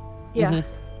 Yeah. Mhm.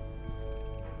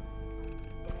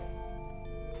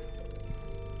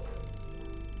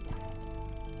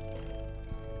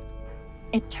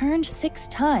 It turned 6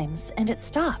 times and it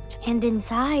stopped. And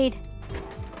inside...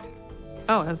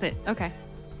 Oh, that's it. Okay.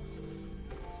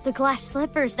 The glass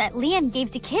slippers that Leon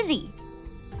gave to Kizzy.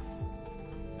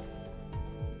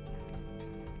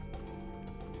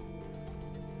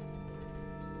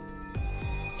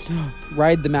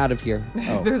 Ride them out of here.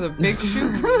 Oh. There's a big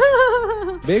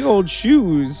shoe. Big old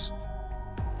shoes.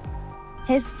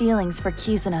 His feelings for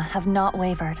Kizuna have not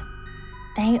wavered.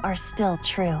 They are still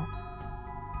true.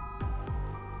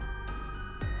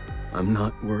 I'm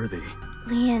not worthy.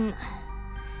 Leon,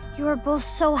 you were both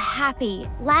so happy,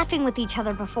 laughing with each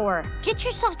other before. Get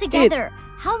yourself together.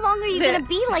 How long are you gonna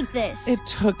be like this?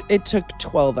 It took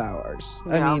 12 hours.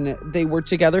 Yeah. I mean, they were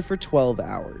together for 12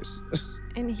 hours.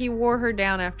 And he wore her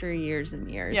down after years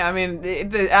and years. Yeah, I mean,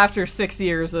 after 6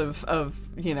 years of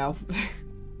you know,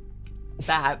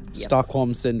 that.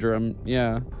 Stockholm syndrome,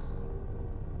 yeah.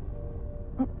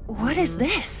 What is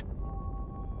this?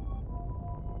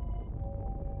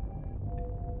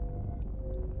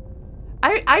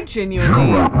 I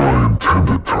genuinely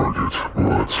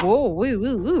whoa, woo,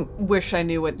 woo, woo. wish I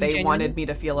knew what they wanted me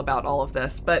to feel about all of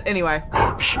this. But anyway.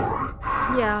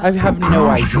 Yeah. I have no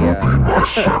idea.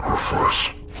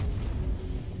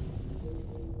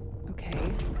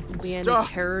 Okay. Leon Stop. is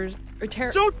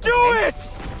terror. Don't do it!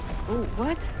 Oh,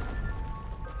 what?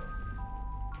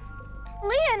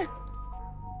 Leon!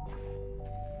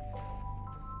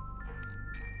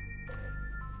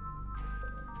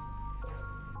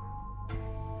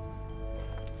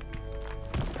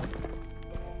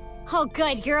 Oh,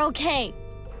 good, you're okay.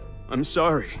 I'm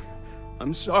sorry.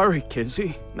 I'm sorry,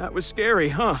 Kizzy. That was scary,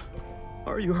 huh?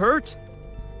 Are you hurt?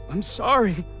 I'm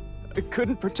sorry. I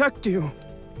couldn't protect you.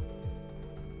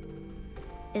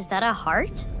 Is that a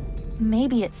heart?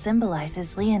 Maybe it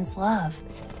symbolizes Leon's love.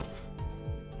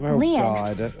 Oh,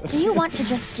 Leon, God. do you want to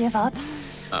just give up?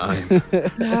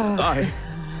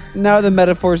 Now the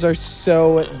metaphors are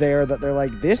so there that they're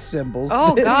like, this symbols.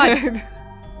 Oh, this. God.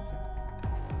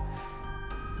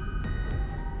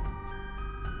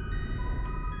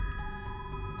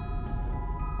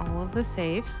 All of the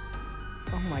safes.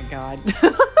 Oh my God.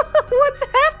 What's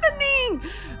happening?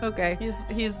 Okay.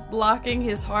 He's locking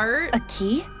his heart. A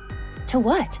key? To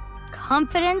what?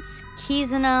 Confidence,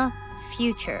 Kizuna,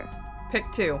 future. Pick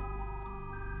 2.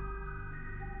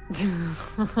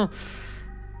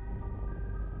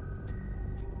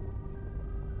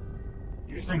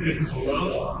 You think this is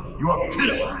love? You are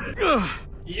pitiful.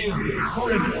 You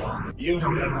criminal. You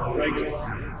don't have a right to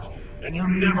criminal. And you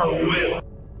never will.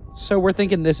 So we're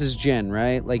thinking this is Jin,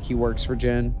 right? Like he works for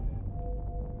Jin.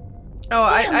 Oh,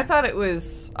 I thought it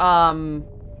was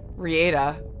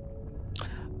Rieta.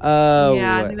 Oh,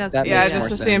 yeah, I think that's I just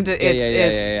assumed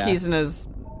it's Kizuna's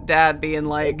dad being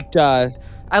like, duh.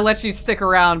 I let you stick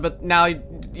around, but now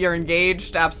you're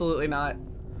engaged? Absolutely not.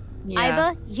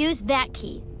 Yeah. Iba, use that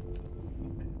key.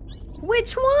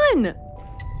 Which one?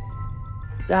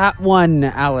 That one,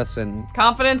 Allison.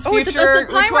 Confidence, Oh, future,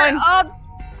 it's a timer. which one?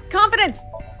 Confidence.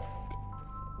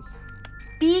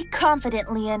 Be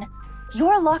confident, Leon.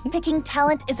 Your lockpicking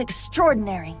talent is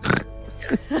extraordinary.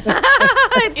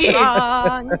 It's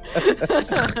wrong.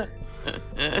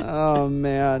 Oh,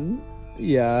 man.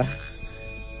 Yeah.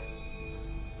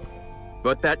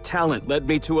 But that talent led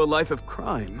me to a life of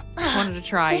crime. Just wanted to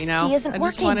try, This you know? key isn't I just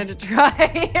working. wanted to try.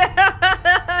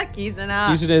 Kizuna.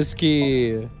 Kizuna's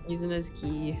key. Kizuna's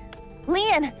key.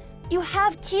 Leon, you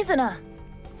have Kizuna.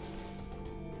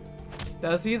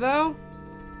 Does he, though?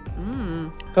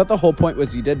 Thought the whole point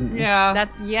was he didn't. Yeah.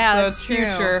 So it's true.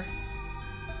 future.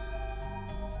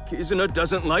 Kizuna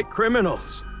doesn't like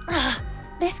criminals.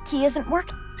 This key isn't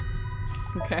working.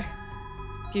 Okay.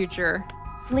 Future.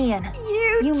 Leon,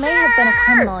 you may have been a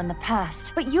criminal in the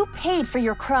past, but you paid for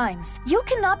your crimes. You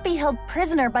cannot be held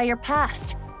prisoner by your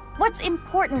past. What's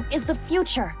important is the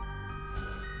future.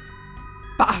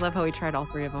 I love how he tried all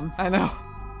 3 of them. I know.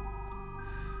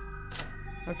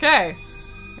 Okay.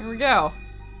 Here we go.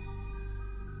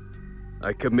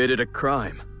 I committed a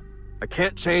crime. I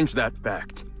can't change that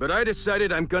fact, but I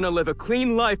decided I'm gonna live a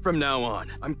clean life from now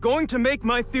on. I'm going to make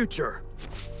my future.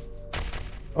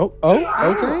 Oh, okay.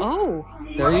 Oh.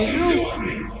 There you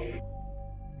go.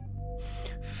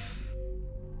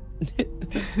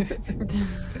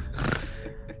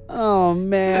 Oh,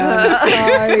 man.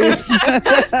 Guys.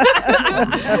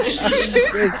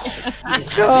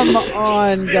 Come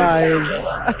on, guys.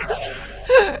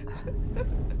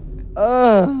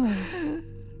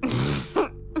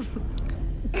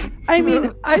 I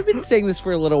mean, I've been saying this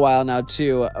for a little while now,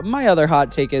 too. My other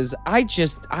hot take is I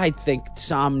think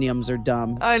Somniums are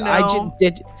dumb. I know. I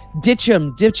just ditch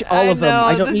them. Ditch all of them.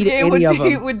 I don't need any of them.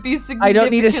 It would be I don't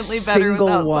need a significantly better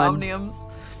without single one. Somniums.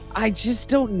 I just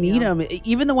don't need them.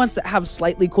 Even the ones that have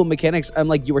slightly cool mechanics, I'm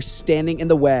like, you are standing in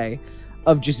the way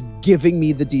of just giving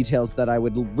me the details that I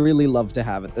would really love to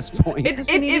have at this point.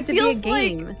 It feels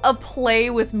like a play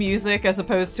with music as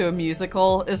opposed to a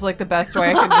musical is like the best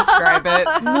way I can describe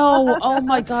it. No, oh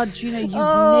my god, Gina, you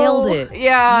nailed it.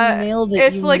 Yeah, you nailed it.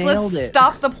 It's like, let's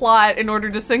stop the plot in order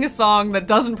to sing a song that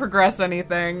doesn't progress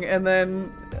anything, and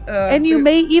then... and you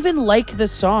may even like the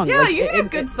song. Yeah, like, you can have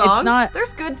good songs. It's not,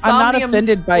 there's good SOMNIUMs, I'm not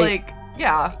offended by... like,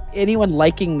 yeah. anyone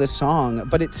liking the song,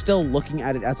 but it's still looking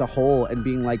at it as a whole and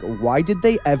being like, why did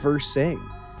they ever sing?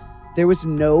 There was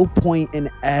no point in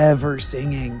ever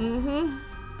singing.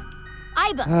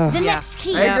 Aiba, the next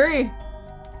key. I agree.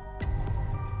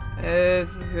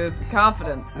 It's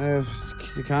confidence.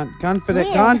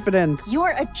 Confidence. You're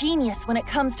a genius when it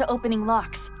comes to opening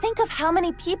locks. Think of how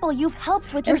many people you've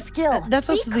helped with your skill. That's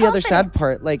also the other sad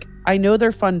part. Like, I know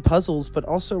they're fun puzzles, but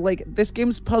also, like, this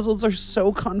game's puzzles are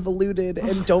so convoluted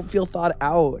and don't feel thought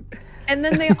out. And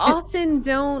then they often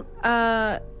don't,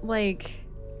 like,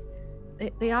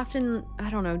 they often, I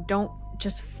don't know, don't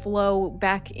just flow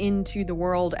back into the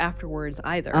world afterwards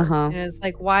either. And it's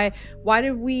like, why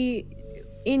did we...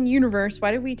 in universe, why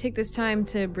did we take this time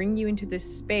to bring you into this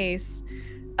space,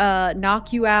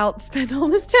 knock you out, spend all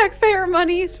this taxpayer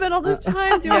money, spend all this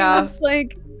time doing this,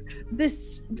 like,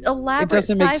 this elaborate It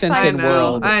doesn't make sense in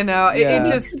world. I know. Yeah. It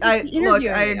just, look,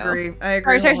 I agree. I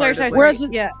agree. Sorry. Whereas,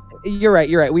 yeah. You're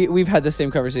right. We've had the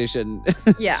same conversation.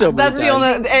 Yeah, so that's the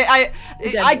times.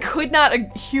 only. I could not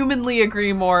humanly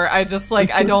agree more. I just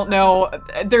like I don't know.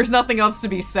 There's nothing else to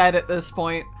be said at this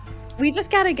point. We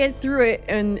just gotta get through it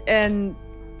and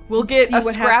we'll get a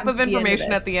scrap of happens at the end of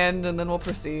information it. at the end, and then we'll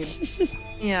proceed.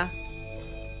 Yeah.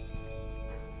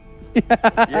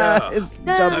 It's dumb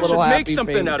I little should happy make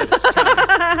something face. out of this time.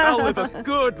 I'll live a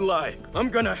good life. I'm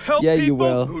gonna help Yeah, you people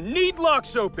will. who need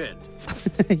locks opened.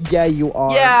 Yeah, you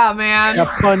are. Yeah, man. Now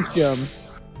punch him.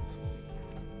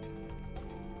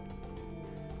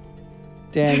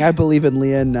 Dang, I believe in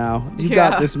Lien now. You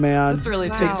got this, man. That's really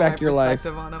Take changed back my your life.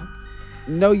 perspective on him.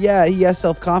 No, yeah, he has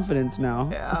self-confidence now.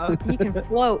 Yeah. He can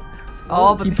float.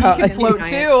 Oh, but he can float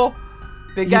too.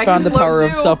 Big guy He found can the power float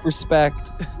of too.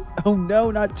 self-respect. Oh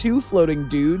no, not two floating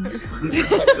dudes.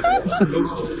 Most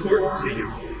important to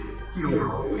you.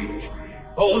 You're weak.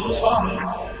 All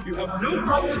talk. You have no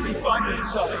right to be by my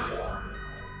side.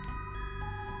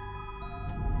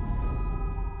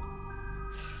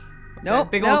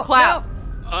 Nope. Big old clap.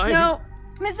 No.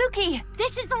 Mizuki!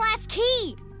 This is the last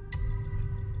key.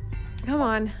 Come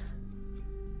on.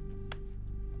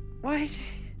 Why?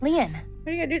 Lien,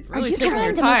 What are you gonna do? are you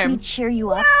trying to make me cheer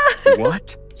you up?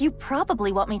 What? You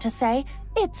probably want me to say,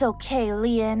 it's okay,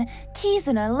 Lien.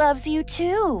 Kizuna loves you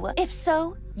too. If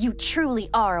so, you truly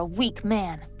are a weak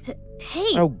man. Hey,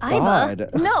 Oh Aiba. god.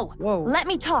 No, Whoa. let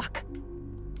me talk.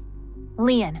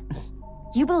 Lien,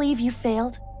 you believe you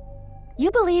failed? You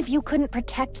believe you couldn't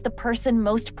protect the person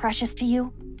most precious to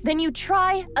you? Then you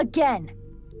try again.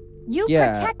 You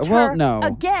Yeah, protect well, her no.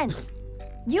 again.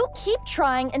 You keep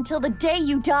trying until the day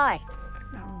you die.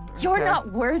 You're Okay.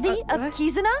 not worthy of what?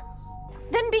 Kizuna?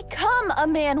 Then become a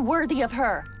man worthy of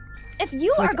her. If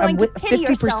you are like, going I'm to with pity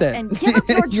yourself 50%. and give up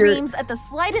your You're- dreams at the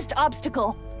slightest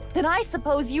obstacle, then I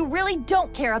suppose you really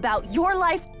don't care about your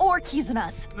life or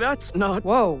Kizuna's. That's not.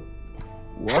 Whoa.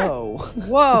 Whoa.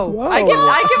 Whoa. Whoa. I give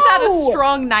that a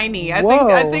strong 90. I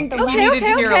think Whoa. he needed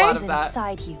to hear a lot of that.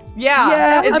 Inside you.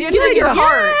 Yeah, it's I'm into your giving-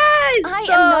 heart. I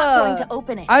am not going to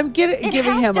open it. I'm It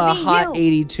giving has him to a be hot you.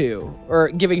 82, or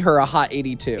giving her a hot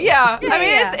 82. Yeah, I mean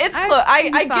yeah. it's I'm close. I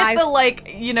get 85. the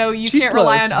like, you know, you She's can't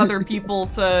rely on close. other people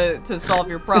to solve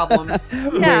your problems.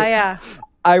 Yeah.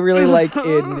 I really like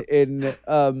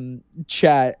in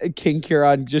chat, King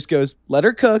Kieran just goes, "Let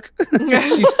her cook.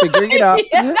 She's figuring it out.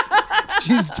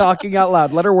 She's talking out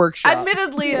loud. Let her workshop."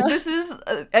 Admittedly, this is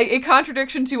a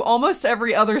contradiction to almost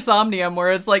every other Somnium,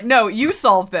 where it's like, no, you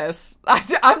solve this.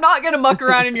 I'm not gonna muck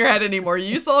around in your head anymore.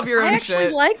 You solve your I own actually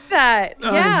shit. liked that.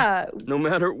 Yeah. No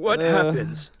matter what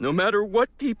happens, no matter what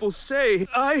people say,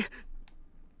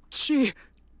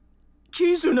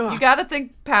 Kizuna. You gotta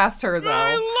think past her, though.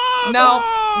 I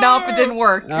love Nope, it didn't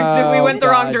work. we Oh, went the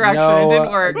wrong God, direction. no. It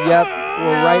didn't work. Yep,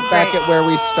 we're right back at where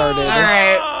we started. All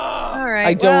right. All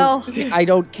right. I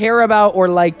don't care about or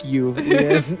like you.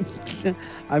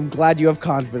 I'm glad you have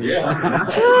confidence.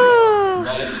 That's right.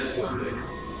 That's good.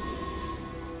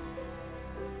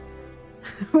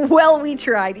 Well, we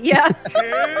tried. Yeah.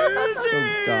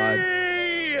 Oh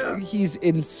God, he's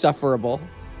insufferable.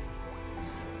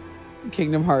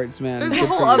 Kingdom Hearts, man. There's a Good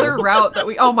whole for you. other route that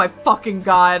we. Oh my fucking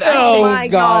god! Oh my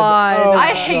God! God. Oh, I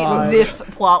hate God. this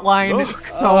plot line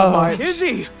so much.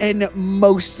 Kizzy, And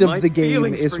most of my the game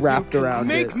feelings is for wrapped you can around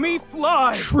make it. me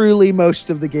fly. Truly, most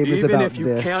of the game is Even about if you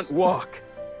this. can't walk,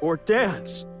 or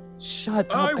dance. Shut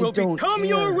up! I will become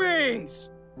your wings.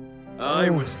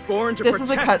 I was born to protect you.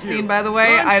 This is a cutscene, by the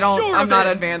way. I'm not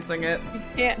advancing it.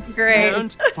 Yeah, great.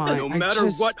 And Fine, no matter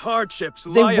what hardships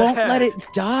they lie won't ahead, let it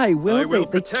die, will I will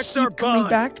they? protect They our keep coming bond.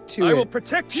 back to it. I will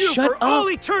protect you Shut for up. all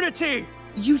eternity.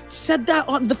 You said that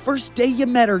on the first day you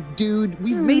met her, dude.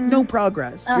 We've made no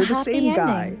progress. You're the same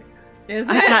guy. Is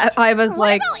it? I was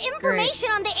like, what about information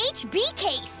on the HB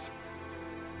case?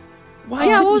 Why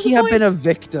couldn't he have been a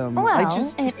victim?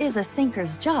 Well, it is a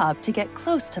sinker's job to get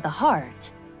close to the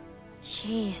heart.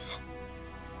 Jeez.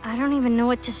 I don't even know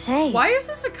what to say. Why is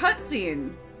this a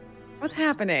cutscene? What's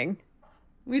happening?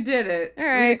 We did it. All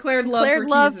right. We declared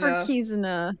love for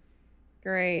Kizuna.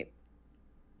 Great.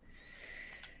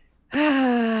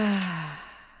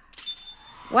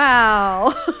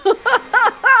 Wow.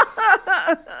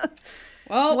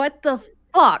 Well, what the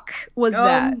fuck was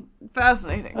that?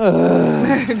 Fascinating.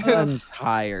 I'm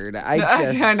tired.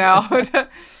 I know.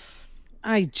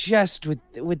 I just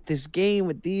with this game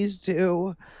with these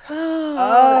two.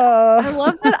 I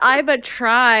love that Iba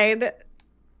tried.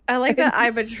 I like that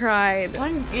Iba tried.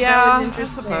 Yeah, I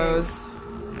suppose.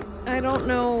 I don't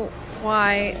know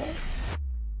why.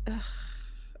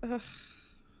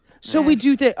 So we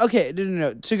do think. Okay,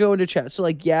 no. To go into chat. So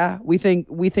like, yeah, we think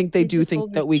they do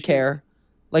think that we care.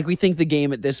 Like we think the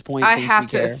game at this point. I have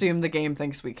to assume the game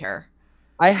thinks we care.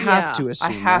 I have to assume.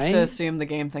 I have to assume the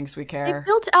game thinks we care. They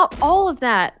built out all of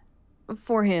that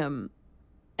for him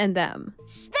and them.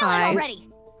 Spell it already.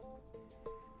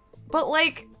 But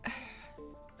like,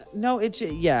 no, it's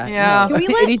yeah. Yeah. No.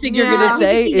 Anything you're gonna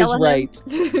say is right.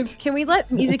 Can we let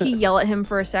Mizuki yell at him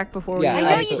for a sec before we? I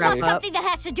know you saw something that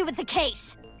has to do with the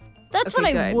case. That's what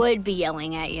I would be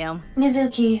yelling at you.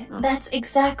 Mizuki, that's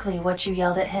exactly what you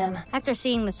yelled at him. After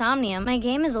seeing the Somnium, my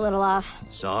game is a little off.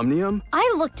 Somnium?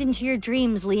 I looked into your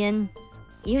dreams, Leon,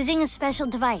 using a special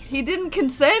device. He didn't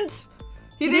consent.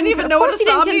 He didn't even know what a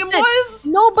Somnium was.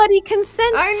 Nobody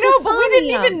consents. I know, but we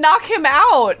didn't even knock him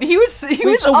out. He was so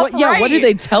upright. what did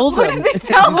they tell them? What did they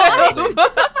tell him?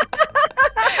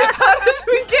 How did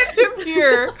we get him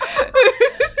here?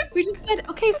 We just said,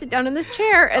 okay, sit down in this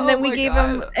chair, and then we gave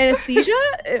him anesthesia.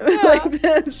 Like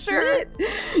this. Sure.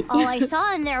 All I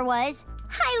saw in there was,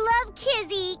 I love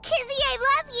Kizzy. Kizzy, I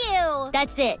love you.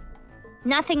 That's it.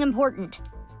 Nothing important.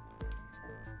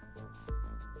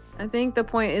 I think the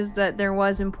point is that there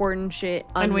was important shit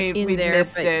and we there,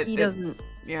 missed but it. He doesn't.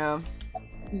 Yeah.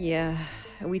 Yeah.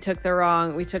 We took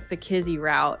the Kizzy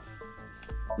route.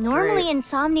 Normally Great. in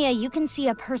Somnia, you can see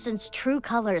a person's true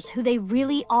colors, who they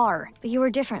really are. But you were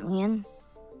different, Leon.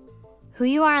 Who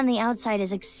you are on the outside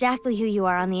is exactly who you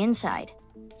are on the inside.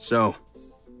 So,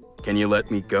 can you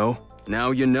let me go?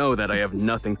 Now you know that I have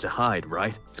nothing to hide,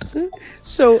 right?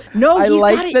 So, no, I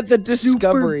like that the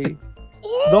discovery...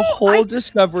 The whole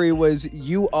discovery was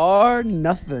you are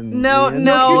nothing. No, man.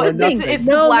 no, You're nothing. it's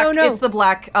the black. It's the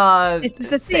black. It's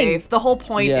the safe. The whole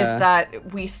point is Yeah.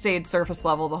 that we stayed surface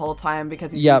level the whole time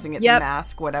because he's Yep. using it to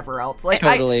mask whatever else. Like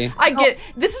Totally. I get.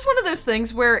 This is one of those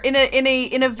things where in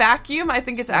a vacuum, I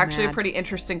think it's actually a pretty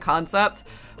interesting concept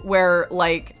where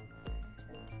like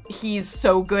he's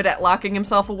so good at locking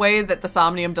himself away that the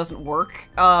Somnium doesn't work,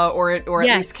 or at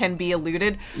least can be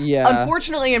eluded. Yeah.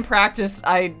 Unfortunately, in practice,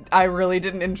 I really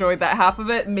didn't enjoy that half of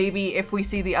it. Maybe if we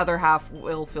see the other half,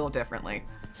 we'll feel differently.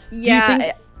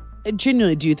 Yeah.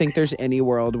 Genuinely, do you think there's any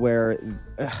world where...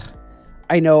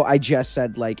 I know I just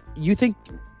said, like, you think...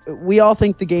 We all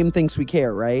think the game thinks we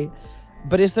care, right?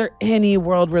 But is there any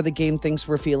world where the game thinks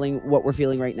we're feeling what we're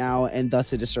feeling right now, and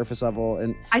thus it is surface level?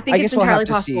 And I think guess it's entirely we'll have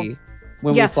to possible. see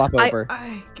when we flop over.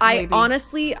 I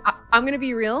honestly, I'm gonna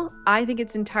be real. I think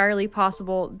it's entirely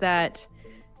possible that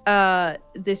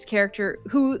this character,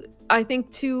 who I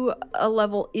think to a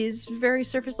level is very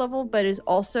surface level, but is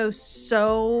also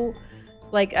so,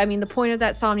 like, I mean, the point of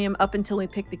that Somnium up until we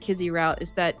pick the Kizzy route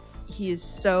is that he is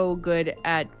so good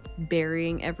at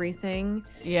burying everything,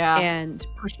 and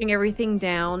pushing everything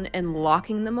down and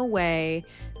locking them away.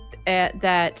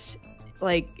 That,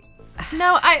 like.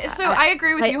 No, I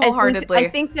agree with you wholeheartedly. I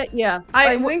think that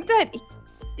I think that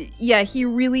he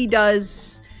really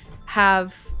does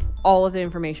have all of the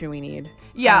information we need.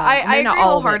 Yeah, I agree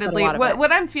wholeheartedly. It,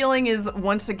 what I'm feeling is,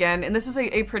 once again, and this is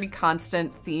a pretty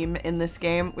constant theme in this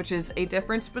game, which is a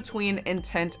difference between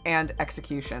intent and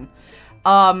execution.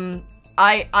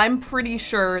 I'm pretty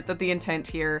sure that the intent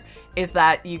here is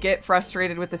that you get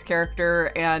frustrated with this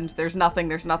character and there's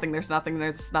nothing,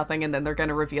 and then they're going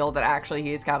to reveal that actually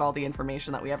he's got all the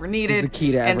information that we ever needed. He's the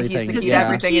key to everything. And he's the key to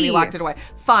everything, and he locked it away.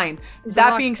 Fine.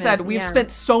 That being said, we've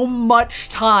spent so much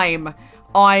time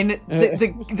on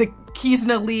the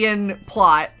Kizuna Leon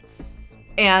plot,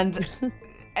 and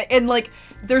and like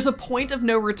there's a point of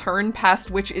no return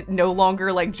past which it no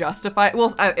longer like justified.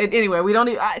 Well, anyway, we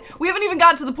haven't even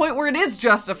got to the point where it is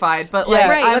justified. But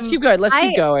like, let's keep going. Let's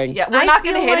keep going. Yeah, we're not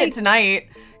gonna hit it tonight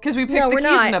because we picked the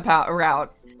Kizuna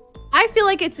route. I feel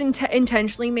like it's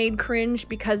intentionally made cringe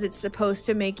because it's supposed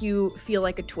to make you feel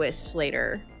like a twist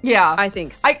later. Yeah. I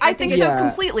think so. I think so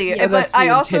completely. Yeah, but I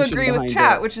also agree with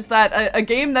chat, which is that a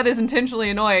game that is intentionally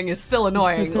annoying is still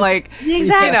annoying. Like,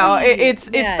 exactly. You know, it's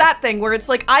that thing where it's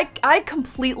like, I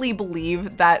completely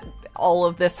believe that all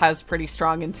of this has pretty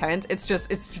strong intent. It's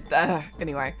just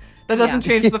anyway. That doesn't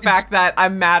change the fact that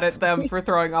I'm mad at them for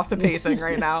throwing off the pacing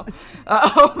right now.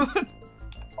 Oh,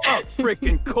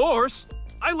 freaking course!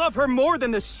 I love her more than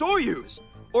the Soyuz,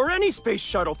 or any space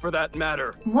shuttle for that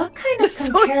matter. What kind of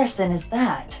comparison is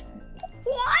that?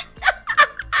 What?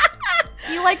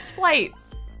 He likes flight.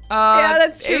 Yeah,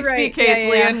 that's true, HBK, right.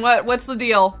 Yeah. Leon, what's the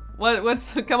deal?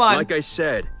 What's, come on. Like I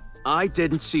said, I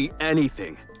didn't see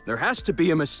anything. There has to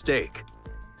be a mistake.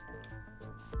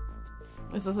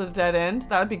 Is this a dead end?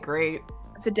 That would be great.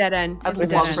 It's a dead end. I'd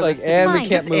It's love just for like, this to and we be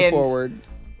can't just move end. forward.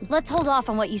 Let's hold off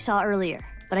on what you saw earlier,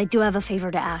 but I do have a favor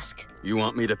to ask. You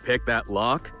want me to pick that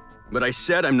lock? But I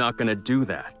said I'm not gonna do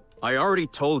that. I already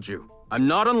told you. I'm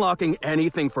not unlocking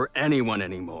anything for anyone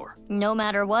anymore. No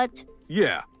matter what?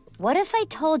 Yeah. What if I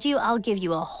told you I'll give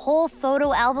you a whole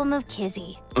photo album of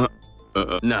Kizzy?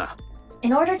 Nah.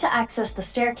 In order to access the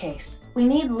staircase, we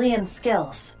need Leon's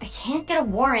skills. I can't get a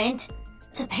warrant.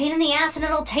 It's a pain in the ass and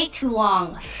it'll take too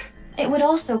long. It would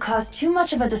also cause too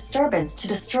much of a disturbance to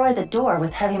destroy the door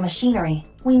with heavy machinery.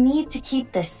 We need to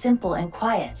keep this simple and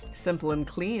quiet. Simple and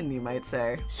clean, you might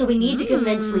say. So we need to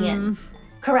convince Leon.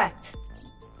 Correct.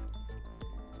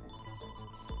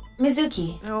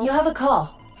 Mizuki, you have a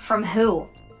call. From who?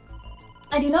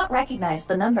 I do not recognize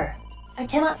the number. I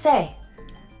cannot say.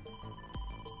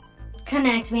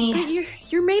 Connect me.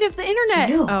 You're made of the internet.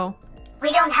 You. Oh.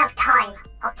 We don't have time.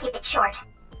 I'll keep it short.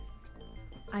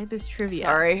 Ibis trivia.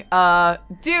 Sorry.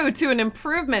 Due to an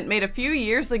improvement made a few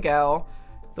years ago,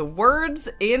 the words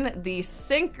in the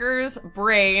sinker's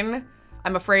brain,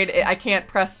 I'm afraid I can't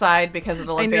press side because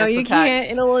it'll advance the text. I know you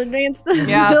can't. It'll advance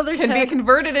the other can be text.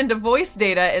 converted into voice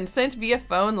data and sent via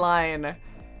phone line.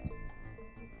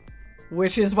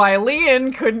 Which is why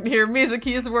Leon couldn't hear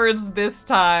Mizuki's words this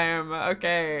time.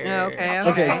 Okay.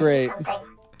 Okay, great.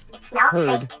 It's not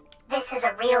Heard. fake. This is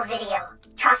a real video.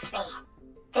 Trust me.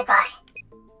 Goodbye.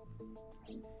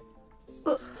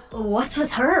 What's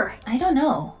with her? I don't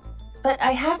know. But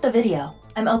I have the video.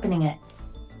 I'm opening it.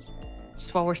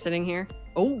 Just while we're sitting here.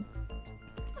 Oh.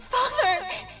 Father!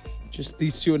 Just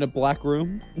these two in a black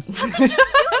room.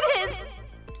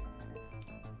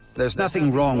 There's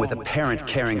nothing wrong with a parent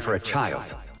caring for a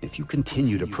child. If you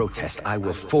continue to protest, I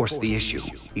will force the issue.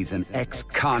 He's an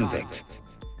ex-convict.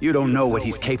 You don't know what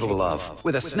he's capable of.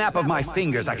 With a snap of my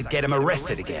fingers, I could get him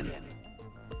arrested again.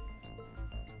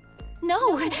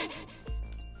 No!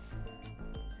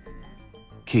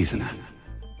 Kizuna,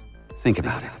 think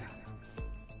about it.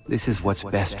 This is what's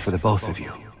best for the both of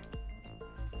you.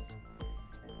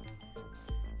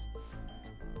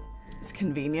 It's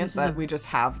convenient that we just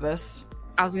have this.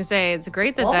 I was gonna say, it's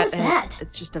great that What was that?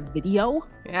 it's just a video.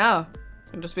 Yeah.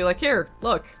 And just be like, here,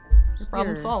 look. Your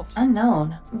problem solved.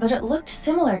 Unknown, but it looked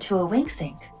similar to a wink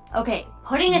sync. Okay,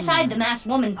 putting aside the masked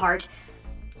woman part,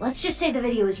 let's just say the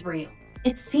video is real.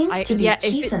 It seems to be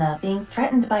Kizuna being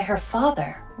threatened by her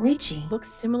father, Richie.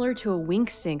 Looks similar to a wink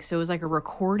sync, so it was like a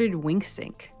recorded wink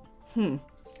sync. I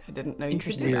didn't know you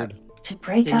could do that. To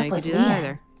break Didn't know up you with could do that Leon.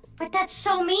 either. But that's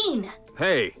so mean.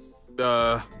 Hey,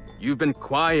 you've been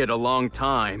quiet a long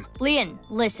time. Leon,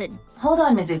 listen. Hold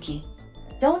on, Mizuki.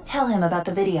 Don't tell him about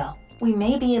the video. We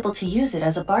may be able to use it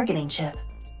as a bargaining chip.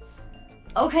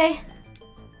 Okay.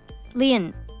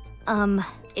 Leon,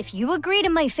 if you agree to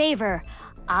my favor,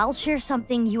 I'll share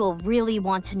something you will really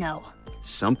want to know.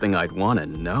 Something I'd want to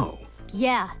know.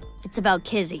 Yeah, it's about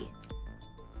Kizzy.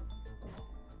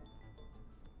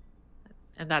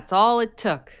 And that's all it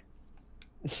took.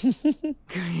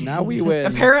 Now we win.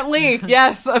 Apparently,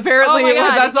 yes. Apparently, Oh my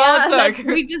God, that's all it took.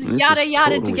 We just This yada is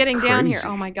yada to totally getting down here. crazy.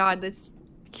 Oh my God, this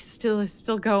is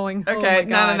still going. Oh Okay, my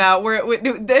God. no.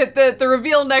 The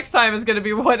reveal next time is gonna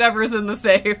be whatever's in the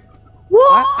safe. No.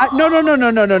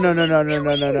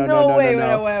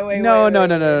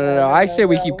 I say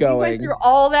we keep We went going. through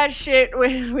all that shit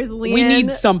with Leon. We need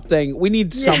something. We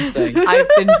need something. I've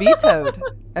been vetoed.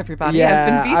 Everybody,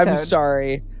 Yeah, I've been vetoed. I'm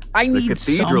sorry. I need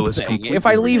cathedral is something. completely If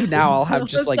I leave now, I'll have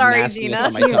just like Sorry, nastiness Gina.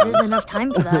 on my Years tongue. isn't enough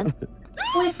time for that.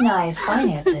 With Nye's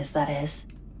finances, that is.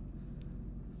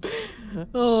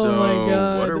 Oh so, my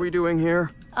God. what are we doing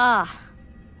here?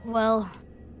 Well...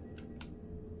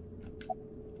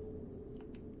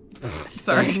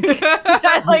 Sorry.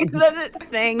 I like the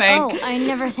thing. Oh, I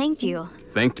never thanked you.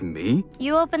 Thanked me?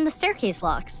 You opened the staircase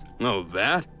locks. Oh,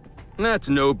 that? That's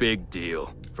no big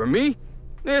deal. For me,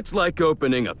 it's like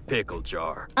opening a pickle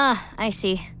jar. I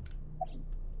see.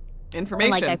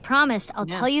 Information. And like I promised, I'll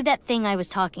tell you that thing I was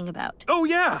talking about. Oh,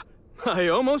 yeah. I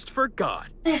almost forgot.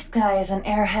 This guy is an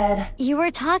airhead. You were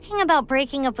talking about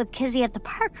breaking up with Kizzy at the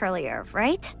park earlier,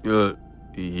 right?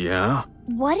 Yeah?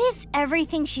 What if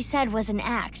everything she said was an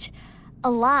act? A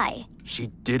lie? She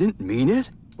didn't mean it?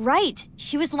 Right.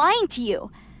 She was lying to you.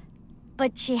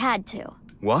 But she had to.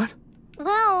 What?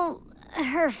 Well,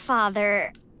 her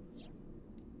father...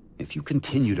 If you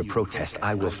continue to protest,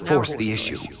 I will force the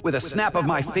issue. With a snap of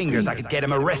my fingers, I could get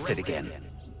him arrested again.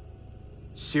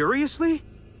 Seriously?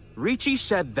 Ricci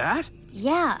said that?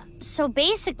 Yeah, so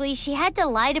basically she had to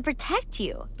lie to protect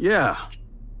you. Yeah.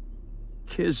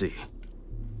 Kizzy.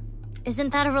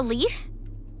 Isn't that a relief?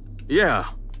 Yeah,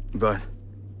 but...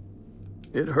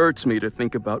 it hurts me to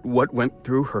think about what went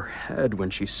through her head when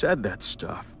she said that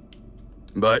stuff.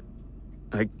 But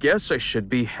I guess I should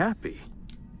be happy.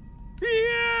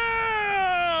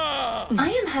 I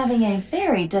am having a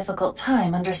very difficult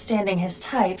time understanding his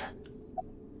type.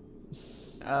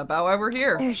 About why we're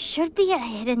here. There should be a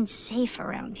hidden safe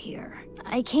around here.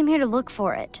 I came here to look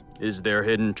for it. Is there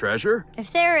hidden treasure?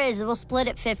 If there is, we'll split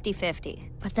it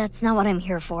 50-50. But that's not what I'm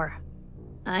here for.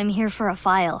 I'm here for a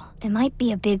file. It might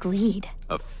be a big lead.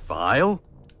 A file?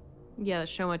 Yeah,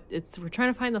 Shoma. We're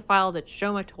trying to find the file that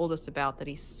Shoma told us about that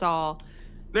he saw.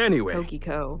 Anyway,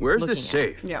 Kokiko where's the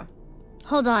safe? Yeah.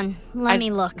 Hold on, let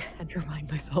me look. I had to remind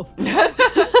myself.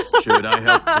 Should I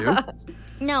help too?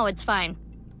 No, it's fine.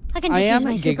 I can just use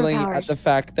my giggling superpowers. at the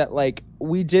fact that, like,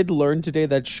 we did learn today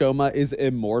that Shoma is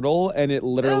immortal, and it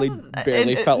literally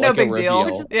barely felt no like big a deal.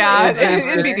 reveal. Yeah,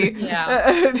 NBD.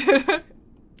 Yeah.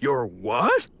 You're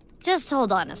what? Just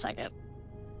hold on a second.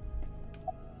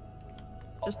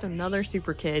 Just another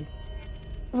super kid.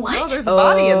 What? Oh, there's a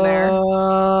body in there.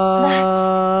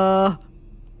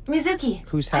 Mizuki.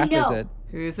 Whose half is it?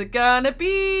 Who's it gonna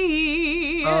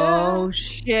be? Oh,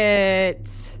 shit.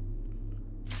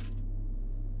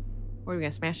 What, are we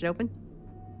gonna smash it open?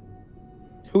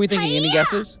 Who are we thinking? Any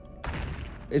guesses?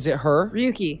 Is it her?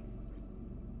 Ryuki.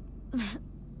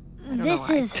 This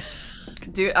is...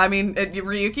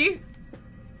 Ryuki?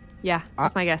 Yeah,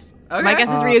 that's my guess. Okay. My guess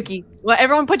is Ryuki. Well,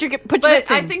 everyone put your But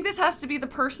bets I in. think this has to be the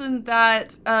person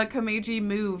that Kameji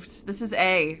moved. This is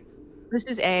A. This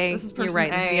is A. This is You're person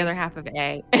right. This is A. the other half of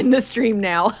A. In the stream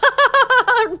now.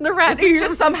 The rat. This is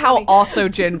just somehow also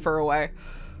Jin for away.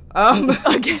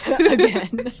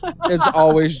 Again. It's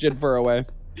always Jin for away.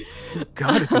 You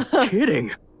gotta be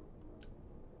kidding.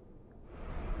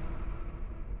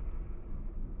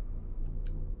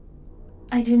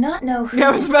 I do not know who I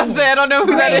was about to say, I don't know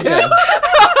who that is.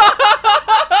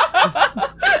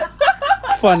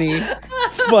 Funny.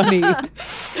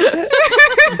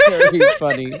 Very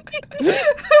funny.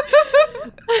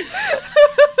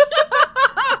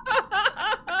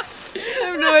 I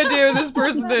have no idea who this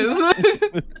person is.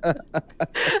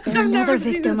 Another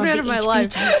victim of the in my HB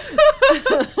life. case.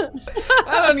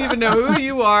 I don't even know who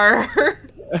you are.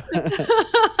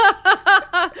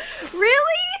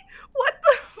 Really? What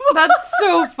the fuck? That's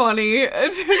so funny.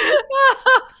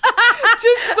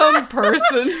 Just some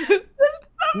person.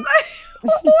 Somebody.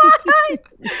 What?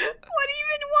 What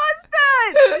even was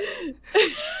that?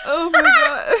 Oh my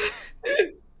god.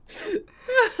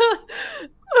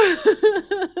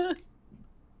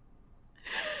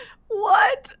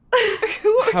 What?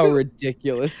 How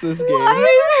ridiculous this game.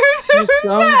 Who's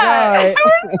Some that?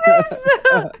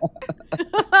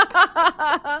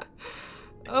 guy.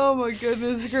 Oh my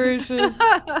goodness gracious.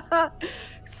 Stop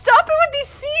it with these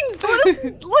scenes. Let us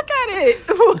look at it.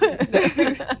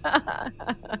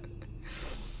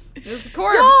 It's a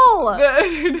corpse. No.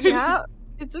 Yeah,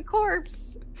 it's a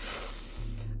corpse.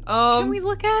 Can we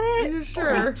look at it?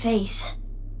 Sure. Face.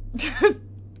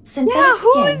 Synthetic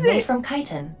who skin is made it? from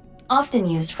chitin, often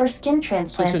used for skin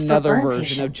transplants It's for another burn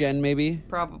version of patients. Jen, maybe?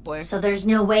 Probably. So there's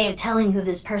no way of telling who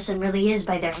this person really is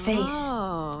by their face.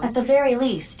 Oh. At the very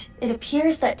least, it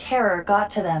appears that terror got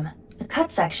to them. The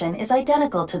cut section is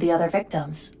identical to the other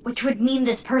victims. Which would mean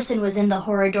this person was in the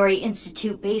Horodori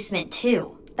Institute basement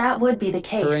too. That would be the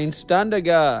case. Rain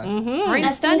Stundiga.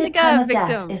 Estimated time of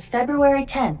death is February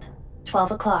 10th,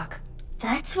 12 o'clock.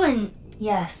 That's when...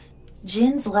 Yes,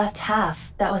 Jin's left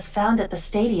half that was found at the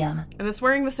stadium. And it's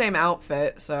wearing the same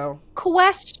outfit, so...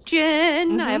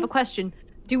 Question. I have a question.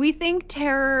 Do we think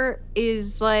terror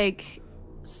is like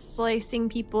slicing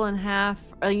people in half,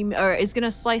 or is gonna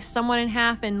slice someone in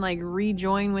half and like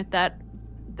rejoin with that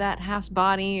half's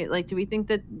body? Like, do we think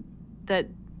that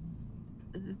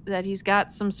that he's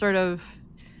got some sort of,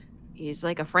 he's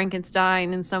like a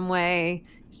Frankenstein in some way.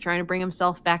 He's trying to bring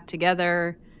himself back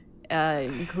together,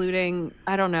 including,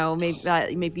 I don't know,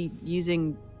 maybe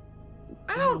using,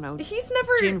 I don't know. He's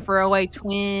never Jin Furaway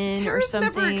twin Terra's or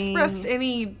something. never expressed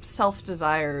any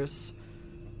self-desires.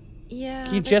 Yeah,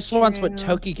 he just wants what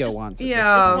Tokiko wants. Yeah,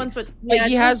 just wants what, like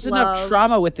he has enough love.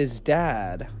 trauma with his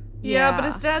dad. Yeah, but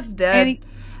his dad's dead.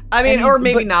 I mean, or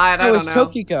maybe not. I don't know.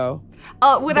 Tokiko.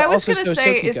 What I was gonna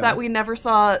say is that we never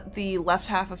saw the left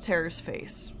half of Terra's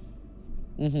face.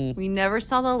 We never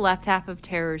saw the left half of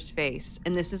Terror's face,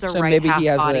 and this is a So right maybe half he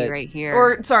has body a- right here.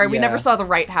 Or sorry, we never saw the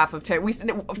right half of Terror.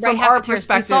 From half our of Terra's- we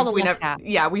perspective, saw the we left never. half.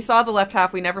 Yeah, we saw the left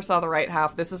half. We never saw the right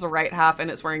half. This is a right half, and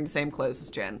it's wearing the same clothes as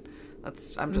Jin.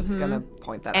 I'm just gonna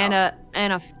point that out.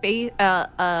 And a face,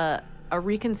 a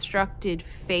reconstructed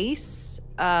face,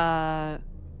 of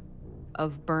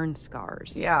burn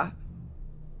scars. Yeah.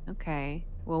 Okay.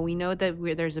 Well, we know that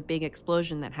there's a big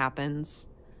explosion that happens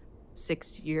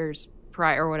 6 years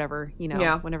prior, or whatever. You know,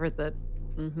 Yeah. whenever the.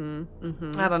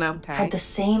 I don't know. Okay. Had the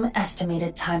same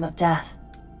estimated time of death.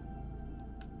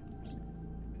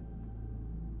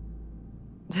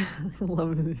 I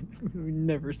love it. We've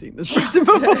never seen this person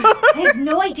before. I have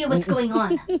no idea what's going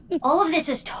on. All of this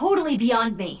is totally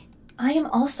beyond me. I am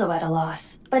also at a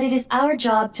loss, but it is our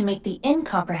job to make the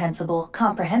incomprehensible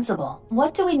comprehensible.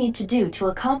 What do we need to do to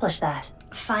accomplish that?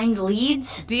 Find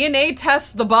leads? DNA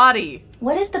test the body.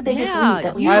 What is the biggest Yeah, lead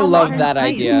that we I have? love that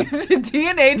idea.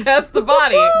 DNA test the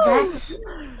body. That's,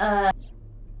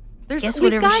 There's Guess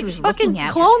we've whatever got she was fucking looking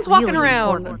at was clones walking really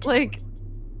around. important. Like,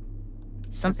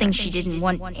 Something she didn't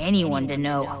want anyone to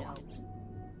know.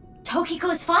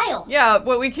 Tokiko's file. Yeah,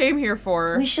 what we came here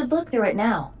for. We should look through it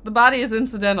now. The body is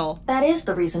incidental. That is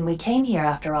the reason we came here,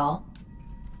 after all.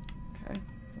 Okay.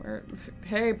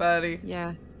 Hey, buddy.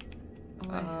 yeah.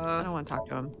 Oh, I don't want to talk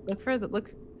to him. Look for the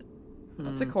look.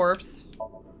 That's a corpse.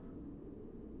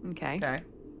 Okay. Okay.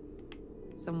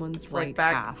 Someone's It's right like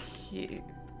back. half.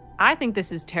 I think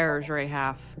this is Terror's right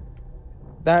half.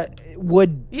 That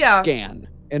would Yeah. scan,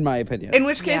 in my opinion. In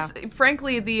which case,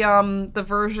 frankly, the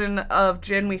version of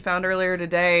Jin we found earlier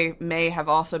today may have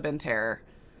also been Terror.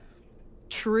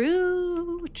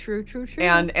 True.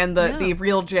 And the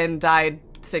real Jin died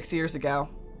 6 years ago.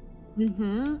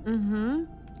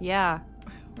 Yeah.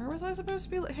 Where was I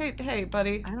supposed to be? Hey,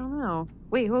 buddy. I don't know.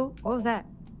 Wait, what was that?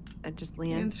 Just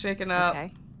Leanne. Ian's shaking up.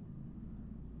 Okay.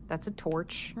 That's a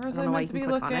torch. Where was I I don't know why meant to you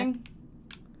be can click on it. looking?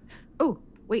 Oh,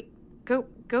 wait.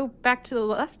 Go back to the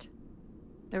left.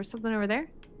 There was something over there.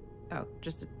 Oh,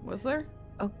 just was there?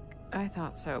 Oh, I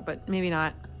thought so, but maybe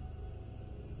not.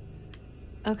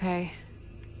 Okay.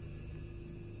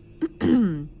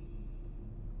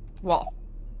 Wall.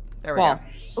 There we Wall.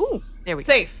 go. Ooh, there we go.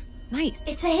 Safe. Nice.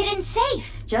 It's a hidden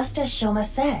safe. Just as Shoma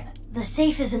said. The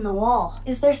safe is in the wall.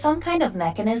 Is there some kind of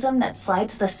mechanism that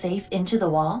slides the safe into the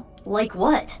wall? Like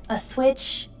what? A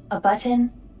switch? A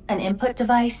button? An input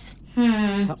device?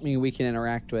 Something we can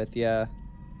interact with, yeah.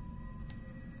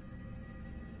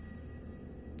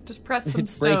 Just press some Break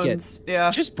it. stones. Yeah.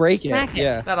 Just break Smack it.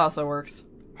 yeah. That also works.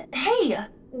 Hey,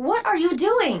 what are you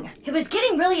doing? It was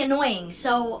getting really annoying,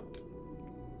 so...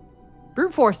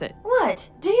 Brute force it. What?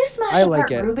 Do you smash I like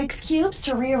apart it. Rubik's Cubes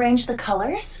to rearrange the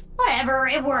colors? Whatever,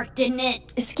 it worked, didn't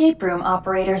it? Escape room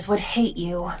operators would hate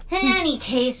you. In any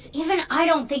case, even I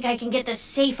don't think I can get this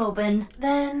safe open.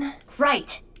 Then...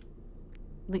 Right.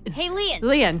 Hey, Leon.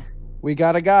 Leon, We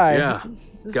got a guy. Yeah,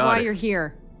 this is got why it. you're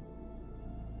here.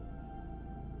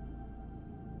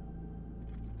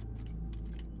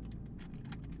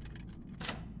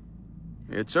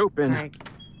 It's open. All right.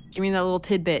 Give me that little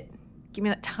tidbit. Give me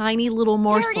that tiny little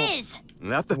morsel. There it is.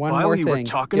 That the One file more you were thing.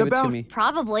 talking Give it about? to me.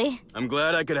 Probably. I'm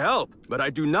glad I could help, but I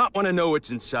do not want to know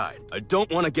what's inside. I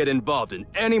don't want to get involved in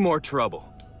any more trouble.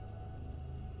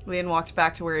 Leon walked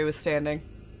back to where he was standing.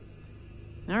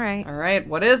 All right. All right,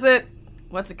 what is it?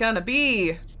 What's it gonna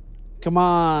be? Come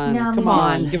on. Now, Come Mizuki.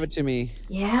 on. Give it to me.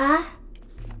 Yeah?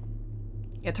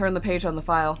 Yeah, turn the page on the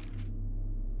file.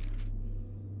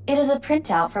 It is a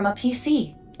printout from a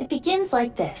PC. It begins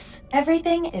like this.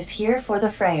 Everything is here for the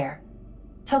Freyer.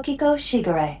 Tokiko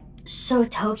Shigure. So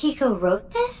Tokiko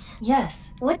wrote this?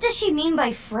 Yes. What does she mean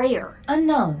by Freyer?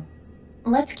 Unknown.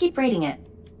 Let's keep reading it.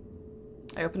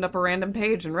 I opened up a random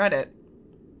page and read it.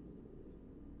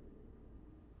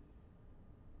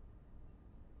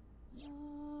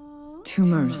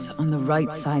 Tumors on the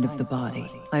right side of the body.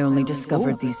 I only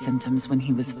discovered these symptoms when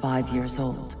he was 5 years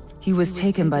old. He was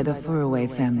taken by the Furaway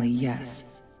family,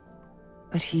 yes.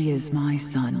 But he is my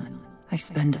son. I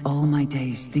spend all my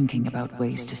days thinking about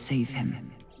ways to save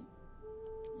him.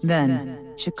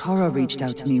 Then, Chikara reached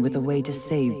out to me with a way to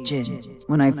save Jin.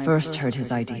 When I first heard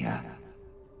his idea,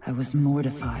 I was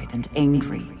mortified and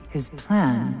angry. His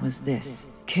plan was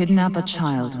this: kidnap a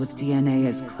child with DNA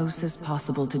as close as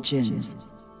possible to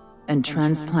Jin's, and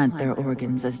transplant their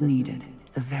organs as needed.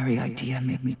 The very idea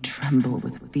made me tremble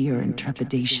with fear and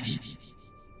trepidation.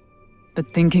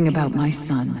 But thinking about my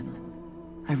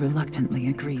son, I reluctantly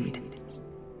agreed.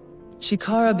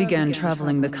 Chikara began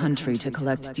traveling the country to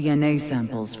collect DNA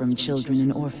samples from children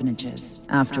in orphanages.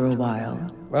 After a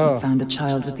while, he found a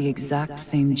child with the exact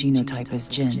same genotype as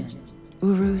Jin,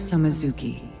 Uru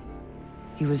Samazuki.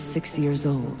 He was 6 years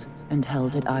old and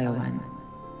held at Iowan.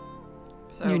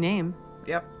 New name.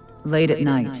 Yep. Late at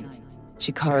night,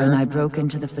 Chikara and I broke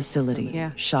into the facility,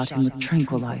 shot him with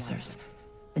tranquilizers,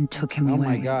 and took him away. Oh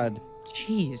my god.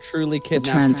 Jeez. Truly The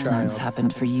kidnapped transplants child.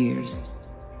 happened for years,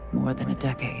 more than a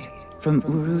decade. From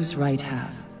Uru's right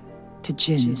half to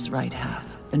Jin's right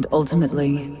half, and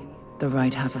ultimately, the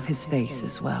right half of his face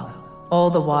as well. All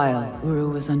the while,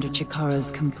 Uru was under Chikara's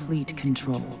complete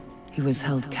control. He was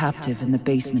held captive in the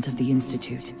basement of the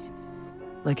Institute,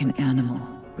 like an animal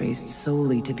raised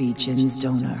solely to be Jin's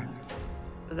donor.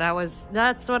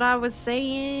 That's what I was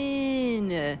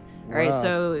saying. All right,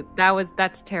 so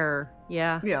that's terror.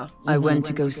 Yeah. Yeah. I went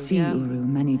to go see Uru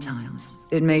many times.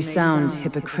 It may sound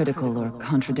hypocritical or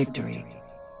contradictory,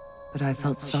 but I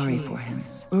felt sorry for him.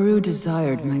 Uru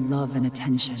desired my love and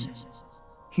attention.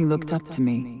 He looked up to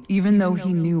me, even though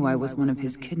he knew I was one of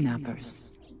his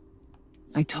kidnappers.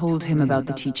 I told him about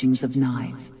the teachings of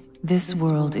Nyes. This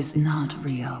world is not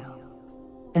real,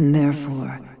 and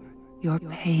therefore, your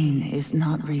pain is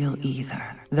not real either.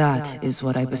 That is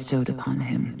what I bestowed upon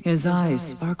him. His eyes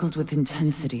sparkled with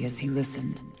intensity as he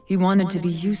listened. He wanted to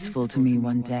be useful to me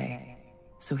one day,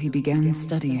 so he began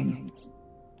studying.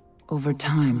 Over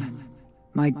time,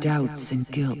 my doubts and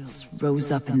guilts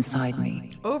rose up inside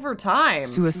me. Over time?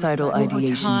 Suicidal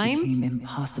ideation became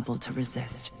impossible to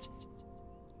resist.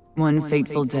 One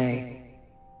fateful day,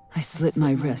 I slit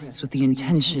my wrists with the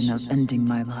intention of ending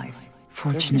my life.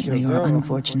 Fortunately or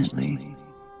unfortunately,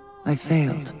 I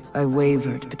failed. I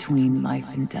wavered between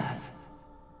life and death,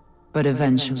 but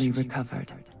eventually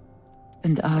recovered.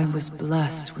 And I was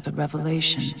blessed with a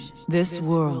revelation. This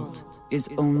world is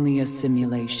only a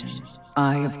simulation.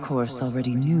 I, of course,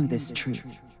 already knew this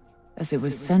truth, as it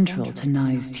was central to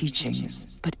Nye's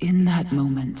teachings. But in that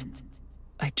moment,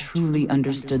 I truly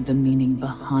understood the meaning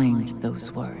behind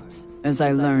those words, as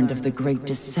I learned of the great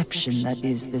deception that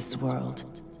is this world.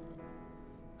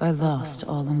 I lost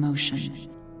all emotion.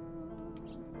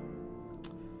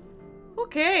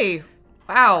 Okay.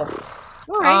 Wow.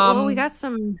 All right, well, we got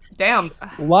some... Damn.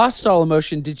 Lost all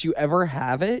emotion. Did you ever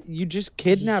have it? You just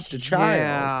kidnapped a child.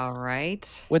 Yeah,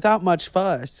 right. Without much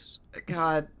fuss.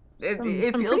 God. It some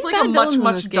feels pretty like a bad villains in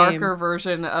much this darker game.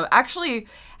 version of... Actually,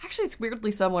 it's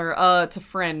weirdly similar to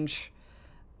Fringe.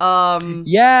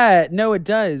 Yeah, no, it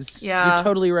does. Yeah. You're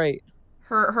totally right.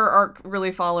 Her arc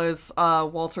really follows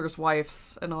Walter's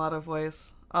wife's in a lot of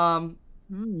ways.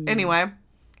 Anyway,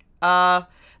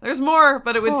 there's more,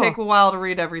 but it would take a while to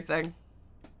read everything.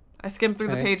 I skimmed through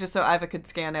the pages so Iva could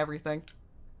scan everything.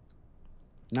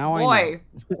 Now I know.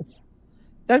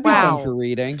 That'd be fun for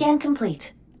reading. Scan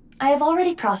complete. I have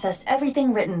already processed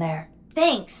everything written there.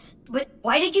 Thanks, but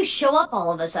why did you show up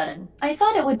all of a sudden? I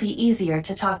thought it would be easier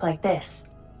to talk like this.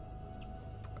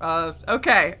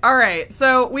 Okay. All right.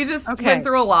 So we just went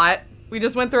through a lot.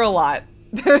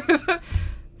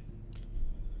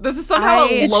 This is somehow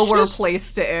a lower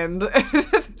place to end.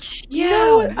 Yeah.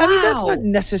 No, I mean, that's not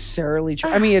necessarily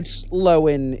true. I mean, it's low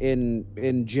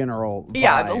in general.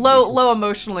 Yeah, low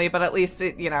emotionally, but at least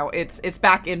it's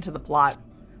back into the plot.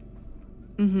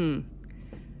 Yeah.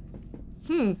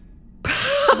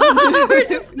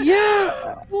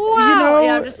 Wow.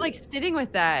 Yeah, I'm just like sitting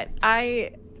with that.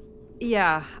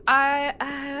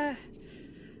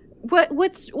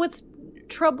 What's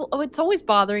trouble? What's always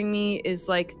bothering me is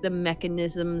like the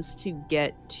mechanisms to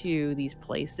get to these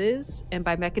places, and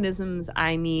by mechanisms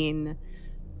I mean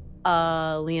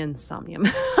Leon's Somnium.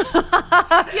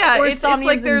 Yeah, it's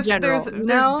like there's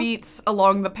general, beats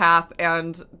along the path,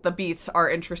 and the beats are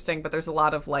interesting, but there's a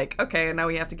lot of like, okay, and now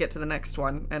we have to get to the next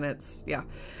one, and it's I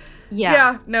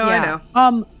know.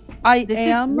 This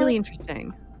is really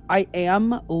interesting. I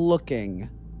am looking.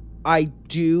 I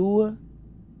do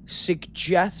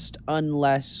suggest,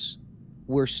 unless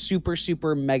we're super,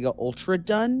 super, mega, ultra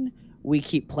done, we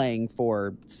keep playing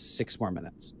for 6 more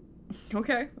minutes.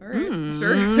 Okay, all right,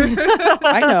 sure.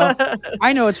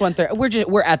 I know it's 1:30.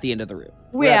 We're at the end of the route.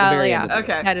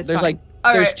 Okay, that is there's fine. like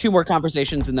There's 2 more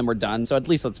conversations and then we're done. So at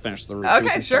least let's finish the route.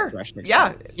 Okay, sure.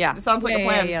 Yeah. It sounds like a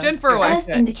plan. Jin Furue. As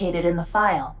indicated in the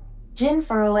file, Jin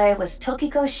Furue was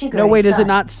Tokiko Shigure's No, wait, is son. it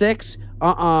not 6?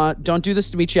 Don't do this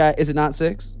to me, chat. Is it not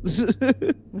 6?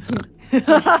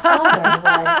 His father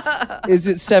was. Is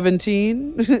it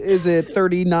 17? Is it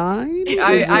 39?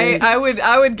 I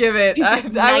would give it.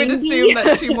 I would assume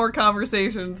that 2 more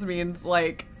conversations means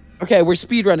like. Okay, we're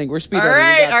speedrunning. All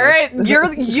right.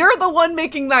 You're the one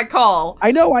making that call.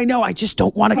 I know. I just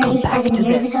don't want to come back to 37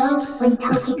 years this. ago, when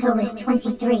Tokiko was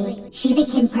 23, she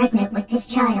became pregnant with this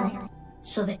child.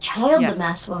 So the child the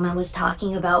masked woman was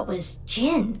talking about was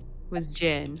Jin.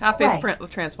 Half-face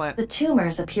transplant. The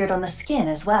tumors appeared on the skin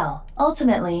as well.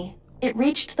 Ultimately, it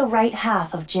reached the right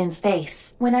half of Jin's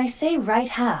face. When I say right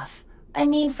half, I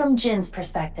mean from Jin's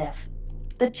perspective.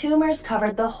 The tumors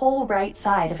covered the whole right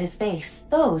side of his face.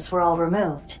 Those were all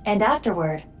removed. And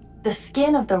afterward, the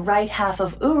skin of the right half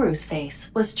of Uru's face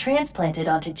was transplanted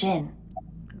onto Jin.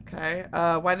 Okay,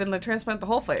 why didn't they transplant the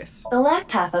whole face? The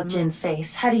left half of Jin's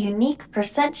face had a unique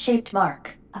percent-shaped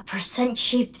mark. A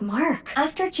percent-shaped mark?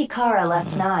 After Chikara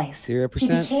left Nyes, 0%. he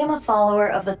became a follower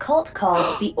of the cult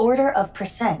called the Order of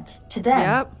Percent. To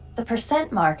them, the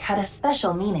percent mark had a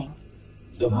special meaning.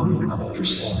 The mark of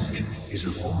percent is a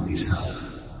holy sign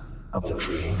of the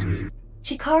Creator.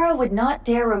 Chikara would not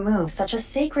dare remove such a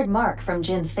sacred mark from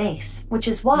Jin's face, which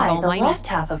is why the left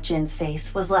half of Jin's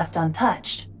face was left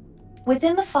untouched.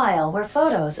 Within the file were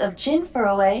photos of Jin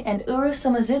Furue and Uru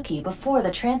Somazuki before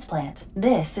the transplant.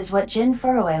 This is what Jin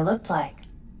Furue looked like.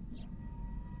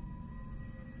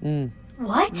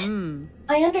 What?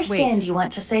 I understand you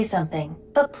want to say something,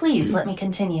 but please let me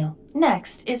continue.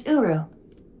 Next is Uru.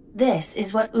 This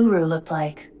is what Uru looked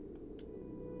like.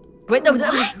 Wait, no,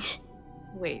 what?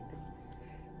 Wait.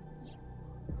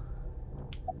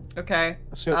 Okay.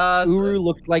 So Uru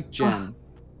looked like Jin.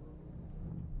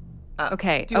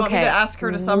 Okay. Do you want me to ask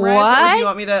her to summarize, or do you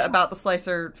want me to about the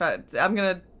slicer? I'm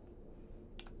gonna.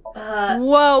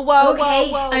 Whoa!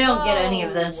 Okay, I don't get any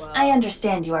of this. I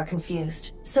understand you are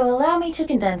confused, so allow me to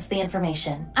condense the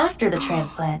information. After the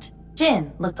transplant,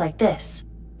 Jin looked like this.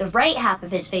 The right half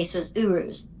of his face was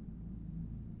Uru's.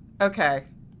 Okay.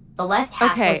 The left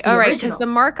half was the all right, original. because the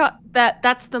mark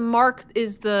that's the mark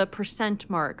is the percent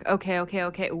mark. Okay.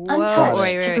 Whoa,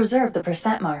 Untouched to preserve the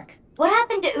percent mark. What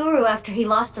happened to Uru after he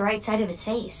lost the right side of his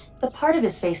face? The part of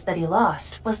his face that he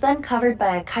lost was then covered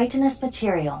by a chitinous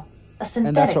material, a synthetic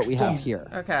And that's what we skin. have here.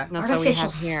 Okay. Artificial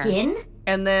skin?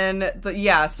 And then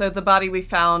so the body we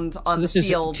found on the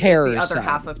field is the other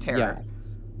half of Terror. Yeah.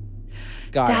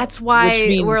 Got That's it. why Which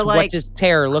means we're like, what does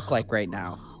Terror look like right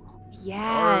now?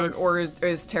 Yes. Or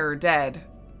is Terror dead?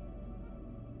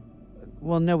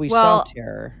 Well, no, we saw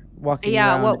Terror walking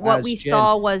around. Yeah, what as we Jin.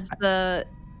 saw was the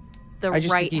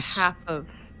right think half of.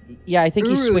 Yeah, I think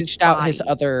Uru's he switched out his body.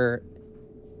 other.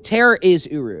 Terror is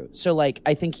Uru, so like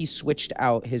I think he switched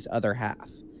out his other half.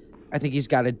 I think he's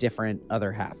got a different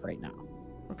other half right now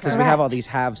because we have all these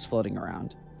halves floating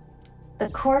around. The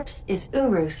corpse is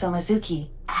Uru Somazuki.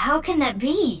 How can that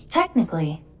be?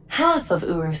 Technically, half of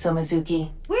Uru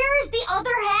Somazuki. Where is the other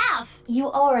half?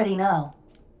 You already know.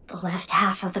 The left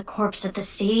half of the corpse at the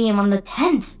stadium on the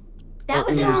 10th. That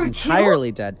was Uru too?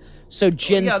 Entirely dead. So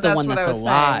Jin's yeah, the that's one what I that's was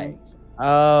alive. saying.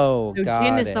 Oh, So got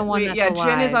Jin is it. the one that's Yeah, alive.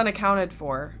 Jin is unaccounted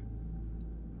for.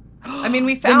 I mean,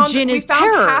 we found Jin is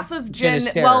found Terror. half of Jin Jin. is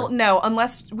Terror. Well, no,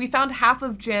 unless we found half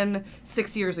of Jin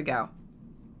 6 years ago.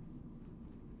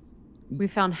 We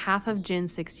found half of Jin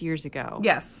 6 years ago.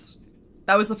 Yes,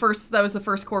 that was the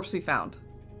first corpse we found.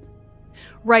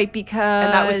 Right, because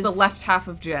And that was the left half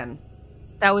of Jin.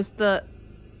 That was the.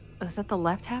 Was that the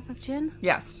left half of Jin?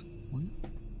 Yes.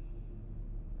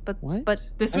 But what? But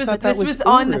this I was thought that was this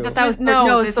on Uru. this that was was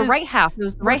no, it's this the is, right half. It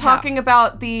was the we're right talking half.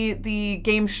 about the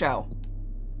game show.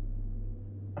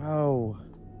 Oh.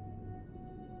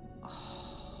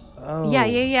 Oh.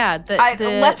 Yeah.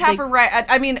 The left half or right.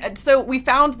 I mean, so we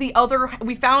found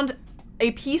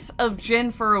a piece of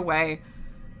Jin Furue,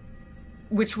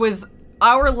 which was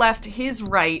our left, his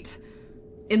right,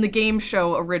 in the game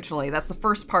show originally. That's the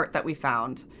first part that we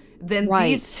found. Then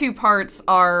these two parts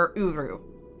are Uru.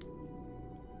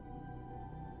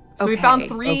 So we found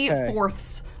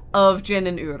 3/4 of Jin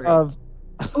and Uru.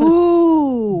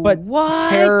 Ooh, but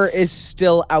what? Terror is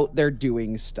still out there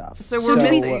doing stuff. So we're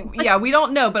missing. Yeah, we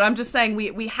don't know, but I'm just saying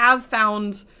we have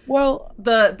found. Well,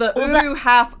 the Uru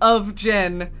half of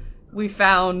Jin we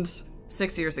found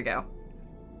 6 years ago.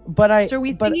 But So are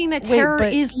we thinking that Terror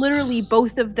is literally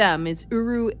both of them? Is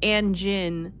Uru and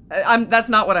Jin? That's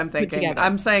not what I'm thinking. together.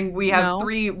 I'm saying we have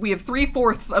We have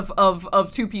 3/4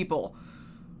 of two people.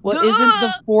 Well,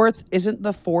 isn't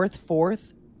the fourth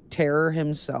Terror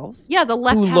himself. Yeah, the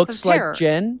left who half looks of Terror. like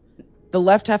Jin. The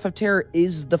left half of Terror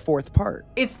is the fourth part.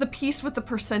 It's the piece with the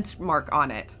 % mark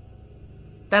on it.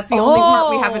 That's the only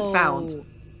part we haven't found.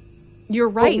 You're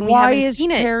right. But we why haven't is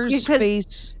seen Terror's it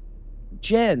face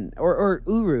Jin or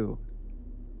Uru?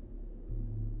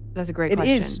 That's a great It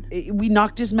question. is. We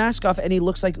knocked his mask off and he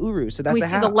looks like Uru, so that's we a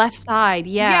see half. the left side,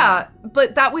 yeah. Yeah,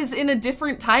 but that was in a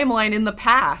different timeline in the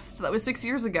past. That was 6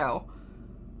 years ago.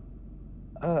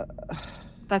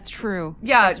 That's true.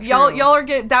 Yeah, That's y'all true. are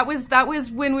getting that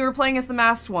was when we were playing as the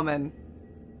masked woman.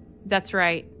 That's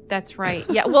right. That's right.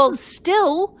 Yeah, well,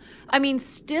 still, I mean,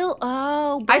 still,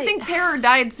 oh. I think Terror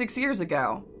died 6 years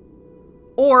ago.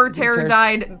 Or Terror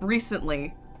died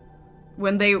recently.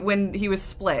 When he was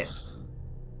split.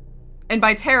 And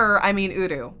by Terror, I mean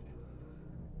Uru.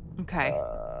 Okay.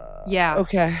 Yeah.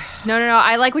 Okay. No.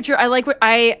 I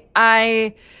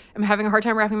am having a hard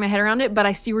time wrapping my head around it, but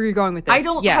I see where you're going with this. I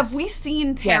don't, have we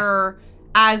seen Terror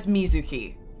as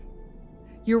Mizuki?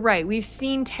 You're right. We've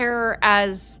seen Terror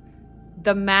as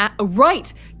the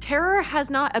right. Terror has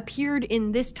not appeared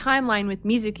in this timeline with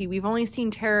Mizuki. We've only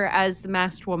seen Terror as the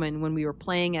masked woman when we were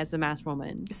playing as the masked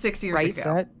woman. 6 years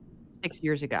ago. 6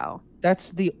 years ago. That's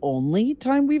the only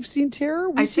time we've seen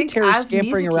Terror? We I see think Terror as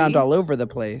scampering Mizuki. around all over the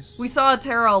place. We saw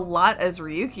Terror a lot as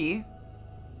Ryuki.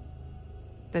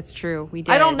 That's true. We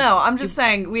did. I don't know. I'm just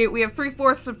saying we have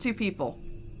 3/4 of two people.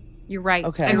 You're right.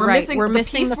 Okay. And You're we're right. missing the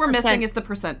piece we're missing is the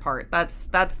 % part. That's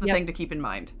the thing to keep in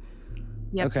mind.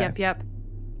 Yep. Yep.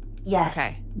 Yes.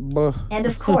 Okay. And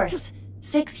of course,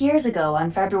 6 years ago on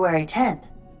February 10th,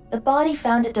 the body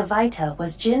found at Devaita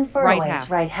was Jin Furroway's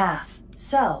right half.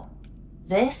 So,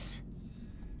 this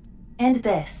and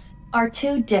this are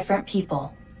two different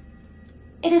people.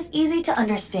 It is easy to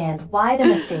understand why the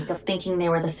mistake of thinking they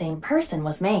were the same person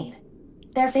was made.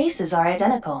 Their faces are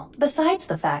identical, besides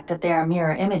the fact that they are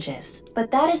mirror images.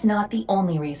 But that is not the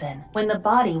only reason. When the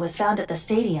body was found at the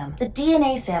stadium, the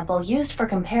DNA sample used for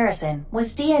comparison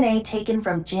was DNA taken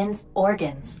from Jin's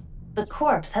organs. The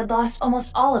corpse had lost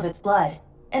almost all of its blood,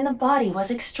 and the body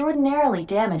was extraordinarily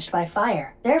damaged by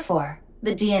fire. Therefore,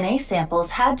 the DNA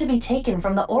samples had to be taken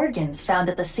from the organs found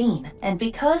at the scene, and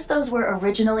because those were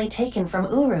originally taken from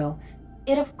Uru,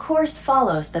 it of course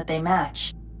follows that they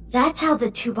match. That's how the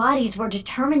two bodies were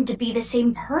determined to be the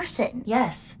same person.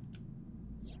 Yes.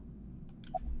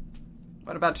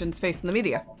 What about Jin's face in the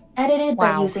media? Edited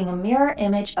by using a mirror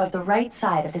image of the right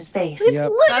side of his face.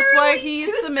 That's why he's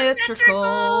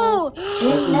symmetrical.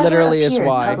 Jin never Literally is appeared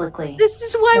why. publicly. This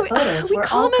is why The photos we were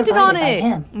all commented on provided by it.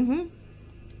 him. Mm-hmm.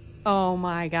 Oh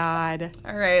my god.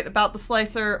 All right, about the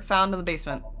slicer found in the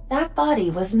basement. That body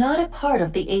was not a part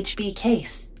of the HB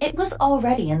case. It was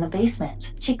already in the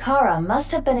basement. Chikara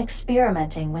must have been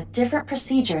experimenting with different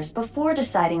procedures before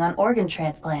deciding on organ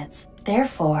transplants.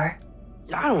 Therefore,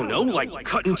 I don't know, like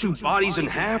cutting two bodies in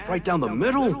half right down the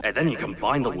middle, and then you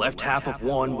combine the left half of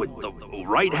one with the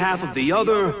right half of the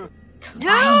other.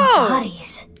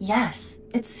 bodies. Yes,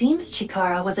 it seems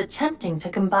Chikara was attempting to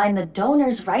combine the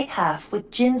donor's right half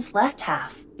with Jin's left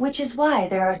half, which is why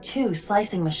there are two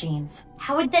slicing machines.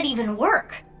 How would that even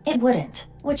work? It wouldn't,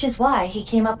 which is why he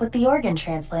came up with the organ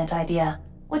transplant idea,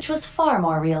 which was far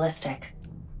more realistic.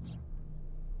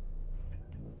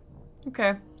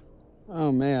 Okay.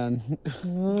 Oh man.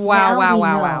 Now we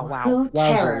know who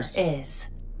Terror Wowzers. is.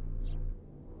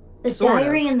 The Sort of.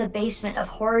 diary in the basement of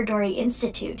Horridori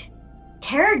Institute.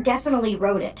 Terror definitely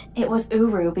wrote it. It was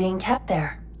Uru being kept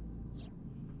there.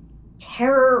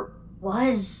 Terror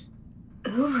was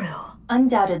Uru.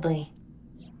 Undoubtedly.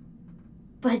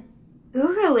 But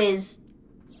Uru is...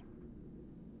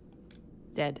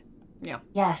 dead. Yeah.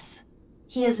 Yes.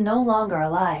 He is no longer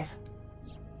alive.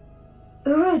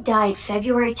 Uru died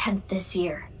February 10th this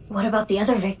year. What about the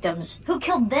other victims? Who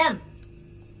killed them?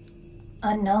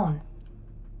 Unknown.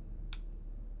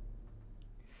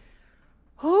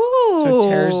 Oh. So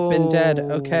Terror's been dead.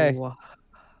 Okay.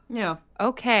 Yeah.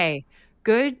 Okay.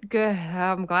 Good.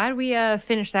 I'm glad we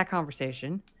finished that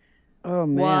conversation. Oh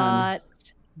man.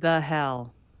 What the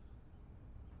hell?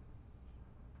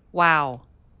 Wow.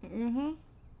 Mm-hmm.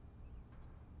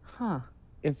 Huh.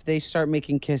 If they start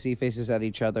making kissy faces at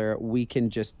each other, we can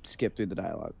just skip through the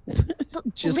dialogue.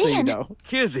 Just so you Lynn. know.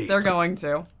 Kizzy. They're going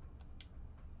to.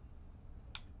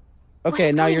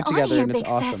 Okay, now you're What is going on together here, and it's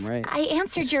Big awesome, Sis? right? I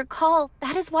answered your call.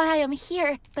 That is why I am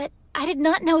here. But I did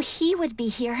not know he would be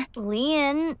here.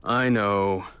 Leon. I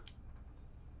know.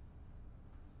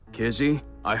 Kizzy,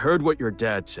 I heard what your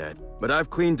dad said, but I've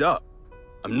cleaned up.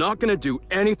 I'm not gonna do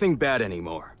anything bad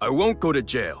anymore. I won't go to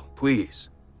jail,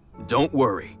 please. Don't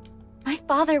worry. My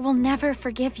father will never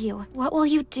forgive you. What will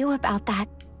you do about that?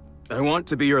 I want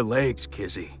to be your legs,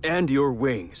 Kizzy, and your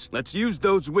wings. Let's use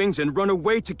those wings and run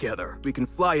away together. We can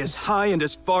fly as high and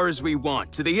as far as we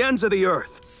want, to the ends of the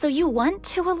earth. So you want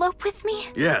to elope with me?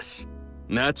 Yes,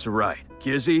 that's right.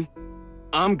 Kizzy,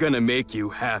 I'm gonna make you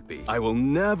happy. I will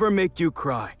never make you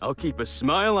cry. I'll keep a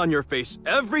smile on your face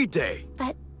every day.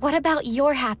 But what about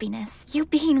your happiness? You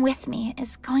being with me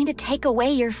is going to take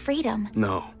away your freedom.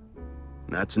 No,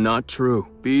 that's not true.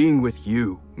 Being with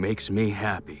you makes me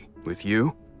happy. With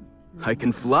you, I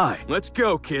can fly. Let's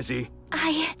go, Kizzy.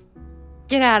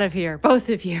 Get out of here, both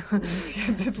of you.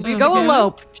 Go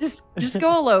elope. Just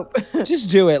go elope.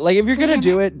 Just do it. Like, if you're gonna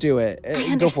do it, do it.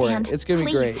 I Go for understand. it. It's gonna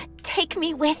be Please, great. take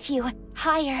me with you.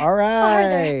 Higher. All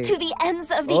right. Farther, to the ends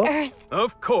of the earth.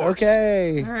 Of course.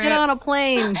 Okay. Get on a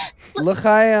plane.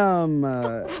 L'chaim.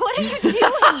 What are you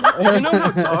doing? You know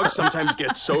how dogs sometimes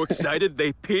get so excited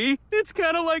they pee? It's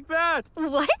kind of like that.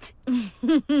 What?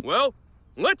 Well,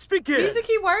 let's begin.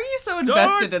 Mizuki, why are you so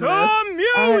invested in this?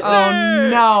 Music! Oh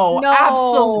no,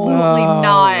 absolutely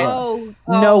not.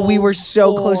 No, we were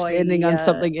so close to ending on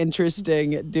something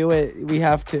interesting. Do it. We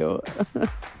have to.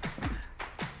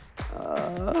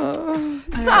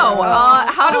 So,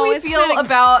 how do we feel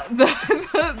about the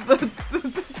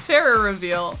terror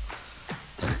reveal?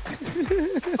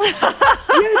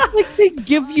 It's like they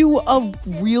give you a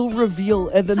real reveal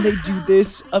and then they do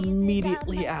this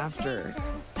immediately after.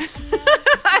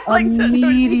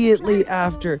 Immediately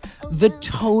after. The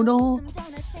tonal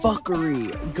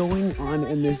fuckery going on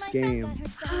in this game.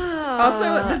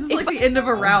 Also, this is like the end of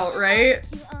a route, right?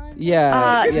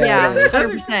 Yeah. Yeah,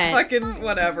 100%. Fucking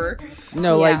whatever.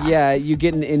 No, you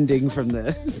get an ending from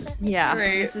this. Yeah,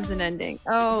 Right. this is an ending.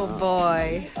 Oh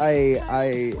boy.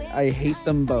 I hate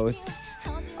them both.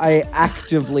 I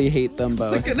actively hate them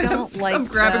both. I'm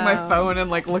grabbing my phone and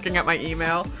like looking at my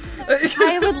email.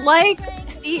 I would like,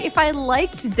 see, if I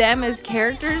liked them as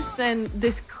characters, then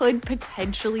this could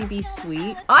potentially be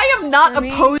sweet. I am not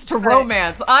opposed to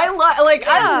romance. I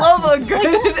love a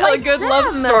good a good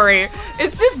love story.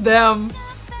 It's just them.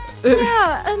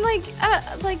 Yeah, and the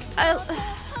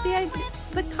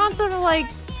concept of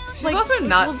She's also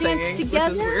not we'll singing, dance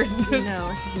together. which is weird.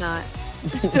 No, she's not.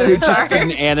 They just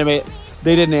didn't animate.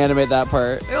 They didn't animate that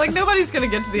part. They're like, nobody's gonna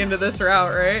get to the end of this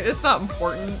route, right? It's not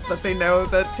important that they know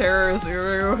that Terra is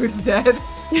Uru who's dead.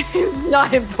 It's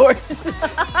not important.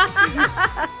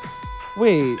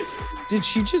 Wait, did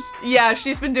she just? Yeah,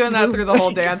 she's been doing that through the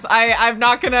whole dance. I'm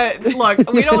not gonna look.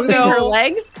 We don't know her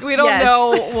legs. We don't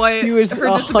know what She was her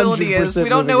disability is. 100% We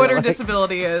don't know what her moving her legs.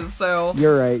 disability is. So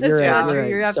You're right. You're right. That's You're true, right.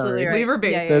 you're absolutely Sorry. right. leave her be.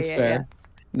 Yeah, That's yeah, fair.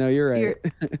 No, you're right.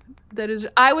 That is.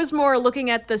 I was more looking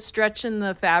at the stretch in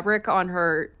the fabric on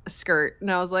her skirt,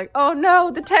 and I was like, "Oh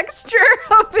no, the texture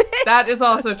of it." That is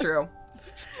also true.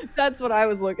 That's what I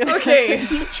was looking at. Okay.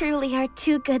 You truly are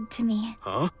too good to me.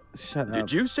 Huh? Shut up.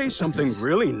 Did you say something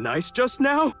really nice just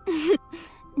now?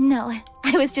 No,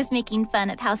 I was just making fun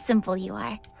of how simple you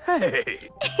are. Hey.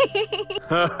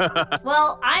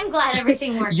 Well, I'm glad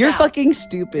everything worked You're out. fucking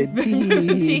stupid.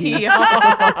 Tee.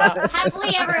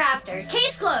 Happily ever after.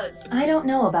 Case closed. I don't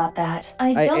know about that.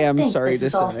 I I don't am think sorry this to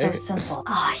is all say. so simple.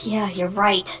 Oh, yeah, you're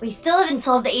right. We still haven't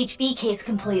solved the HB case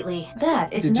completely.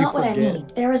 That is Did you not what I forget? mean.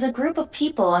 There is a group of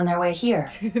people on their way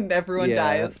here. And everyone Yeah.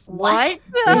 dies. What?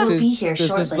 They will be here This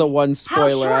shortly. is the one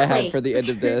spoiler I shortly? had for the end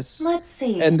of this. Let's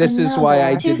see. And this is why I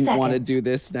another 2 didn't want to seconds. do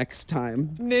this next time.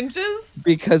 Ninjas?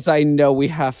 Because I know we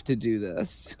have to do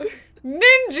this.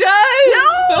 Ninjas!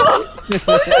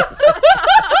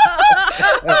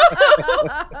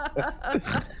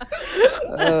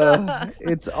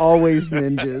 It's always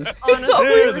ninjas. It's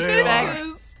always respect.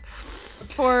 ninjas.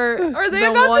 For Are they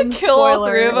the about one to kill all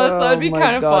spoiler. three of us? That would be Oh my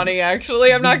kind of God. funny,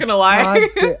 actually. I'm not gonna lie.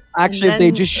 Actually, if they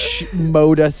then- just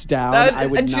mowed us down, I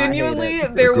would genuinely, not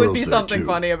hate it. there would girl's be there, something too.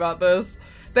 funny about this.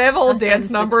 They have a whole That dance sends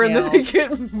the number and then they tail.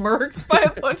 get murked by a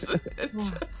bunch of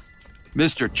ninjas.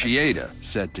 Mr. Chieda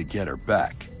said to get her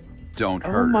back. Don't hurt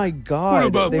Oh her. my God!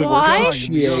 about they the were What?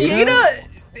 Chieda? Chieda?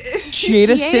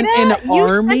 Chieda sent an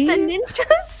army? You sent the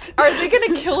ninjas? Are they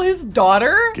gonna kill his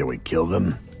daughter? Can we kill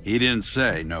them? He didn't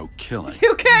say no killing.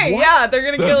 Okay, yeah, they're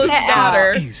gonna kill his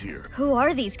daughter. Easier. Who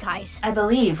are these guys? I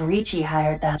believe Ricci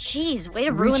hired them. Jeez, way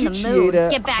to ruin Richie the mood.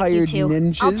 Chieda Get back, you hired two.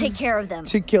 ninjas I'll take care of them.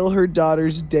 to kill her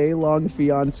daughter's day-long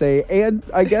fiance and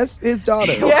I guess his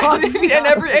daughter. Yeah,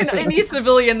 and any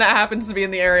civilian that happens to be in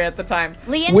the area at the time.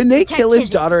 Leon, When they protect kill his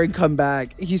Kizzy. daughter and come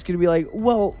back, he's gonna be like,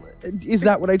 "Well, is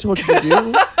that what I told you to do?"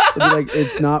 They'll be like,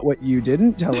 "It's not what you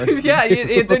didn't tell us." to Yeah,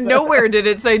 do." nowhere did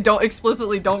it say don't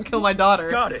kill my daughter.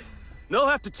 Got it. They'll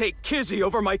have to take Kizzy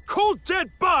over my cold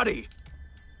dead body.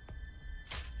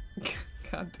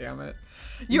 God damn it.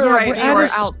 You're right.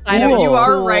 You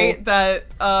are right that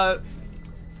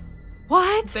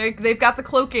what? They've got the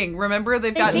cloaking. Remember,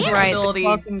 they've got invisibility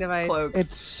cloaks.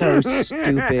 It's so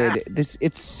stupid.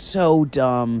 It's so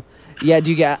dumb.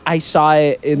 Yeah, I saw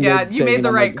it in the thing, you made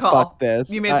the right like, call. Fuck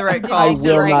this. You made the right call. I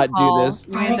will not do this.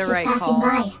 You made the right call.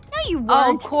 By. No, you weren't.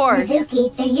 Oh, of course.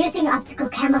 Mizuki, they're using optical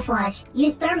camouflage.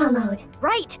 Use thermo mode.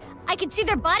 Right. I can see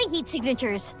their body heat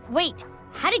signatures. Wait,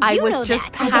 how did you know that? I was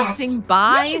just passing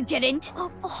by. No, you didn't.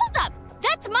 Oh, hold up.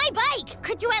 That's my bike.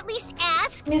 Could you at least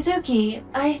ask? Mizuki,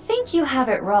 I think you have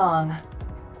it wrong.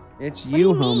 It's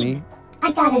you, homie.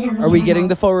 I got it on the Are we getting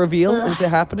the full reveal? Is it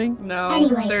happening? No.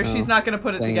 Anyway. She's not going to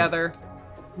put it together.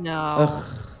 No. Ugh.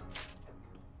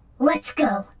 Let's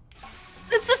go.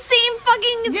 It's the same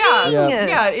fucking thing.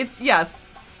 Yeah, it's yes.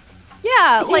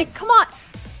 Yeah, like, come on.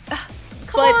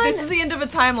 But this is the end of a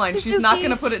timeline. She's not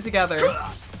going to put it together.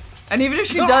 And even if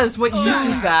she does, what use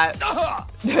is that?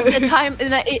 The time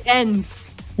that it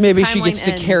ends. Maybe she gets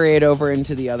to carry it over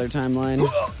into the other timeline.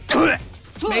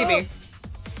 Maybe.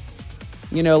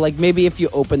 You know, like maybe if you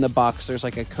open the box, there's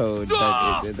like a code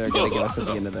that they're gonna give us at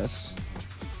the end of this.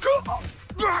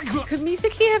 Could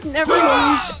Mizuki have never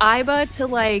used Aiba to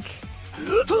like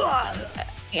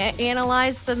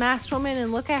analyze the masked woman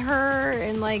and look at her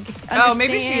and like understand? Oh,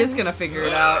 maybe she is gonna figure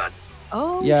it out.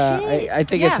 Oh, yeah, shit. I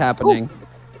think it's happening. Ooh.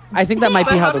 I think that might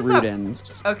be how the route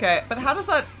ends. Okay, but how does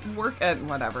that work at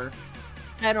whatever?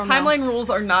 I don't know. Timeline rules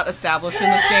are not established in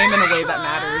this game in a way that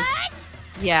matters.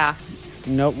 Yeah.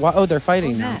 No, oh, they're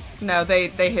fighting now. No, they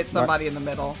hit somebody in the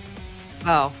middle.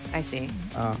 Oh, I see.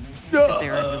 Oh. Because they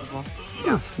were invisible.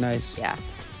 Nice. Yeah.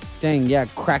 Dang, yeah,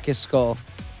 crack his skull.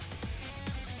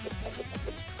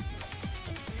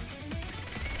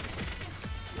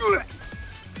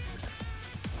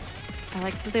 I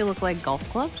like that they look like golf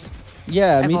clubs.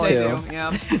 Yeah, me too. Do,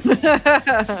 yeah.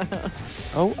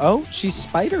 Oh, she's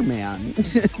Spider-Man.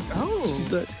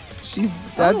 Oh.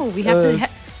 That's, we have to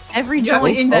every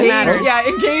joint that matters. Yeah,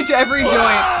 engage every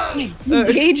joint.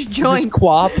 Engage joint. It's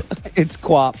QWOP. It's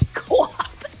QWOP.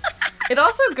 It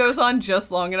also goes on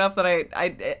just long enough that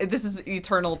I this is an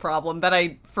eternal problem that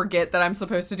I forget that I'm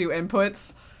supposed to do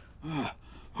inputs.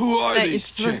 Who are these it's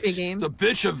supposed to be a chicks? game. The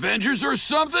bitch Avengers or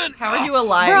something? How are you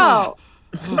alive?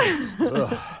 Bro.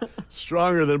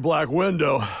 Stronger than Black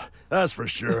Widow, that's for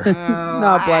sure.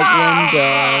 Not Black Widow.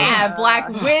 Yeah, Black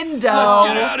Widow. Let's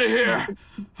get out of here.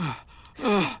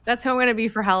 That's who I'm gonna be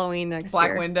for Halloween next Black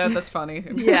year. Widow, that's funny.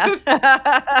 Yeah.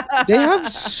 They have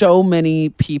so many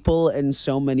people and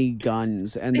so many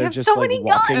guns, and they're just so like many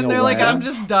walking And they're away. like, I'm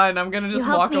just done. I'm gonna just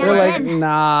walk away. They're like,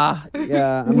 nah,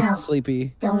 yeah, I'm No.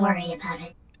 sleepy. Don't worry about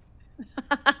it.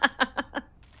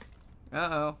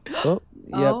 Uh-oh. Oh,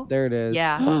 yep, Oh, there it is.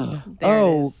 yeah. There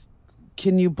Oh, it is.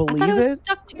 can you I believe thought it was it?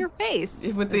 stuck to your face.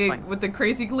 With That's fine. the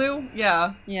crazy glue?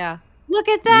 Yeah. Yeah. Look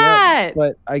at that. Yep,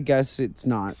 but I guess it's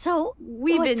not. So,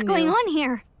 We've what's been going new. on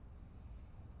here?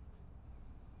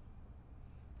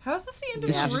 How is this the end of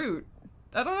It's the just- route?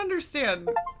 I don't understand.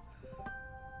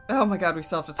 Oh my god, we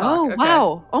still have to talk. Oh, Okay.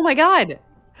 wow. Oh my god.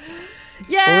 was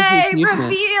the Yay! achievement?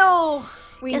 Reveal!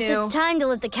 We Guess knew. it's time to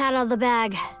let the cat out of the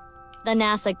bag. The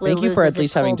NASA glue Thank you for loses at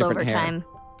least its having hold different over hair. time.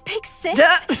 Big sis?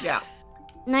 Yeah.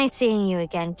 Nice seeing you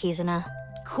again, Kizuna.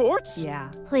 Quartz? Yeah.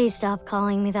 Please stop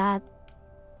calling me that.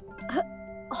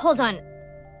 Hold on.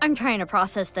 I'm trying to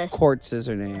process this. Quartz is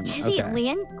her name. Kizzy Okay.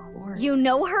 Lian? You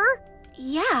know her?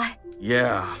 Yeah.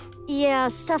 Yeah. Yeah,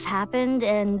 stuff happened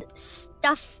and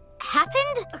stuff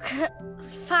happened?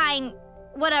 Fine.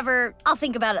 Whatever. I'll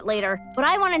think about it later. What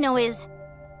I want to know is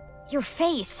your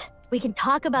face. We can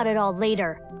talk about it all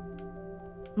later.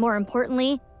 More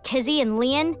importantly, Kizzy and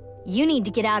Lian, you need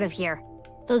to get out of here.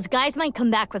 Those guys might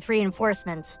come back with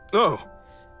reinforcements. Oh,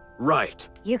 right.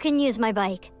 You can use my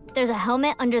bike. There's a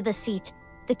helmet under the seat.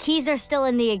 The keys are still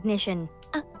in the ignition.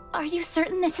 Are you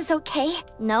certain this is okay?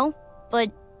 No, but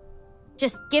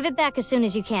just give it back as soon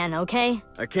as you can, okay?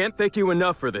 I can't thank you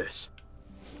enough for this.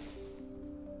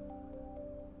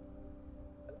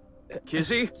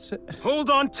 Kizzy, hold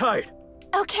on tight.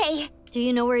 Okay. Do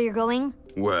you know where you're going?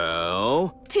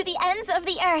 Well... To the ends of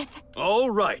the earth. All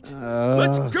right.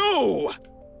 Let's go!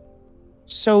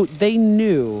 So they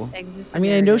knew. I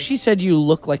mean, I know she said you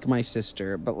look like my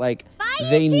sister, but like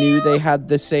they knew they had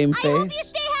the same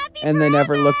face, and they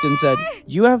never looked and said,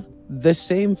 "You have the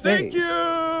same face." Thank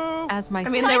you. As my I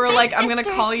mean, they were like, I'm gonna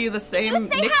call you the same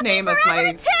nickname as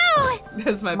my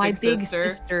my big big sister.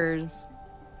 sisters.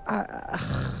 I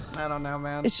don't know,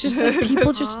 man. It's just like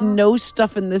people just know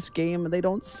stuff in this game, and they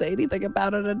don't say anything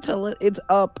about it until it's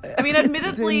up. I mean,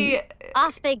 admittedly,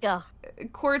 Off they go.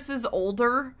 Quartz is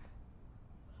older.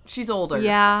 She's older.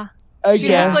 Yeah. She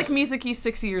looked like Mizuki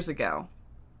 6 years ago.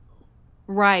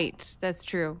 Right. That's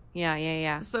true.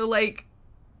 Yeah. So, like,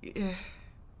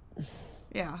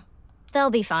 yeah. They'll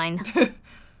be fine.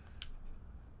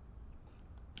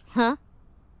 Huh?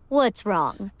 What's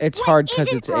wrong? It's hard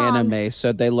because it's anime,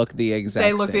 so they look the exact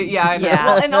same. They look the, I know. Yeah.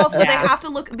 Well, and also they have to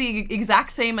look the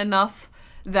exact same enough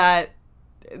that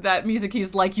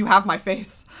Mizuki's like, you have my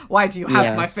face. Why do you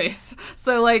have my face?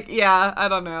 So, like, yeah, I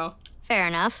don't know. Fair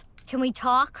enough. Can we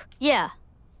talk? Yeah,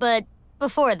 but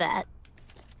before that,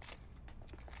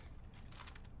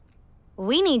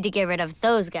 we need to get rid of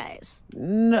those guys.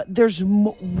 No, there's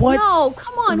what? No,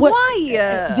 come on, what?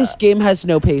 why? This game has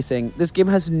no pacing. This game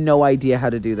has no idea how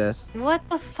to do this. What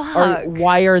the fuck?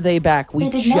 Why are they back? We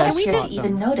did not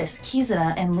even notice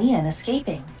Kizuna and Leon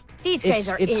escaping. These guys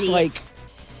are idiots. Like,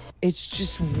 it's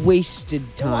just wasted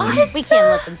time. What? We can't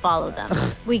let them follow them.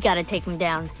 We gotta take them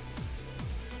down.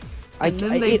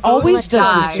 It always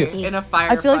does this too. In a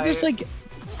firefight. I feel like there's like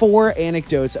 4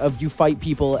 anecdotes of you fight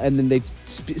people and then they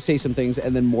say some things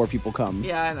and then more people come.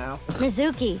 Yeah, I know.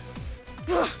 Mizuki.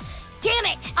 Damn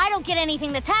it! I don't get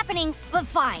anything that's happening, but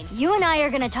fine. You and I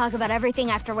are gonna talk about everything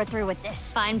after we're through with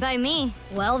this. Fine by me.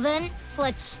 Well then,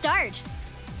 let's start.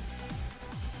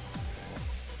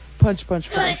 Punch.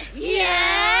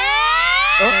 Yeah!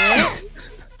 Oh.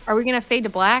 Are we gonna fade to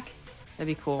black?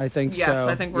 That'd be cool. I think so. Yes,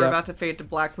 I think we're about to fade to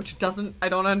black, which I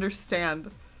don't understand.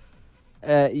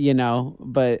 You know,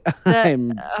 but I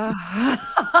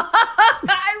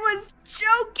was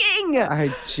joking.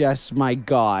 My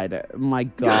God.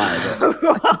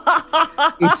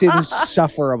 It's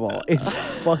insufferable. It's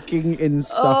fucking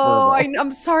insufferable. Oh,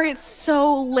 I'm sorry it's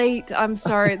so late.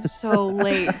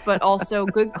 But also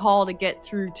good call to get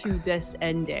through to this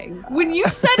ending. When you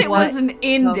said it was an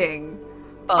ending,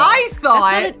 I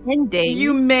thought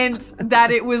you meant that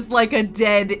it was like a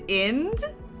dead end.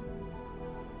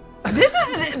 This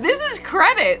is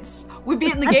credits. We've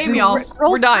beaten the game, y'all.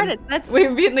 We're done.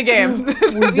 We've beaten the game.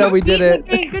 We did it.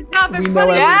 Good job, everybody. We know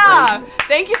yeah.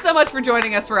 Thank you so much for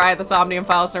joining us for the SOMNIUM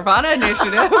FILES nirvanA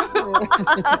initiative.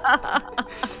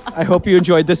 I hope you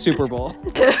enjoyed the Super Bowl.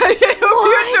 I hope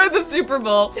you enjoyed the Super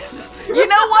Bowl. You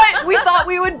know what? We thought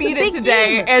we would beat it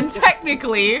today, and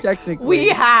technically, we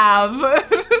have.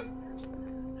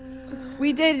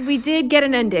 We did get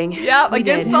an ending. Yeah,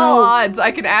 against all odds.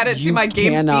 I can add it to my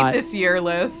games beat this year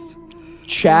list.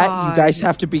 Chat, you guys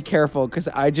have to be careful because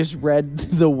I just read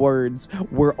the words.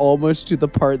 We're almost to the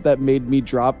part that made me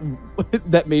drop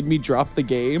the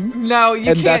game. No, you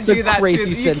can't do that.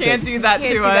 You can't do that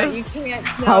to us.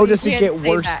 How does it get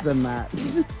worse than that?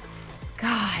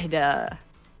 God.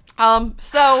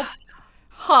 So,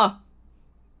 huh.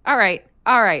 All right.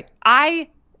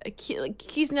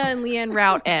 Kizuna and Leon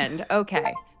route end.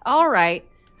 Okay. All right.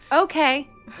 Okay.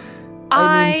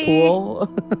 I mean, cool.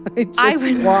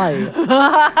 Why?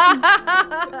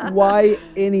 Why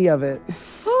any of it?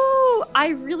 Ooh, I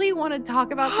really want to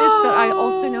talk about this, but I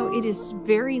also know it is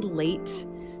very late,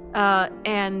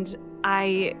 and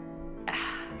I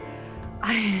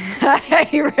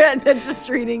read that just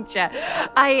reading chat.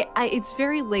 It's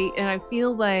very late, and I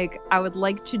feel like I would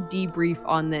like to debrief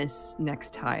on this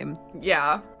next time.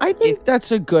 Yeah, I think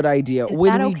that's a good idea.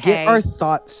 When we get our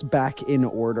thoughts back in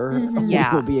order,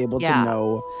 we'll be able to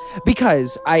know.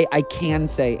 Because I can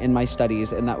say in my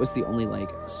studies, and that was the only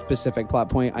like specific plot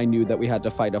point I knew that we had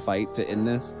to fight a fight to end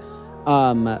this.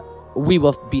 We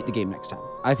will beat the game next time.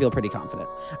 I feel pretty confident.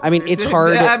 I mean, it's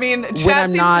hard. I mean, chat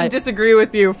seems to disagree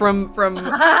with you from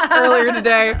earlier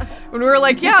today when we were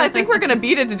like, yeah, I think we're gonna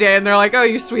beat it today, and they're like, oh,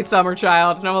 you sweet summer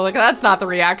child, and I'm like, that's not the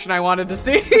reaction I wanted to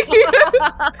see.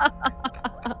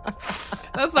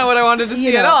 That's not what I wanted to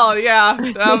see at all. Yeah,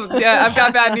 yeah, I've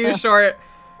got bad news, Short.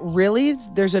 Really?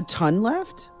 There's a ton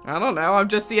left? I don't know. I'm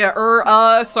just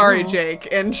sorry, Jake,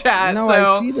 in chat. No, so.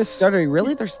 I see the stuttering.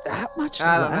 Really? There's that much left?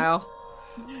 I don't know.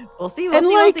 We'll see.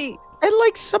 We'll see. And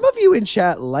like some of you in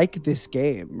chat like this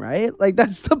game, right? Like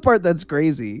that's the part that's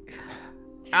crazy.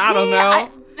 I don't know.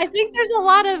 I think there's a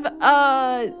lot of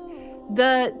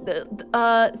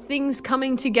the things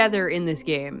coming together in this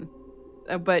game,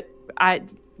 but I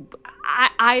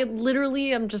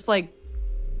literally am just like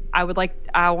I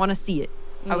want to see it.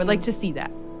 I would like to see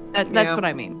that. That's what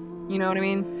I mean. You know what I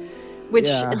mean? Which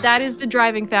that is the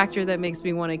driving factor that makes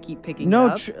me want to keep picking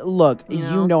up. Look,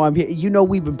 you know I'm here. You know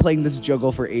we've been playing this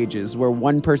juggle for ages, where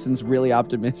one person's really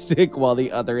optimistic while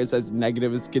the other is as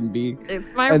negative as can be.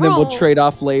 It's my and role. Then we'll trade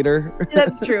off later.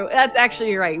 That's true. That's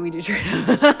actually right. We do trade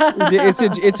off.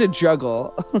 It's a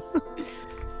juggle.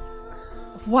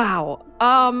 Wow.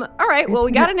 All right. Well,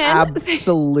 we got an end.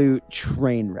 Absolute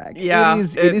train wreck. Yeah, it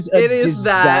is a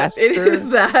disaster. It is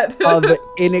that of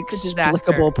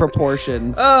inexplicable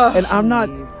proportions. Oh, and I'm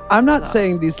not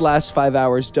saying these last 5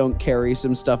 hours don't carry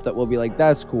some stuff that will be like,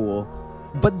 that's cool.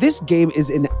 But this game is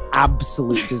an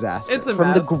absolute disaster. It's a From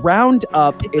mess. the ground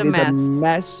up. It's it a is mess. a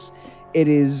mess. It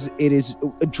is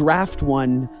draft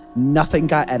one. Nothing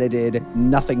got edited.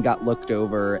 Nothing got looked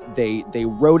over. They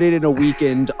wrote it in a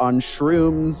weekend on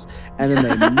shrooms, and then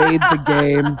they made the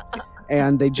game,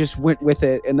 and they just went with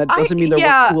it. And that doesn't mean there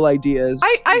weren't cool ideas.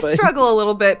 I struggle a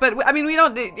little bit, but I mean, we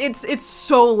don't. It's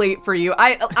so late for you.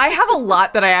 I have a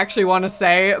lot that I actually want to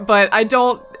say, but I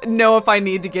don't know if I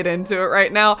need to get into it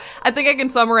right now. I think I can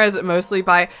summarize it mostly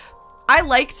by. I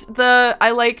liked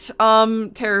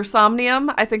Terror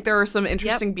Somnium. I think there were some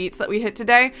interesting beats that we hit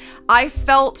today. I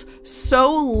felt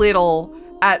so little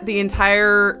at the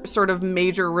entire sort of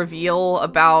major reveal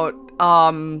about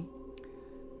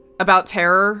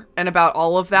terror and about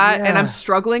all of that, and I'm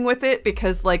struggling with it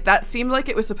because like that seemed like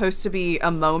it was supposed to be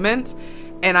a moment,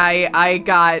 and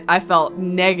I felt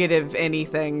negative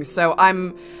anything. So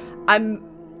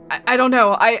I don't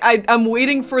know. I'm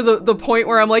waiting for the point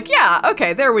where I'm like, yeah,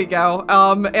 okay, there we go.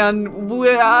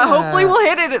 Hopefully we'll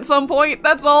hit it at some point.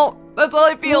 That's all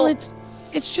I feel. Well,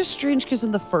 it's just strange because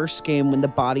in the first game when the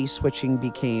body switching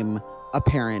became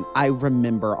apparent, I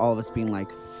remember all of us being like,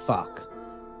 fuck.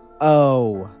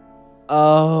 Oh.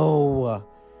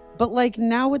 But like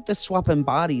now with the swapping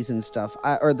bodies and stuff,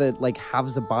 or the like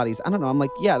halves of bodies, I don't know. I'm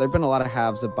like, yeah, there've been a lot of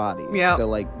halves of bodies. Yeah. So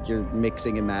like you're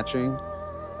mixing and matching.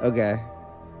 Okay.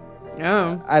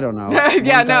 Oh. I don't know.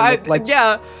 Yeah, no,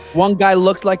 one guy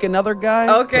looked like another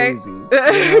guy. Okay. Crazy, you know?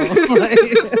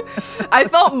 I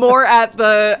felt more at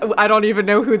the I don't even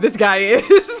know who this guy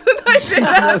is than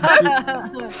I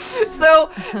did. So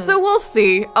we'll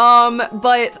see.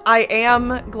 But I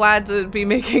am glad to be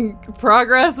making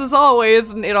progress as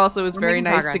always, and it also was very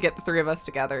nice to get the three of us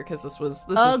together because this was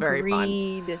very fun.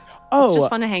 It's just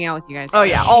fun to hang out with you guys. Oh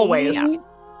yeah, always. Yeah.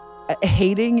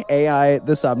 Hating AI,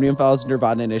 the Somnium Files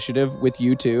nirvanA initiative with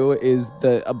you two is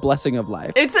a blessing of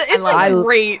life. It's a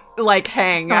great like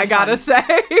hang, so I gotta say.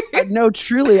 No,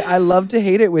 truly, I love to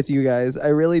hate it with you guys. I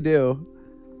really do.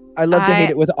 I love to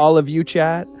hate it with all of you,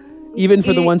 chat. Even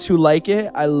for the ones who like it,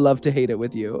 I love to hate it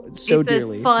with you so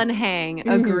dearly. It's a fun hang.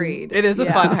 Agreed. It is a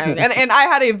fun hang, and I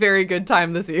had a very good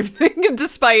time this evening,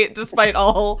 despite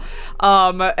all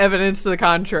evidence to the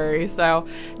contrary. So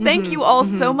thank you all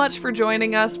so much for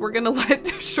joining us. We're gonna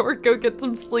let Short go get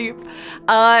some sleep,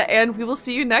 and we will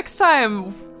see you next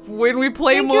time when we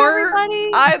play more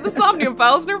the Somnium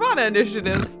Files nirvanA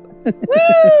initiative.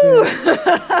 Woo!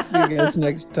 See you guys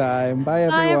next time. Bye,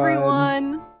 everyone. Bye,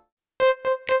 everyone.